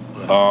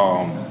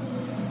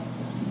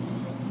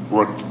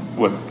 Worked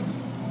what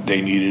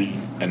they needed,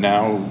 and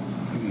now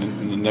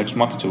in the next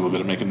month or two, we're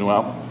going to make a new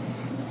album.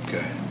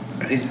 Okay.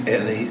 He's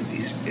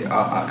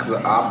because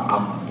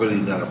I'm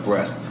really not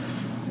abreast.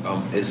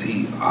 Is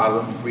he out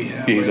of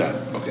rehab? He's right?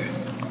 out. Okay.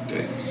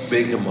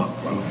 Big him up,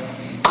 bro.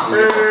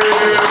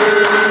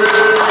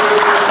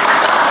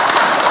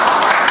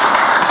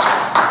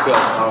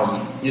 Because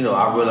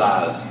I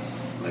realized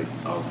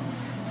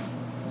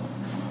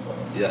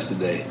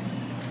yesterday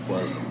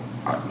was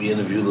we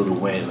interviewed Lil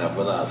Wayne, and I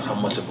realized how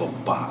much of a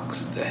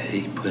box that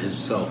he put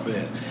himself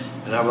in,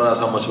 and I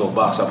realized how much of a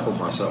box I put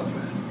myself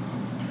in.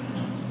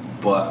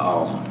 But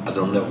I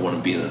don't never want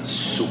to be in a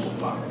super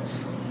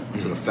box.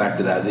 So the fact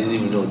that I didn't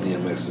even know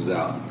DMX is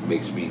out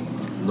makes me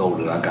know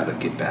that I gotta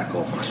get back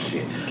on my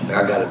shit.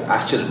 I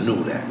should have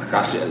knew that.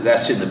 That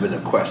shouldn't have been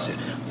a question.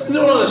 Let's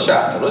do another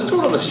shot, though. Let's do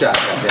another shot.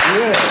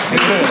 Yeah.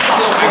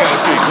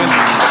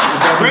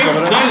 Great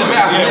scene.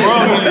 Yeah, we're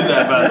all gonna do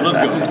that, man. Let's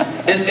go.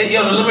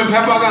 Yo, the lemon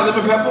pepper. I got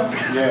lemon pepper.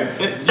 Yeah.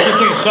 You gonna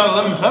take a shot of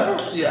lemon pepper?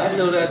 Yeah, I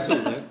know that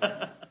too, man.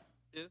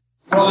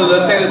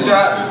 Let's take a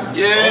shot.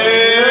 Yeah.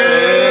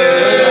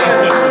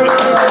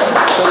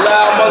 So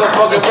loud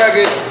motherfucking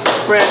records.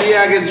 Randy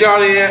Aggett,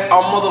 Johnny, and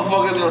our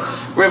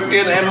motherfucking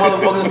Rifkin and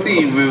motherfucking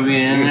Steve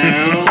Rifkin.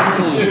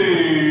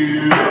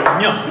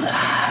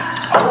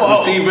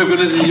 Steve Rifkin,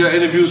 this is your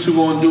interview, so we're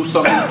going to do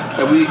something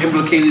that we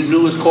implicated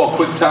new. It's called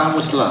Quick Time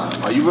with Slime.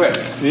 Are you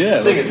ready? Yeah.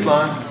 Sing it,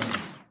 Slime.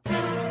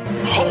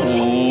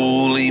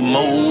 Holy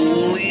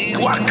moly,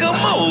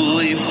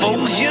 guacamole,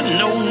 folks, you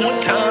know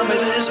what time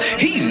it is.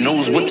 He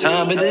knows what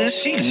time it is,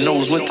 she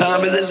knows what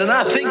time it is, and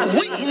I think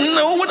we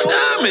know what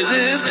time it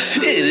is.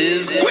 It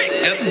is Quick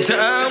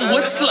Time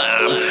with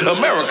Slime,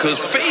 America's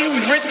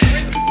favorite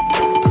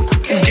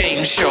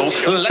game show.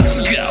 Let's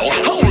go.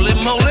 Holy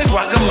moly,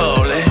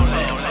 guacamole.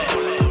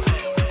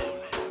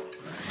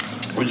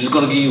 We're just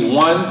going to give you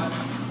one.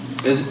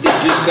 You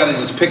just got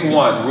to pick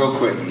one real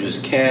quick. You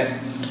just can't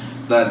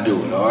not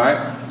do it, all right?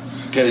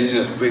 Okay, you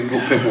just pick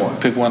one.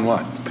 Pick one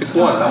what? Pick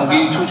one. I'm going to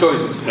give you two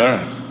choices. All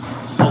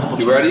right.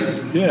 You ready?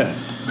 Yeah.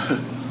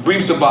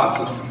 Briefs or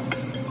boxes?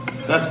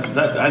 I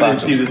didn't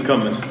see this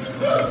coming.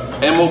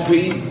 MOP,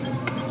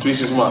 Three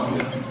 6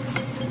 Mafia.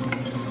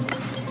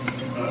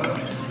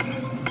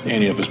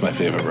 Annie Up is my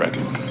favorite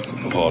record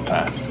of all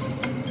time.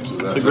 So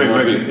It's a great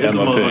record. It's a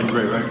MOP. motherfucking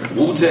great record.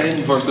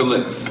 Wu-Tang versus the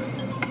Licks.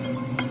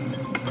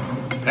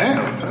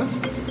 Damn,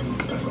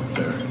 that's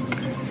unfair.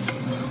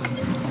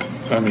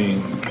 I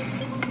mean,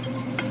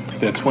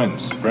 they're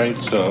twins, right?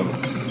 So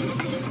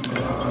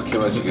I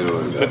can't let you get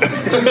away with that.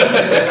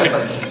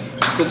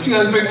 Because you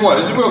gotta pick one.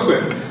 This is real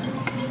quick.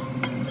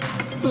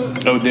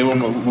 no,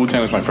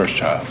 Wu-Tang was my first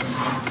child.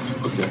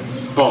 Okay.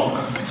 Boom.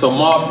 So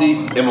Mobb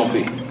Deep,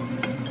 MOP.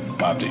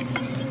 Mobb Deep.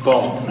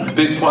 Boom.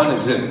 Big Pun,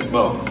 Exhibit.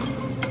 Boom.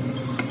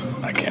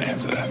 I can't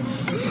answer that.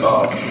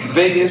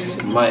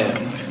 Vegas,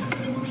 Miami.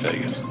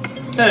 Vegas.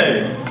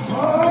 Hey.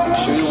 You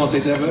sure you want to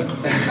take that back?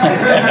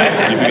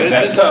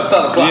 It's time to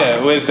start the clock.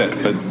 Yeah, wait a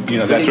second. But,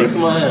 Vegas,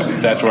 Miami.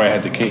 that's where I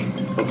had the key.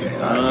 Okay.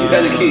 You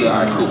had the key. All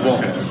right, cool.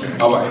 Boom.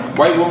 All right.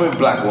 White woman,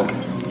 black woman.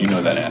 You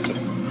know that answer.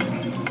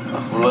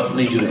 I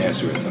need you to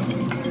answer it,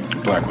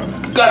 though. Black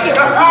woman. Goddamn.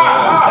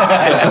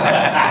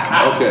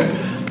 Okay.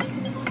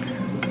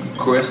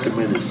 Chris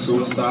committed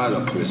suicide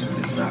or Chris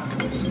did not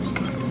commit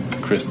suicide?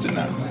 Chris did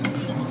not. My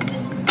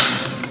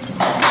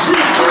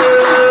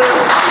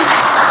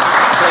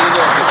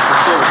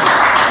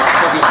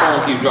fucking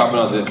phone keep dropping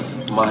out there.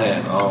 My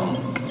hand.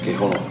 Okay,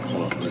 hold on.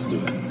 Let's do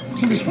it.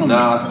 Okay.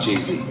 Nas,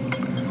 Jay-Z.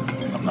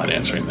 I'm not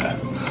answering that.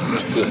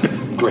 Good.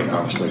 Great.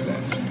 I respect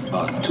that.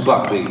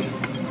 Tupac, Biggie.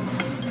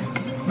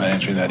 I'm not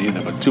answering that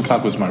either. But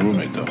Tupac was my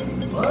roommate, though.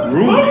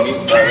 Roommate?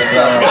 Stop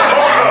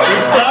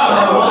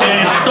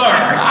and start.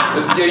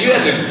 Yeah, you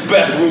had the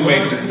best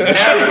roommates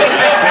ever.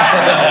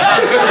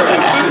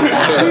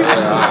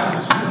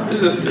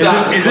 This is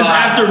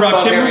after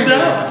Rakim moved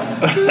out?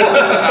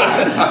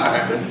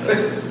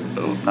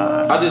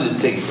 I did just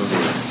take it from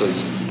there. So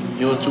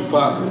you and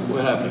Tupac,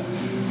 what happened?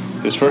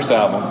 His first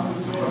album,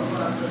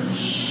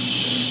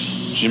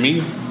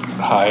 Jimmy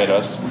hired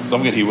us. Don't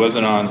forget, he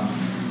wasn't on.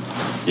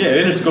 Yeah,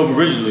 Interscope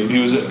originally. He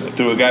was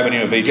through a guy by the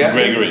name of Adrian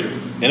Gregory.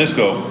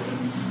 Interscope.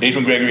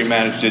 Adrian Gregory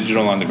managed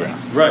Digital Underground.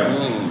 Right.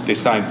 They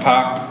signed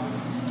Pac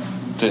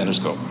to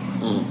Interscope.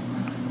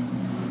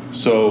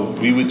 So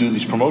we would do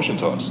these promotion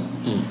tours.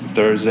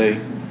 Thursday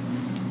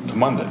to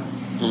Monday.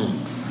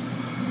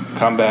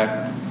 Come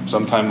back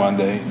sometime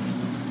Monday,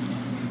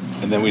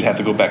 and then we'd have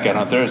to go back out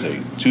on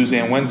Thursday. Tuesday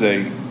and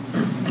Wednesday,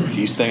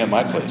 he's staying at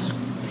my place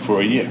for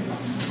a year.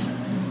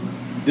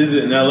 This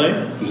is in LA?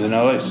 This is in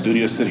LA,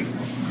 Studio City.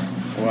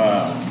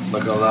 Wow.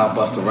 Like a lot of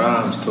Busta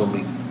Rhymes told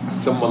me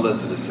similar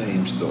to the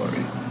same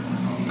story.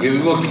 Okay,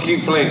 we're gonna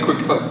keep playing quick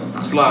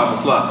slime and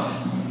fly.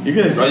 You're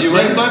gonna Are you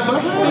ready? Flip.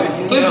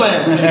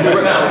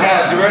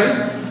 Has you ready?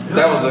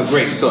 That was a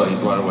great story,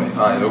 by the way.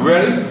 All right, you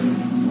ready?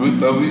 We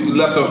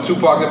left off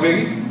Tupac and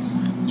Biggie?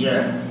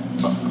 Yeah.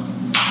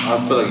 I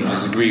feel like you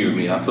disagree with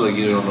me. I feel like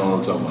you don't know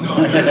what I'm talking about.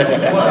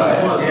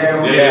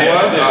 Yeah, it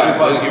was? All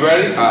right, you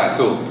ready? All right,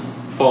 cool.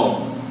 Boom.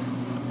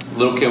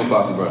 Little Kim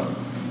Foxy Brown.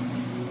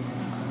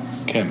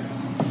 Kim.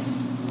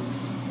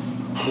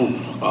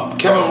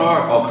 Kevin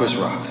Hart or Chris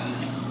Rock?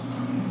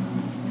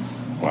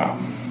 Wow.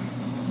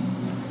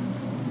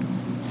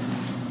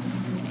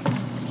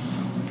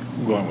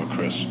 I'm going with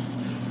Chris.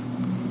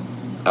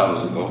 I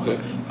was okay.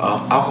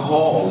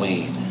 Alcohol or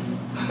lean?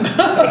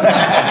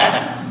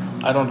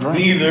 I don't drink.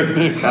 Neither.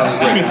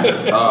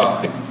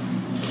 That was great.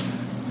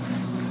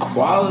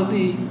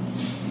 Quality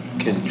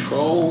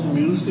control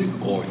music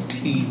or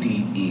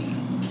TDE?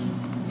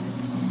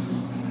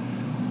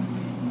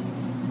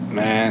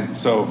 Man,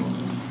 so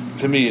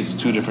to me, it's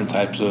two different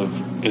types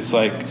of. It's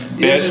like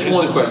Yeah, it's just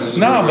one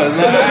question. No, but I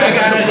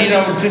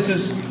gotta. This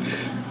is.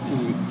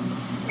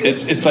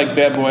 It's like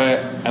Bad Boy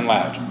and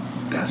Loud.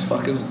 That's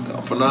fucking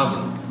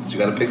phenomenal. You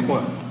gotta pick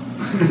one.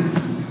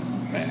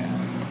 Man,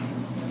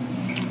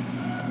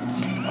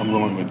 I'm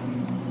going with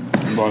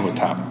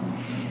Top.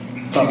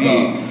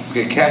 TDE.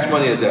 Okay, Cash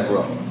Money or Death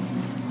Row?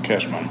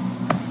 Cash Money.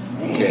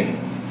 Okay,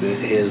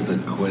 here's the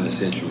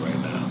quintessential right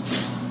now.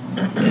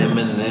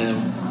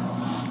 Eminem,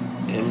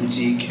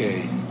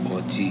 MGK,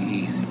 or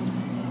G-Eazy?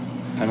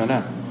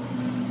 Eminem.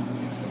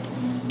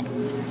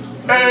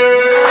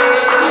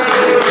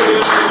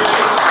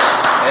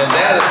 And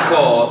that is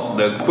called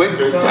the Quick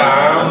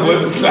Time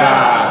with Si.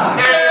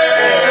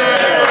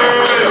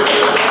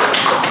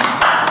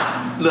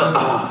 No,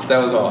 that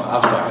was all.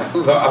 I'm sorry.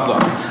 I'm sorry.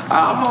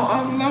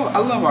 I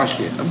love our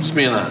shit. I'm just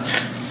being honest.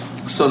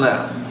 So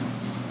now,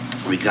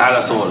 we got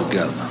us all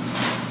together.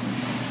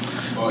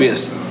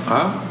 Yes.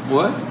 Huh?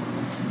 What?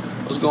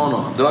 What's going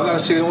on? Do I got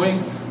a chicken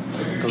wing?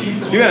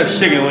 You got a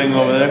chicken wing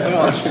over there. I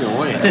got a chicken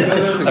wing.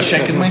 A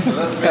chicken wing?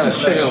 I got a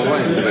chicken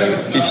wing, baby.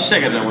 He's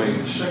shaking the wing.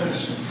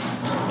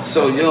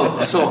 So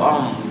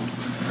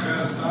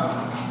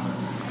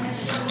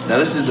now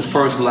this is the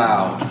first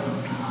Loud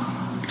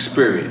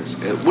experience.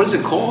 What is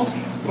it called?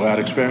 Loud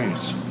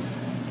Experience.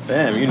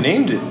 Damn, you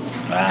named it.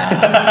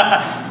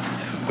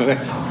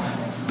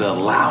 The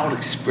Loud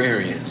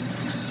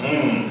Experience.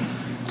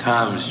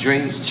 Times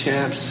Drinks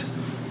Champs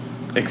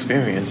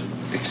Experience.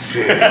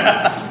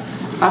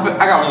 I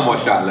got one more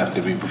shot left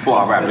in me before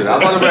I wrap it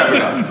up. I'm about to wrap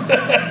it up.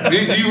 Do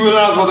you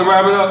realize I'm about to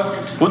wrap it up?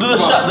 We'll do the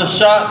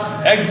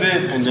shot,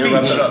 exit, and speech. then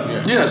wrap it up.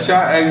 Yeah,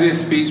 shot, exit,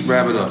 speech,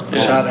 wrap it up. Yeah.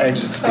 Shot,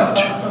 exit, speech.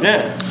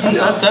 Yeah,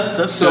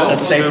 that's so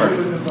that's safer.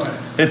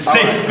 It's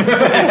safe.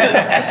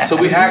 So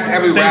we ask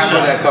every Safe rapper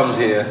shot. that comes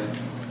here,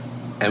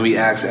 and we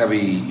ask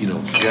every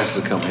guest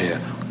to come here,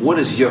 what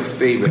is your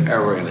favorite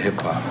era in hip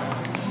hop?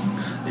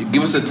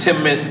 Give us a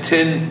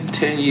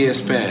 10-year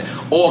span,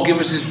 or give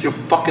us just your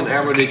fucking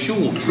era that you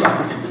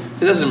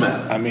love. It doesn't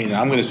matter. I mean,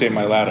 I'm gonna say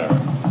my Loud era.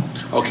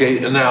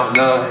 Okay, now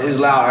his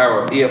Loud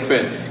era,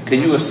 EFN.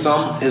 Can you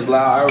sum his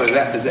Loud era?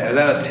 Is that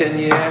a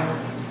 10-year?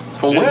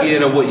 From what year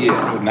to what year?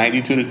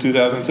 92 to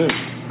 2002. Yeah,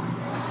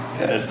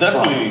 it's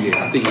definitely.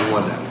 Yeah, I think you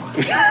won that one.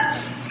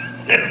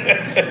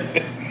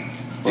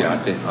 Yeah, I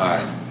think. All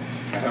right.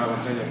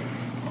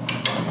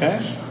 Okay.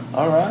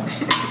 All right.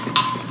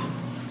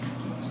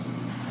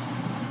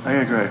 I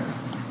agree.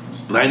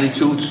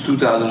 92 to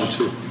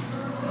 2002.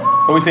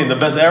 What are we saying? The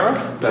best era?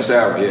 Best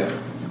era, yeah.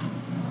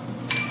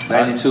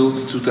 92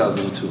 to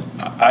 2002.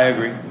 I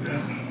agree.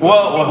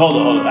 Well, hold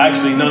on.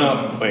 Actually,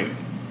 no. Wait.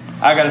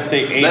 I gotta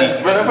say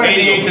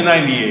 88 to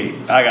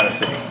 98. I gotta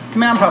say. I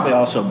mean, I'm probably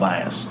also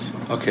biased.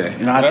 Okay.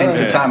 I think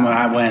the time when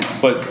I went,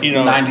 but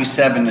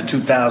 97 to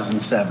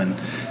 2007,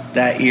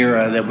 that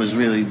era that was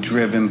really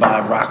driven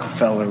by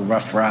Rockefeller,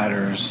 Rough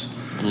Riders.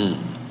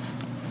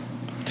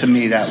 To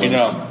me, that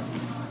was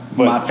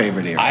my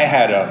favorite era. I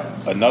had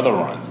another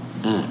run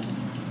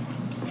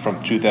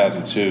from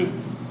 2002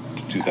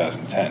 to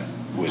 2010,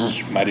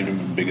 which might even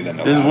be bigger than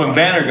the This is Loud when run.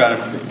 Banner got it.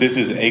 This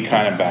is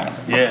Akon and Banner.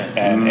 Yeah.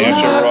 And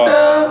after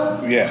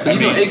all, yeah. You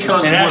know,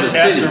 Akon just bought a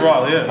city.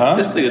 Yeah.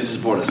 This nigga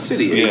just bought a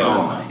city. Yeah.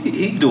 Akon.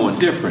 He doing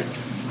different.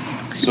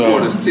 He So-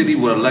 bought a city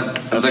with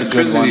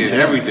electricity and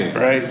everything.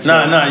 Right?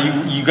 Nah,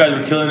 you guys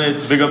were killing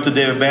it. Big up to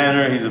David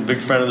Banner. He's a big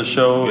friend of the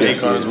show.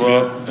 Yes, Akon yes, as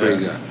well. yeah. Great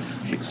guy.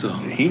 So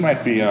he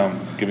might be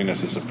giving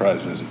us a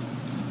surprise visit.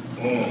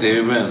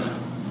 David Banner.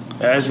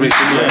 As we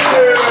We'll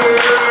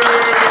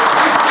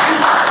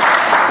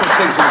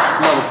take some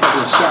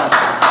motherfucking shots.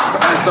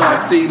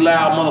 SRC,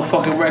 Loud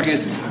motherfucking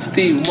Records,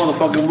 Steve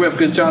motherfucking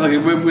Rifkin,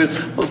 Jonathan Rifkin,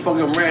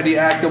 motherfucking Randy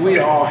Actor. We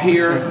are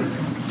here.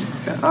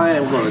 And I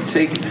am going to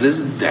take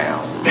this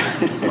down. Steve,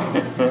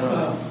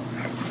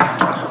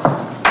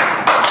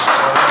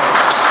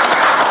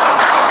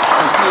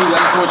 I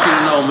just want you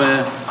to know,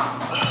 man,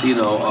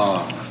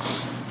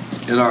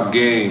 in our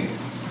game,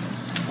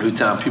 every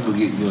time people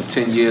get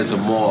 10 years or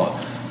more,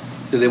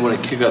 they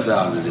want to kick us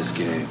out of this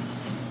game.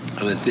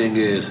 And the thing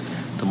is,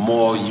 the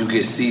more you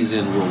get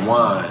seasoned with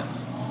wine,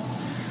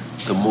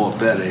 the more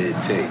better it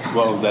tastes.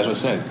 Well, that's what I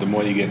said. The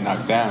more you get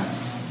knocked down,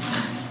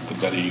 the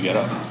better you get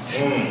up.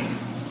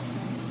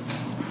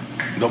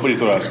 Nobody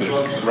thought I was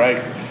good, right?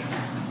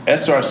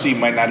 SRC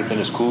might not have been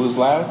as cool as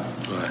Loud,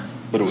 Right.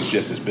 but it was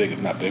just as big,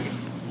 if not bigger.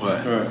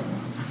 Right.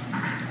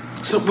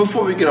 So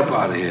before we get up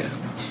out of here,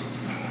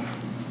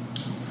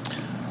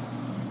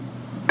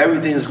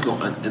 everything's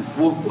going.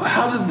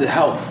 How did the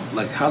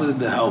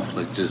health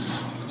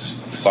just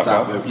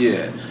stop?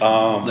 Yeah.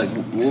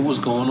 What was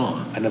going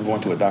on? I never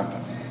went to a doctor.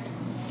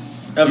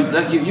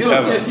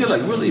 You're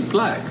like really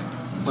black.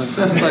 Like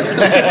that's like.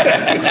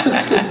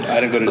 I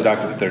didn't go to the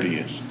doctor for 30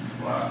 years.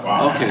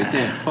 Wow. Okay,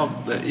 damn.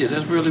 Fuck that. Yeah,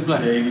 that's really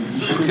black.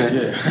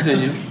 Okay,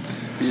 continue.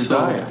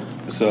 So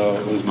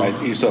it was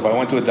So if I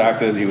went to a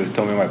doctor, he would have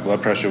told me my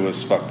blood pressure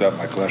was fucked up,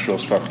 my cholesterol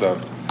was fucked up.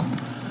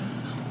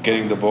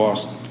 Getting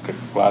divorced,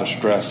 a lot of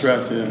stress.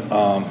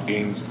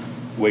 Gained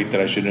weight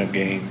that I shouldn't have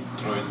gained.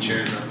 Throwing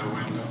chairs out the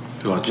window.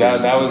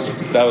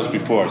 That was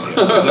before.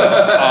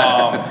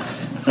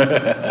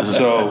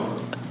 So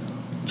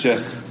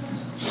just,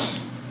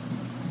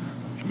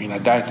 I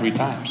died 3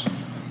 times.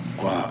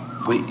 Wow.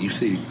 Wait, you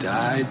say you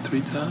died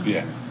 3 times?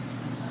 Yeah.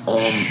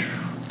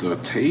 The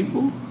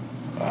table?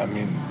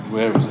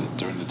 Where was it?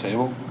 During the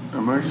table?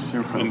 Emergency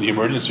room. In the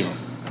emergency room.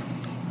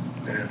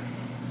 Yeah.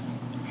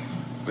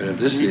 Man,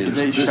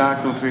 they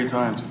shocked him 3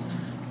 times.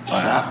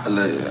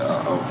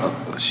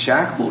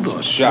 Shackled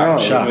or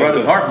shocked? Shocked. Brought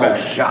his heart back.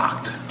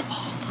 Shocked.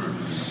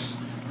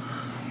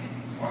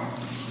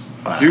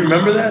 Do you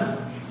remember that?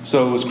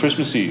 So it was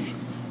Christmas Eve.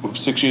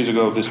 6 years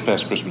ago, this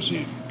past Christmas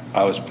Eve,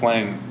 I was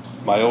playing.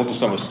 My oldest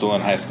son was still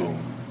in high school,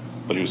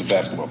 but he was a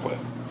basketball player.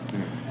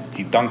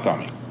 He dunked on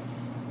me,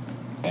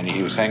 and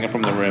he was hanging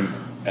from the rim,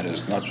 and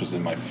his nuts was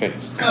in my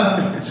face.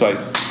 So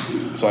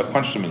I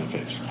punched him in the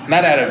face.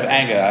 Not out of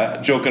anger,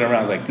 joking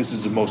around, like, this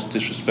is the most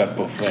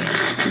disrespectful thing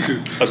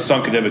a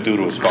son could ever do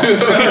to his father.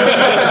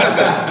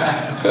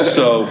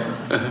 So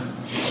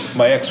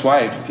my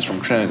ex-wife is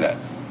from Trinidad.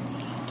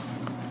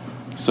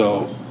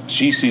 So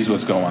she sees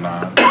what's going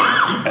on,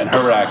 and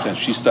her accent,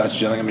 she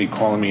starts yelling at me,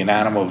 calling me an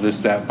animal,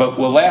 this, that, but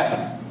we're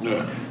laughing.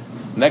 Yeah.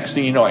 Next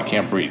thing you know, I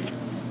can't breathe.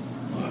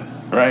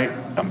 Right?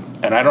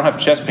 And I don't have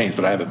chest pains,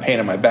 but I have a pain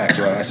in my back.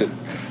 So I said,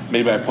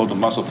 maybe I pulled the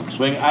muscle from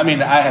swinging. I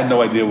had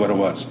no idea what it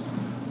was.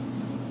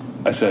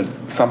 I said,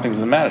 something's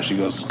the matter. She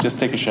goes, just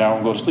take a shower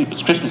and go to sleep.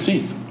 It's Christmas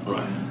Eve.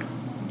 Right.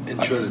 In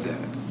Trinidad.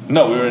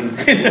 No, we were in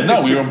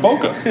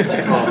Boca. Okay, in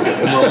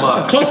my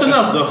mind. Close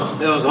enough,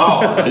 though. It was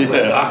hard. I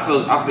feel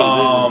this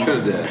in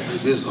Trinidad.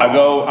 This is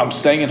hard. I'm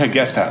staying in her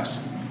guest house.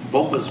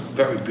 Boca's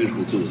very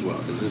beautiful too as well.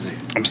 Isn't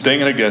it? I'm staying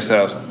in her guest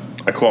house.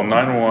 I call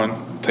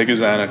 911, take a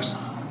Xanax,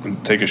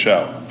 and take a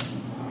shower.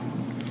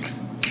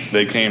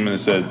 They came and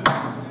said,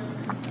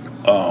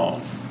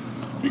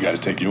 we got to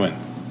take you in.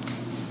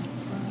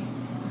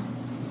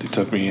 They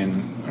took me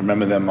in. I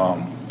remember them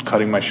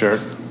cutting my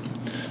shirt,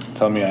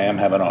 telling me I am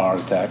having a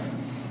heart attack.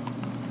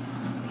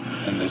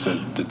 And they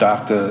said, the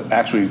doctor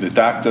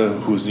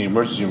who was in the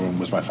emergency room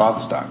was my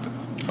father's doctor.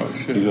 Oh,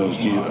 shit. He goes,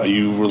 are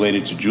you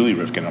related to Julie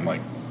Rifkin? I'm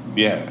like,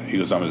 yeah. He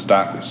goes, I'm his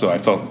doctor. So I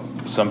felt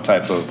some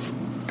type of...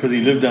 Because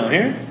he lived down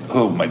here?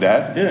 Who, my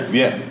dad?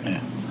 Yeah.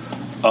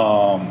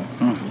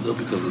 No,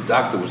 because the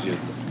doctor was your...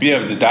 Yeah,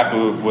 the doctor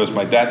was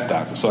my dad's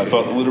doctor. So I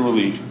felt a little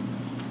relief.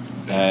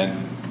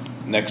 And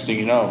next thing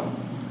you know,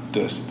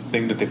 this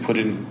thing that they put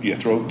in your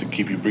throat to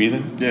keep you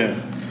breathing,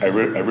 I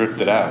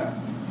ripped it out.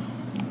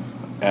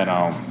 And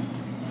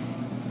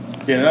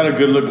yeah, not a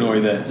good look, Nori.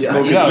 That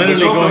smoke is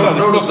literally going.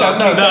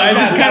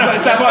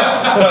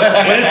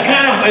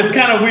 It's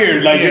kind of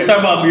weird. Like you're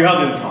talking about your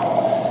hugging.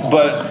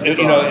 But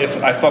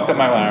if I fucked up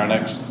my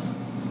larynx,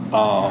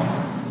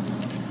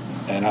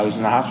 and I was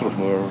in the hospital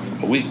for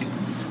a week,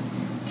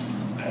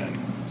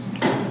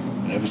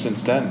 and ever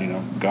since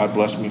then, God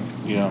bless me,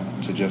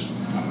 to just.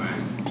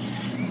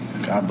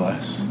 God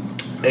bless.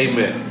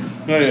 Amen.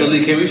 Oh, yeah. So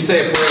Lee, can we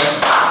say a prayer?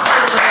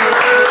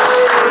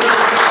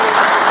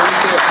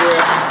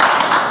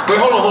 Wait,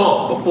 hold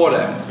on. Before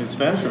that. In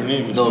Spanish or in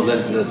English? No,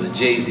 that's the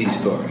Jay-Z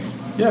story.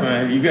 Yeah,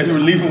 man. You guys were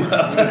leaving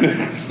without that.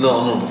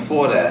 No,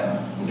 before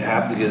that, you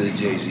have to get the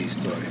Jay-Z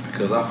story.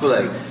 Because I feel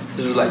like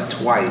this was like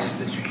twice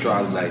that you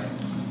tried to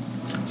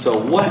So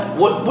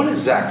what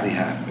exactly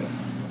happened?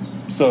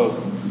 So,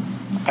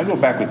 I go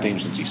back with Dame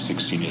since he's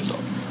 16 years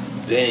old.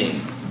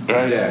 Dame.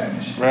 Right?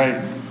 Dash.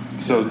 Right.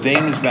 So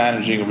Dame is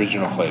managing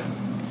Original Flavor.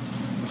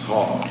 It's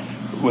hard.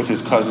 With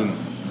his cousin,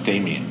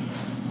 Damien.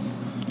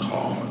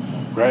 Hard.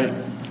 Right?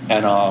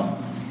 And I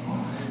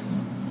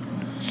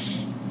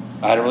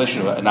had a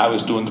relationship, and I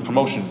was doing the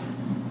promotion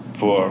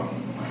for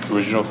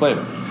Original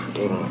Flavor.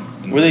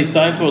 Were they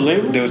signed to a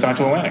label? They were signed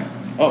to Atlantic.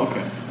 Oh,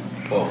 okay.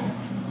 Oh.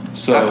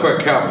 So not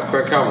Craig Kalman.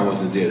 Craig Kalman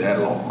wasn't there that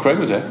long. Craig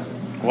was there.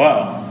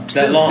 Wow.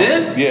 Since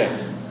then? Yeah.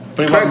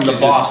 But he wasn't the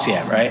boss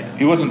yet, right?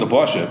 He wasn't the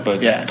boss yet, but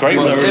Craig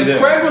was already there.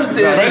 Craig was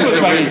there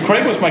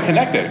Craig was my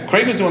connector.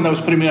 Craig was the one that was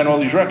putting me on all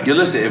these records. You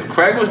listen, if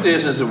Craig was there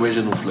since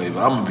Original Flavor,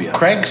 I'm gonna be honest.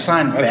 Craig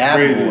signed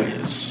Bad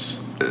Boys.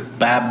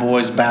 Bad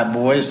Boys.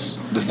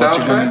 The what soundtrack?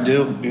 you gonna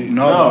do?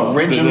 No, the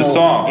original the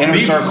song. Inner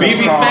Circle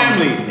BB's song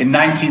Family. in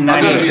 1992.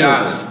 I'm gonna be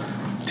honest.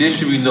 There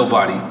should be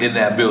nobody in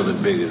that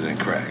building bigger than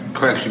Craig.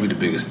 Craig should be the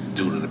biggest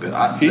dude in the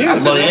building. He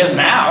is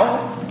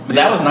now. But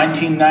that was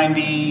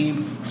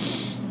 1990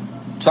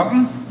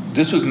 something.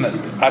 This was.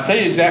 I'll tell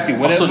you exactly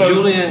when. So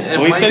Julian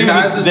and Mike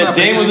Kaiser's that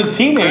Dame was a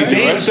teenager.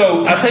 Dame,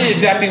 so I'll tell you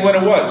exactly when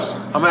it was.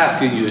 I'm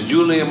asking you: is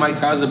Julian and Mike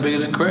Kaiser bigger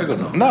than Craig or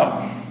no?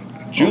 No,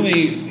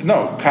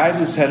 no.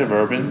 Kaiser's head of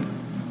Urban.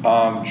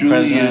 Julie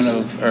President is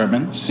of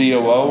Urban,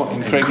 COO,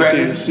 and Craig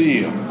is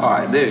the CEO. All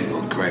right, there you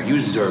go, Craig. You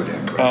deserve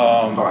that, Craig.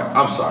 All right,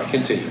 I'm sorry.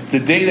 Continue. The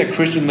day that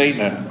Christian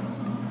Laettner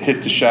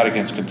hit the shot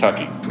against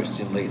Kentucky.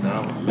 Christian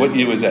Laettner. What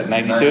year was that?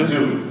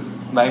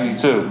 92?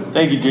 92.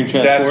 Thank you, Dream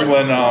Transport.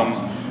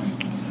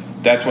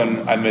 That's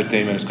when I met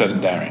Dame and his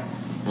cousin Darian.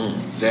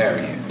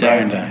 Darian.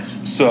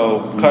 Darian.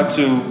 So, cut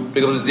to...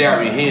 Big up to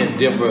Darian here in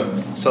Denver,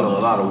 selling a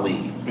lot of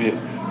weed. Yeah.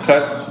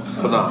 Cut...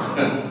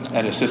 Phenomenal.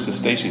 And his sister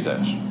Stacey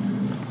Dash.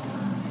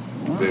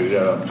 Baby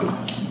that up too.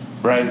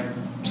 Right?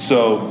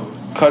 So,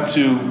 cut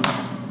to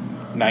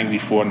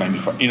 94,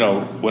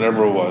 95,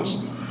 whatever it was.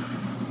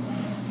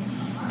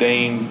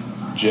 Dame,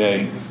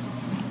 Jay,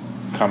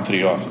 come to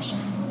the office.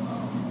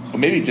 Or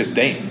maybe just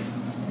Dame.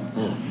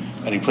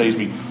 And he plays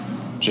me,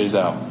 Jay's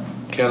out.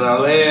 Can I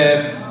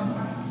live?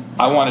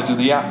 I want to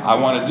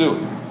do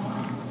it.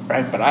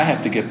 Right? But I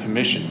have to get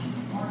permission.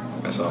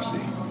 SRC.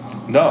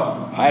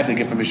 No, I have to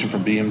get permission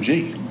from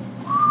BMG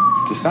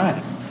to sign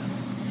it.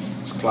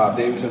 Is Clive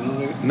Davis in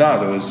there? No,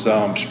 there was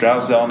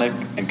Strauss Zelnick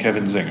and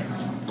Kevin Zinger.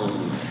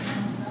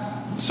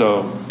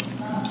 So,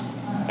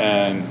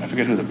 and I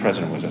forget who the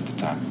president was at the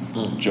time.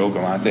 Joe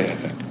Galante, I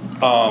think,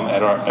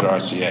 at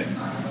RCA.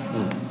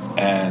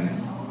 And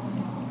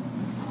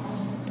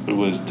it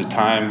was the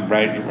time,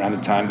 right around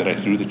the time that I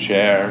threw the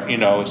chair,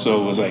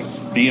 so it was like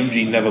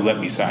BMG never let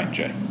me sign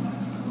Jay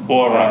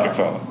or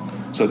Rockefeller.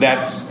 So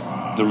that's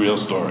the real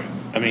story.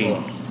 I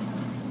mean,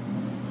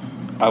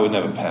 I would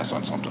never pass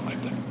on something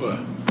like that.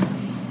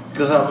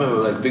 Because I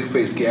remember, like, Big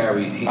Face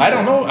Gary. I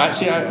don't know.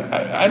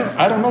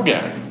 I don't know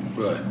Gary.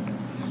 Right.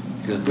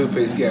 Because Big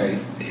Face Gary,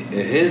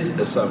 his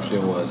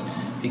assumption was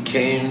he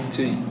came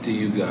to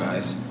you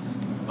guys,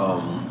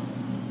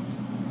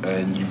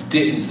 and you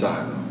didn't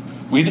sign him.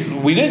 We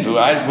didn't do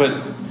it. But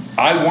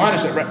I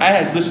wanted to. I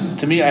had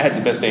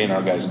the best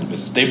A&R guys in the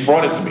business. They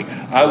brought it to me.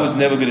 I was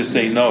never going to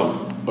say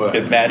no. Right.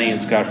 If Matty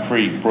and Scott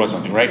Free brought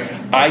something, right?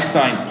 I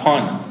signed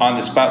Pun on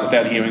the spot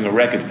without hearing a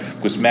record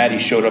because Matty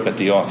showed up at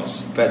the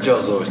office. Fat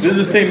Joe's always. This is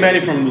the same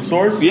Matty from The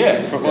Source?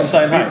 Yeah. From One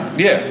Side High?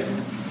 Yeah.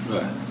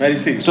 Right. Matty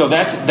C. So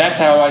that's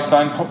how I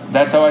signed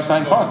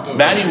Pun.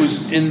 Matty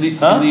was in the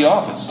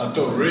office. I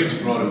thought Riggs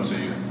brought him to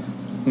you.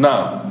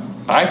 No.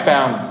 I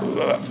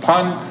found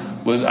Pun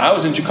was... I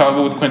was in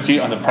Chicago with Quincy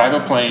on the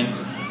private plane.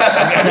 As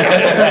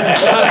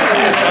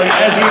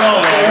we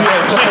all know.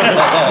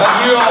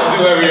 You all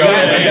do every other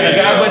A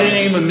guy by the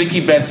name of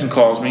Mickey Benson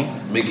calls me.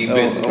 Mickey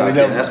Benson,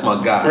 that's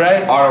my guy.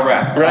 Right? Art of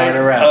Rap.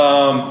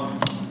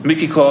 Right?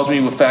 Mickey calls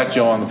me with Fat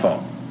Joe on the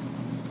phone.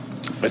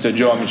 I said,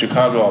 Joe, I'm in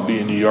Chicago. I'll be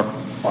in New York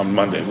on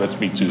Monday. Let's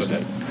meet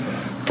Tuesday.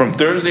 From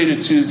Thursday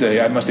to Tuesday,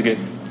 I must have get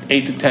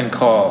 8 to 10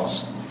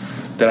 calls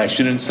that I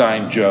shouldn't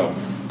sign Joe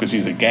because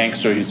he's a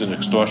gangster, he's an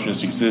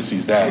extortionist, he's this,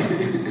 he's that.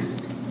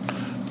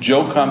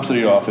 Joe comes to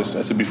the office.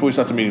 I said, before we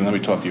start the meeting, let me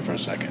talk to you for a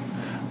second.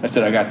 I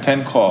said, I got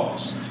 10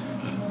 calls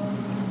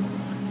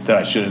that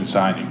I shouldn't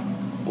sign you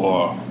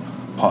or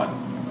Pun.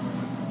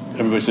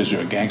 Everybody says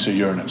you're a gangster,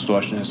 you're an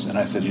extortionist. And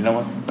I said, you know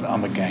what? But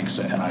I'm a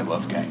gangster and I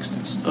love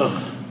gangsters.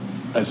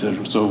 I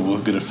said, so we're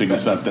going to figure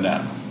something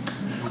out.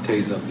 Let me tell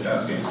you something.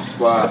 That's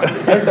gangsters.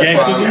 Let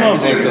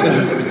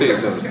me tell you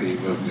something,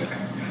 Steve.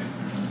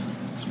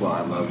 That's why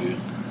I love you.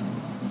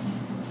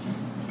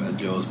 Fat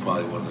Joe is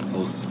probably one of the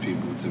closest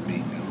people to me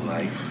in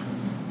life.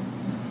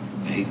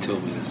 And he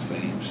told me the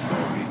same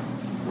story,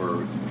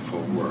 word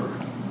for word,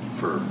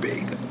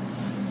 verbatim.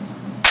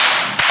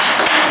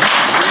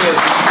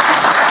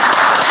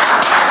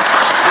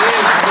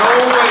 There's no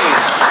way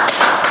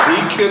he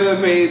could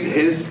have made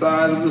his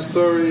side of the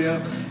story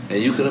up,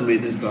 and you could have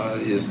made this side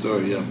of your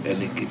story up,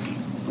 and it could be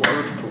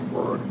word for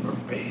word,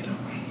 verbatim,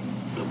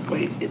 the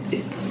way it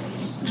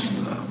is.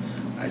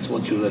 I just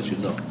want you to let you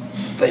know.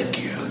 Thank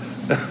you.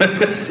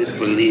 Because it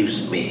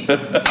believes me. But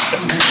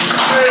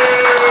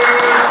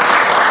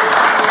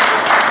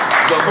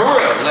for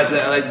real,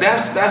 like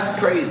that's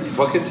crazy.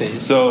 But continue.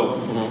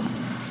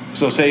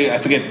 So say I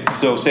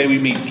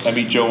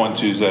meet Joe on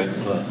Tuesday.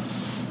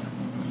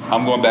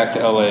 I'm going back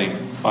to LA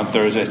on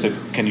Thursday. I said,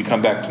 can you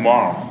come back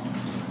tomorrow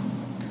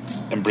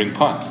and bring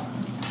Pun?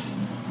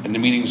 And the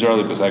meeting's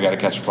early because I got to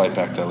catch a flight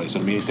back to LA. So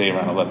the meeting's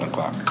around 11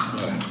 o'clock.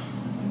 Right.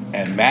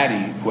 And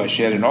Maddie, who I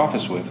shared an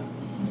office with,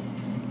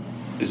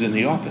 is in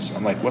the office.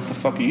 I'm like, what the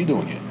fuck are you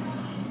doing here?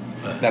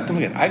 Right. Now, don't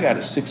forget, I got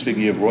a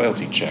 6-figure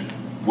royalty check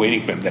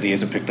waiting for him that he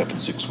hasn't picked up in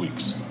 6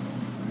 weeks.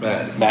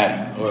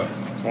 Maddie. Right.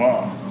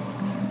 Wow.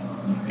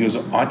 He goes,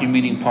 aren't you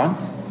meeting Pun?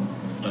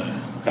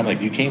 I'm like,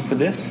 you came for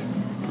this?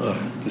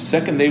 The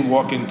second they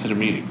walk into the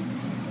meeting,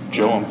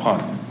 Joe and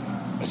Pun,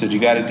 I said, you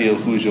got a deal,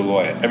 who's your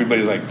lawyer?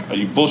 Everybody's like, are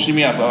you bullshitting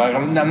me? I'm like,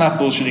 I'm not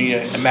bullshitting you.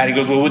 And Maddie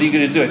goes, well, what are you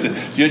going to do? I said,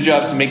 your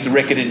job is to make the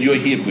record and you're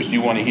here because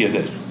you want to hear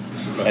this.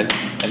 And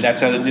that's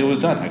how the deal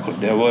was done.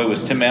 Their lawyer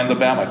was Tim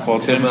Mandelbaum. I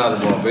called Tim. Tim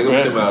Mandelbaum. Big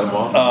up Tim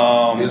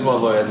Mandelbaum. He was my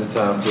lawyer at the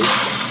time, too.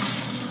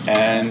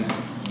 And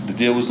the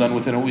deal was done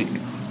within a week.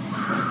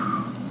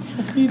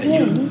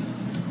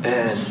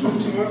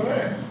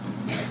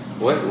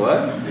 What?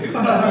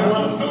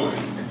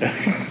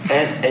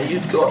 And you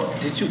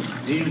thought?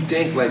 Do you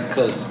think like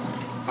because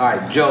all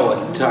right, Joe at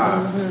the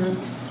time,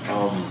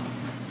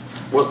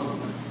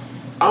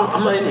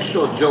 I'm not even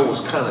sure Joe was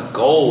kind of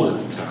gold at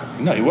the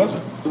time. No, he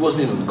wasn't. He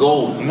wasn't even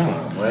gold at the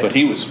time, right? But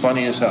he was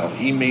funny as hell.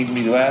 He made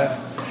me laugh.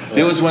 Yeah.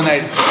 There was one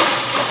night,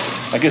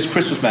 I guess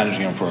Chris was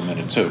managing him for a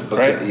minute too,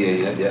 right?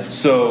 Okay. Yes.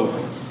 So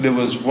there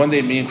was one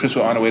day me and Chris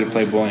were on our way to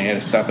play ball, and he had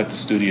to stop at the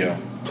studio.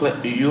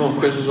 You and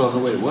Chris was on the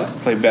way to what?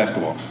 Play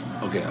basketball.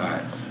 Okay, all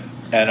right.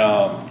 And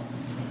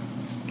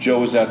Joe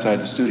was outside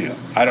the studio.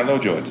 I don't know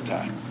Joe at the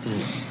time.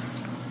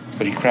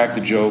 But he cracked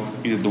a joke.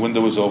 The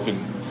window was open,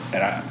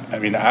 and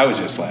I was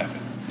just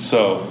laughing.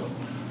 So,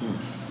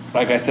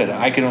 like I said,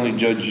 I can only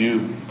judge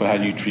you by how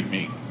you treat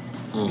me.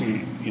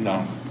 You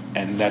know,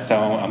 and that's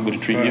how I'm going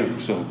to treat you.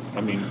 So,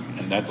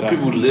 and that's how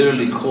people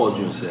literally called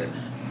you and said,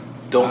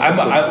 "Don't."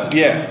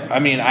 Yeah, I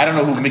don't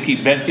know who Mickey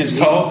Benson's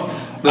told.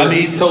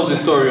 He's told this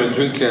story on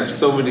Drink Camp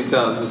so many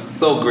times. It's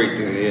so great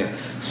to hear.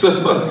 So,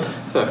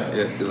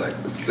 like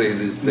say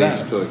this same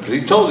story because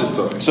he's told this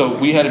story. So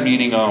we had a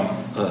meeting.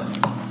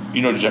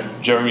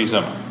 Jeremy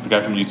Zimmer, the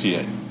guy from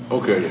UTA.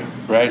 Okay, yeah.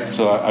 Right?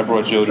 So I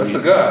brought Joe to That's the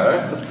guy,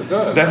 right? That's the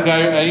guy. That's the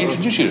guy I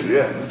introduced you to.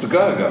 Yeah, that's the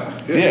guy.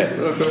 Yeah.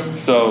 Okay.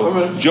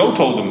 So Joe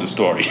told him the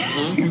story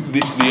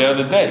the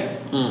other day.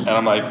 And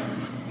I'm like,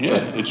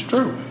 yeah, it's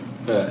true.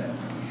 Yeah.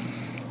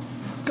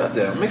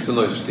 Goddamn, make some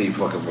noise for Steve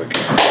fucking Rick.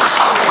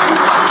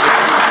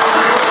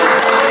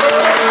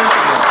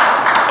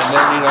 And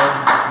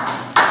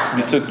then,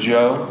 we took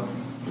Joe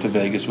to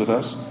Vegas with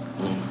us.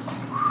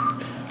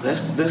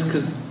 That's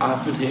because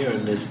I've been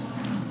hearing this.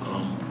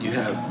 You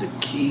have the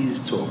keys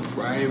to a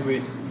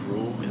private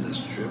room in a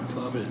strip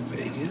club in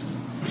Vegas.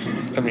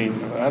 I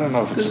don't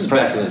know if this is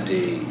back in the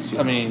days.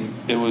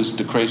 It was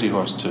the Crazy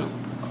Horse too.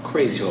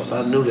 Crazy Horse.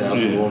 I knew that. I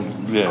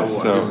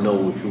didn't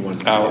know if you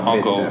wanted to. Our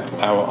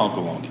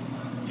uncle owned it.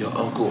 Your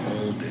uncle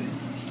owned it.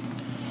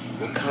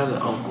 What kind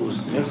of uncles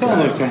do that sounds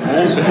like some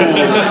old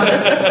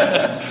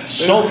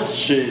school Schultz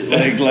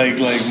shit,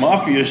 like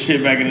mafia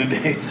shit back in the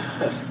day.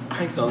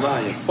 I ain't gonna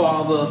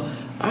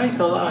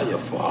lie, your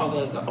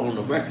father on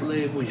the record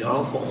label, your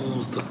uncle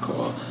owns the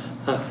car.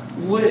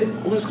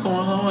 What's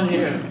going on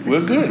here?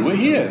 We're good. We're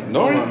here.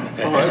 Nori.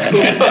 All right,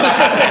 cool.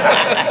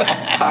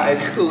 All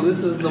right, cool.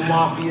 This is the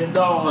mafia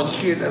dog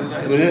shit.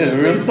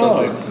 Real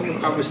talk.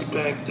 I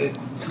respect it.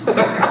 Put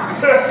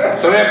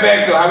that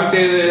back though. How we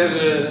say it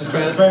in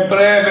Spanish? Put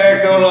that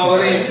back though,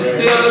 Lord. Let me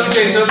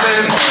tell you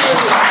something.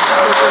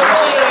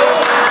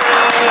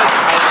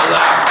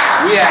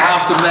 We at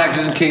House of Mac,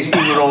 just in case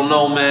people don't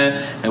know, man,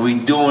 and we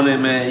doing it,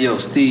 man. Yo,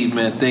 Steve,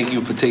 man, thank you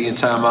for taking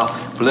time out.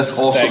 But let's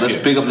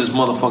big up this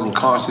motherfucking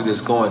concert that's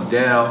going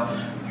down.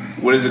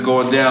 What is it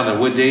going down, and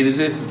what date is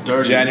it?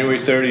 January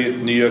 30th,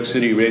 New York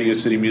City, Radio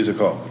City Music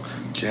Hall.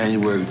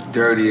 January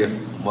 30th,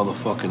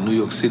 motherfucking New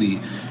York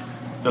City.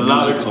 The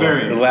Loud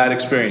Experience. The Loud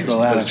Experience.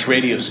 But it's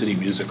Radio City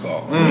Music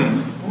Hall.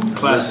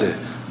 Listen,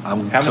 how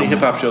many hip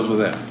hop shows were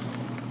there?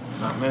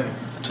 Not many.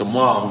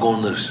 Tomorrow I'm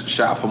going to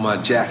shop for my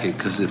jacket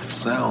because it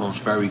sounds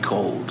very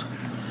cold.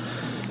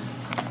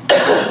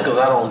 Because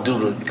I don't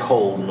do the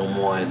cold no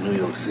more in New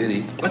York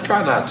City. I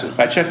try not to.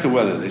 I checked the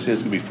weather. They say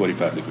it's going to be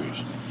 45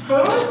 degrees.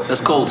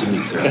 That's cold to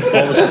me, sir.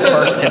 What was the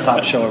first hip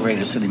hop show at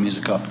Radio City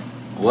Music Hall?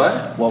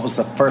 What? What was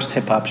the first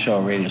hip hop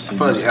show at Radio City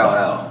Music Hall?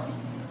 LL.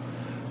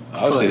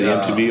 I would say the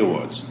MTV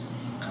Awards.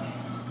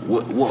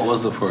 What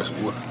was the first?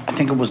 I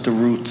think it was The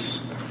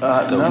Roots.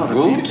 The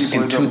Roots?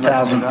 In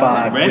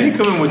 2005. Randy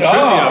coming with trivia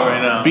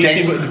right now.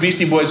 The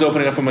Beastie Boys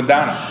opening up for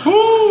Madonna.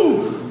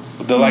 Woo!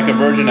 The Like a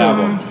Virgin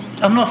album. I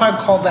don't know if I'd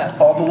call that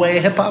all the way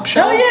a hip hop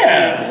show. Hell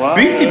yeah! Wow.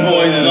 Beastie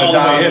Boys is all the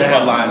way hip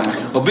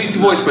hop. Well, Beastie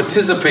Boys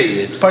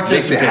participated.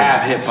 Makes it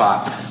have hip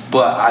hop.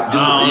 But I do.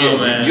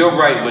 Man. You're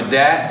right with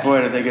that.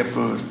 Boy, did they get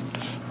booed.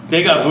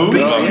 They got booed?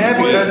 Yeah,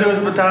 because it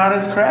was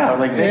Madonna's crowd.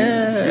 Like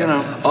they,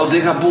 Oh, they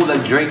got booed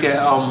like Drake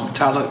at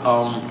Tyler,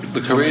 the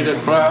Creator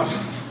crowd.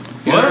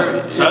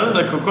 What? Tyler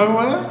the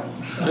Creator?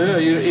 Yeah,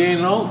 you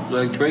ain't know.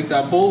 Like Drake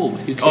got booed.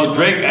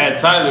 Drake at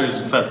Tyler's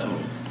festival.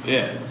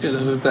 Yeah. Yeah,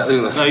 this is that. No,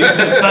 you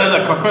said Tyler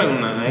the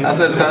Crocodile. I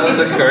said Tyler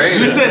the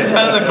Creator. You said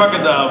Tyler the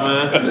Crocodile,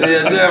 man.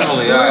 Yeah,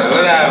 definitely. All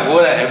right,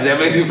 whatever. If that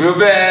makes you feel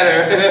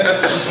better.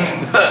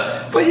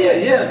 But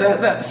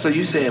that. So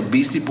you saying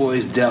Beastie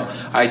Boys dealt?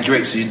 All right,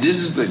 Drake. So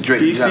this is the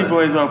Drake. Beastie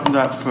Boys opened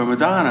up for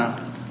Madonna.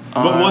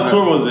 But what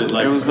tour was it?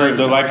 Like it was like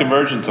the Like a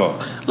Virgin tour.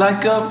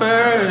 Like a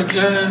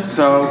virgin.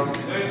 So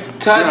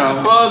touch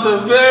for the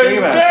very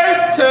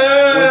first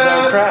time. Was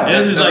that crowd? Yeah,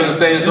 this is like the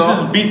same song. This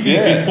is Beasties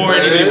before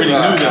anybody really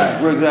knew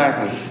that.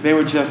 Exactly. They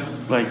were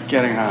just like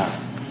getting hot.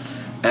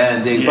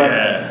 And they.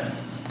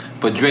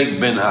 But Drake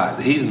been hot.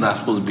 He's not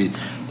supposed to be.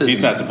 Listen,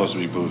 he's not supposed to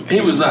be booed.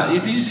 He was not.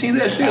 Did you see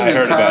that shit? I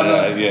heard about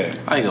it.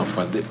 I ain't gonna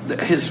front.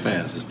 His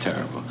fans is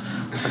terrible.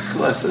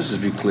 Let's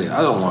just be clear.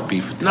 I don't want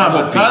beef with them. No,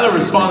 but Tyler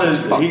responded.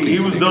 He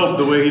was dope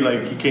the way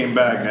he came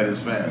back at his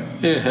fan.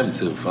 Yeah, him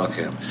too. Fuck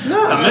him.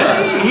 No,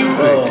 man.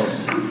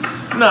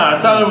 Nah,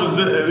 Tyler was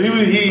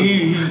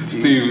he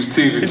Steve and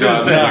Just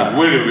John. nah.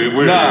 Wait a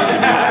minute.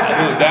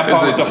 That It's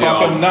part a the fuck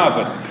joke. up. Nah,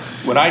 but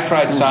when I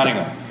tried signing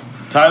him,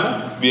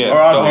 Tyler? yeah,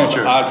 Or Odd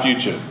Future? Odd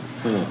Future,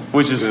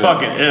 Which is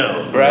fucking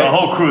ill. right? The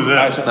whole crew's ill.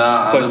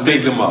 Nah, but let's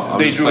big them up. I'm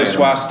They just drew a playing.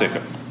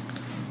 swastika.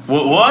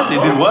 What? They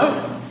did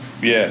what?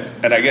 Yeah,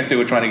 and I guess they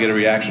were trying to get a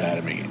reaction out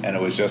of me, and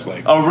it was just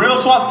like A real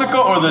swastika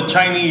or the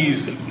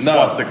Chinese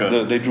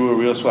swastika? They drew a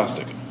real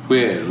swastika.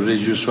 Where did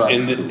you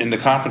swastika? In the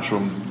conference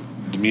room,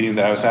 the meeting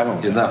that I was having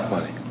with You're them. not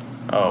funny.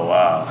 Oh,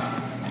 wow.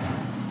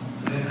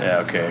 Yeah,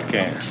 okay, I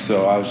can't.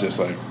 So I was just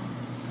like,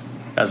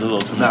 that's a little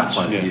too Not much.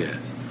 funny, yeah.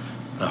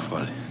 Not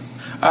funny.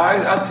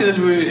 I think that's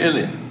where we're in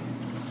it.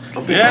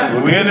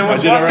 Yeah, we in it with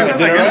I did all right,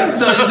 swastikas, I guess.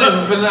 So you did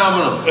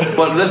phenomenal.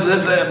 But let's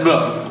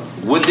look.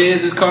 What day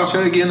is this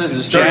concert again? This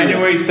is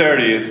January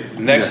 30th,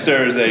 next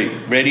Thursday,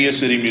 Radio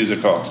City Music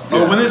Hall.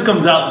 Oh, when this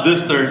comes out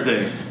this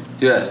Thursday.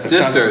 Yes,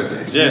 this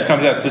Thursday. This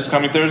comes out this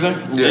coming Thursday?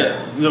 Yeah.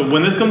 No,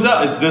 when this comes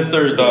out, it's this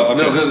Thursday. No,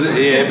 because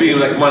it'd be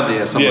like Monday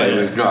or something like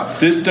that. Drop.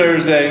 This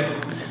Thursday,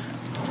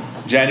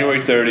 January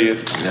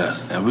 30th.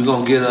 Yes, and we're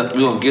gonna get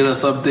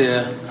us up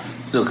there,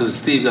 because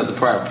Steve got the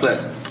private plane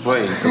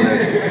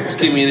collection. Just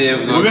keep me in there.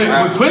 We're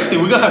gonna with Quincy.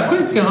 We're gonna have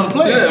Quincy on the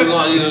plane. Yeah, we're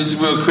gonna just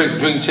real quick.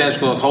 Drink Champs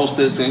gonna host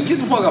this and get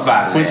the fuck up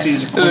out of there.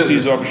 Quincy's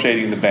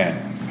orchestrating the band.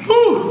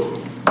 Nah,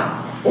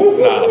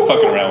 I'm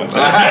fucking around with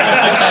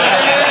that.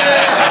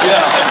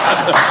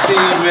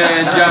 Steve,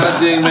 man,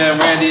 Jonathan, man,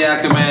 Randy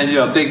Acker, man,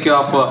 thank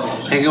y'all for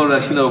hanging with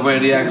us.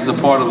 Randy Acker's a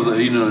part of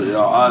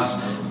us,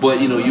 but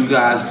you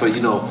guys for we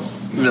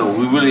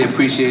really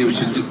appreciate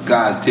what you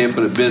guys did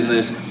for the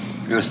business.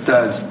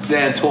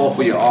 Stand tall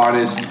for your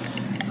artists,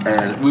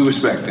 and we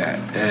respect that.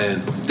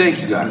 And thank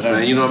you guys,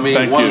 man. You know what I mean?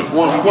 Thank you.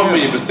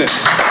 1,000,000%.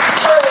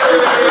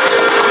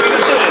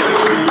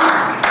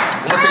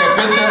 I'm gonna take a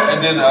picture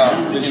and then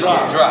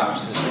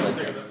drops.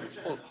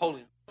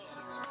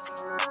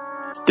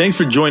 Thanks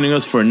for joining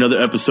us for another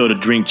episode of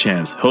Drink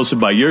Champs, hosted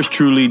by yours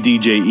truly,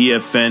 DJ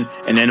EFN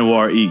and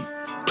NORE.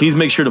 Please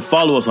make sure to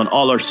follow us on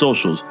all our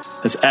socials.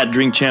 That's at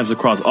Drink Champs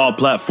across all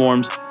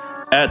platforms,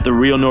 at The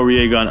Real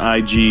Noriega on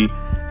IG,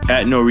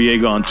 at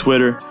Noriega on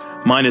Twitter.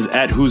 Mine is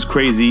at Who's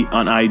Crazy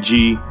on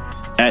IG,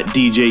 at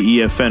DJ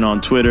EFN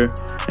on Twitter.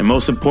 And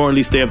most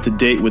importantly, stay up to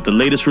date with the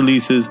latest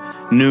releases,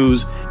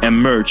 news,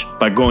 and merch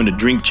by going to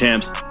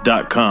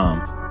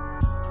drinkchamps.com.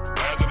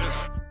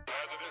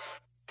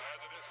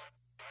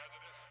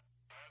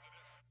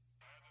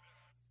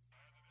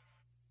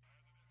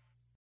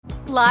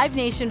 Live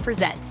Nation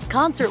presents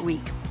Concert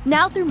Week.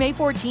 Now through May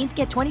 14th,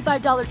 get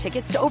 $25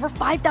 tickets to over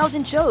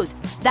 5,000 shows.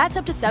 That's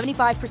up to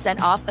 75%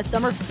 off a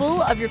summer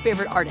full of your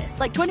favorite artists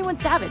like 21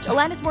 Savage,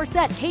 Alanis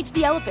Morissette, Cage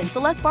the Elephant,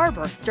 Celeste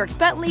Barber, Dierks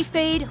Bentley,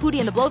 Fade, Hootie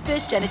and the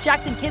Blowfish, Janet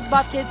Jackson, Kids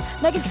Bop Kids,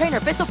 Meghan Trainor,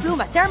 Peso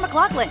Pluma, Sarah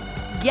McLachlan.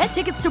 Get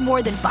tickets to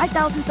more than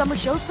 5,000 summer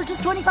shows for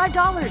just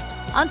 $25.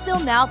 Until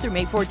now through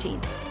May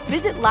 14th.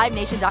 Visit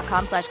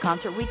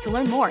LiveNation.com/Concert Week to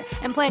learn more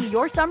and plan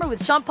your summer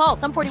with Sean Paul,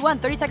 Sum 41,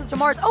 30 Seconds to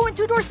Mars, and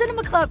Two Door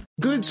Cinema Club.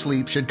 Good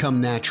sleep should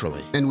come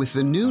naturally, and with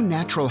the new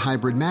Natural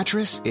Hybrid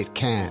mattress, it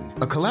can.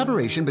 A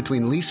collaboration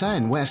between Lisa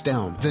and West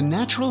Elm, the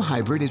Natural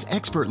Hybrid is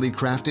expertly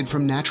crafted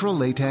from natural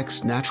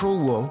latex, natural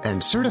wool,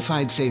 and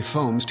certified safe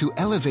foams to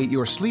elevate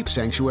your sleep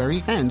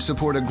sanctuary and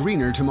support a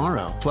greener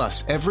tomorrow.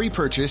 Plus, every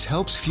purchase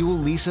helps fuel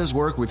Lisa's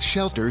work with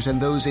shelters and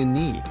those in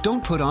need.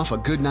 Don't put off a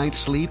good night's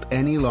sleep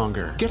any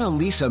longer. Get a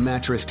Lisa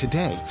mattress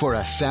today for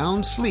a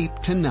sound sleep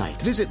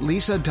tonight. Visit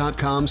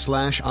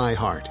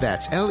lisa.com/iHeart.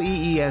 That's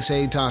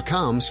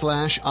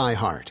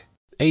LEESA.com/iHeart.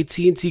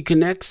 AT&T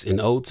connects an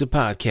ode to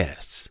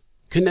podcasts.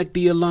 Connect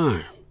the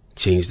alarm.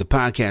 Change the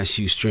podcast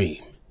you stream.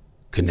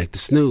 Connect the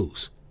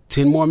snooze.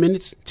 10 more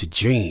minutes to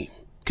dream.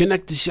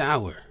 Connect the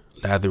shower.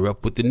 Lather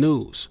up with the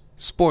news,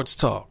 sports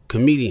talk,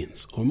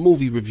 comedians, or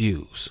movie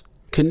reviews.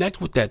 Connect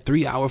with that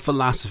 3-hour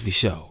philosophy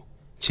show.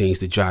 Change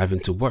the drive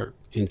into work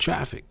in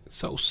traffic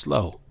so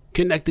slow.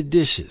 Connect the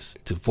dishes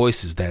to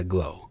voices that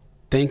glow.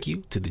 Thank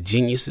you to the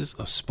geniuses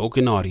of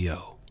spoken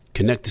audio.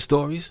 Connect the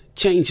stories,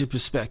 change your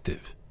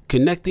perspective.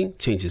 Connecting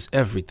changes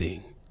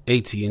everything.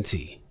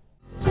 AT&T.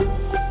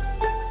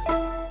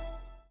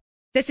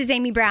 This is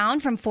Amy Brown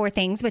from 4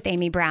 Things with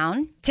Amy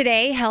Brown.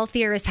 Today,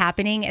 Healthier is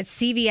happening at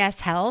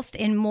CVS Health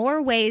in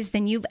more ways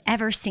than you've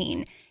ever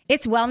seen.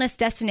 It's wellness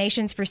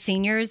destinations for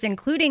seniors,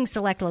 including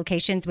select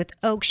locations with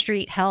Oak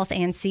Street Health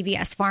and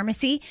CVS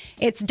Pharmacy.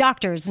 It's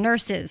doctors,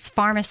 nurses,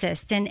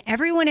 pharmacists, and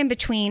everyone in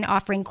between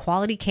offering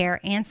quality care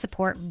and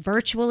support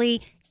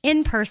virtually,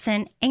 in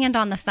person, and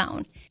on the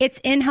phone. It's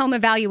in-home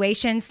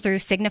evaluations through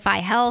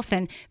Signify Health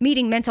and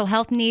meeting mental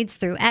health needs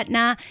through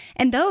Aetna.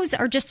 And those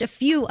are just a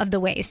few of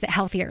the ways that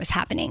Healthier is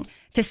happening.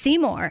 To see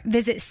more,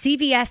 visit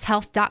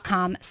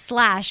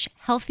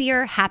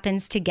cvshealth.com/healthier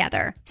happens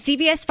together.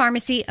 CVS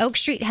Pharmacy, Oak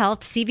Street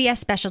Health, CVS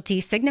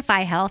Specialty,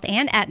 Signify Health,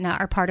 and Aetna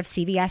are part of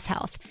CVS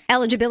Health.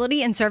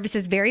 Eligibility and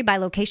services vary by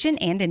location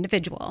and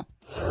individual.